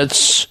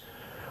 walnuts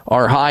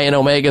are high in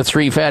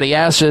omega-3 fatty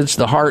acids,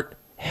 the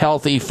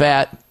heart-healthy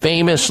fat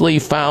famously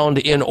found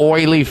in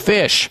oily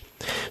fish.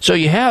 So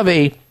you have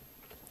a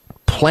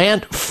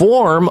plant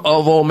form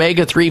of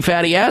omega-3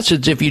 fatty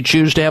acids if you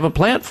choose to have a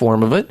plant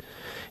form of it.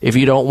 If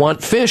you don't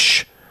want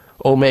fish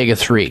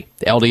omega-3.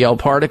 The LDL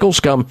particles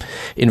come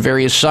in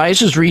various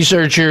sizes.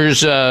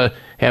 Researchers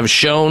have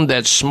shown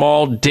that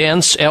small,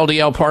 dense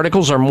LDL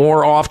particles are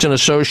more often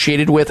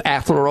associated with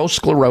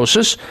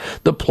atherosclerosis,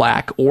 the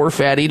plaque or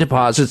fatty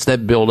deposits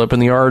that build up in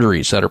the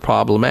arteries that are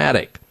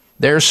problematic.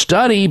 Their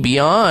study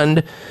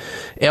beyond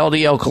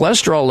LDL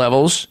cholesterol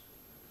levels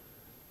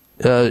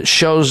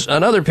shows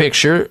another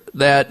picture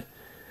that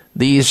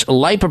these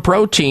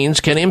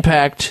lipoproteins can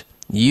impact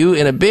you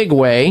in a big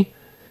way,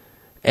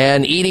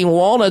 and eating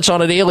walnuts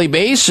on a daily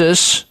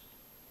basis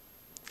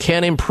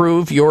can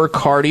improve your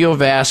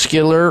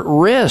cardiovascular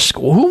risk.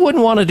 Well, who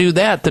wouldn't want to do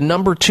that? The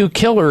number 2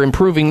 killer,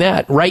 improving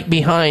that, right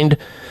behind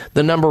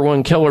the number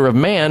 1 killer of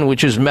man,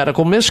 which is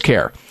medical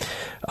miscare.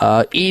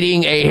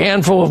 Eating a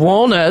handful of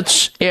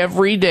walnuts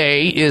every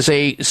day is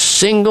a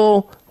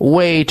single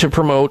way to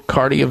promote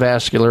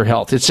cardiovascular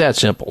health. It's that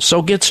simple.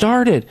 So get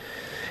started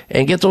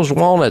and get those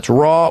walnuts,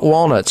 raw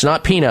walnuts,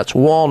 not peanuts,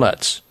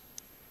 walnuts.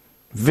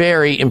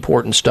 Very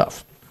important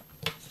stuff.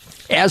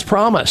 As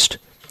promised,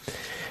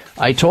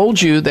 I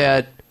told you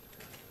that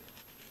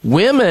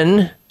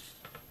women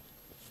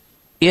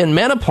in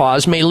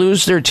menopause may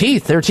lose their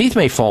teeth. Their teeth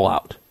may fall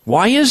out.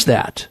 Why is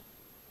that?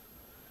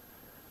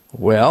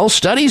 Well,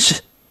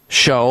 studies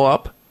show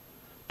up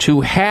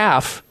to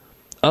half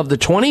of the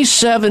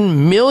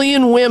 27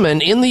 million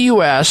women in the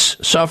U.S.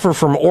 suffer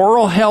from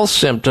oral health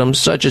symptoms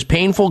such as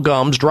painful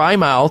gums, dry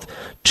mouth,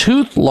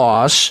 tooth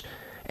loss,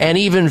 and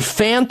even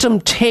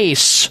phantom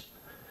tastes,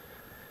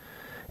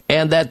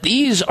 and that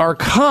these are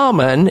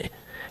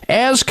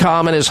as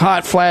common as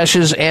hot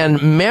flashes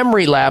and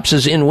memory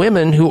lapses in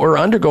women who are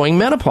undergoing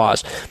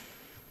menopause.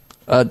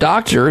 A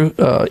doctor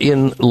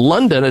in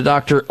London, a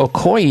Dr.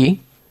 Okoye,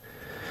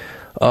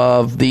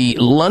 of the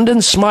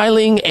London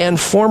Smiling and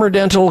former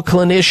dental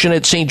clinician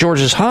at St.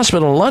 George's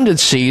Hospital in London,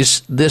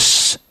 sees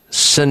this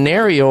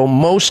scenario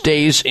most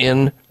days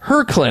in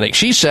her clinic.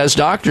 She says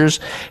doctors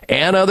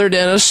and other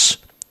dentists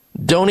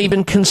don't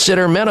even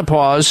consider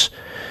menopause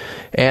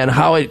and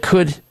how it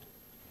could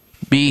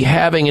be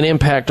having an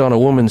impact on a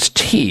woman's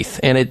teeth.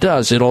 And it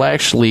does. It'll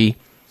actually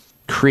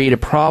create a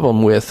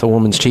problem with a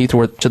woman's teeth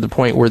to the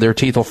point where their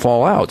teeth will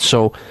fall out.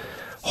 So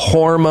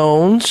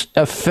hormones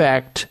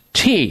affect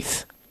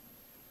teeth.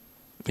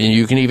 And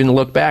you can even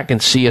look back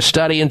and see a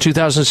study in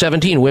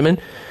 2017. Women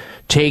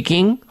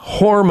taking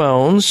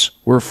hormones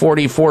were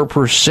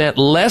 44%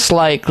 less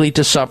likely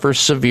to suffer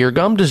severe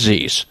gum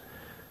disease.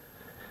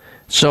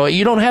 So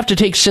you don't have to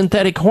take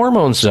synthetic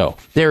hormones, though.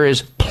 There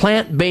is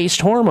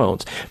plant-based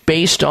hormones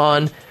based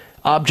on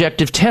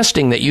objective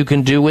testing that you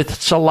can do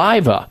with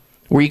saliva,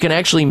 where you can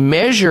actually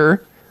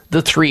measure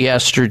the 3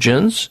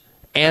 estrogens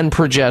and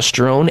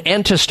progesterone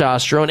and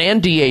testosterone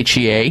and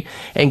DHEA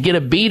and get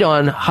a beat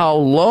on how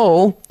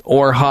low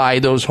or high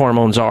those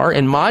hormones are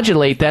and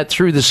modulate that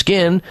through the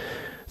skin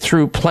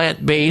through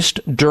plant-based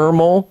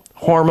dermal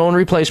hormone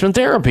replacement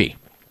therapy.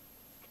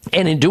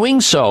 And in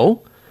doing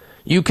so,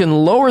 you can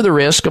lower the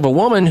risk of a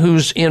woman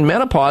who's in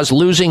menopause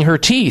losing her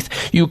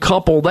teeth. You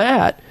couple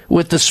that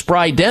with the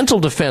Spry Dental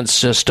Defense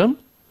System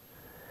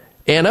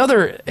and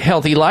other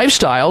healthy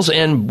lifestyles,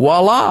 and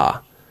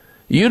voila,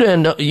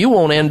 you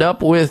won't end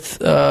up with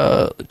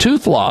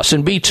tooth loss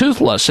and be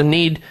toothless and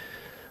need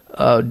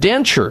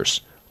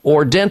dentures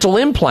or dental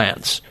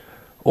implants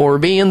or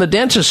be in the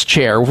dentist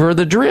chair for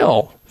the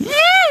drill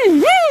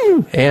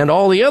and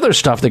all the other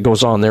stuff that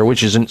goes on there,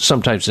 which isn't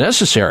sometimes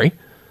necessary.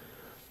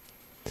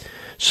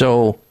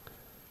 So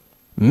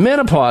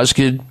menopause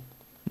could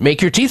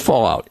make your teeth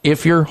fall out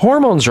if your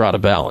hormones are out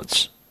of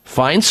balance.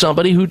 Find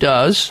somebody who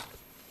does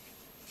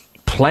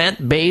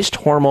plant-based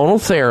hormonal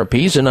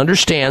therapies and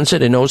understands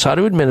it and knows how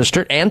to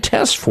administer it and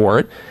test for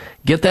it.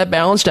 Get that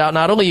balanced out.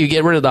 Not only you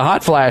get rid of the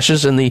hot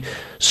flashes and the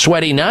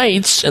sweaty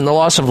nights and the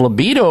loss of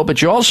libido,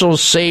 but you also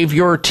save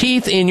your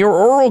teeth in your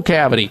oral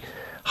cavity.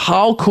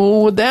 How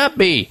cool would that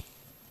be?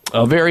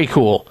 Very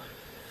cool.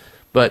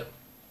 But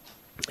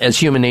as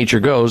human nature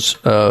goes,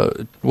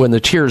 when the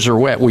tears are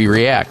wet, we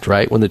react,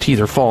 right? When the teeth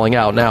are falling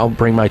out, now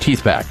bring my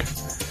teeth back.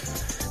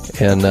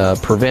 And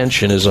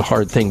prevention is a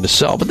hard thing to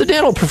sell. But the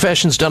dental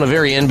profession's done a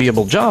very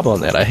enviable job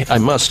on that. I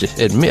must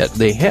admit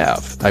they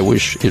have. I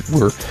wish it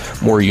were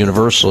more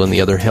universal in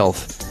the other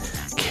health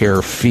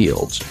care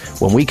fields.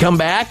 When we come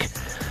back,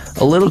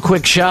 a little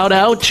quick shout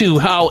out to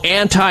how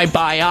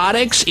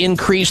antibiotics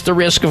increase the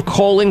risk of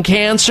colon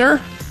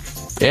cancer.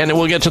 And then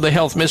we'll get to the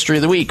health mystery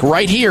of the week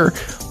right here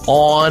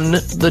on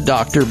the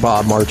Dr.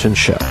 Bob Martin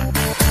Show.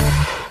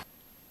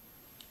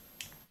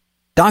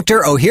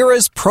 Dr.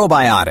 Ohhira's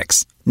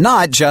Probiotics.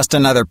 Not just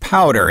another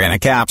powder in a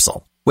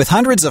capsule. With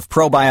hundreds of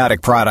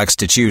probiotic products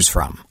to choose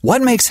from,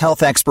 what makes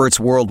health experts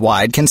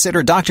worldwide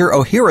consider Dr.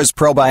 Ohhira's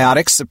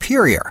probiotics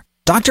superior?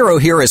 Dr.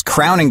 Ohhira's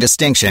crowning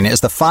distinction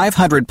is the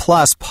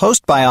 500-plus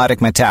postbiotic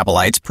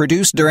metabolites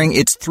produced during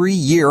its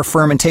 3-year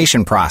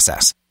fermentation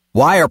process.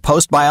 Why are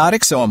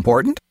postbiotics so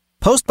important?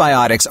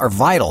 Postbiotics are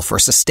vital for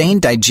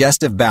sustained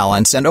digestive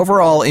balance and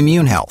overall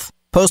immune health.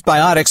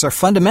 Postbiotics are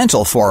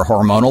fundamental for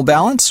hormonal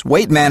balance,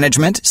 weight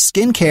management,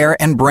 skin care,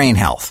 and brain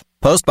health.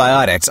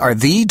 Postbiotics are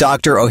the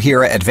Dr.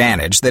 Ohhira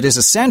advantage that is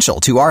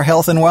essential to our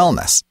health and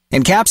wellness.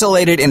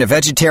 Encapsulated in a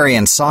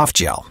vegetarian soft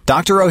gel,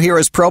 Dr.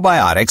 Ohhira's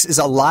Probiotics is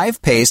a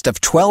live paste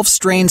of 12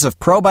 strains of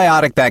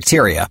probiotic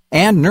bacteria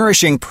and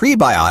nourishing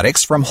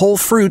prebiotics from whole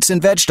fruits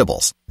and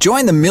vegetables.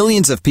 Join the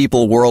millions of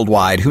people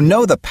worldwide who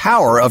know the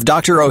power of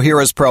Dr.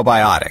 Ohhira's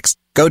Probiotics.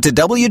 Go to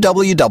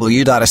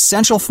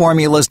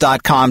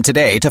www.essentialformulas.com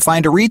today to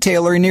find a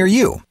retailer near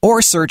you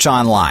or search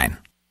online.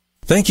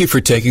 Thank you for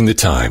taking the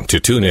time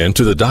to tune in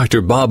to the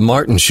Dr. Bob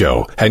Martin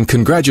Show, and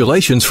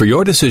congratulations for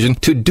your decision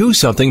to do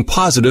something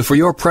positive for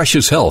your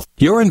precious health.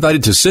 You're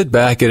invited to sit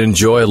back and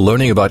enjoy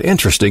learning about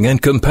interesting and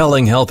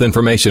compelling health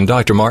information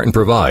Dr. Martin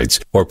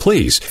provides. Or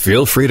please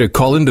feel free to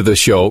call into the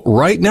show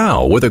right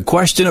now with a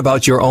question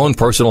about your own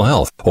personal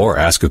health, or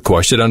ask a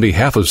question on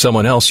behalf of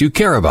someone else you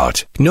care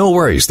about. No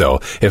worries, though.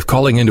 If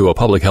calling into a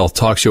public health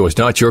talk show is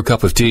not your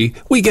cup of tea,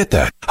 we get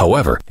that.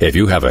 However, if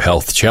you have a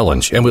health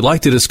challenge and would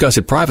like to discuss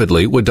it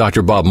privately with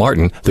Dr. Bob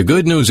Martin, the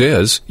good news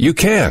is you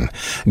can.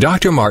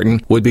 Dr.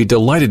 Martin would be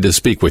delighted to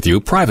speak with you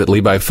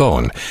privately by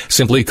phone.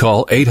 Simply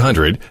call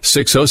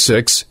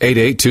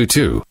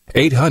 800-606-8822.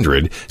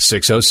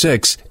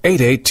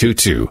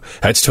 800-606-8822.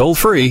 That's toll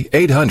free,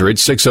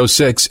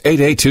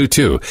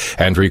 800-606-8822,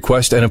 and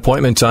request an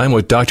appointment time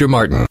with Dr.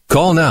 Martin.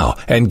 Call now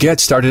and get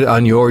started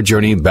on your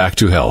journey back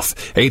to health.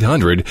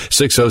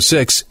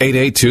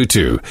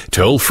 800-606-8822.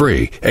 Toll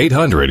free,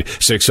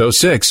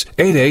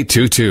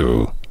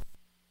 800-606-8822.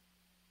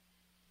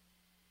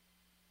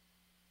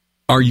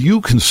 Are you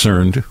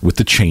concerned with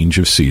the change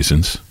of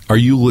seasons? Are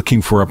you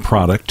looking for a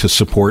product to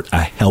support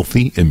a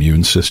healthy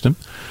immune system?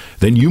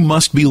 Then you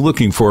must be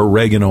looking for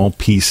Oreganol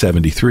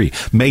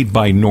P73, made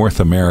by North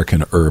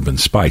American Herb &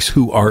 Spice,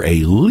 who are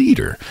a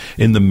leader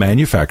in the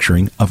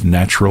manufacturing of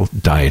natural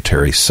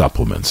dietary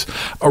supplements.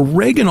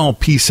 Oreganol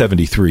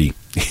P73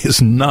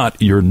 is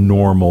not your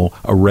normal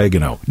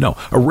oregano. No,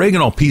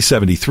 Oreganol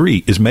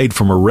P73 is made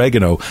from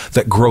oregano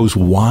that grows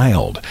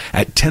wild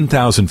at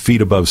 10,000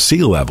 feet above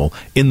sea level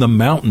in the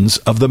mountains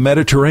of the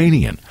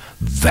Mediterranean.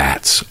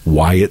 That's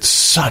why it's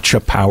such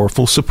a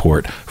powerful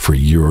support for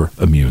your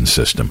immune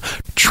system.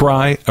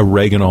 Try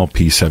Oreganol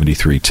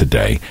P73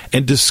 today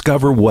and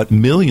discover what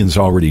millions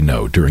already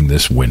know during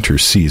this winter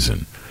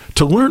season.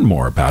 To learn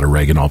more about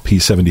Oreganol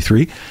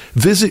P73,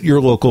 visit your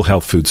local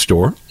health food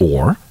store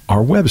or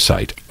our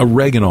website,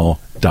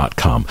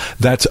 oreganol.com.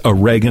 That's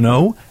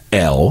oregano.com.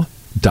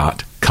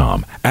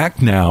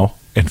 Act now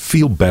and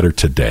feel better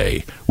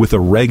today with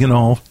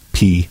Oreganol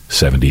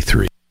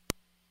P73.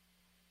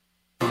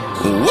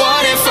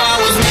 What if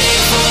I was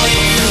made for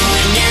you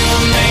and you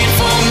were made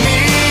for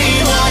me?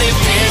 What if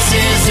this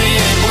is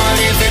it? What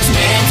if it's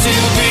meant to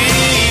be?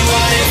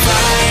 What if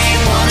I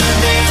ain't one of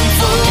them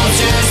fools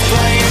just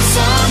playing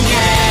some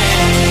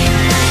game?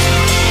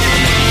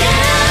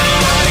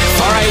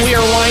 All right, we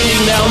are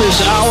winding down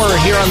this hour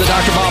here on the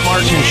Dr. Bob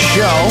Martin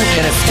Show.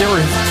 And if there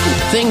were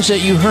things that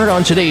you heard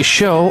on today's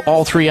show,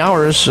 all 3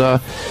 hours,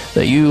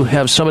 that you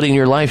have somebody in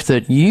your life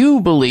that you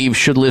believe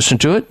should listen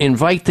to it,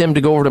 invite them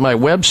to go over to my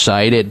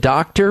website at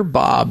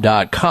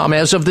drbob.com.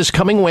 As of this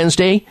coming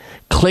Wednesday,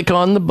 click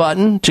on the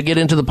button to get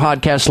into the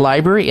podcast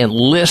library and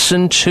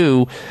listen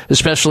to,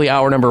 especially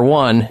hour number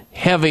 1,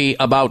 heavy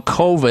about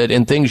COVID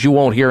and things you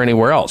won't hear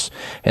anywhere else.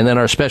 And then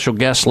our special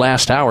guest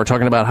last hour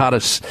talking about how to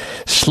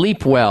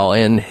sleep well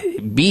and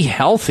be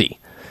healthy.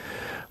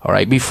 All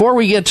right, before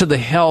we get to the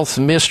health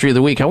mystery of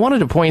the week, I wanted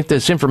to point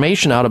this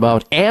information out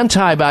about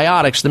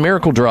antibiotics, the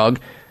miracle drug,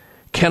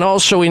 can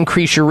also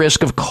increase your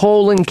risk of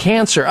colon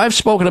cancer. I've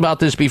spoken about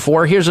this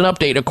before. Here's an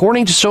update.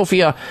 According to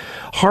Sophia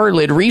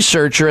Harlid,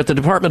 researcher at the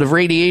Department of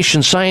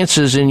Radiation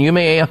Sciences in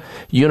Umeå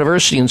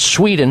University in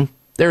Sweden,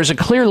 there's a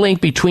clear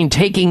link between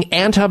taking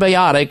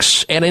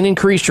antibiotics and an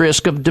increased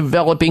risk of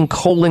developing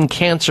colon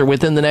cancer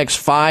within the next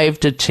 5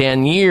 to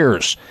 10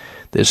 years.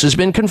 This has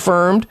been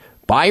confirmed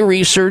by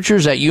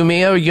researchers at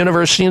Umeå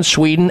University in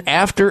Sweden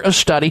after a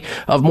study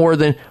of more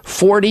than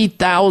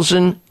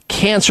 40,000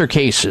 cancer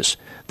cases.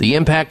 The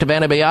impact of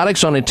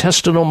antibiotics on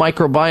intestinal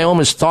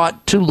microbiome is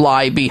thought to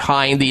lie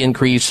behind the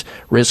increased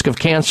risk of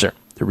cancer.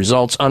 The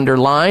results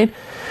underline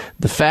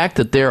the fact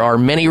that there are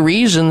many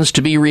reasons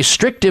to be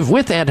restrictive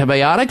with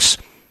antibiotics.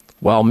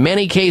 While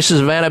many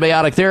cases of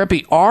antibiotic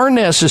therapy are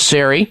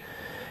necessary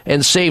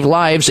and save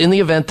lives in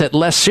the event that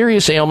less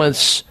serious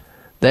ailments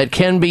that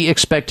can be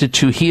expected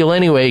to heal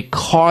anyway,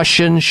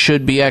 caution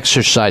should be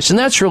exercised. And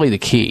that's really the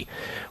key.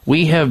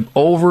 We have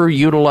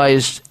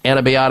overutilized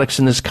antibiotics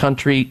in this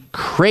country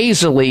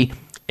crazily,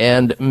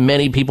 and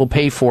many people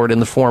pay for it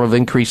in the form of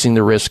increasing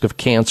the risk of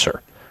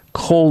cancer,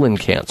 colon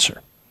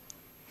cancer.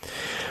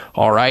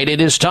 All right, it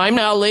is time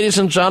now, ladies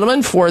and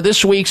gentlemen, for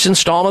this week's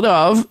installment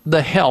of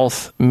the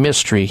Health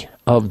Mystery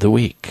of the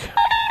Week.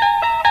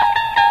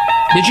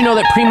 Did you know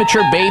that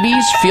premature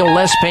babies feel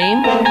less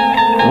pain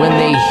when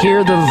they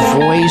hear the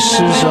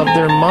voices of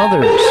their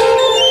mothers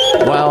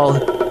while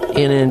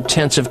in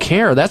intensive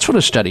care? That's what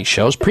a study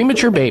shows.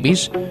 Premature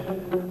babies,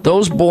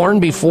 those born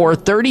before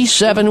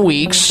 37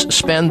 weeks,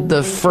 spend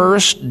the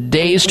first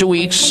days to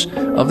weeks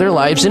of their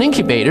lives in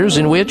incubators,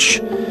 in which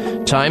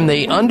time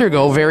they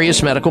undergo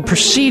various medical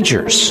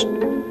procedures.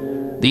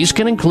 These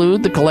can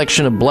include the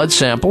collection of blood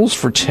samples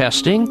for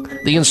testing,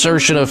 the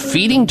insertion of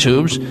feeding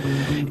tubes,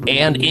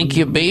 and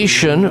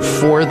incubation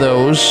for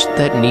those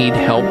that need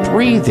help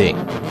breathing.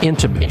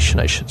 Intubation,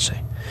 I should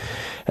say.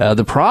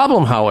 The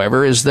problem,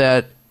 however, is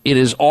that it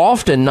is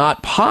often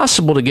not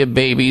possible to give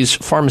babies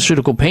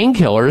pharmaceutical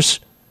painkillers,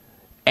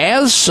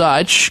 as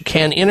such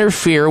can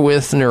interfere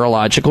with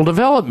neurological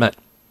development.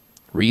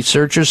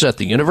 Researchers at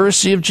the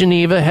University of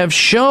Geneva have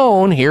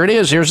shown, here it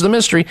is, here's the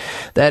mystery,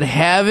 that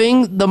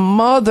having the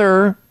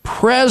mother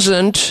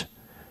present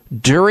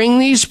during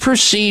these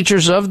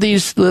procedures of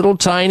these little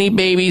tiny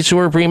babies who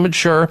are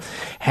premature,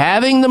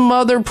 having the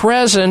mother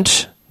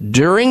present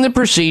during the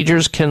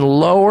procedures can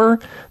lower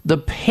the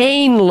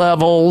pain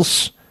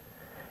levels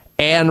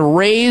and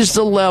raise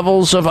the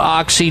levels of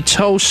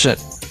oxytocin,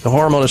 the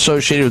hormone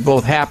associated with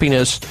both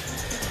happiness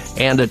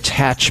and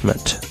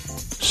attachment.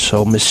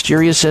 So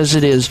mysterious as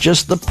it is,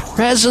 just the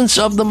presence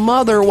of the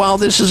mother while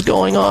this is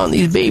going on,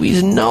 these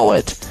babies know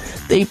it.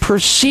 They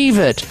perceive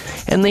it,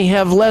 and they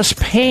have less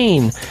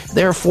pain,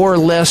 therefore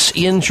less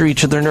injury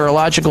to their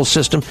neurological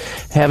system,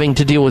 having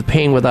to deal with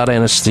pain without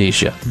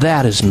anesthesia.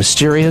 That is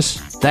mysterious.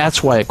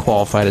 That's why it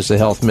qualified as a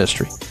health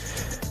mystery.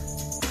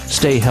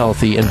 Stay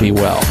healthy and be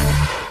well.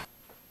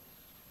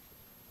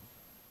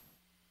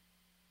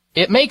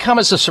 It may come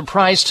as a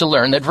surprise to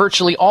learn that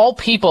virtually all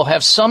people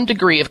have some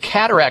degree of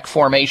cataract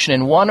formation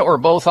in one or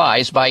both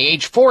eyes by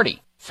age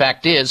 40.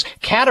 Fact is,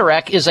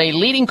 cataract is a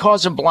leading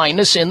cause of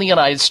blindness in the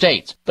United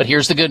States. But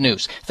here's the good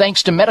news.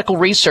 Thanks to medical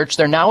research,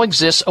 there now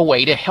exists a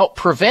way to help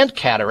prevent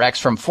cataracts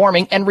from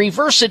forming and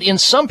reverse it in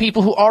some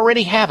people who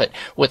already have it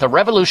with a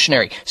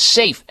revolutionary,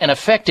 safe, and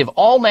effective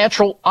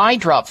all-natural eye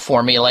drop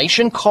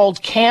formulation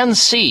called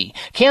Can-C.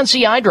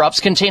 Can-C eye drops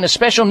contain a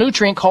special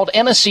nutrient called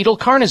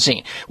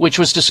N-acetylcarnosine, which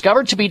was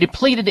discovered to be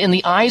depleted in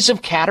the eyes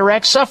of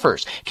cataract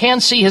sufferers.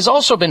 Can-C has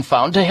also been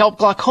found to help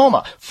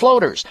glaucoma,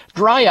 floaters,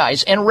 dry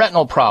eyes, and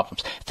retinal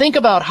problems. Think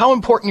about how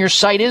important your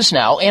sight is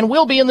now and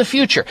will be in the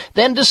future.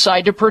 Then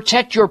decide to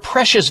protect your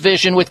precious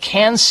vision with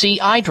Can-C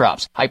eye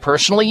drops. I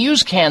personally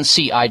use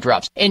Can-C eye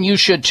drops, and you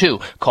should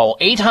too. Call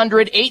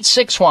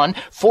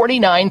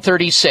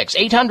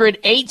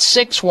 800-861-4936.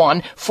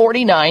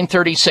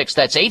 800-861-4936.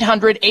 That's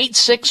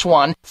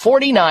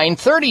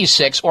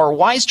 800-861-4936 or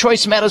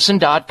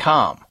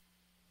wisechoicemedicine.com.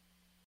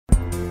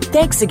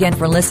 Thanks again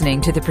for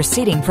listening to the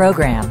preceding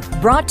program,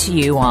 brought to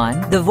you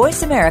on the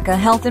Voice America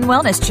Health and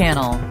Wellness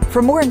Channel.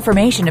 For more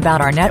information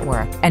about our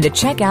network and to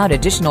check out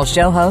additional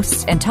show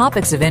hosts and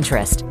topics of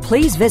interest,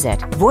 please visit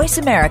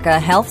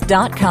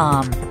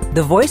voiceamericahealth.com.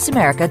 The Voice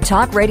America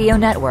Talk Radio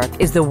Network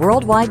is the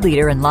worldwide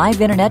leader in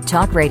live Internet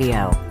talk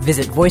radio.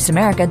 Visit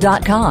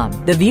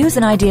voiceamerica.com. The views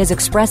and ideas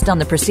expressed on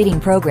the preceding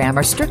program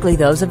are strictly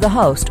those of the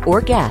host or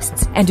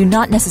guests and do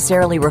not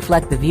necessarily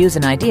reflect the views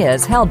and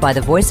ideas held by the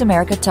Voice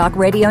America Talk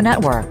Radio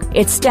Network,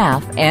 its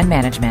staff, and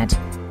management.